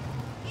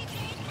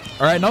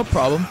 Alright, no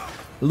problem.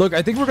 Look,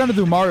 I think we're gonna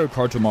do Mario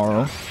Kart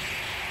tomorrow.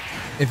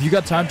 If you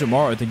got time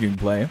tomorrow, I think you can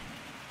play.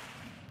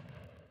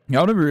 Yeah,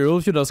 I wanna be real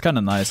with you, that was kinda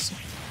nice.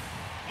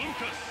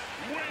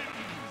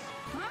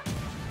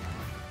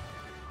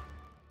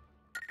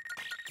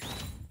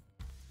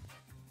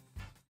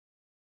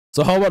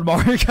 So how about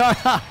Mario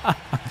Kart?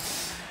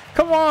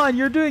 Come on,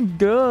 you're doing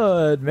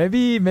good.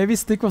 Maybe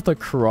stick with the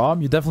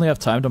Crom. You definitely have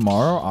time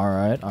tomorrow.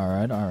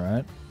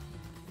 Alright.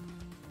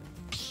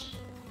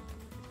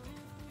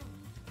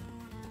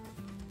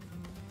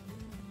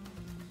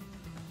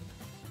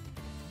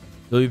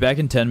 You'll be back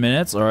in 10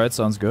 minutes. Alright,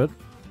 sounds good.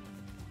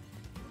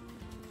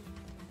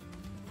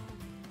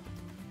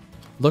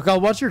 Look,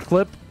 I'll watch your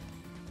clip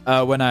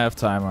when I have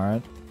time,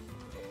 alright?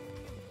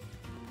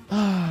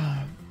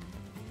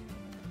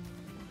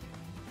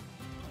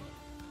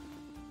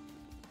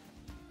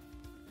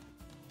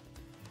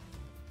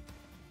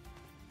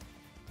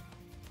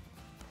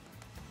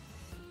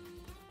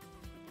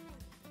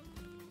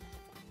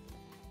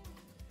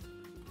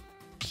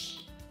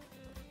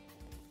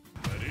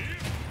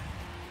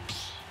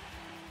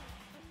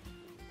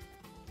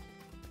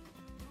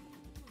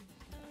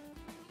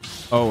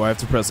 Oh, I have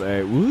to press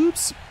A.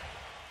 Whoops.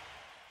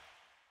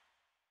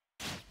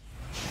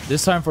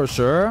 This time for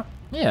sure?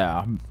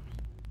 Yeah.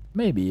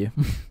 Maybe.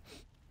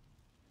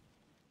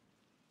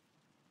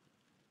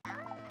 3,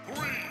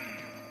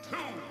 2,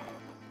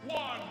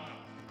 1,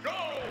 go!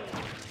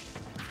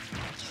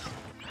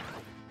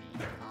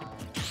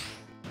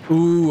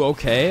 Ooh,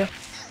 okay.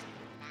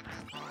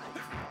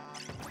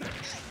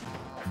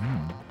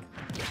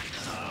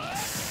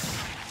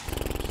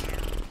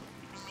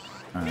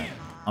 Alright.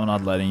 I'm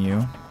not letting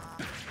you.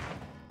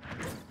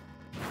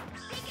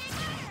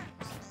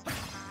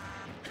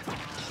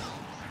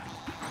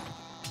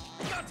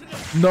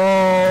 No!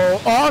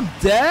 Oh, I'm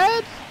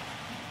dead?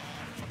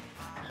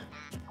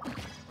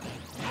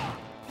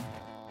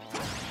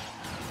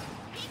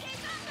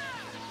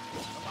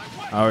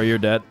 Oh, you're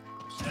dead.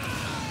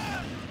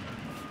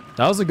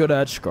 That was a good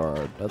edge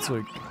guard. That's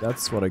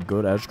what a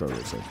good edge guard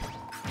looks like.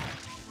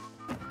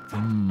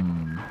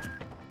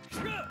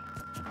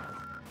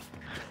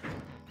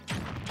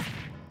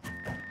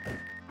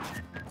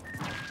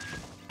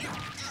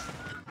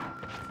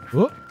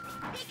 Whoop.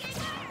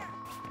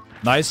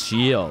 Nice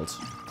shield.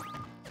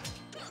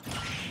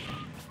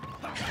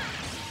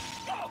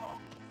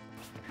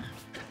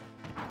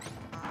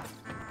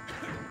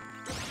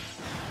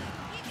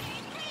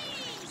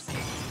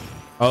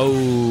 Oh.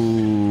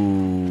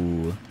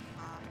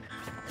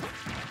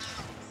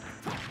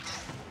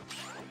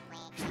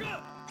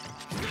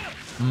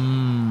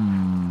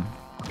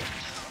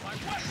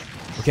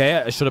 Okay,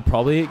 I should have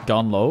probably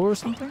gone low or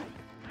something.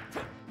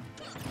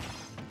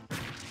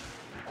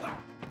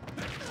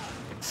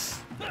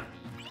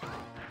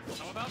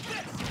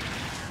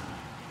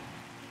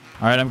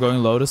 All right, I'm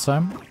going low this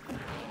time.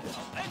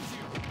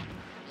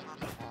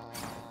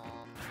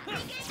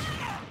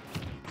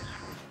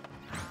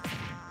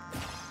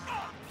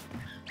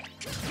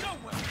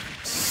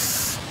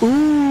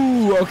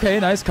 Ooh, okay,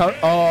 nice cut.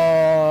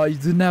 Oh, you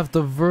didn't have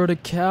the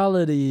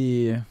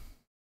verticality.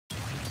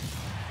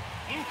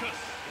 Lucas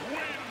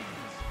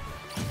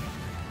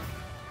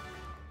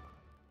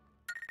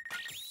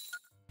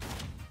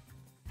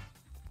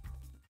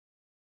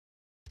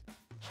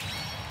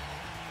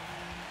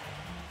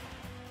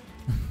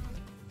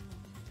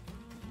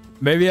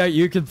wins.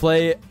 You can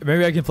play.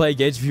 Maybe I can play a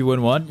gauge if you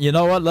win one. You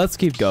know what? Let's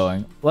keep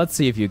going. Let's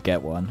see if you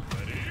get one.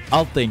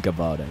 I'll think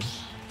about it.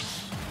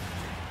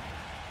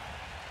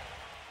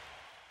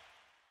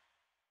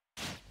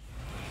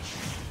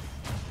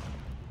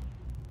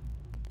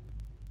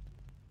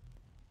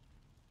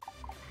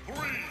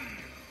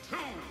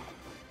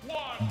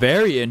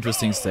 Very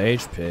interesting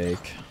stage pick.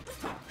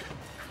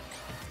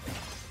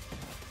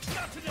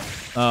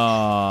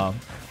 Nope.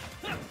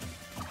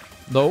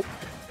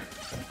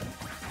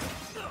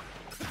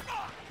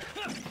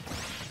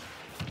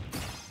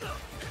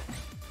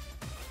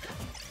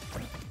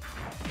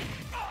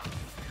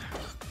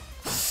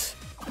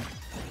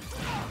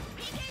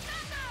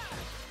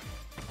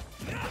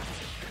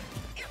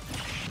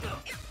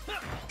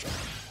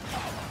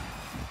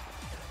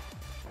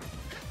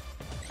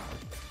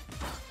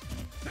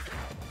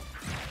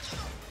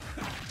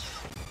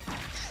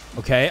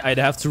 Okay, I'd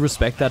have to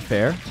respect that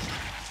fair.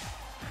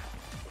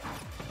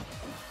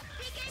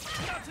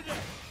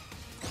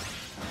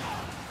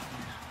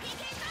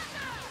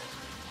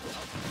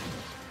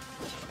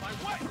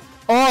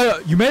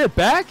 Oh, you made it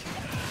back?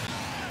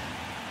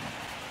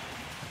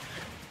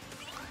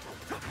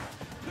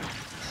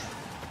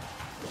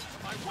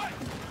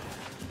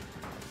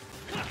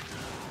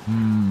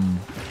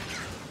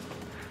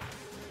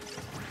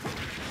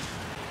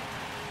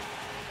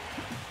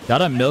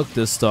 Gotta milk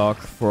this stock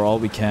for all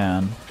we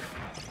can.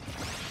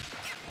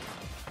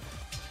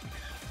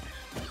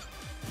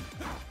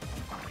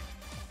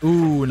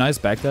 Ooh, nice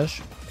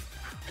backdash.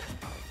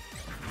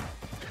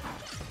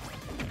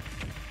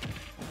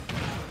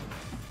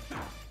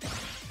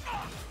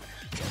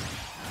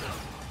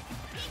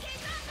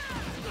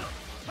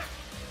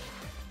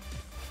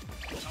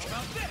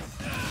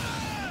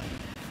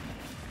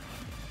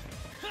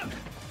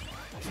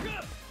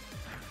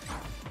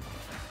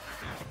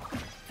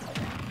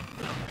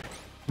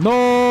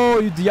 No,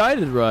 you DI'd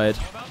it right.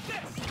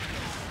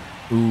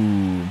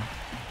 Ooh.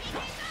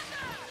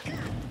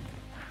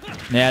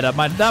 Yeah, that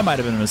might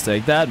have been a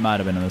mistake. That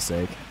might have been a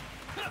mistake.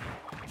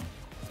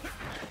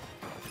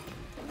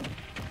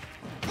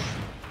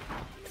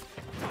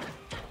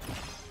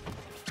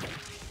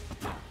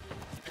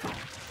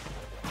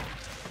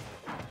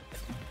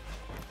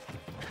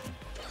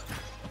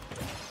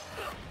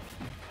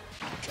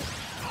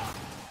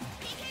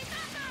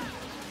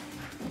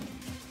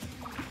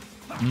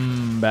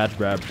 Bad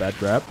grab, bad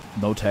grab.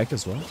 No tech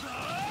as well.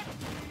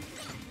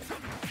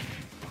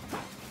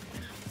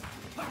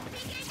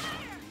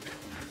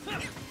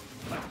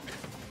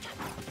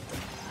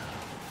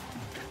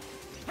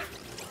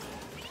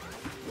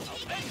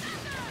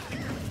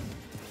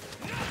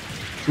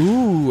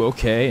 Ooh,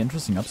 okay.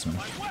 Interesting up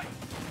smash.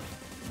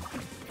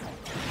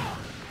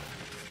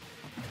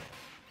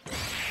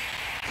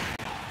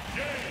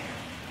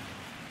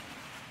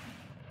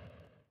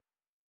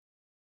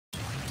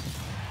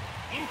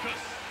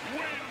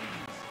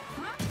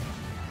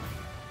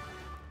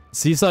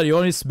 Seaside, you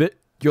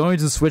only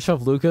to switch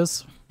off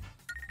Lucas?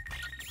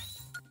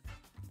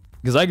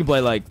 Because I could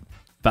play like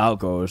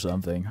Falco or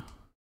something.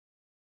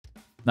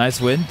 Nice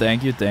win.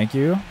 Thank you, thank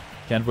you.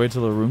 Can't wait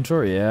till the room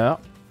tour. Yeah.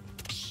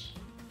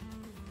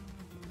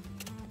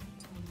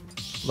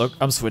 Look,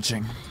 I'm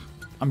switching.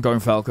 I'm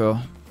going Falco.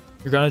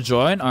 You're gonna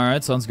join?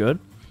 Alright, sounds good.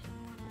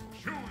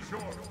 Choose your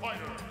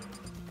fighter.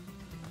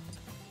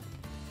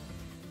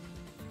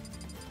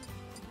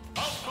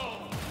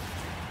 Falco.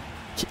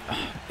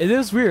 It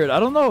is weird. I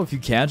don't know if you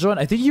can join.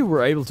 I think you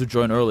were able to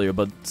join earlier,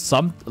 but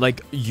some, like,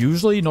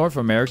 usually North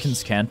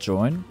Americans can't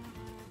join.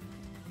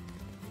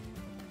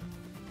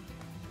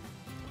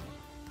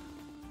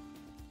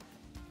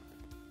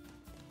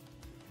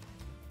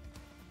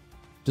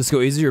 Just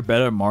go easier,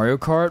 better at Mario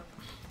Kart.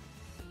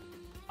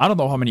 I don't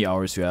know how many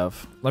hours you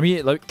have.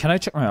 Can I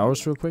check my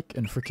hours real quick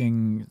and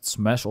freaking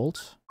smash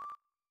ult?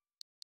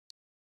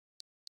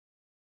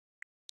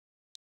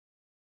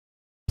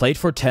 Played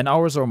for 10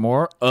 hours or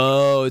more?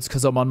 Oh, it's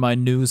because I'm on my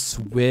new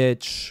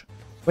Switch.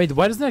 Wait,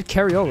 why doesn't that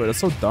carry over? That's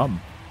so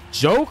dumb.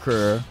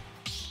 Joker?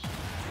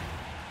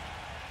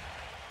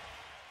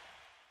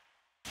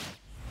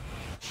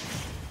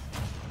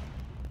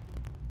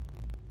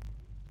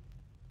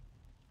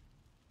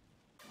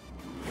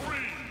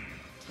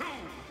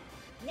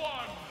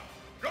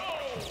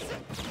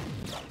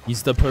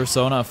 He's the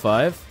Persona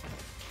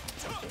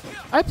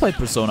 5? I played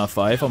Persona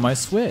 5 on my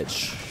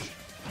Switch.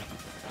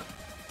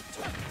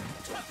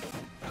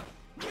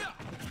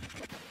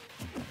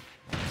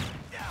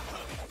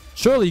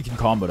 Surely you can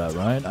combo that,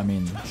 right? I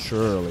mean,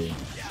 surely.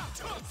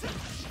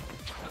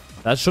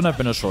 That shouldn't have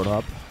been a short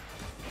hop.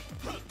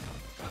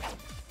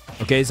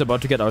 Okay, he's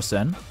about to get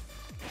Arsene.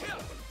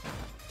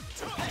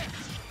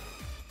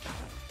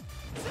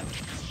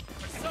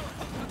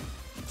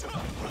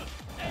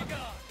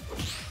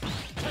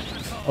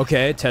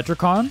 Okay,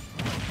 Tetracon.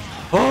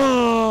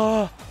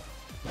 Oh!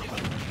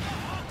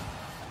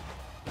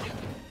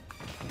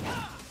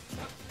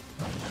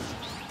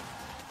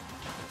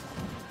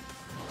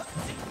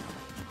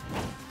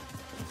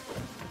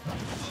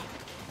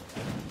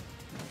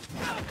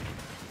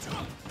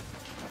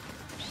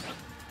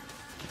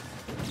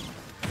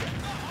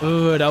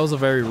 Ooh, that was a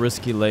very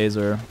risky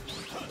laser.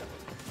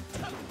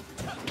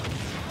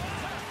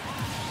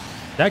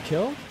 That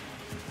kill?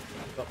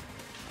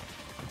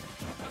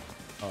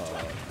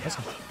 That's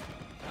not...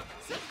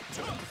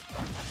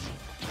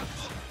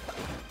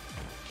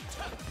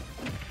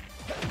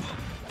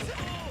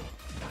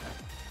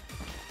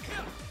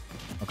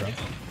 Okay.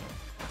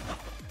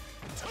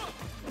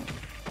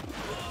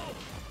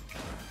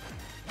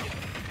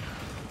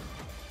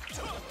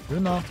 Good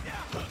enough.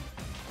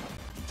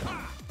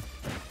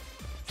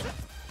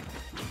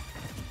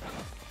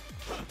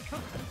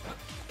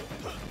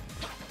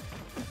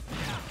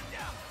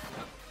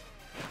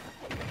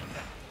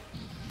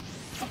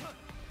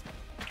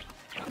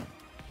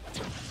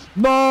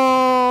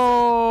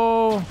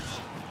 No!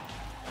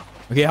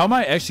 Okay, how am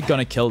I actually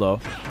gonna kill though?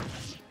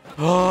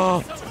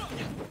 Oh!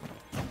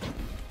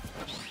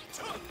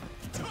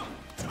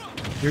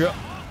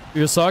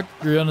 You're suck.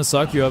 You're gonna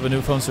suck. You have a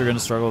new phone, so you're gonna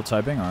struggle with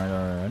typing.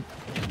 Alright.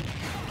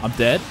 I'm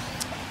dead.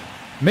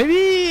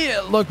 Maybe,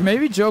 look,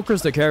 maybe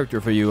Joker's the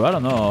character for you. I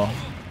don't know.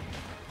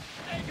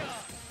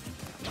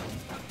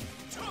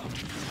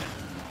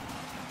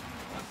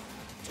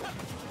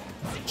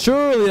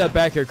 Surely that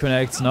back air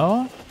connects,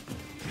 no?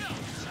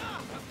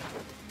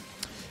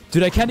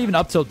 Dude, I can't even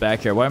up tilt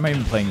back here. Why am I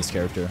even playing this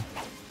character?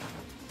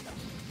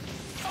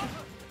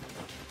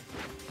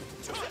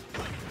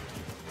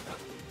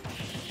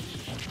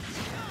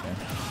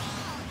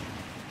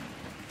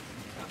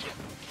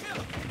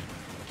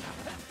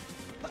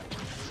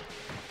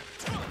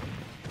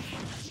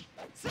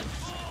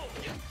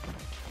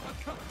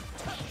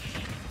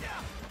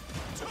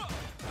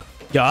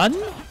 Gun?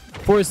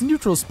 For his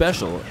neutral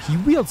special, he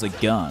wields a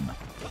gun.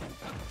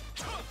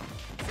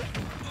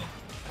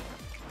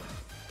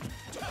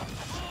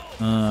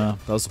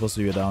 That was supposed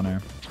to be a down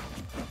air.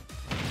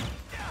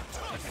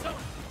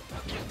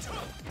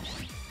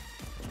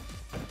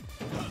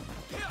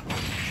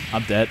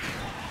 I'm dead.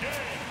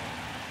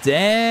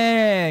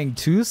 Dang,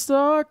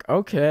 2-stock?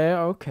 Okay,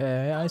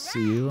 okay, I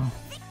see you.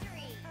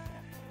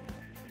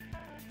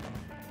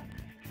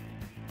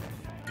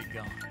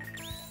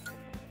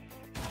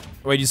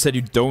 Wait, you said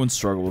you don't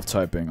struggle with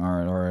typing.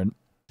 Alright, alright.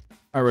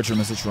 I read your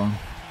message wrong.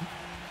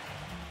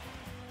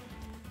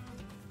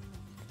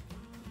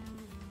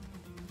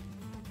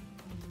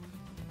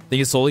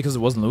 Think it's solely because it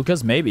wasn't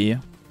Lucas? Maybe.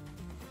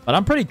 But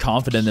I'm pretty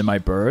confident in my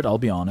bird, I'll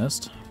be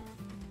honest.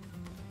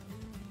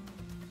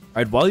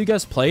 Alright, while you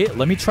guys play,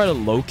 let me try to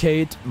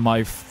locate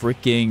my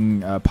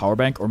freaking power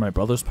bank, or my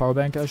brother's power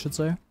bank, I should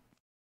say.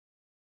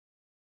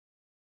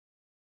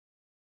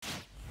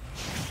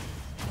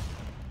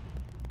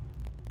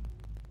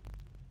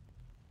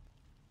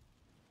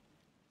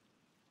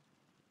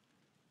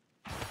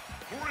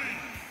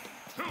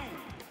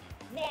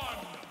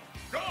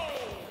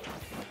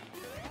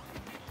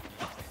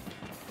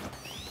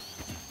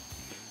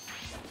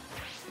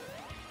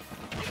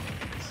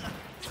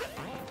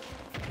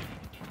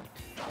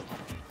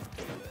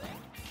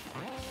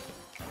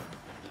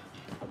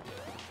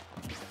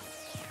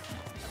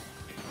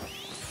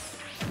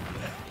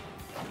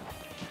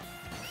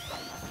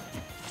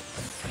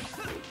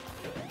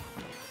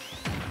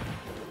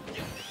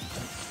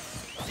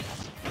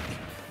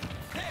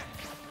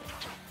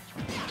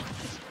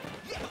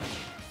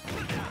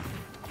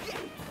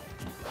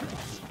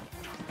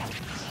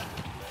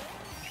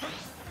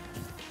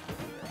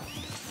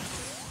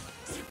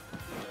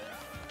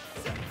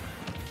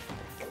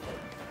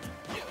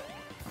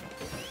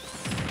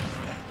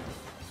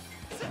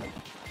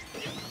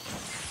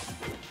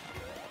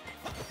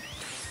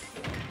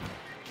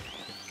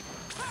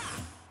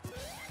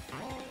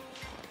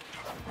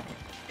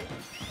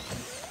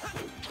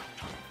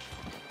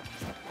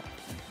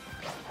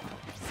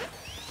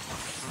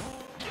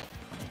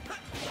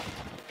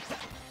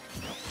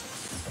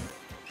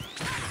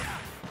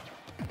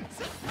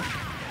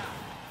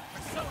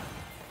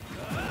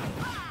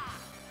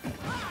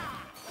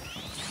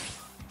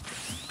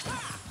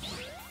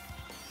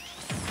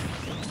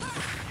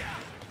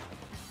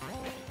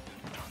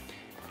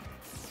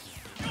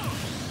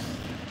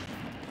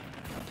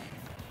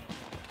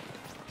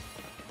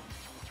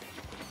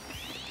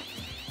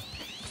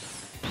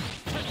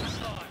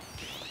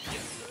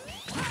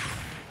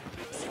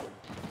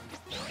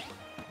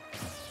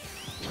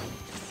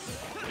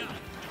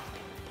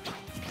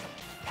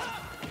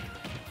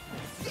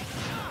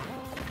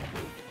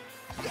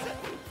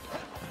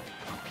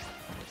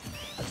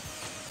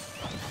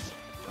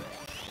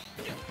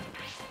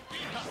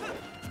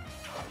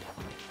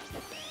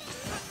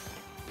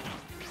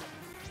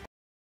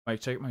 Mic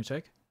check, mic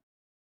check.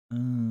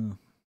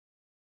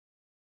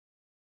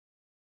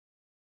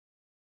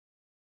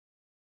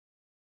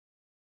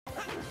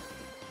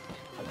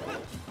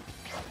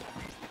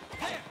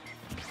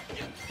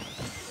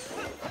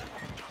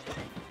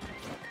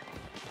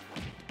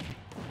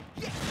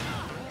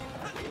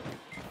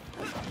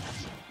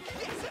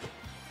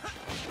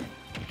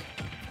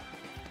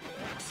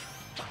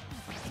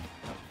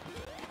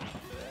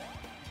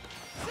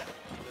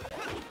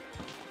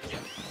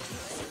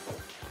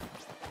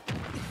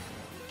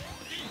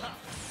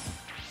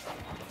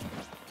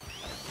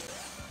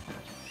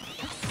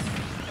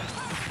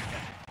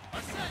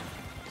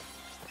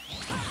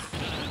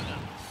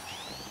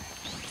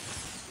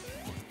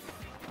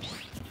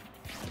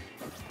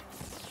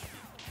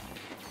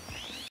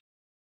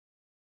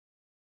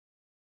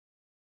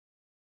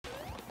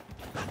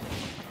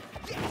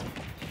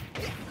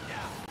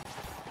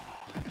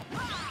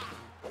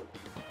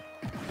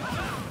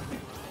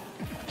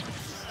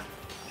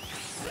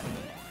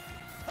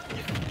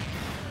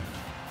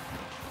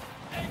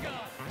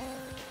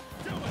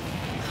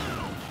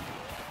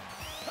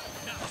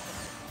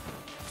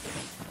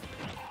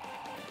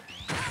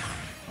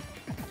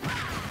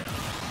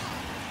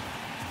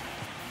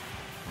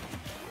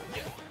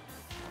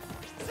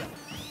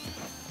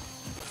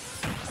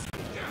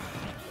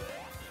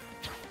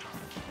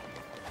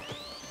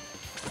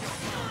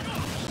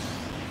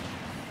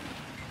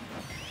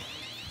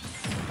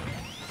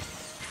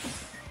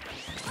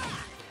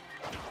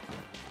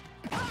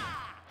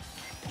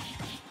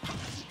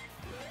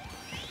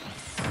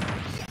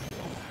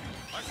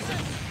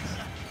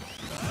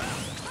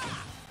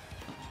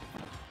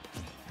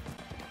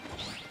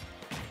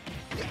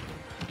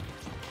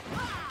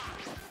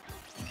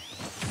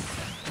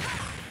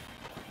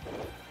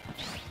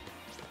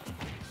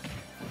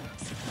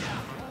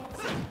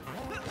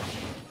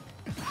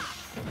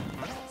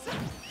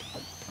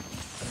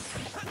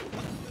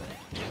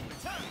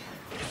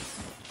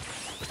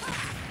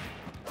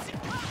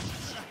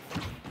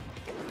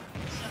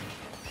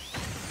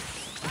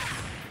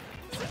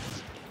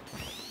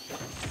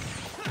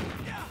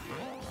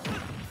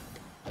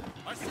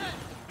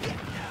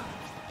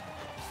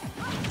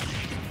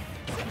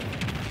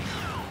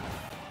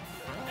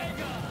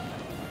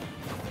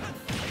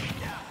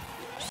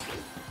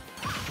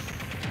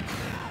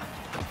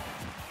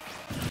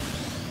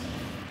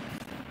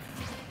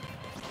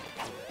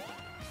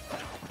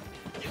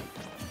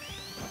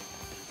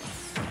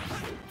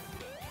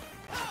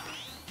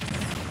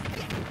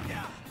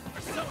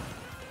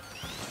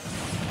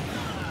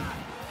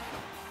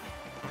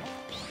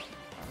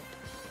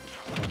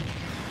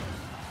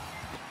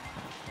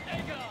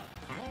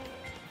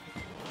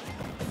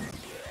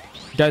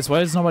 Guys,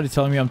 why is nobody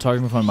telling me I'm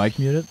talking with my mic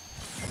muted?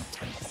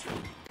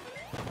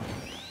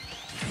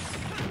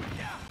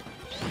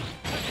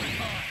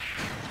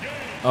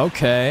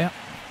 Okay.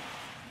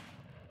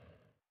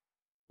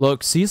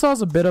 Look,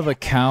 Seesaw's a bit of a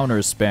counter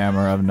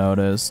spammer, I've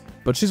noticed,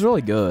 but she's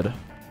really good.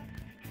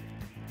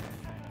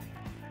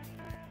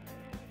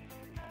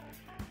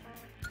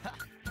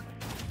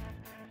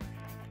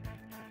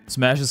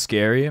 Smash is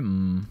scary.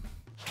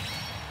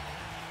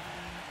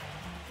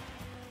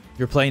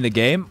 You're playing the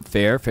game?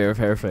 Fair, fair,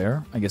 fair,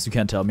 fair. I guess you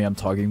can't tell me I'm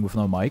talking with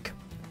no mic.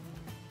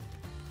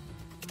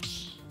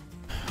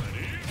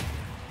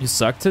 You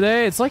suck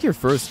today? It's like your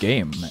first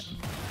game.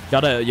 You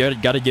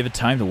gotta give it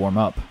time to warm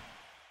up.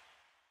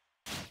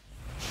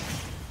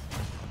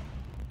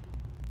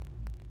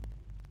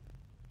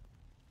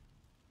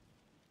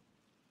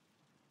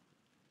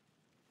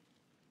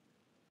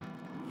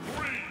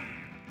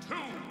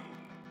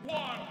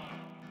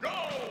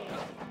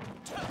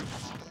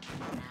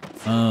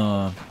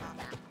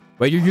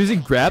 Wait, you're using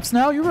grabs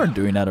now? You weren't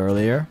doing that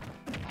earlier.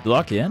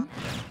 Lock in?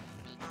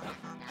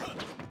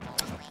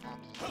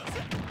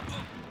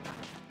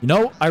 You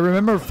know, I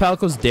remember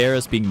Falco's dare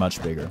as being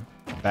much bigger.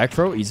 Back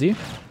throw, easy.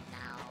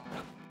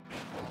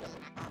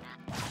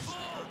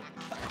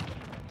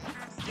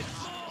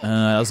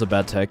 That was a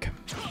bad tech.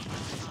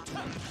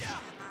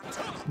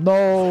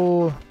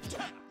 No.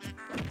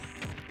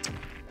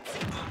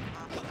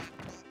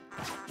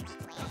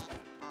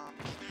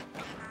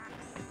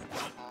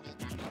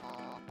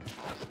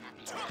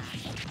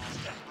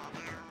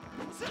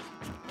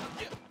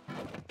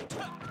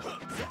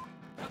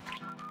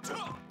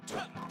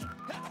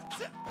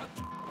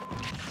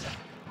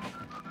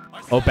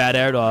 Oh, bad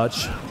air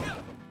dodge.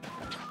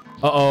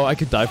 Uh-oh, I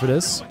could die for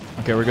this.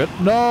 Okay, we're good.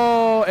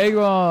 No,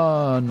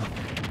 Aegon!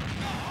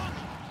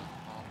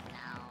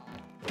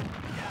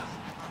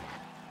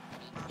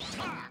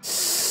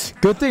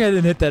 Good thing I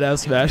didn't hit that F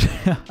smash.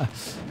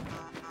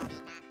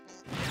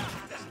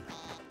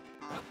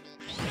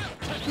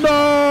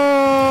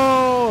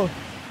 No!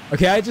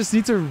 Okay, I just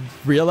need to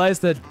realize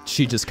that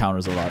she just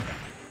counters a lot.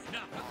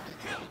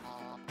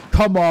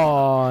 Come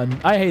on!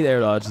 I hate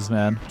air dodges,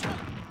 man.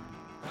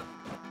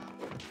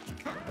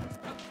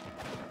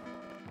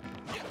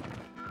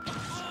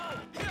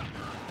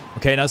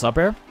 Okay, nice up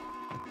air.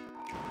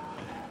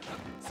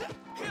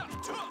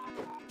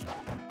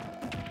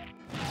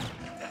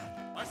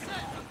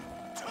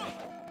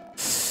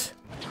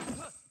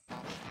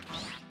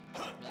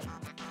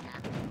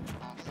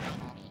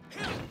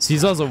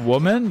 Caesar's a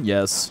woman?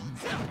 Yes.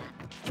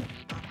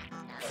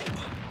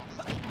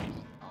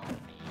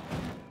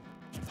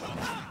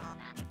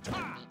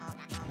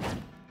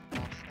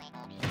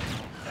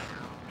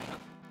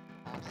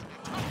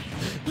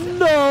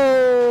 No!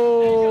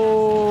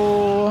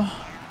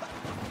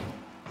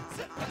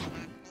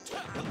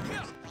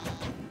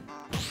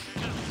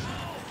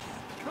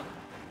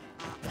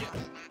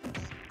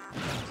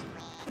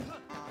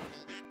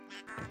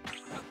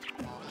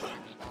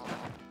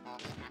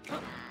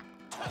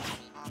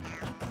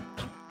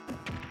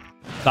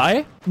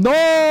 Die?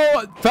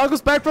 No! Falco's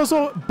back throws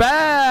so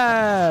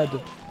bad!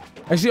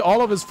 Actually,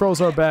 all of his throws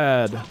are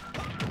bad.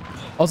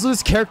 Also,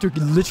 this character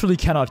literally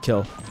cannot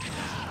kill.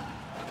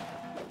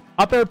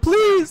 Up air,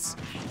 please!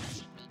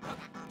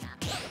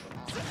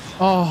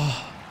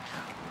 Oh.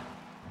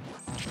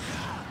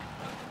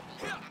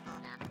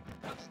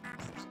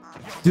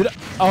 Dude,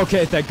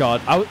 okay, thank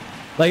God.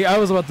 I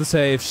was about to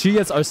say, if she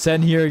gets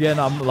Arsene here again,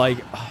 I'm like...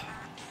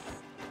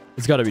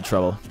 it's gotta be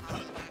trouble.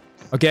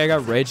 Okay, I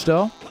got rage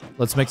though.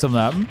 Let's make something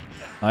happen.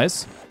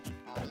 Nice.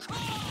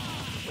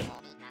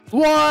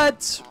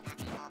 What?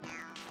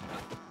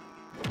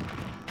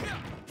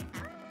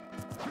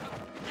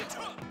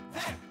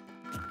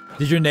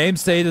 Did your name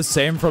stay the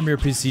same from your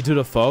PC to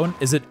the phone?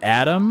 Is it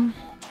Adam?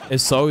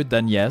 If so,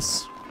 then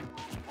yes.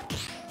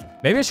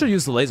 Maybe I should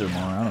use the laser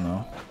more. I don't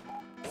know.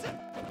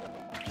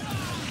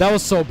 That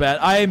was so bad.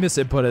 I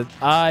misinputted.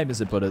 I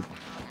misinputted.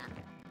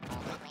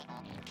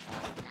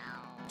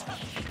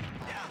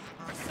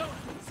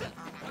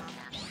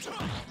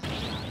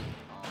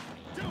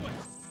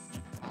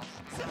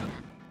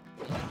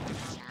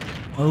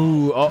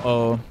 Oh,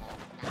 uh-oh.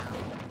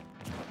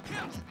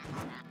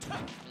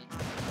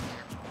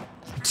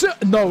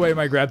 No way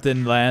my grab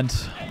didn't land.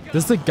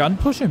 Does the gun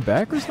push him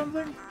back or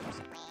something?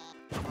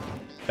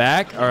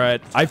 Back?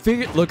 Alright. I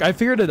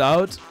figured it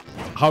out.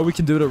 How we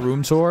can do the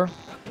room tour.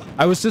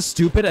 I was just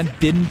stupid and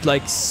didn't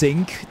like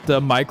sync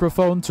the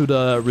microphone to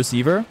the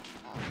receiver.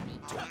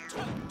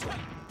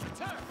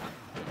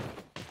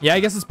 Yeah, I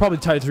guess it's probably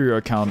tied to your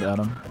account,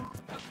 Adam.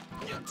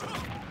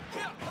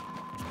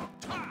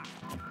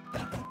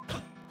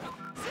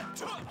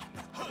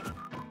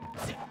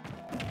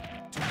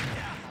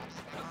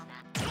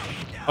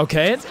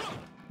 Okay.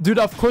 Dude,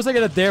 of course I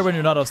get it there when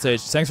you're not off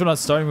stage. Thanks for not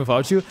starting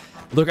without you.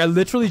 Look, I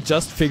literally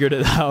just figured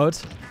it out.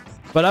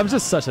 But I'm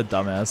just such a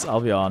dumbass, I'll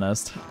be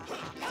honest.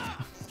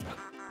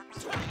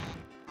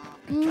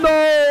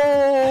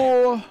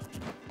 No!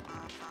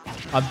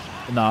 I'm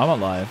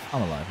alive.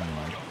 I'm alive.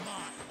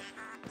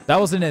 That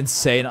was an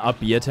insane up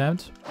B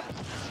attempt.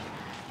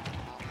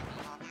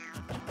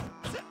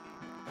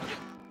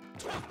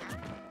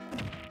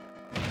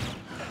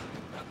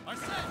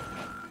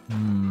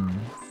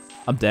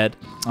 I'm dead.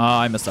 Oh,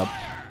 I messed up.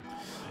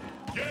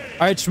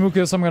 Alright,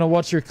 Shmookus, I'm gonna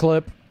watch your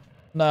clip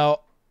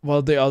now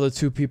while the other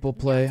two people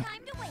play.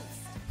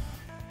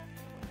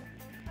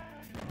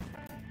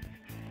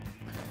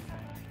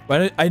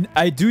 But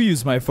I do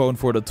use my phone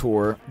for the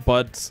tour,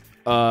 but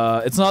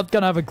it's not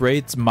gonna have a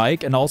great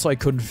mic, and also I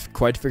couldn't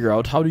quite figure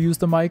out how to use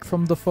the mic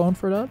from the phone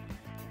for that.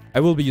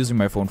 I will be using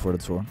my phone for the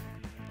tour.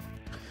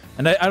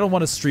 And I don't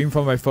want to stream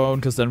from my phone,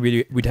 because then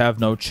we'd have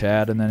no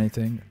chat and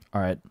anything.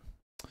 Alright.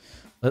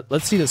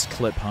 Let's see this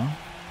clip, huh?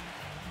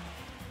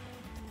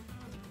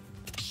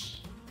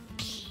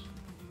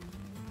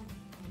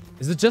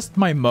 Is it just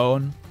my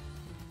moan?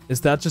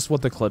 Is that just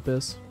what the clip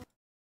is?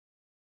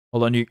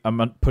 Hold on,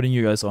 I'm putting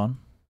you guys on.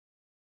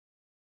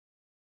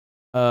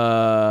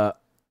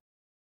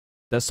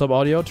 Desktop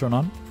audio, turn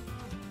on.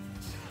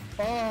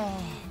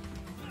 Oh,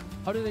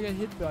 how did I get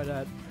hit by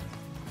that?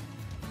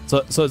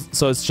 So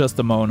it's just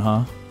the moan,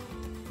 huh?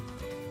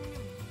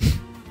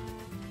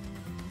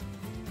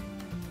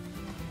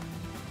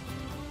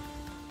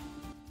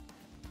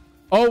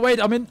 Oh wait,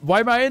 why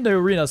am I in the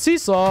arena?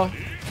 Seesaw!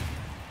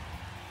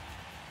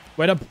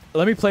 Wait up,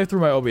 let me play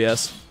through my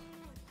OBS.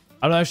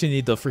 I don't actually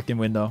need the freaking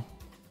window.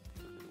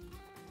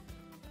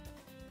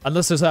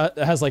 Unless it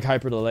has like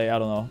hyper delay, I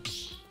don't know.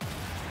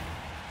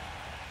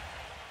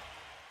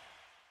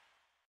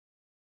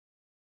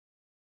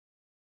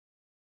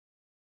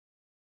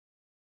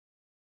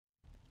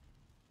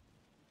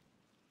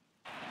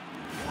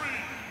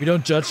 We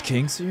don't judge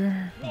kings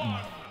here?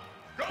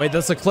 Wait,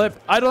 that's a clip.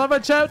 I don't have my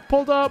chat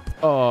pulled up.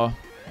 Oh.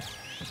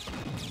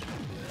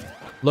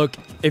 Look,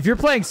 if you're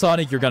playing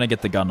Sonic, you're gonna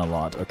get the gun a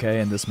lot, okay,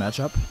 in this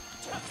matchup.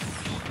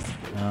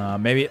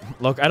 Maybe...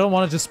 Look, I don't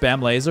want to just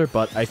spam laser,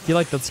 but I feel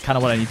like that's kind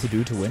of what I need to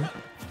do to win.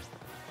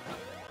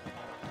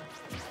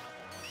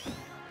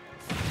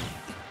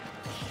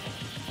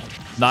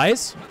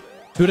 Nice.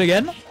 Do it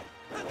again.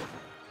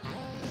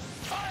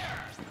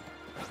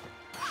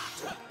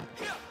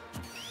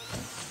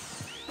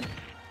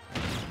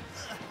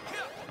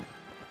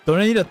 Don't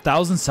I need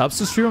 1,000 subs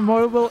to stream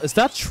mobile? Is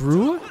that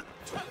true?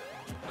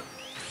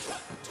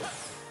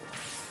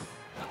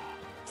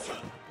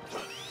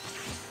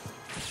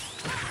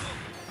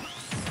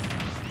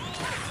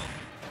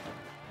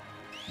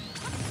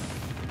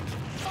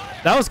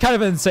 That was kind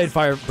of an insane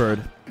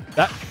Firebird.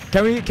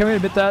 Can we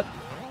admit that?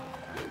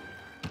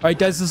 Alright,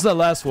 guys, this is the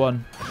last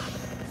one.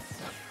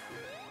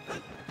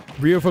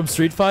 Rio from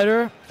Street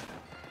Fighter.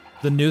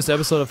 The newest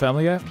episode of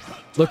Family Guy.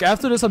 Look,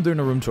 after this, I'm doing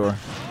a room tour.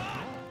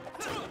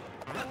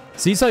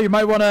 Seesaw, you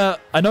might want to...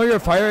 I know you're a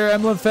Fire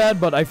Emblem fan,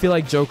 but I feel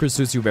like Joker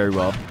suits you very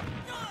well.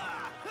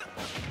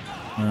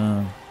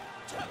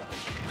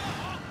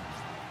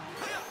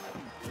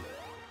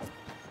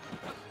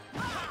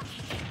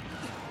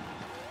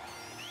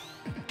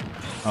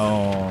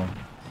 Oh.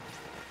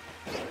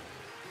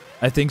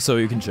 I think so,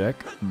 you can check.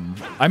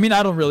 I mean,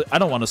 I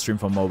don't want to stream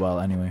from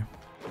mobile anyway.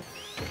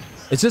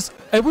 It's just,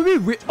 it would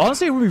be,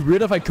 honestly, it would be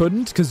weird if I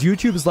couldn't, because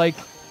YouTube is like,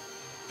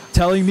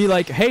 telling me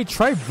like, hey,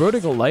 try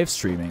vertical live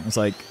streaming. It's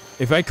like,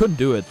 if I couldn't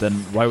do it, then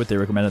why would they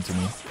recommend it to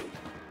me?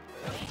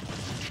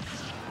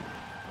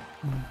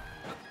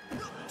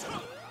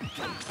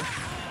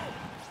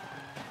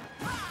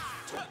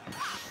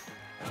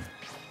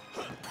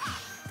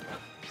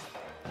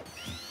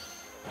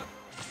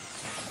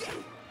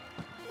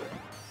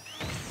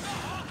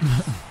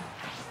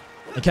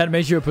 I can't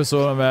make you a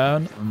persona,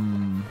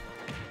 man.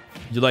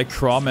 You like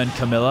Crom and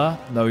Camilla?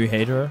 No, you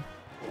hate her.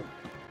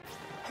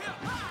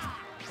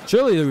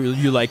 Surely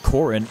you like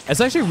Corrin. It's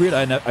actually weird.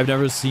 I've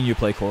never seen you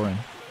play Corrin.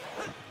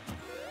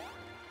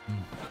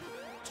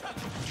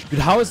 Dude,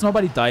 how has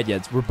nobody died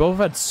yet? We're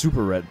both at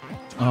super red.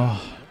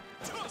 Oh.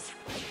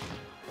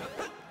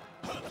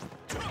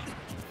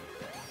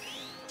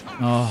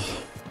 Oh.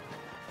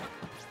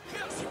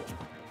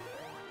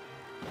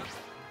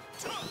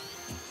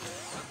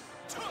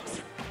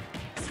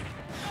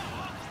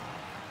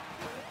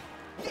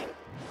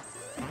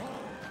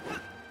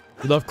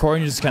 You love Corrin,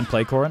 you just can't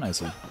play Corrin? I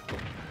see.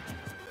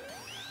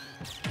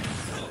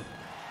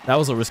 That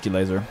was a risky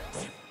laser.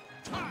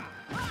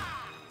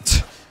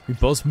 We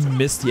both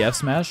missed the F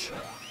smash.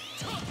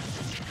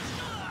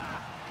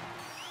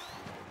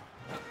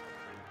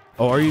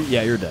 Oh, are you?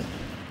 Yeah, you're dead.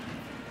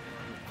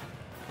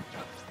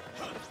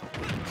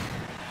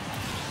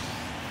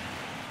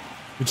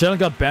 Your channel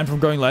got banned from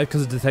going live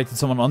because it detected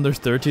someone under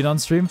 13 on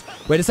stream.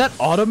 Wait, is that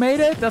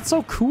automated? That's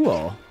so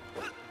cool.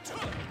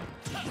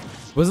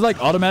 Was it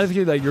like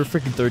automatically like you're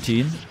freaking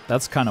 13?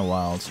 That's kind of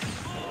wild.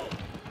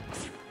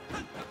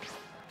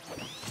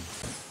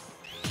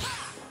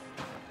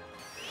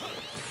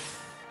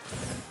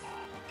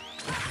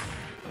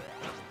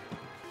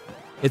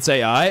 It's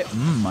AI?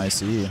 I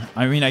see.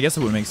 I mean, I guess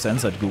it would make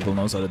sense that Google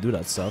knows how to do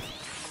that stuff.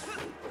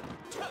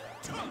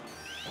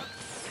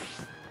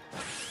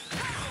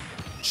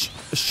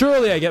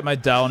 Surely I get my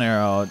down air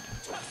out.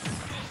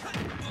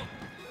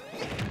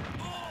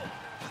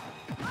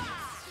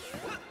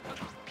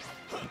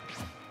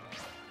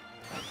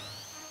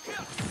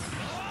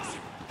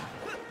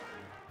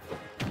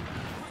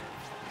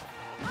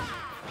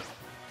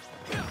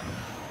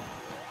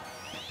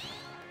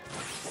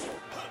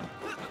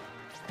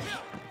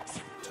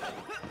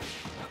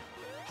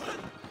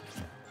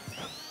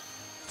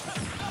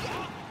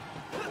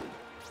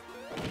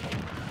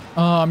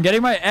 I'm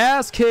getting my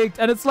ass kicked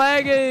and it's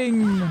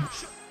lagging.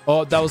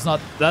 Oh, that was not...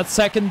 That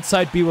second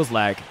side B was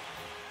lag.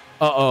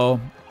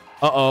 Uh-oh.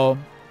 Uh-oh.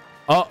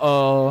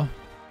 Uh-oh.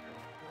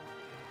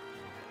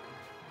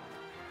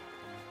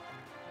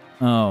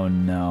 Oh,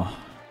 no.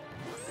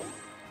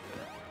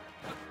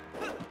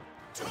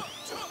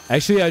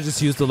 Actually, I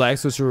just used the lag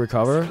switch to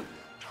recover.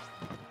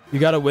 You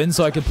gotta win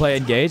so I can play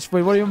engage?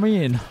 Wait, what do you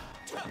mean?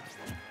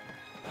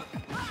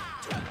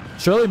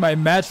 Surely my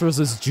match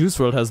versus Juice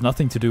WRLD has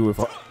nothing to do with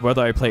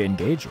whether I play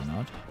engage or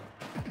not.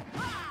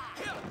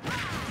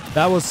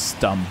 That was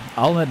dumb.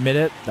 I'll admit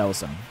it, that was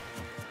dumb.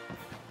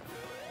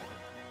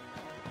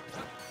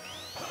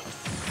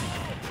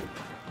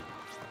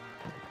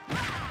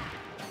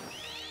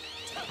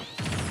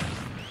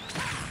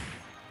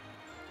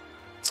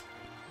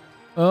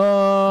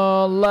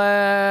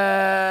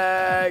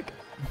 Lag.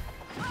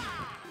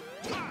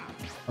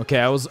 Okay,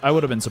 I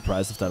would have been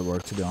surprised if that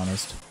worked, to be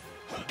honest.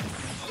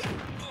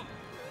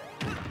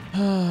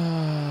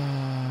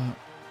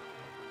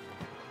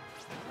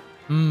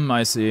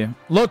 I see.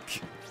 Look,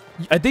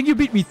 I think you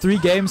beat me 3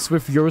 games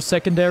with your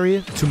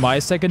secondary to my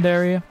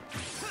secondary.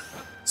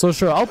 So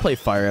sure, I'll play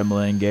Fire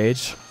Emblem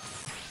Engage.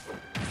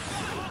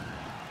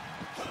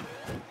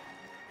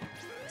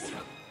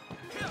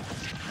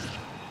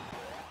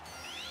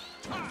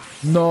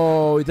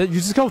 No, you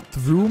just go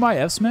through my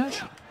F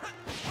smash?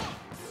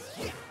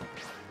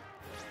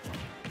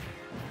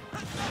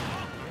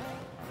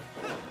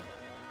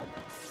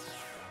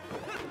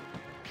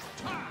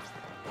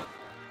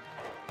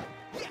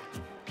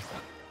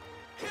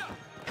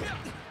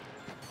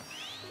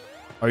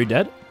 Are you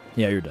dead?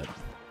 Yeah, you're dead.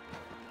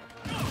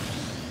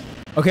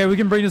 Okay, we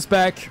can bring this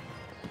back.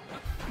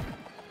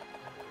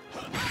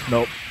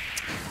 Nope.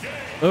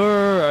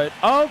 Alright.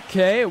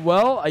 Okay,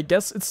 well, I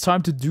guess it's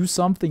time to do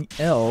something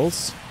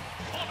else.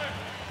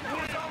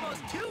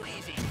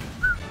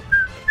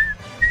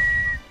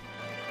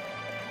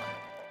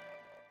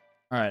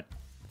 Alright.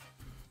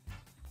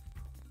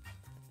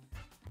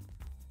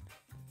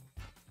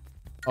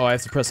 Oh, I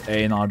have to press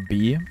A, not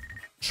B.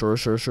 Sure.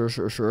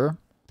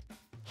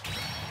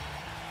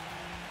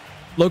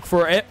 Look,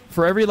 for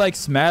every like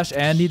Smash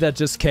Andy that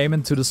just came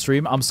into the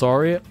stream, I'm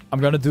sorry. I'm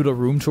gonna do the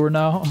room tour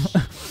now.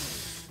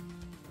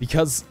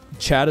 Because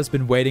chat has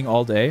been waiting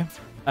all day.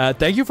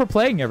 Thank you for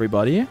playing,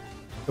 everybody.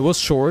 It was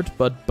short,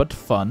 but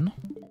fun.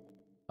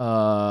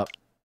 Alright.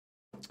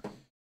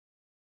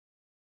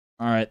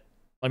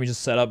 Let me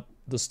just set up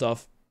the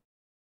stuff.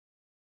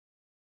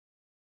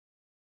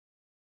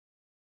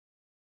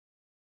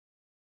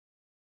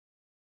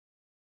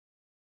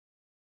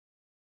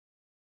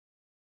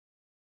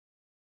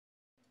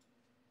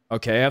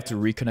 Okay, I have to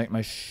reconnect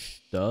my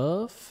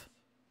stuff.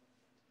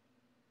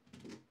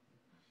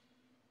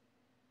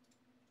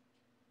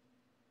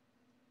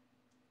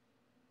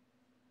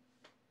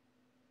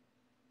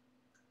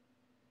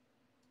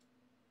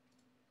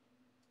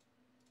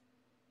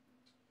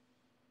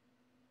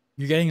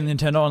 You're getting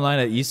Nintendo Online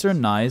at Easter?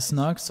 Nice,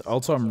 Nux.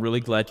 Also, I'm really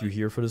glad you're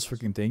here for this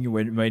freaking thing. You're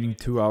waiting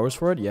 2 hours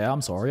for it? Yeah,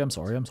 I'm sorry.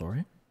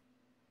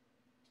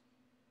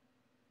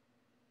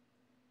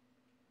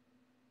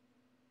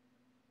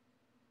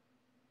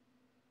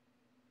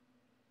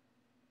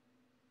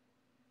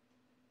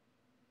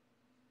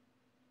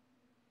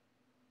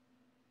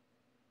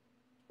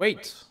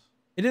 Wait,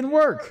 it didn't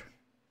work.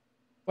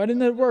 Why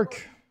didn't it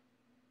work?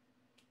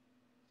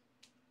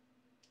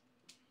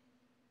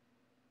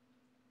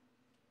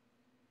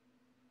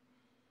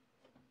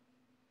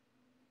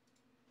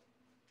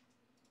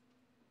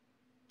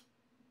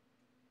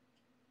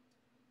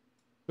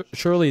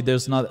 Surely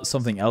there's not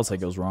something else that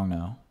goes wrong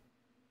now.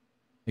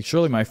 Like,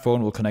 surely my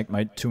phone will connect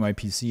to my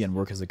PC and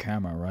work as a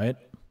camera, right?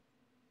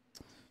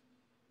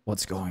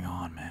 What's going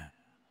on, man?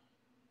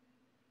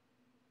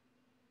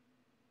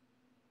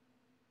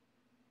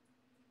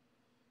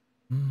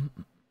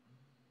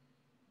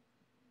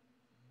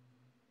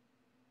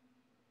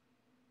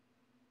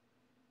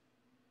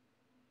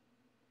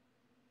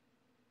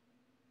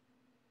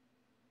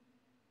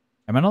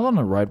 Am I not on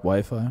the right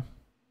Wi-Fi?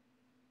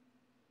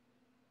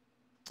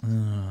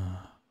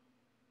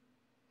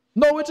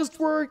 No, it just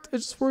worked. It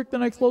just worked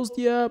and I closed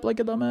the app like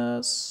a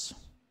dumbass.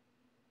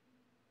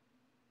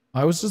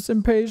 I was just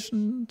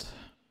impatient.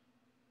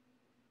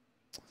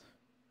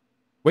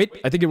 Wait,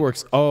 I think it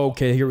works. Oh,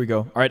 okay, here we go.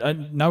 All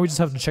right, now we just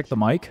have to check the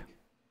mic.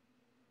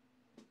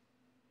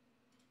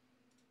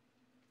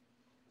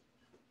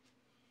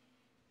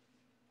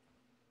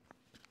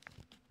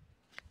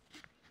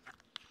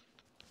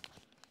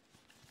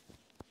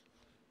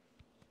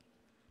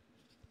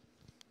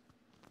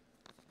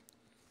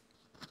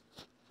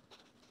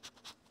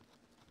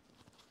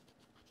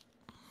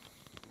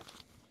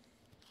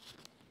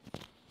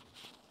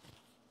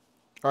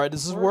 All right,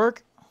 does this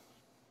work?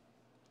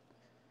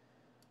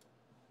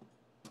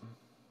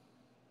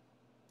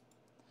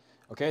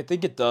 Okay, I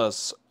think it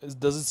does.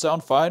 Does it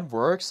sound fine?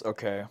 Works?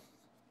 Okay.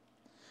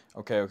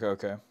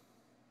 Okay.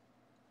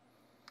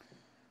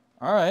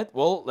 All right,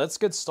 well, let's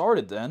get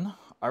started then.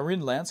 Are we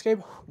in landscape?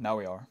 Now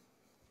we are.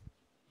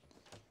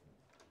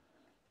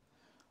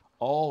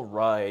 All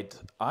right,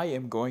 I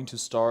am going to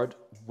start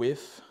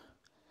with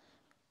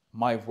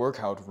my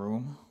workout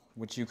room,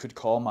 which you could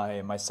call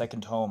my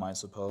second home, I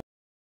suppose.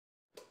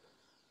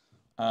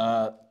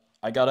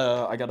 I got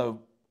a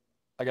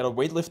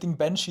weightlifting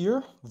bench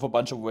here with a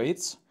bunch of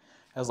weights.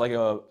 It has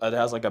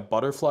like a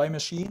butterfly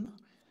machine,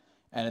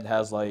 and it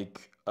has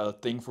like a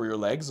thing for your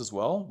legs as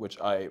well, which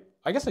I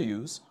guess I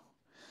use.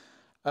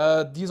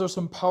 These are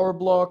some power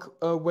block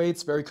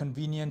weights, very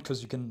convenient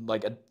because you can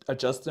like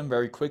adjust them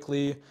very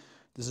quickly.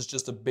 This is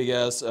just a big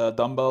ass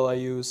dumbbell I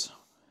use.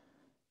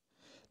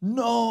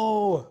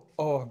 No!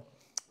 Oh.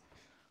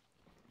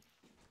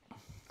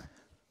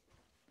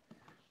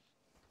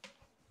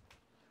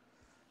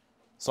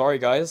 Sorry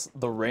guys,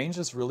 the range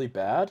is really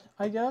bad,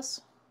 I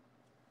guess.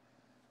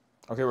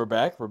 Okay, we're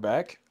back.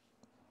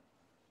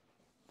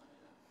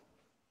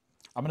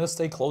 I'm gonna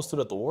stay close to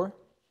the door.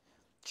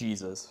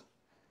 Jesus.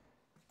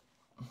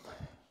 It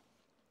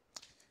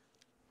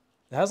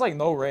has like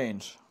no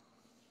range.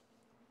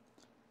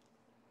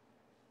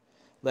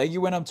 Laggy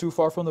when I'm too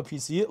far from the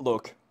PC.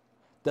 Look,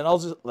 then I'll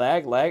just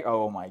lag.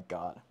 Oh my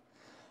god.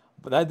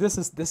 But this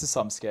is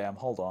some scam.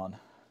 Hold on.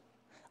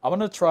 I'm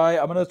gonna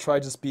try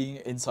just being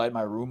inside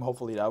my room.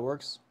 Hopefully that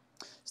works.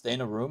 Stay in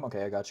the room.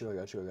 Okay, I got you.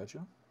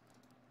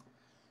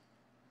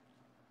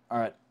 All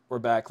right, we're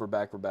back. All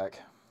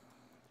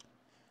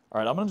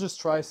right, I'm gonna just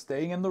try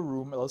staying in the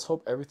room. Let's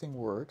hope everything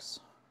works.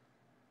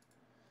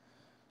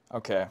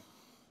 Okay.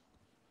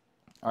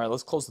 All right,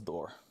 let's close the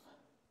door.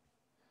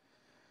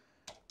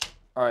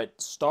 All right,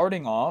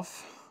 starting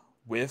off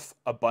with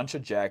a bunch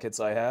of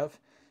jackets I have.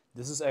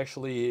 This is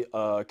actually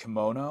a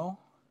kimono.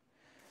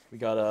 We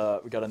got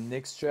a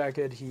Knicks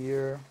jacket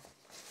here.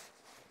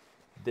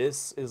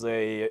 This is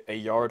a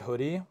Yard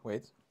hoodie.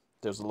 Wait,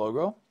 there's a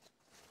logo.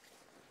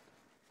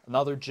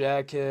 Another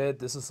jacket.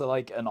 This is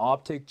like an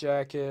optic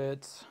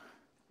jacket.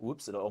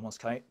 Whoops, it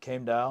almost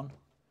came down.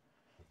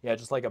 Yeah,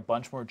 just like a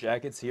bunch more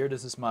jackets here.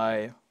 This is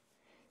my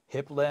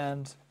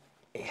Hipland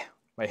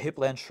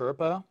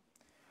Sherpa.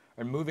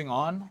 And moving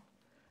on,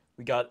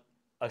 we got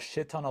a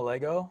shit ton of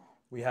Lego.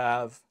 We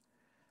have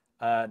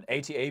an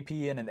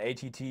ATAP and an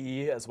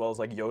ATTE, as well as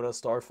like Yoda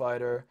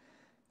Starfighter.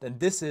 Then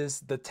this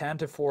is the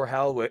Tantive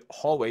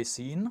hallway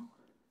scene.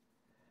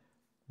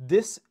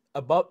 This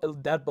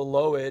above that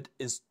below it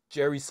is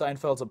Jerry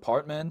Seinfeld's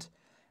apartment,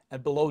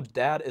 and below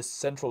that is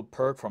Central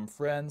Perk from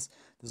Friends.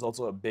 There's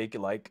also a big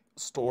like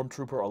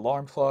stormtrooper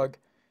alarm clock.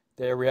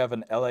 There we have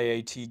an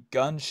LAAT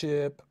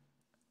gunship,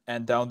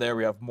 and down there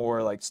we have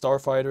more like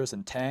starfighters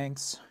and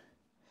tanks.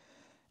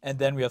 And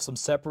then we have some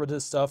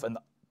separatist stuff, and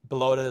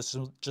below that is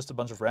just a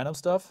bunch of random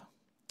stuff.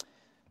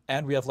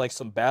 And we have like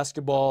some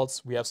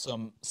basketballs. We have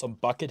some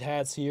bucket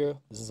hats here.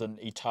 This is an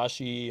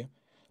Itachi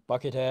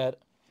bucket hat.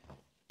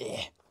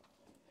 Eh.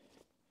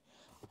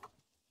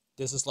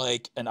 This is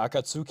like an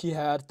Akatsuki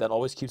hat that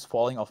always keeps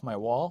falling off my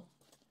wall.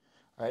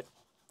 All right.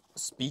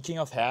 Speaking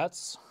of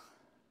hats,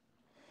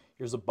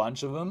 here's a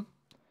bunch of them.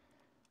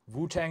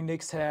 Wu-Tang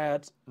Knicks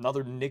hat,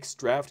 another Knicks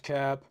draft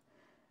cap.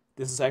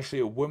 This is actually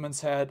a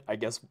women's hat. I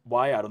guess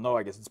why? I don't know.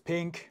 I guess it's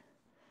pink.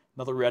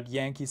 Another red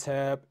Yankees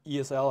hat,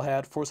 ESL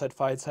hat, Foresight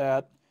Fights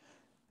hat,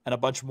 and a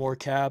bunch more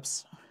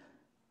caps.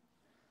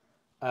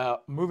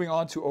 Moving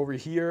on to over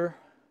here,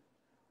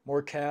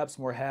 more caps,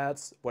 more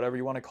hats, whatever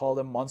you want to call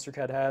them. Monster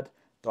Cat hat,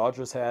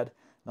 Dodgers hat,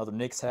 another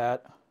Knicks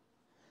hat.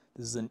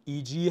 This is an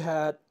EG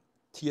hat,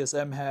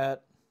 TSM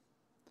hat.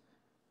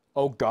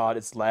 Oh god,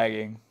 it's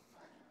lagging.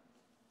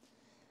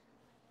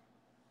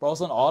 Bro,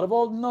 it's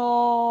Audible?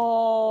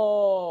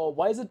 No!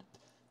 Why is it...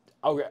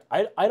 Okay,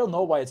 I don't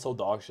know why it's so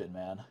dog shit,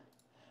 man.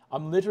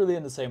 I'm literally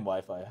in the same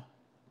Wi-Fi.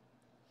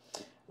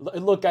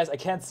 Look, guys, I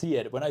can't see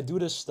it. When I do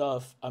this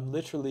stuff, I'm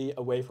literally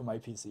away from my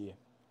PC.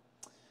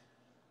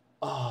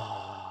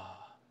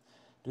 Ah,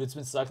 dude, it's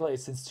been stuck like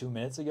since 2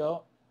 minutes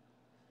ago.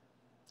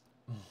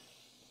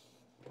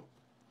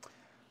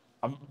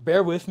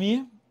 Bear with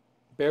me.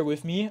 Bear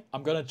with me.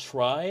 I'm gonna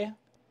try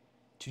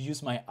to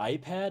use my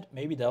iPad.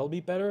 Maybe that'll be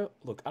better.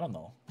 Look, I don't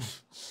know.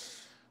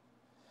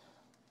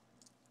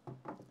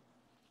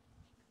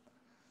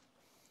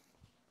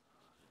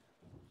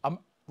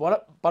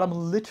 But I'm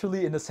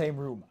literally in the same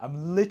room.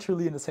 I'm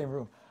literally in the same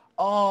room.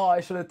 Oh, I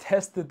should have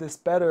tested this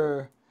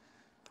better.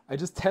 I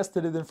just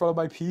tested it in front of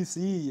my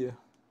PC.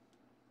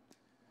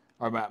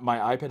 Or my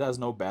iPad has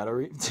no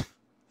battery.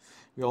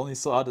 We only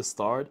saw the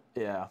start.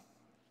 Yeah.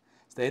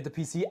 Stay at the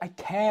PC. I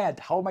can't.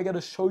 How am I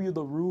gonna show you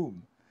the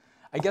room?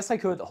 I guess I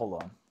could.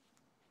 Hold on.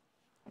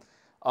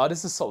 Oh,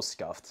 this is so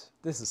scuffed.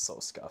 This is so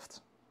scuffed.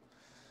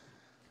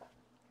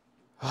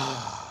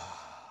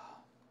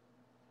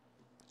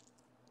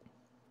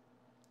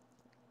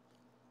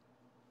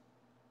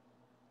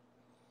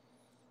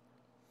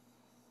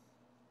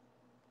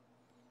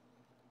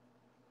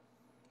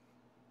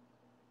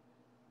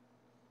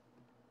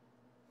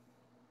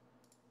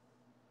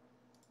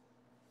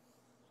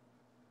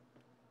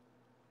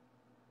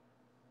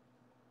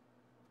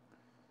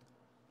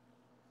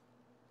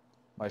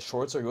 My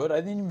shorts are good. I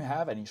didn't even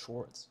have any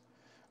shorts.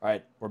 All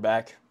right, we're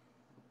back.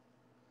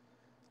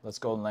 Let's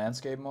go in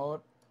landscape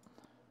mode.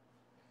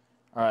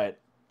 All right,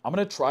 I'm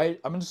gonna try.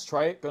 Gonna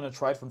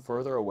try it from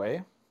further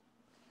away.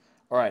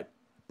 All right,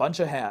 bunch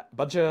of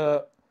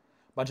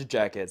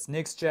jackets.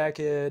 Knicks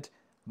jacket,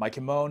 my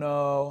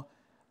kimono,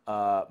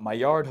 my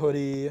yard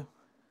hoodie.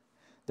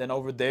 Then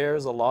over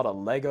there's a lot of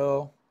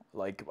Lego.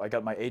 Like I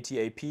got my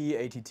ATAP,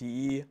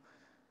 ATTE.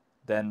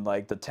 Then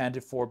like the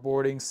Tantive 4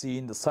 boarding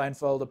scene, the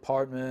Seinfeld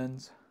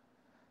apartment,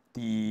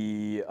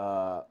 the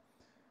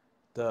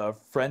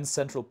Friends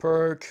Central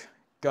Perk,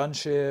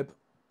 gunship,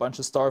 bunch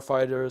of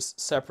starfighters,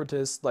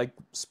 separatists like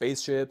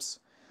spaceships.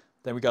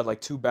 Then we got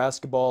like 2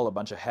 basketball, a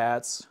bunch of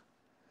hats.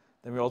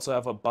 Then we also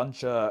have a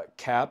bunch of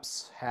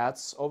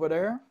hats over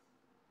there.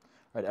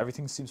 Right,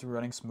 everything seems to be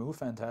running smooth,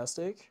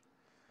 fantastic.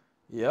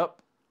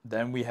 Yep.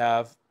 Then we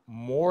have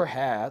more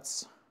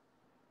hats.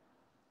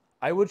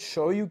 I would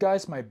show you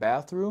guys my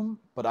bathroom,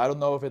 but I don't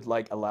know if it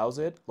like allows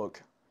it.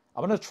 Look,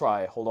 I'm gonna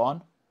try. Hold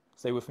on.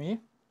 Stay with me.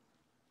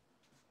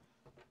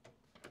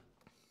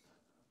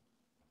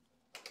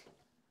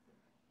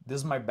 This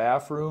is my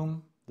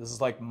bathroom. This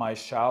is like my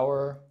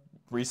shower,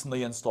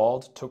 recently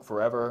installed, took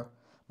forever.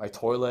 My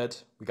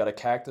toilet. We got a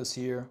cactus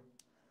here.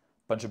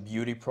 Bunch of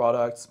beauty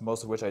products,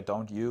 most of which I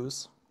don't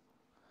use.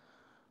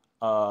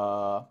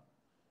 Yeah.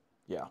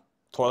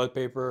 Toilet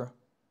paper,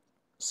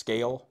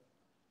 scale.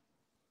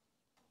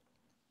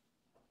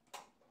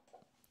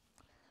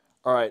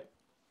 All right.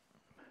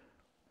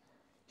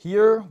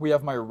 Here we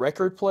have my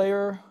record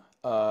player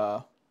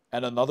and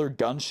another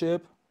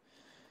gunship.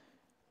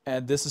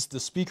 And this is the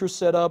speaker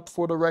setup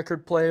for the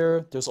record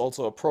player. There's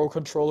also a Pro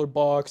controller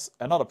box,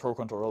 and not a Pro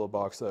controller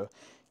box, a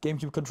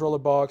GameCube controller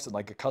box and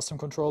like a custom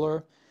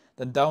controller.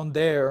 Then down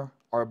there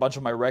are a bunch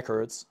of my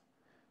records.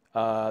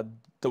 The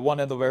one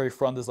in the very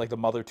front is like the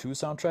Mother 2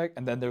 soundtrack,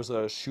 and then there's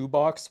a shoe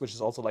box, which is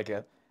also like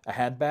a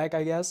handbag,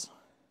 I guess.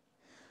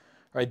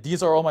 Right,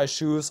 these are all my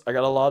shoes. I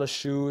got a lot of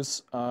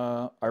shoes.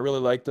 I really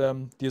like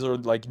them. These are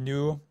like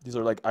new. These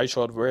are like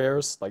iShot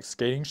Wears, like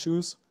skating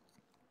shoes.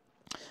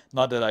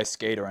 Not that I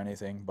skate or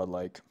anything, but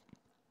like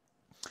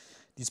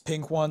these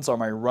pink ones are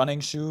my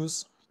running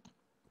shoes.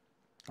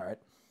 All right.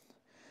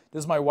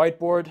 This is my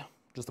whiteboard.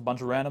 Just a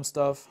bunch of random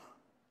stuff.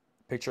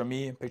 Picture of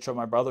me, picture of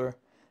my brother,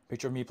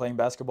 picture of me playing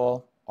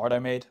basketball, art I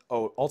made.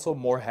 Oh, also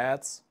more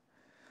hats.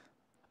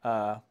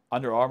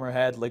 Under Armour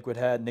hat, Liquid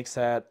hat, Knicks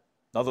hat,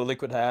 another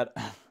Liquid hat.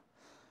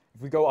 If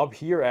we go up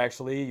here,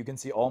 actually, you can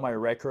see all my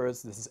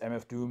records. This is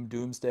MF Doom,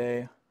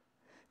 Doomsday.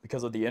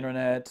 Because of the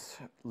internet,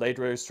 late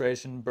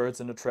registration,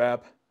 Birds in the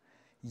Trap,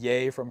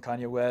 Yay from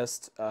Kanye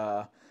West,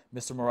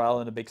 Mr. Morale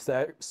and the Big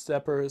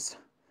Steppers,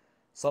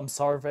 some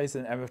Sourface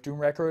and MF Doom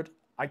record.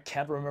 I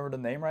can't remember the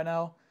name right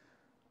now.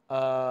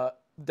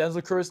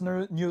 Denzel Curry's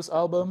newest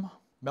album,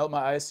 Melt My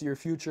Eyes to Your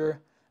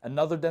Future.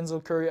 Another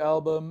Denzel Curry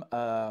album,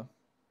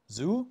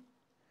 Zoo.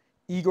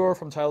 Igor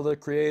from Tyler the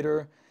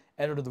Creator.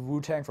 Enter the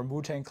Wu-Tang from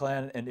Wu-Tang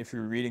Clan. And if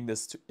you're reading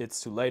this,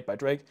 It's Too Late by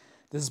Drake.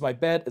 This is my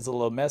bed. It's a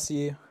little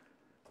messy.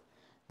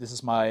 This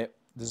is my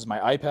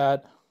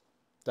iPad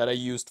that I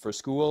used for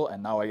school,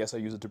 and now I guess I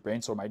use it to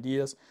brainstorm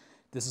ideas.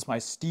 This is my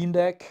Steam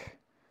Deck.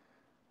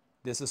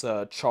 This is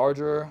a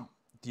charger.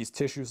 These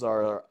tissues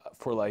are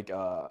for like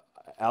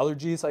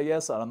allergies, I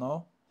guess. I don't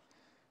know.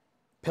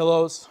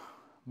 Pillows.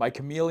 My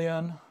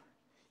chameleon.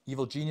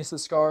 Evil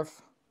Genius's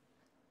scarf.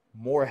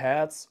 More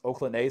hats.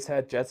 Oakland A's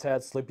hat, Jets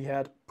hat, Slippy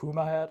hat,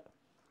 Puma hat.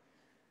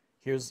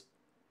 Here's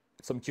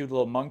some cute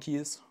little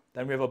monkeys.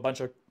 Then we have a bunch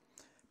of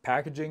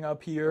packaging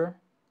up here.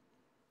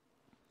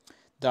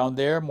 Down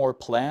there, more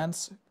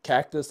plants.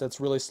 Cactus that's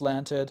really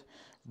slanted.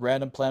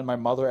 Random plant my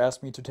mother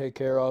asked me to take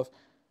care of.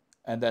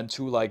 And then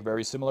two like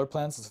very similar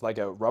plants. It's like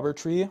a rubber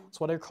tree. That's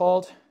what they're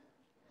called.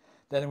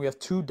 Then we have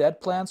two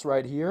dead plants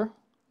right here.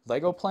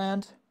 Lego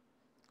plant.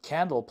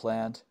 Candle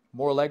plant.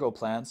 More Lego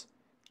plants.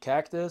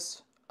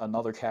 Cactus.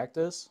 Another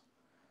cactus.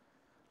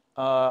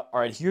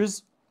 Alright,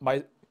 here's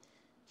my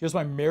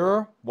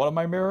mirror. One of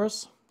my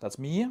mirrors. That's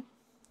me.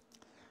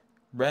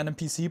 Random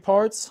PC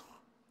parts.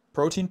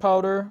 Protein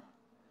powder.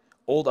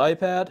 Old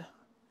iPad,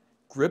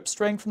 grip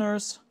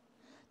strengtheners.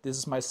 This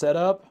is my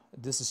setup.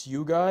 This is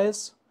you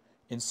guys.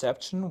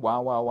 Inception.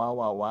 Wow, wow, wow,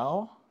 wow,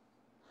 wow.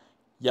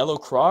 Yellow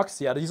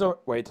Crocs. Yeah, these are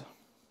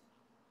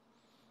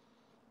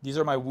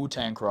my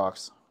Wu-Tang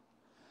Crocs.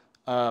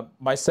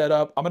 My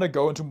setup. I'm gonna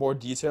go into more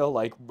detail,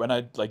 like when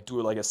I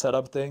do like a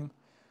setup thing.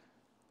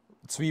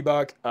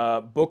 Zwieback.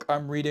 Book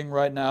I'm reading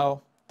right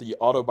now. The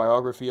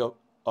autobiography of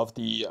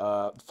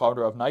the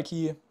founder of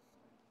Nike.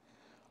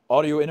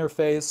 Audio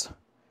interface.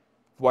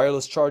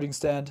 Wireless charging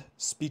stand,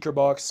 speaker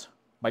box,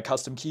 my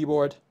custom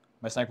keyboard,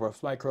 my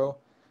Snackworth Micro,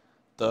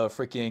 the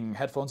freaking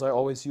headphones I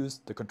always use,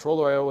 the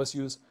controller I always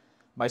use,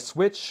 my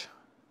switch,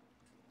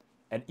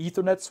 an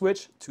Ethernet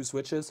switch, 2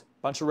 switches,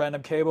 bunch of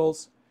random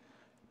cables,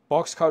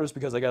 box cutters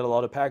because I got a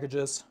lot of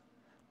packages,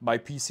 my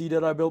PC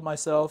that I built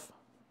myself,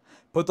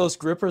 put those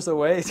grippers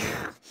away.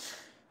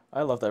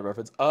 I love that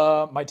reference.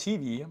 My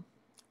TV,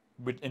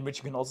 in which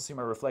you can also see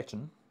my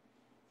reflection.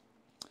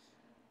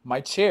 My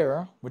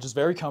chair, which is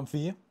very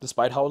comfy,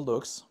 despite how it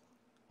looks.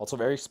 Also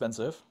very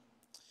expensive.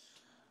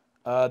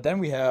 Then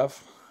we have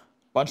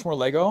a bunch more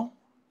Lego.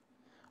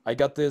 I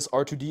got this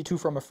R2-D2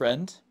 from a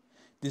friend.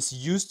 This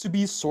used to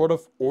be sort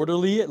of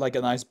orderly, like a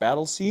nice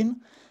battle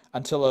scene,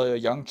 until a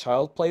young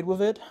child played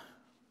with it.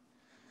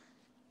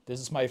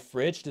 This is my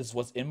fridge. This is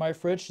what's in my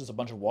fridge. There's a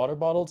bunch of water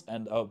bottles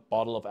and a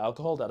bottle of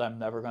alcohol that I'm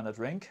never gonna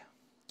drink.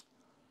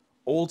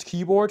 Old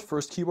keyboard,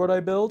 first keyboard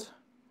I built.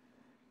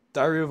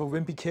 Diary of a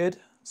Wimpy Kid.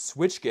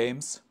 Switch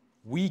games,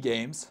 Wii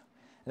games,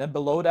 and then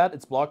below that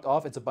it's blocked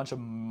off. It's a bunch of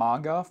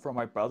manga from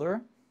my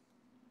brother.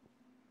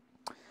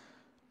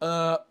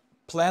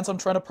 Plants I'm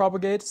trying to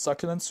propagate,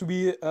 succulents to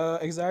be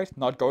exact,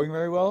 not going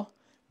very well.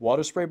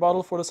 Water spray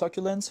bottle for the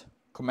succulents,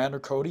 Commander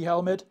Cody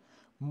helmet,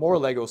 more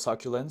Lego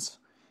succulents,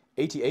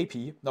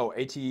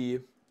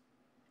 ST?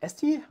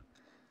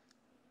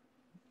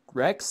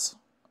 Rex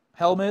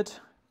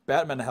helmet,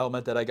 Batman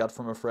helmet that I got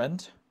from a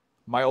friend,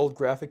 my old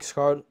graphics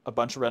card, a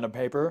bunch of random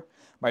paper,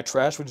 my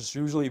trash, which is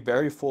usually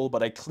very full,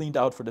 but I cleaned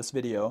out for this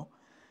video.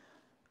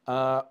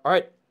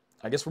 Alright,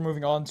 I guess we're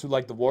moving on to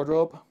like the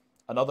wardrobe.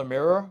 Another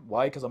mirror.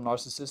 Why? Because I'm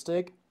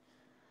narcissistic.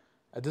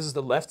 This is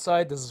the left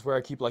side. This is where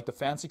I keep like the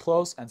fancy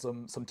clothes and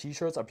some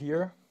t-shirts up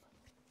here.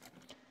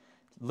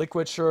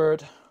 Liquid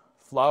shirt,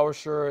 flower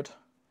shirt,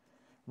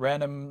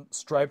 random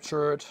striped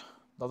shirt,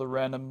 another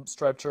random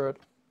striped shirt,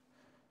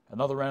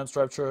 another random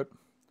striped shirt.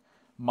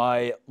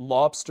 My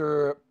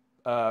lobster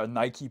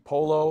Nike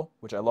polo,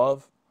 which I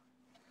love.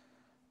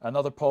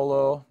 Another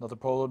polo, another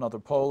polo, another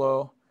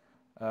polo,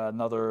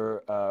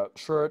 another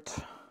shirt.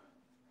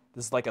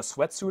 This is like a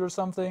sweatsuit or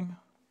something.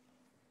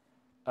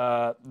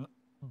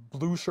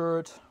 Blue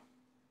shirt.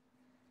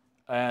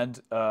 And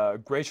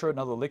gray shirt,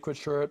 another liquid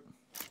shirt.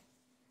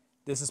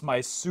 This is my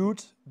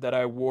suit that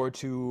I wore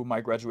to my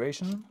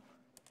graduation.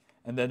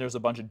 And then there's a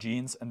bunch of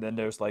jeans, and then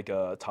there's like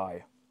a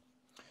tie.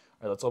 All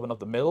right, let's open up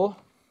the middle.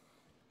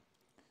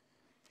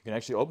 You can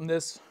actually open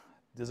this.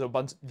 These are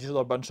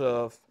a bunch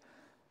of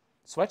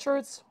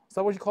sweatshirts. Is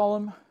that what you call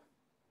them?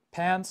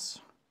 Pants.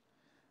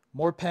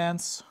 More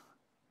pants.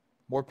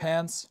 More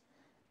pants.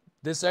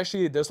 This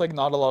actually, there's like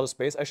not a lot of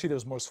space. Actually,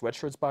 there's more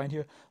sweatshirts behind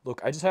here. Look,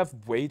 I just have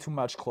way too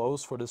much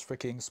clothes for this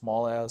freaking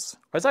small ass.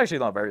 It's actually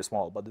not very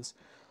small, but this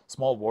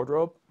Small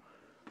wardrobe.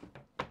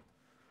 All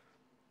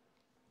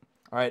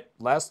right,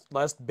 last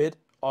bit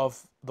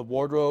of the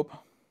wardrobe.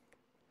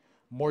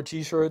 More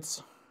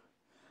t-shirts.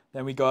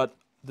 Then we got,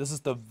 this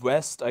is the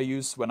vest I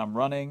use when I'm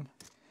running.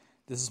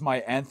 This is my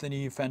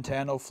Anthony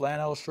Fantano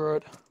flannel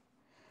shirt.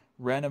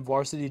 Random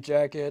varsity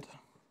jacket.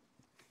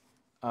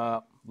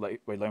 Wait,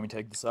 let me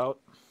take this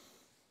out.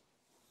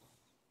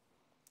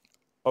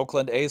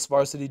 Oakland A's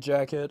varsity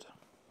jacket.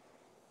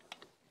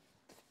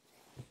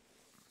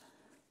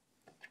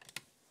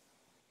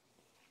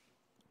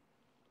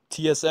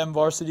 TSM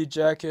varsity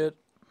jacket.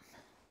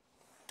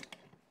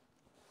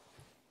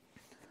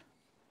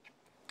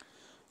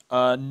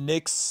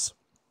 Knicks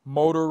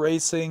motor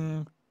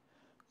racing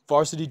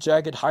varsity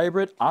jacket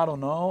hybrid. I don't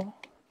know.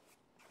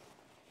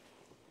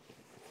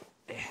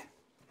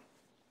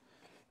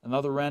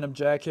 Another random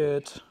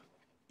jacket.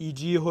 EG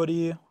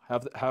hoodie.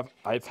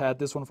 I've had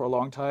this one for a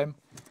long time.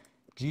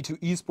 G2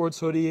 Esports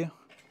hoodie.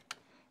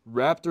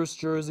 Raptors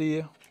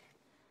jersey.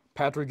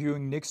 Patrick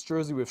Ewing Knicks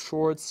jersey with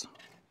shorts.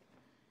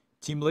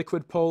 Team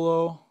Liquid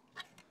polo.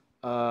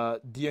 The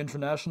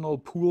International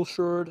pool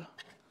shirt.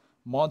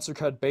 Monster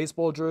Cut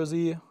baseball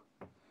jersey.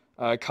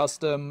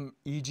 Custom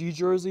EG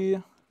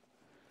jersey.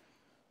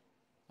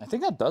 I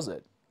think that does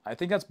it. I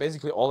think that's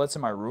basically all that's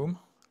in my room.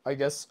 I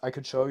guess I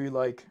could show you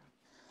like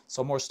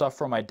some more stuff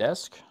from my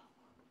desk.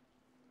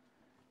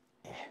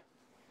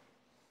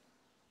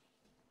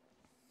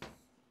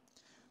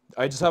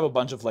 I just have a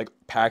bunch of like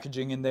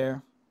packaging in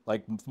there,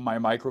 like my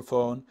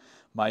microphone,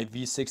 my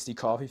V60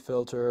 coffee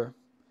filter.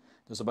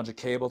 There's a bunch of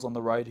cables on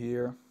the right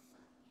here.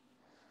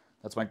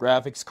 That's my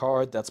graphics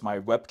card. That's my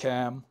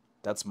webcam.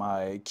 That's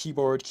my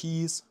keyboard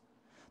keys.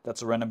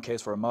 That's a random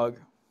case for a mug.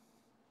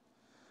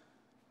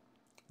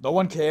 No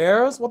one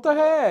cares? What the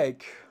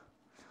heck?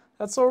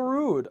 That's so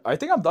rude. I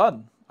think I'm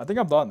done. I think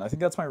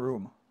that's my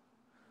room.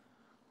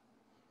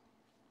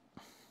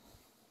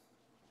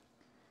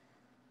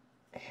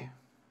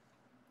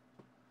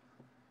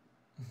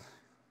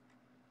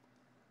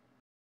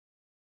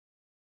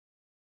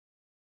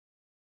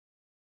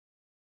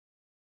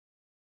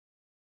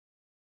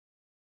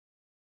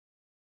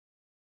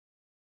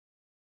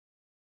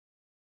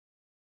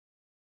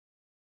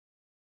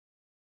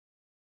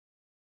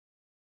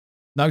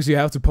 Nugs, you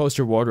have to post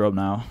your wardrobe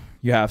now.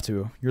 You have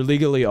to. You're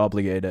legally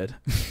obligated.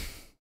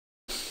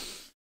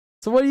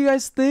 So what do you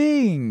guys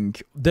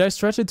think? Did I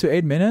stretch it to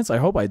 8 minutes? I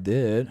hope I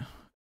did.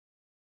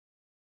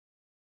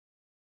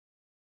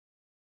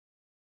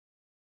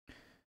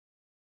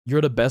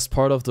 You're the best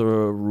part of the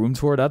room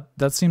tour?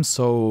 That seems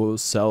so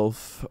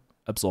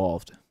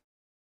self-absolved.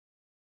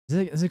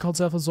 Is it called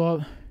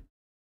self-absorbed?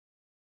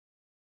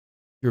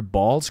 Your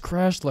balls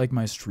crashed like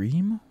my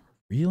stream?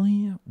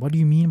 Really? What do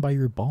you mean by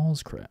your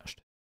balls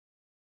crashed?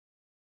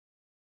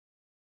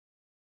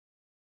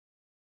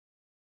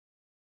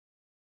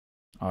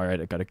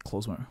 Alright, I gotta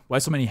close my... Why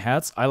so many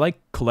hats? I like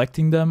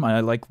collecting them, and I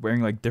like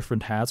wearing like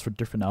different hats for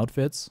different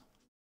outfits.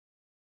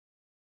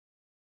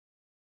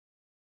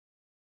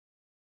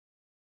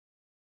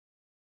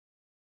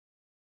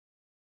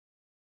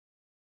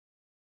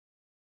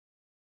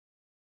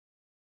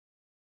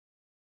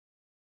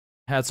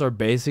 Hats are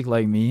basic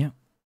like me?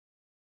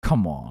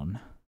 Come on.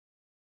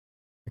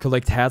 I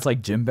collect hats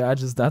like gym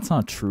badges? That's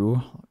not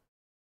true.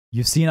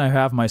 You've seen I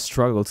have my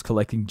struggles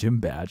collecting gym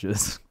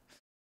badges.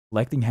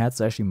 Collecting hats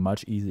is actually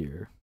much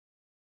easier.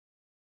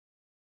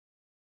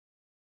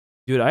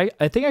 Dude, I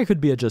think I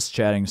could be a just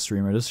chatting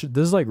streamer. This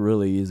is like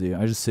really easy.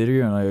 I just sit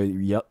here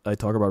and I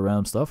talk about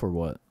random stuff or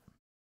what?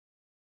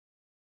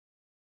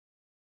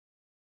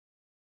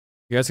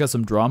 You guys got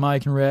some drama I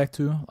can react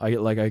to?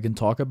 I can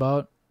talk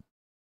about?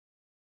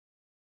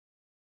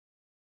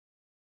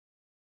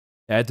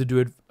 I had to do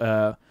it.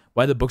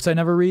 Why the books I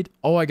never read?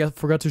 Oh, I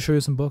forgot to show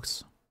you some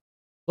books.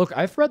 Look,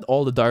 I've read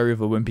all the Diary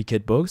of a Wimpy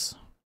Kid books.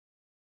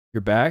 You're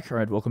back. All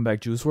right, welcome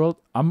back, Juice WRLD.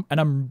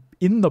 I'm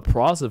in the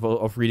process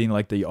of reading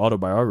like the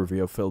autobiography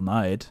of Phil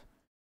Knight.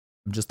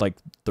 I'm just like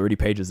 30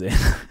 pages in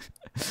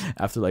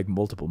after like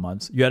multiple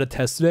months. You had a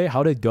test today?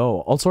 How did it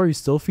go? Also, are you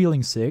still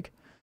feeling sick?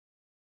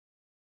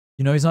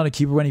 You know he's not a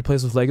keeper when he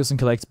plays with Legos and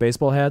collects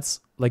baseball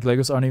hats. Like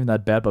Legos aren't even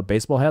that bad, but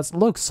baseball hats.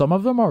 Look, some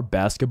of them are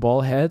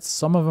basketball hats.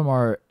 Some of them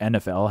are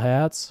NFL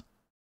hats.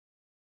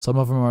 Some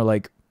of them are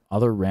like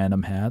other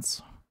random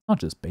hats. Not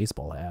just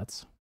baseball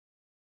hats.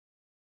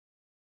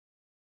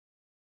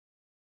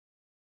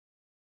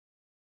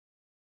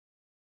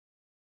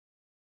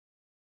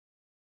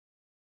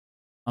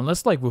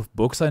 Unless like with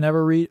books I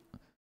never read.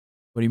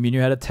 What do you mean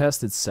you had a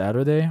test? It's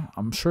Saturday?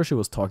 I'm sure she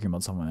was talking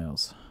about someone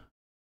else.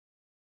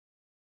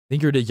 I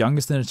think you're the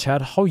youngest in the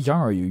chat. How young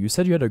are you? You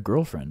said you had a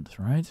girlfriend,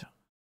 right?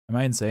 Am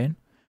I insane?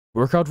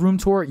 Workout room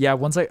tour? Yeah,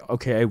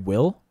 I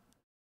will.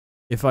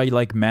 If I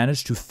like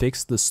manage to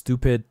fix the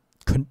stupid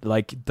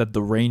like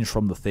the range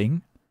from the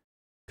thing.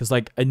 Cause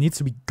like it needs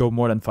to go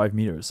more than 5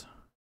 meters.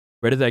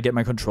 Where did I get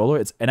my controller?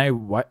 It's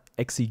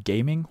NIXE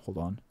Gaming. Hold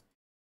on.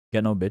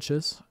 Get no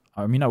bitches.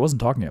 I mean, I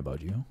wasn't talking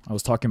about you. I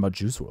was talking about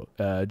Juice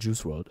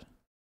WRLD.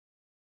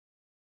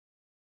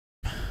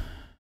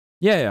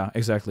 Yeah, yeah,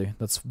 exactly.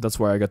 That's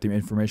where I got the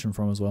information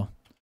from as well.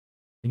 I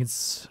think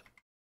it's.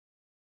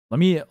 Let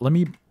me.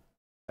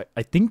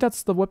 I think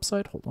that's the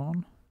website. Hold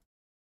on.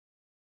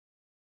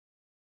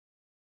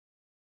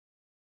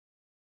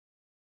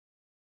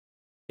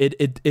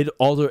 It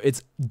although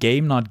it's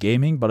game not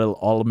gaming, but it'll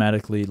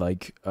automatically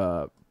like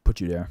put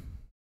you there.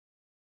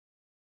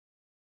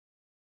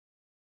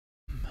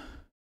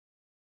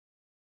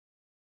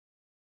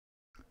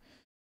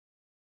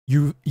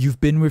 You've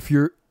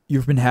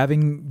been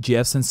having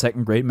GF since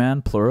second grade,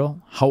 man.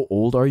 Plural. How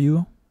old are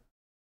you?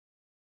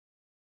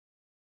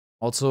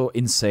 Also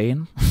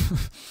insane.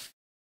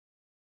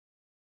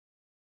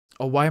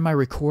 Oh, why am I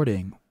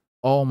recording?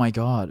 Oh my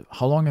god.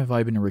 How long have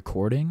I been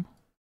recording?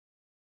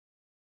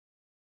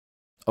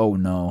 Oh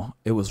no.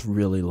 It was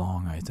really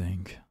long, I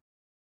think.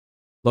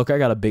 Look, I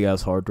got a big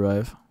ass hard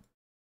drive.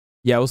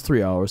 Yeah, it was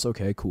 3 hours.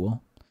 Okay,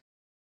 cool.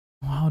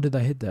 How did I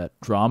hit that?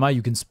 Drama,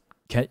 you can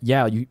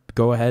yeah, you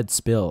go ahead,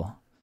 spill.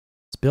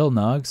 Spill,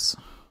 Nugs.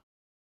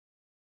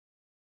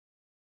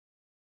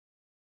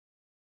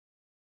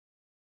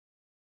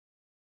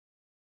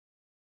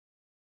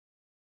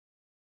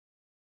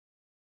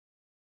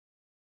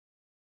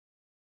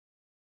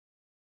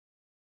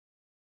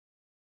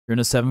 You're in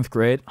the 7th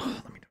grade?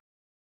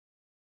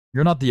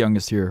 You're not the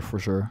youngest here, for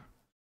sure.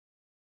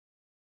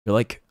 You're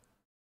like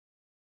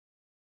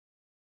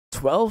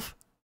 12?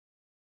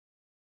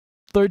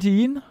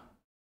 13?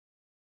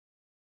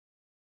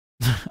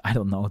 I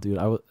don't know,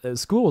 dude.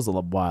 School was a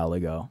while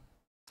ago.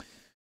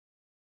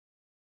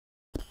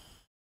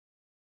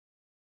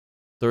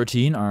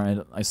 13? Alright,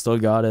 I still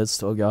got it,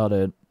 still got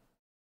it.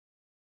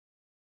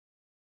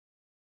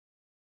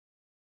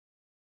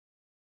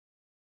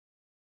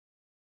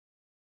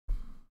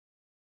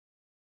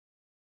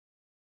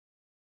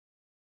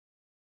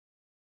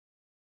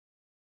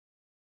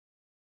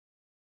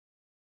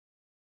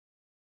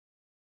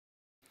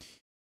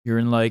 You're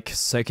in like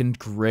 2nd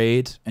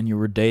grade and you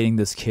were dating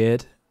this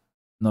kid.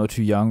 No,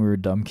 too young, we were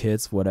dumb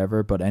kids,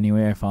 whatever. But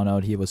anyway, I found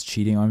out he was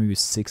cheating on me with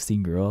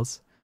 16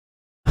 girls.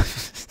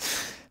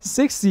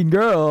 16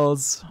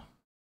 girls?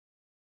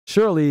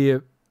 Surely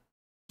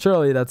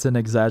that's an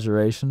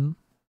exaggeration.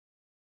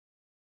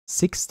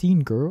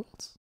 16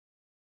 girls?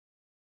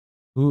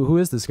 Who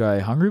is this guy?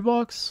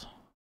 Hungrybox?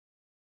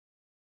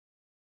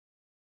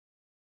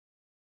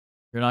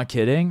 You're not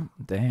kidding?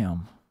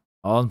 Damn.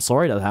 Oh, I'm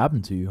sorry that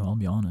happened to you, I'll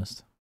be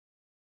honest.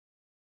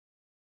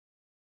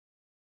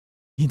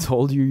 He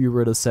told you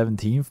were the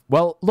 17th?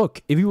 Well,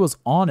 look, if he was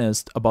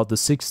honest about the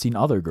 16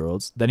 other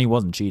girls, then he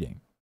wasn't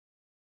cheating.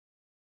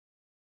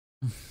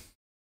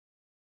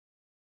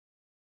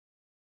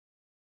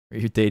 Are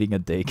you dating a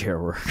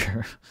daycare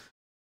worker?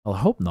 Well, I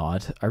hope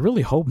not. I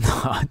really hope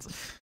not.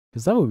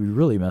 Because that would be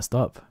really messed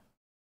up.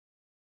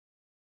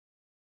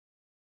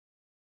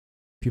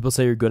 People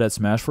say you're good at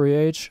Smash for your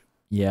age?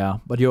 Yeah,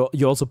 but you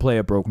also play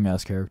a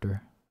broken-ass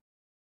character.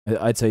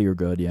 I'd say you're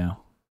good, yeah.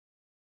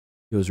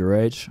 It was your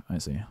age? I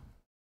see.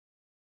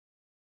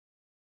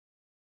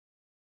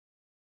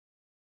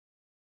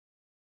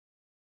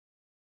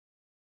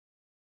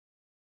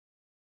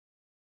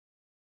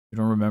 You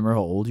don't remember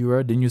how old you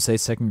were? Didn't you say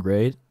 2nd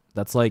grade?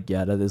 That's like,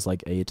 yeah, that is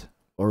like 8.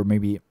 Or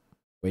maybe,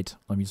 wait,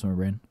 let me use my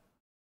brain.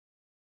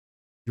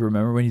 You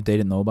remember when you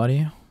dated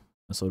nobody?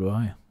 So do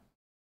I.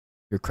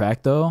 You're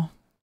cracked though?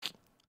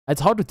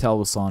 It's hard to tell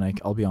with Sonic,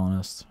 I'll be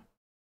honest.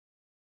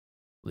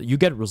 You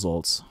get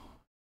results.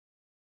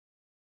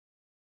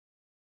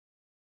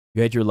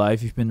 You hate your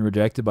life, you've been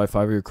rejected by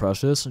 5 of your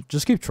crushes.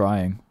 Just keep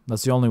trying.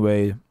 That's the only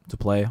way to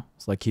play.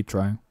 It's like, keep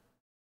trying.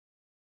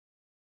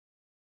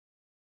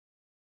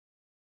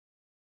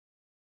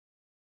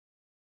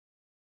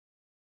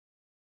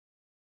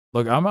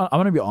 Look, I'm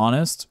gonna be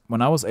honest.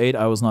 When I was 8,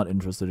 I was not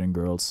interested in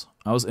girls.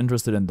 I was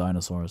interested in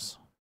dinosaurs.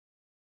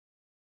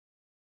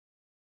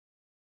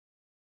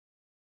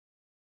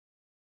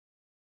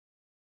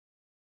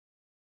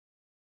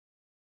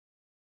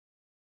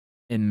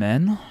 In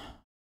men?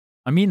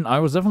 I mean, I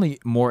was definitely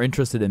more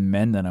interested in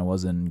men than I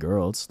was in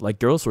girls. Like,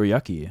 girls were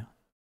yucky.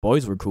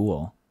 Boys were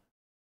cool.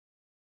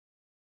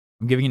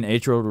 I'm giving an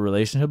 8-year-old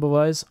relationship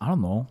advice? I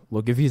don't know.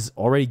 Look, if he's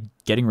already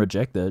getting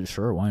rejected,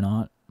 sure, why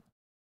not?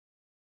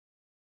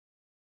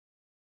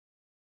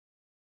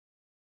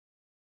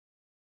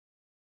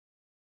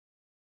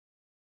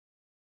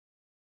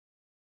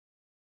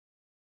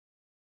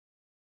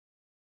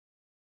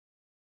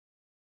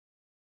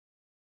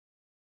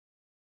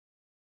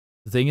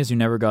 The thing is, you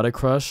never got a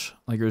crush.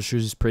 Like, your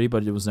shoes is pretty,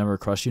 but it was never a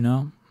crush, you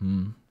know?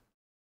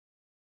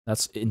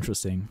 That's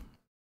interesting.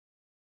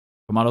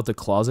 Come out of the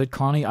closet,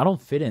 Connie? I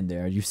don't fit in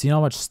there. You've seen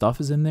how much stuff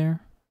is in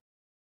there?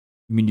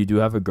 You mean you do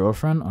have a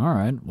girlfriend?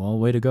 Alright, well,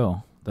 way to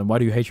go. Then why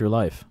do you hate your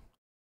life?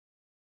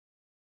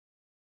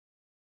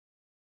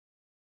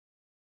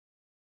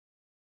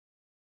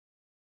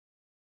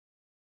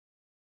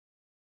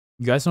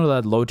 You guys know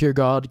that low tier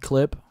god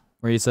clip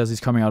where he says he's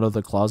coming out of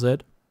the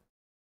closet?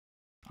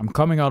 I'm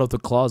coming out of the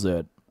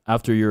closet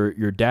after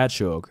your dad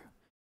choke.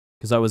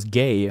 Because I was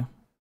gay,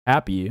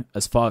 happy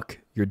as fuck.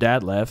 Your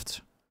dad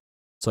left,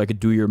 so I could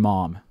do your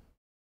mom.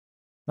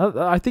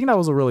 I think that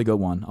was a really good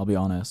one, I'll be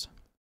honest.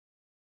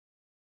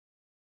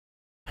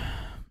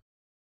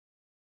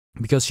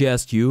 Because she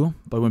asked you,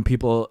 but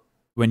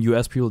when you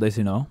ask people, they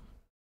say no.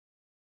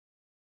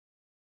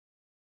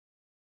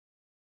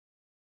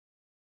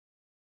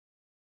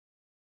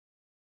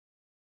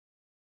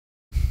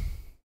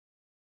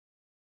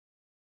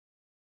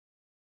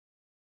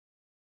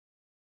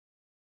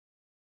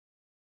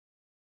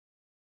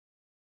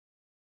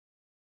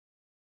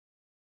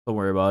 Don't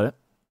worry about it.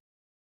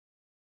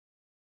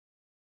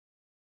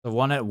 The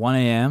one at 1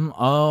 a.m.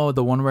 Oh,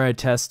 the one where I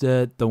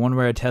tested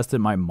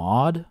my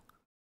mod,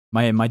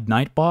 my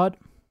night bot.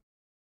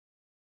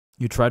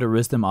 You try to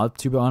risk them up.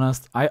 To be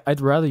honest,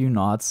 I'd rather you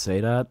not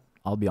say that.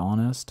 I'll be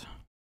honest.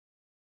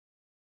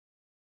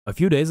 A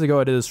few days ago,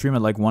 I did a stream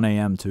at like 1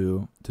 a.m.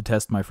 to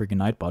test my freaking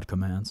Nightbot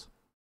commands.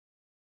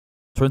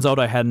 Turns out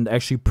I hadn't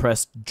actually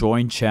pressed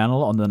join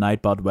channel on the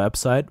Nightbot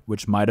website,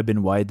 which might have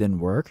been why it didn't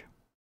work.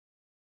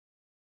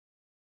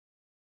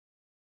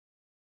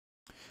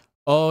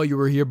 Oh, you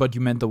were here, but you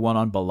meant the one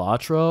on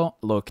Balatro?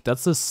 Look,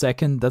 that's the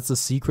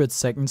secret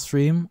second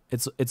stream.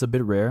 It's a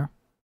bit rare.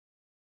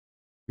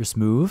 You're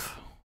smooth.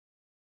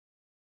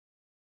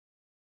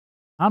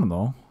 I don't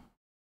know.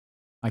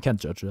 I can't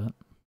judge that.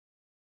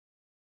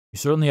 You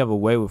certainly have a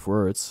way with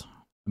words.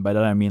 And by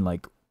that I mean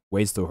like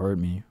ways to hurt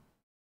me.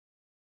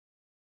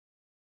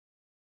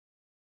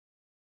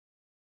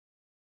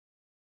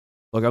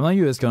 Look, I'm letting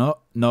you guys go.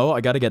 No,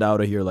 I gotta get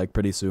out of here like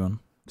pretty soon.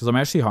 Because I'm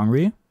actually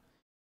hungry.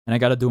 And I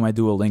gotta do my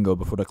Duolingo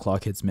before the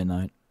clock hits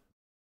midnight.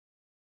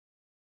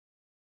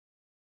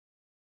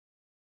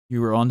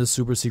 You were on the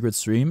super secret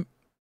stream?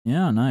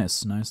 Yeah,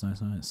 nice.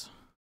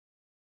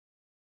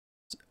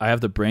 I have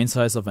the brain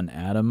size of an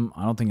atom.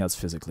 I don't think that's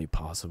physically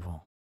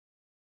possible.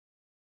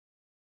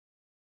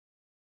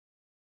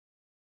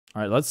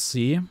 Alright, let's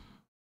see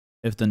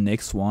if the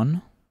Knicks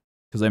won.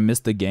 Because I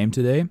missed the game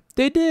today.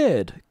 They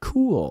did!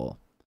 Cool.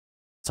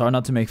 It's hard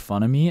not to make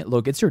fun of me.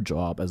 Look, it's your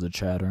job as a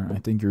chatter. I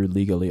think you're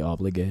legally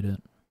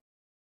obligated.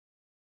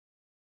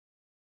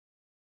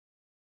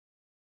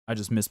 I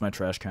just missed my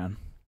trash can.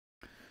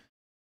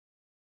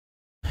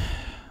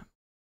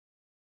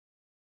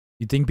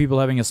 You think people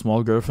having a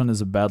small girlfriend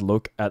is a bad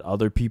look at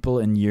other people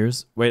in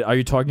years? Wait, are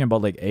you talking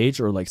about like age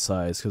or like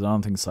size? Because I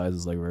don't think size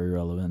is like very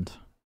relevant.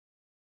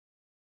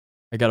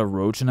 I got a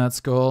roach in that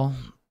skull.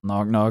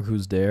 Knock knock,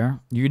 who's there?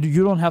 You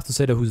don't have to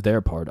say the who's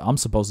there part. I'm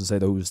supposed to say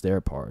the who's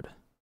there part.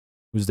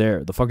 Who's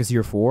there? The fuck is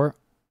year 4?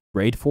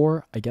 Grade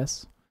 4, I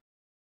guess?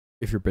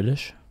 If you're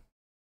British.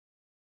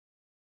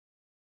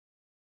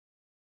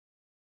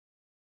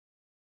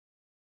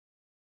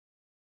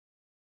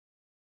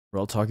 We're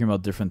all talking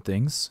about different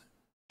things.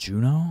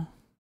 Juno?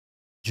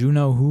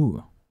 Juno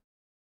who?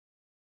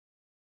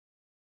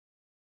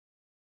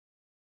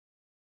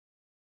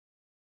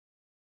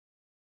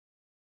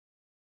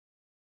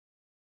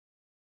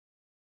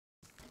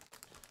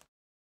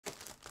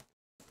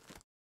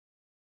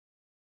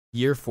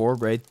 Year 4,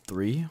 grade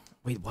 3?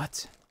 Wait,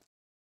 what?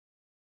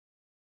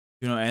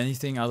 You know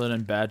anything other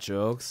than bad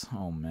jokes?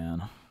 Oh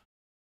man.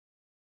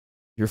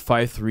 You're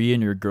 5'3"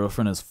 and your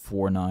girlfriend is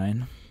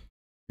 4'9".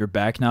 You're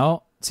back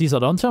now?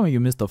 Cesar, don't tell me you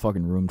missed the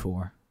fucking room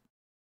tour.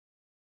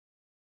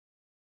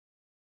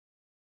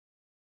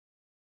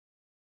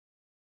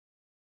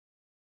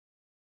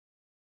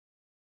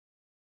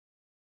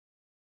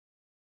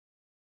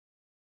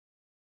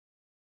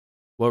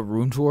 What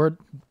room tour?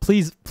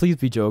 Please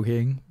be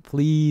joking.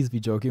 Please be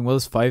joking. What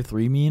does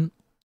 5'3" mean?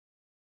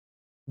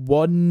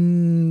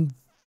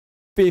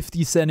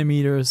 150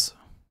 centimeters.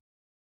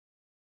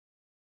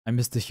 I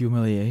missed the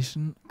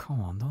humiliation?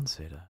 Come on, don't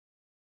say that.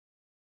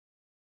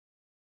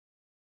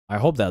 I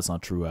hope that's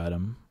not true,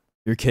 Adam.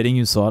 You're kidding,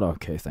 you saw it?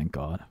 Okay, thank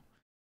God.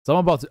 So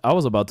I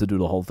was about to do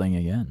the whole thing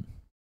again.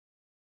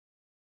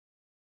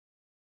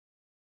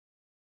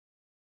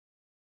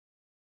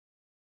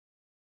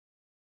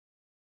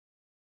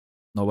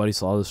 Nobody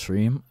saw the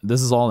stream?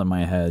 This is all in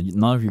my head.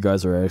 None of you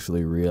guys are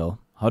actually real.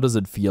 How does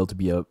it feel to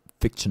be a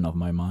fiction of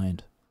my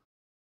mind?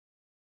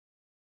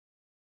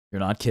 You're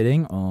not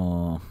kidding?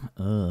 Oh,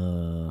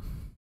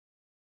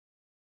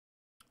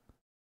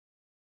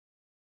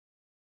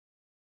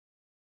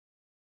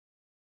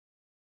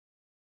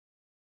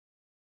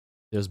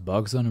 There's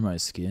bugs under my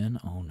skin?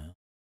 Oh no.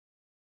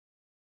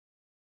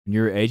 When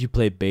you're your age, you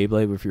play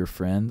Beyblade with your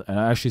friend? And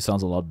it actually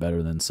sounds a lot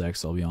better than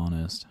sex, I'll be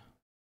honest.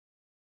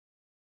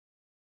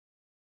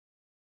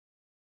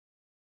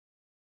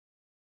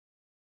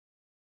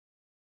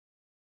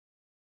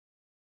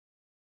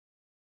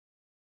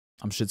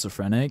 I'm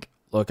schizophrenic.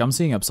 Look, I'm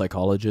seeing a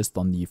psychologist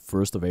on the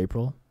 1st of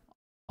April.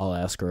 I'll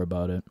ask her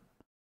about it.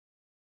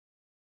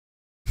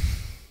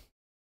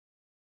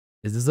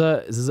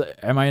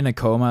 Am I in a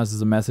coma? Is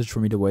this a message for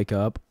me to wake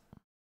up?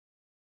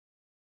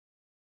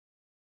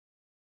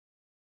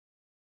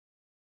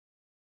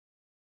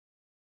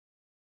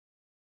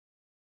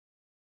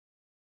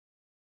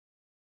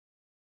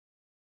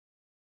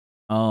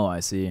 Oh, I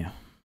see.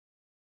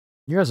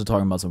 You guys are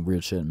talking about some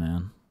weird shit,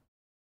 man.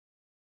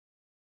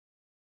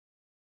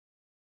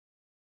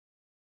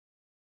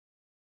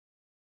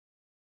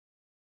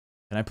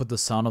 Can I put the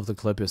sound of the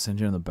clip you sent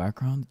you in the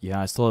background?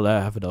 Yeah, I still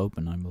have it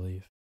open, I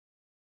believe.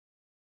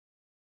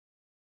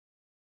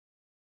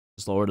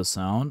 Just lower the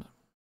sound.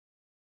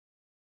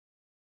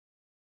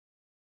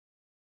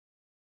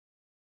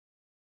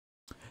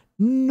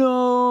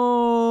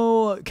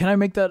 No! Can I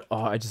make that?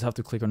 Oh, I just have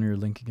to click on your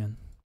link again.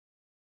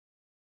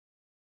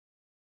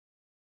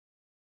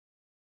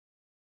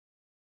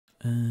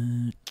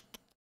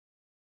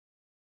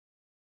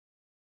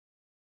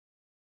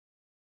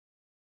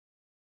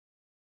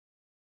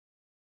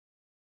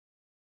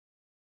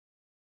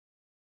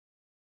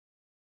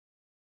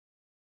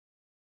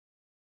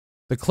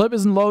 The clip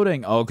isn't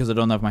loading. Oh, because I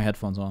don't have my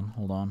headphones on.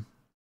 Hold on.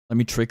 Let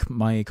me trick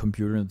my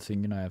computer into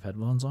thinking I have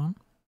headphones on.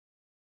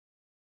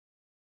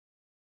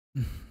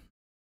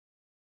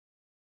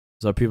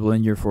 So people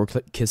in here for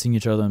kissing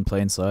each other in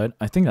plain sight?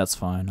 I think that's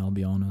fine, I'll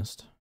be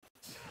honest.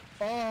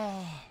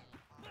 Oh,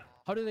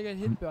 how did I get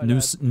hit by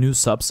that? New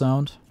sub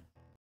sound.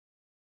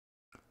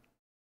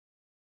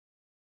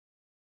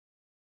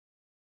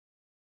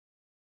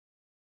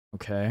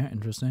 Okay,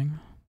 interesting.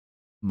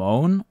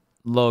 Moan?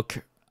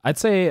 Look, I'd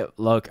say,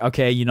 look,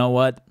 okay, you know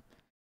what?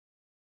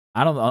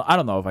 I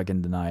don't know if I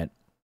can deny it.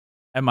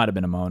 It might have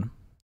been a moan.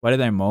 Why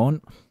did I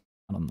moan?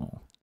 I don't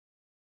know.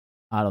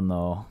 I don't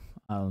know.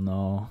 I don't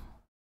know.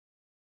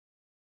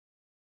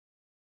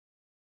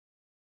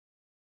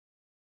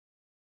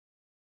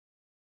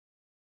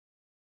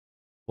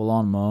 Full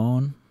on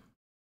moan.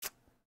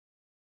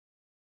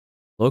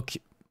 Look,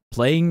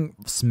 playing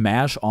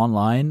Smash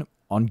online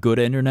on good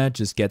internet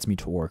just gets me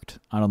torqued.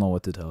 I don't know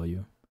what to tell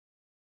you.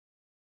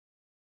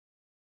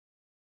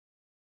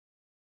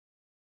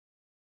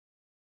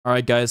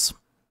 Alright, guys.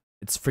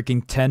 It's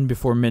freaking 10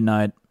 before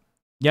midnight.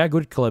 Yeah,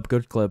 good clip,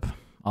 good clip.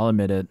 I'll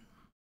admit it.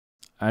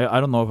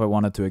 I don't know if I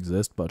want it to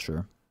exist, but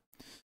sure.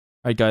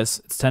 Alright,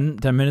 guys. It's 10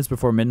 minutes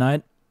before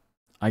midnight.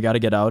 I gotta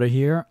get out of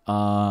here.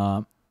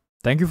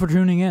 Thank you for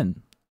tuning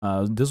in.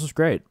 This was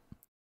great.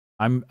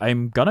 I'm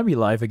gonna be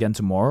live again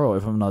tomorrow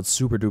if I'm not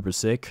super duper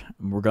sick.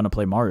 We're gonna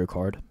play Mario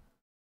Kart.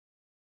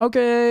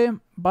 Okay,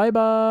 bye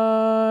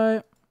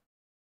bye.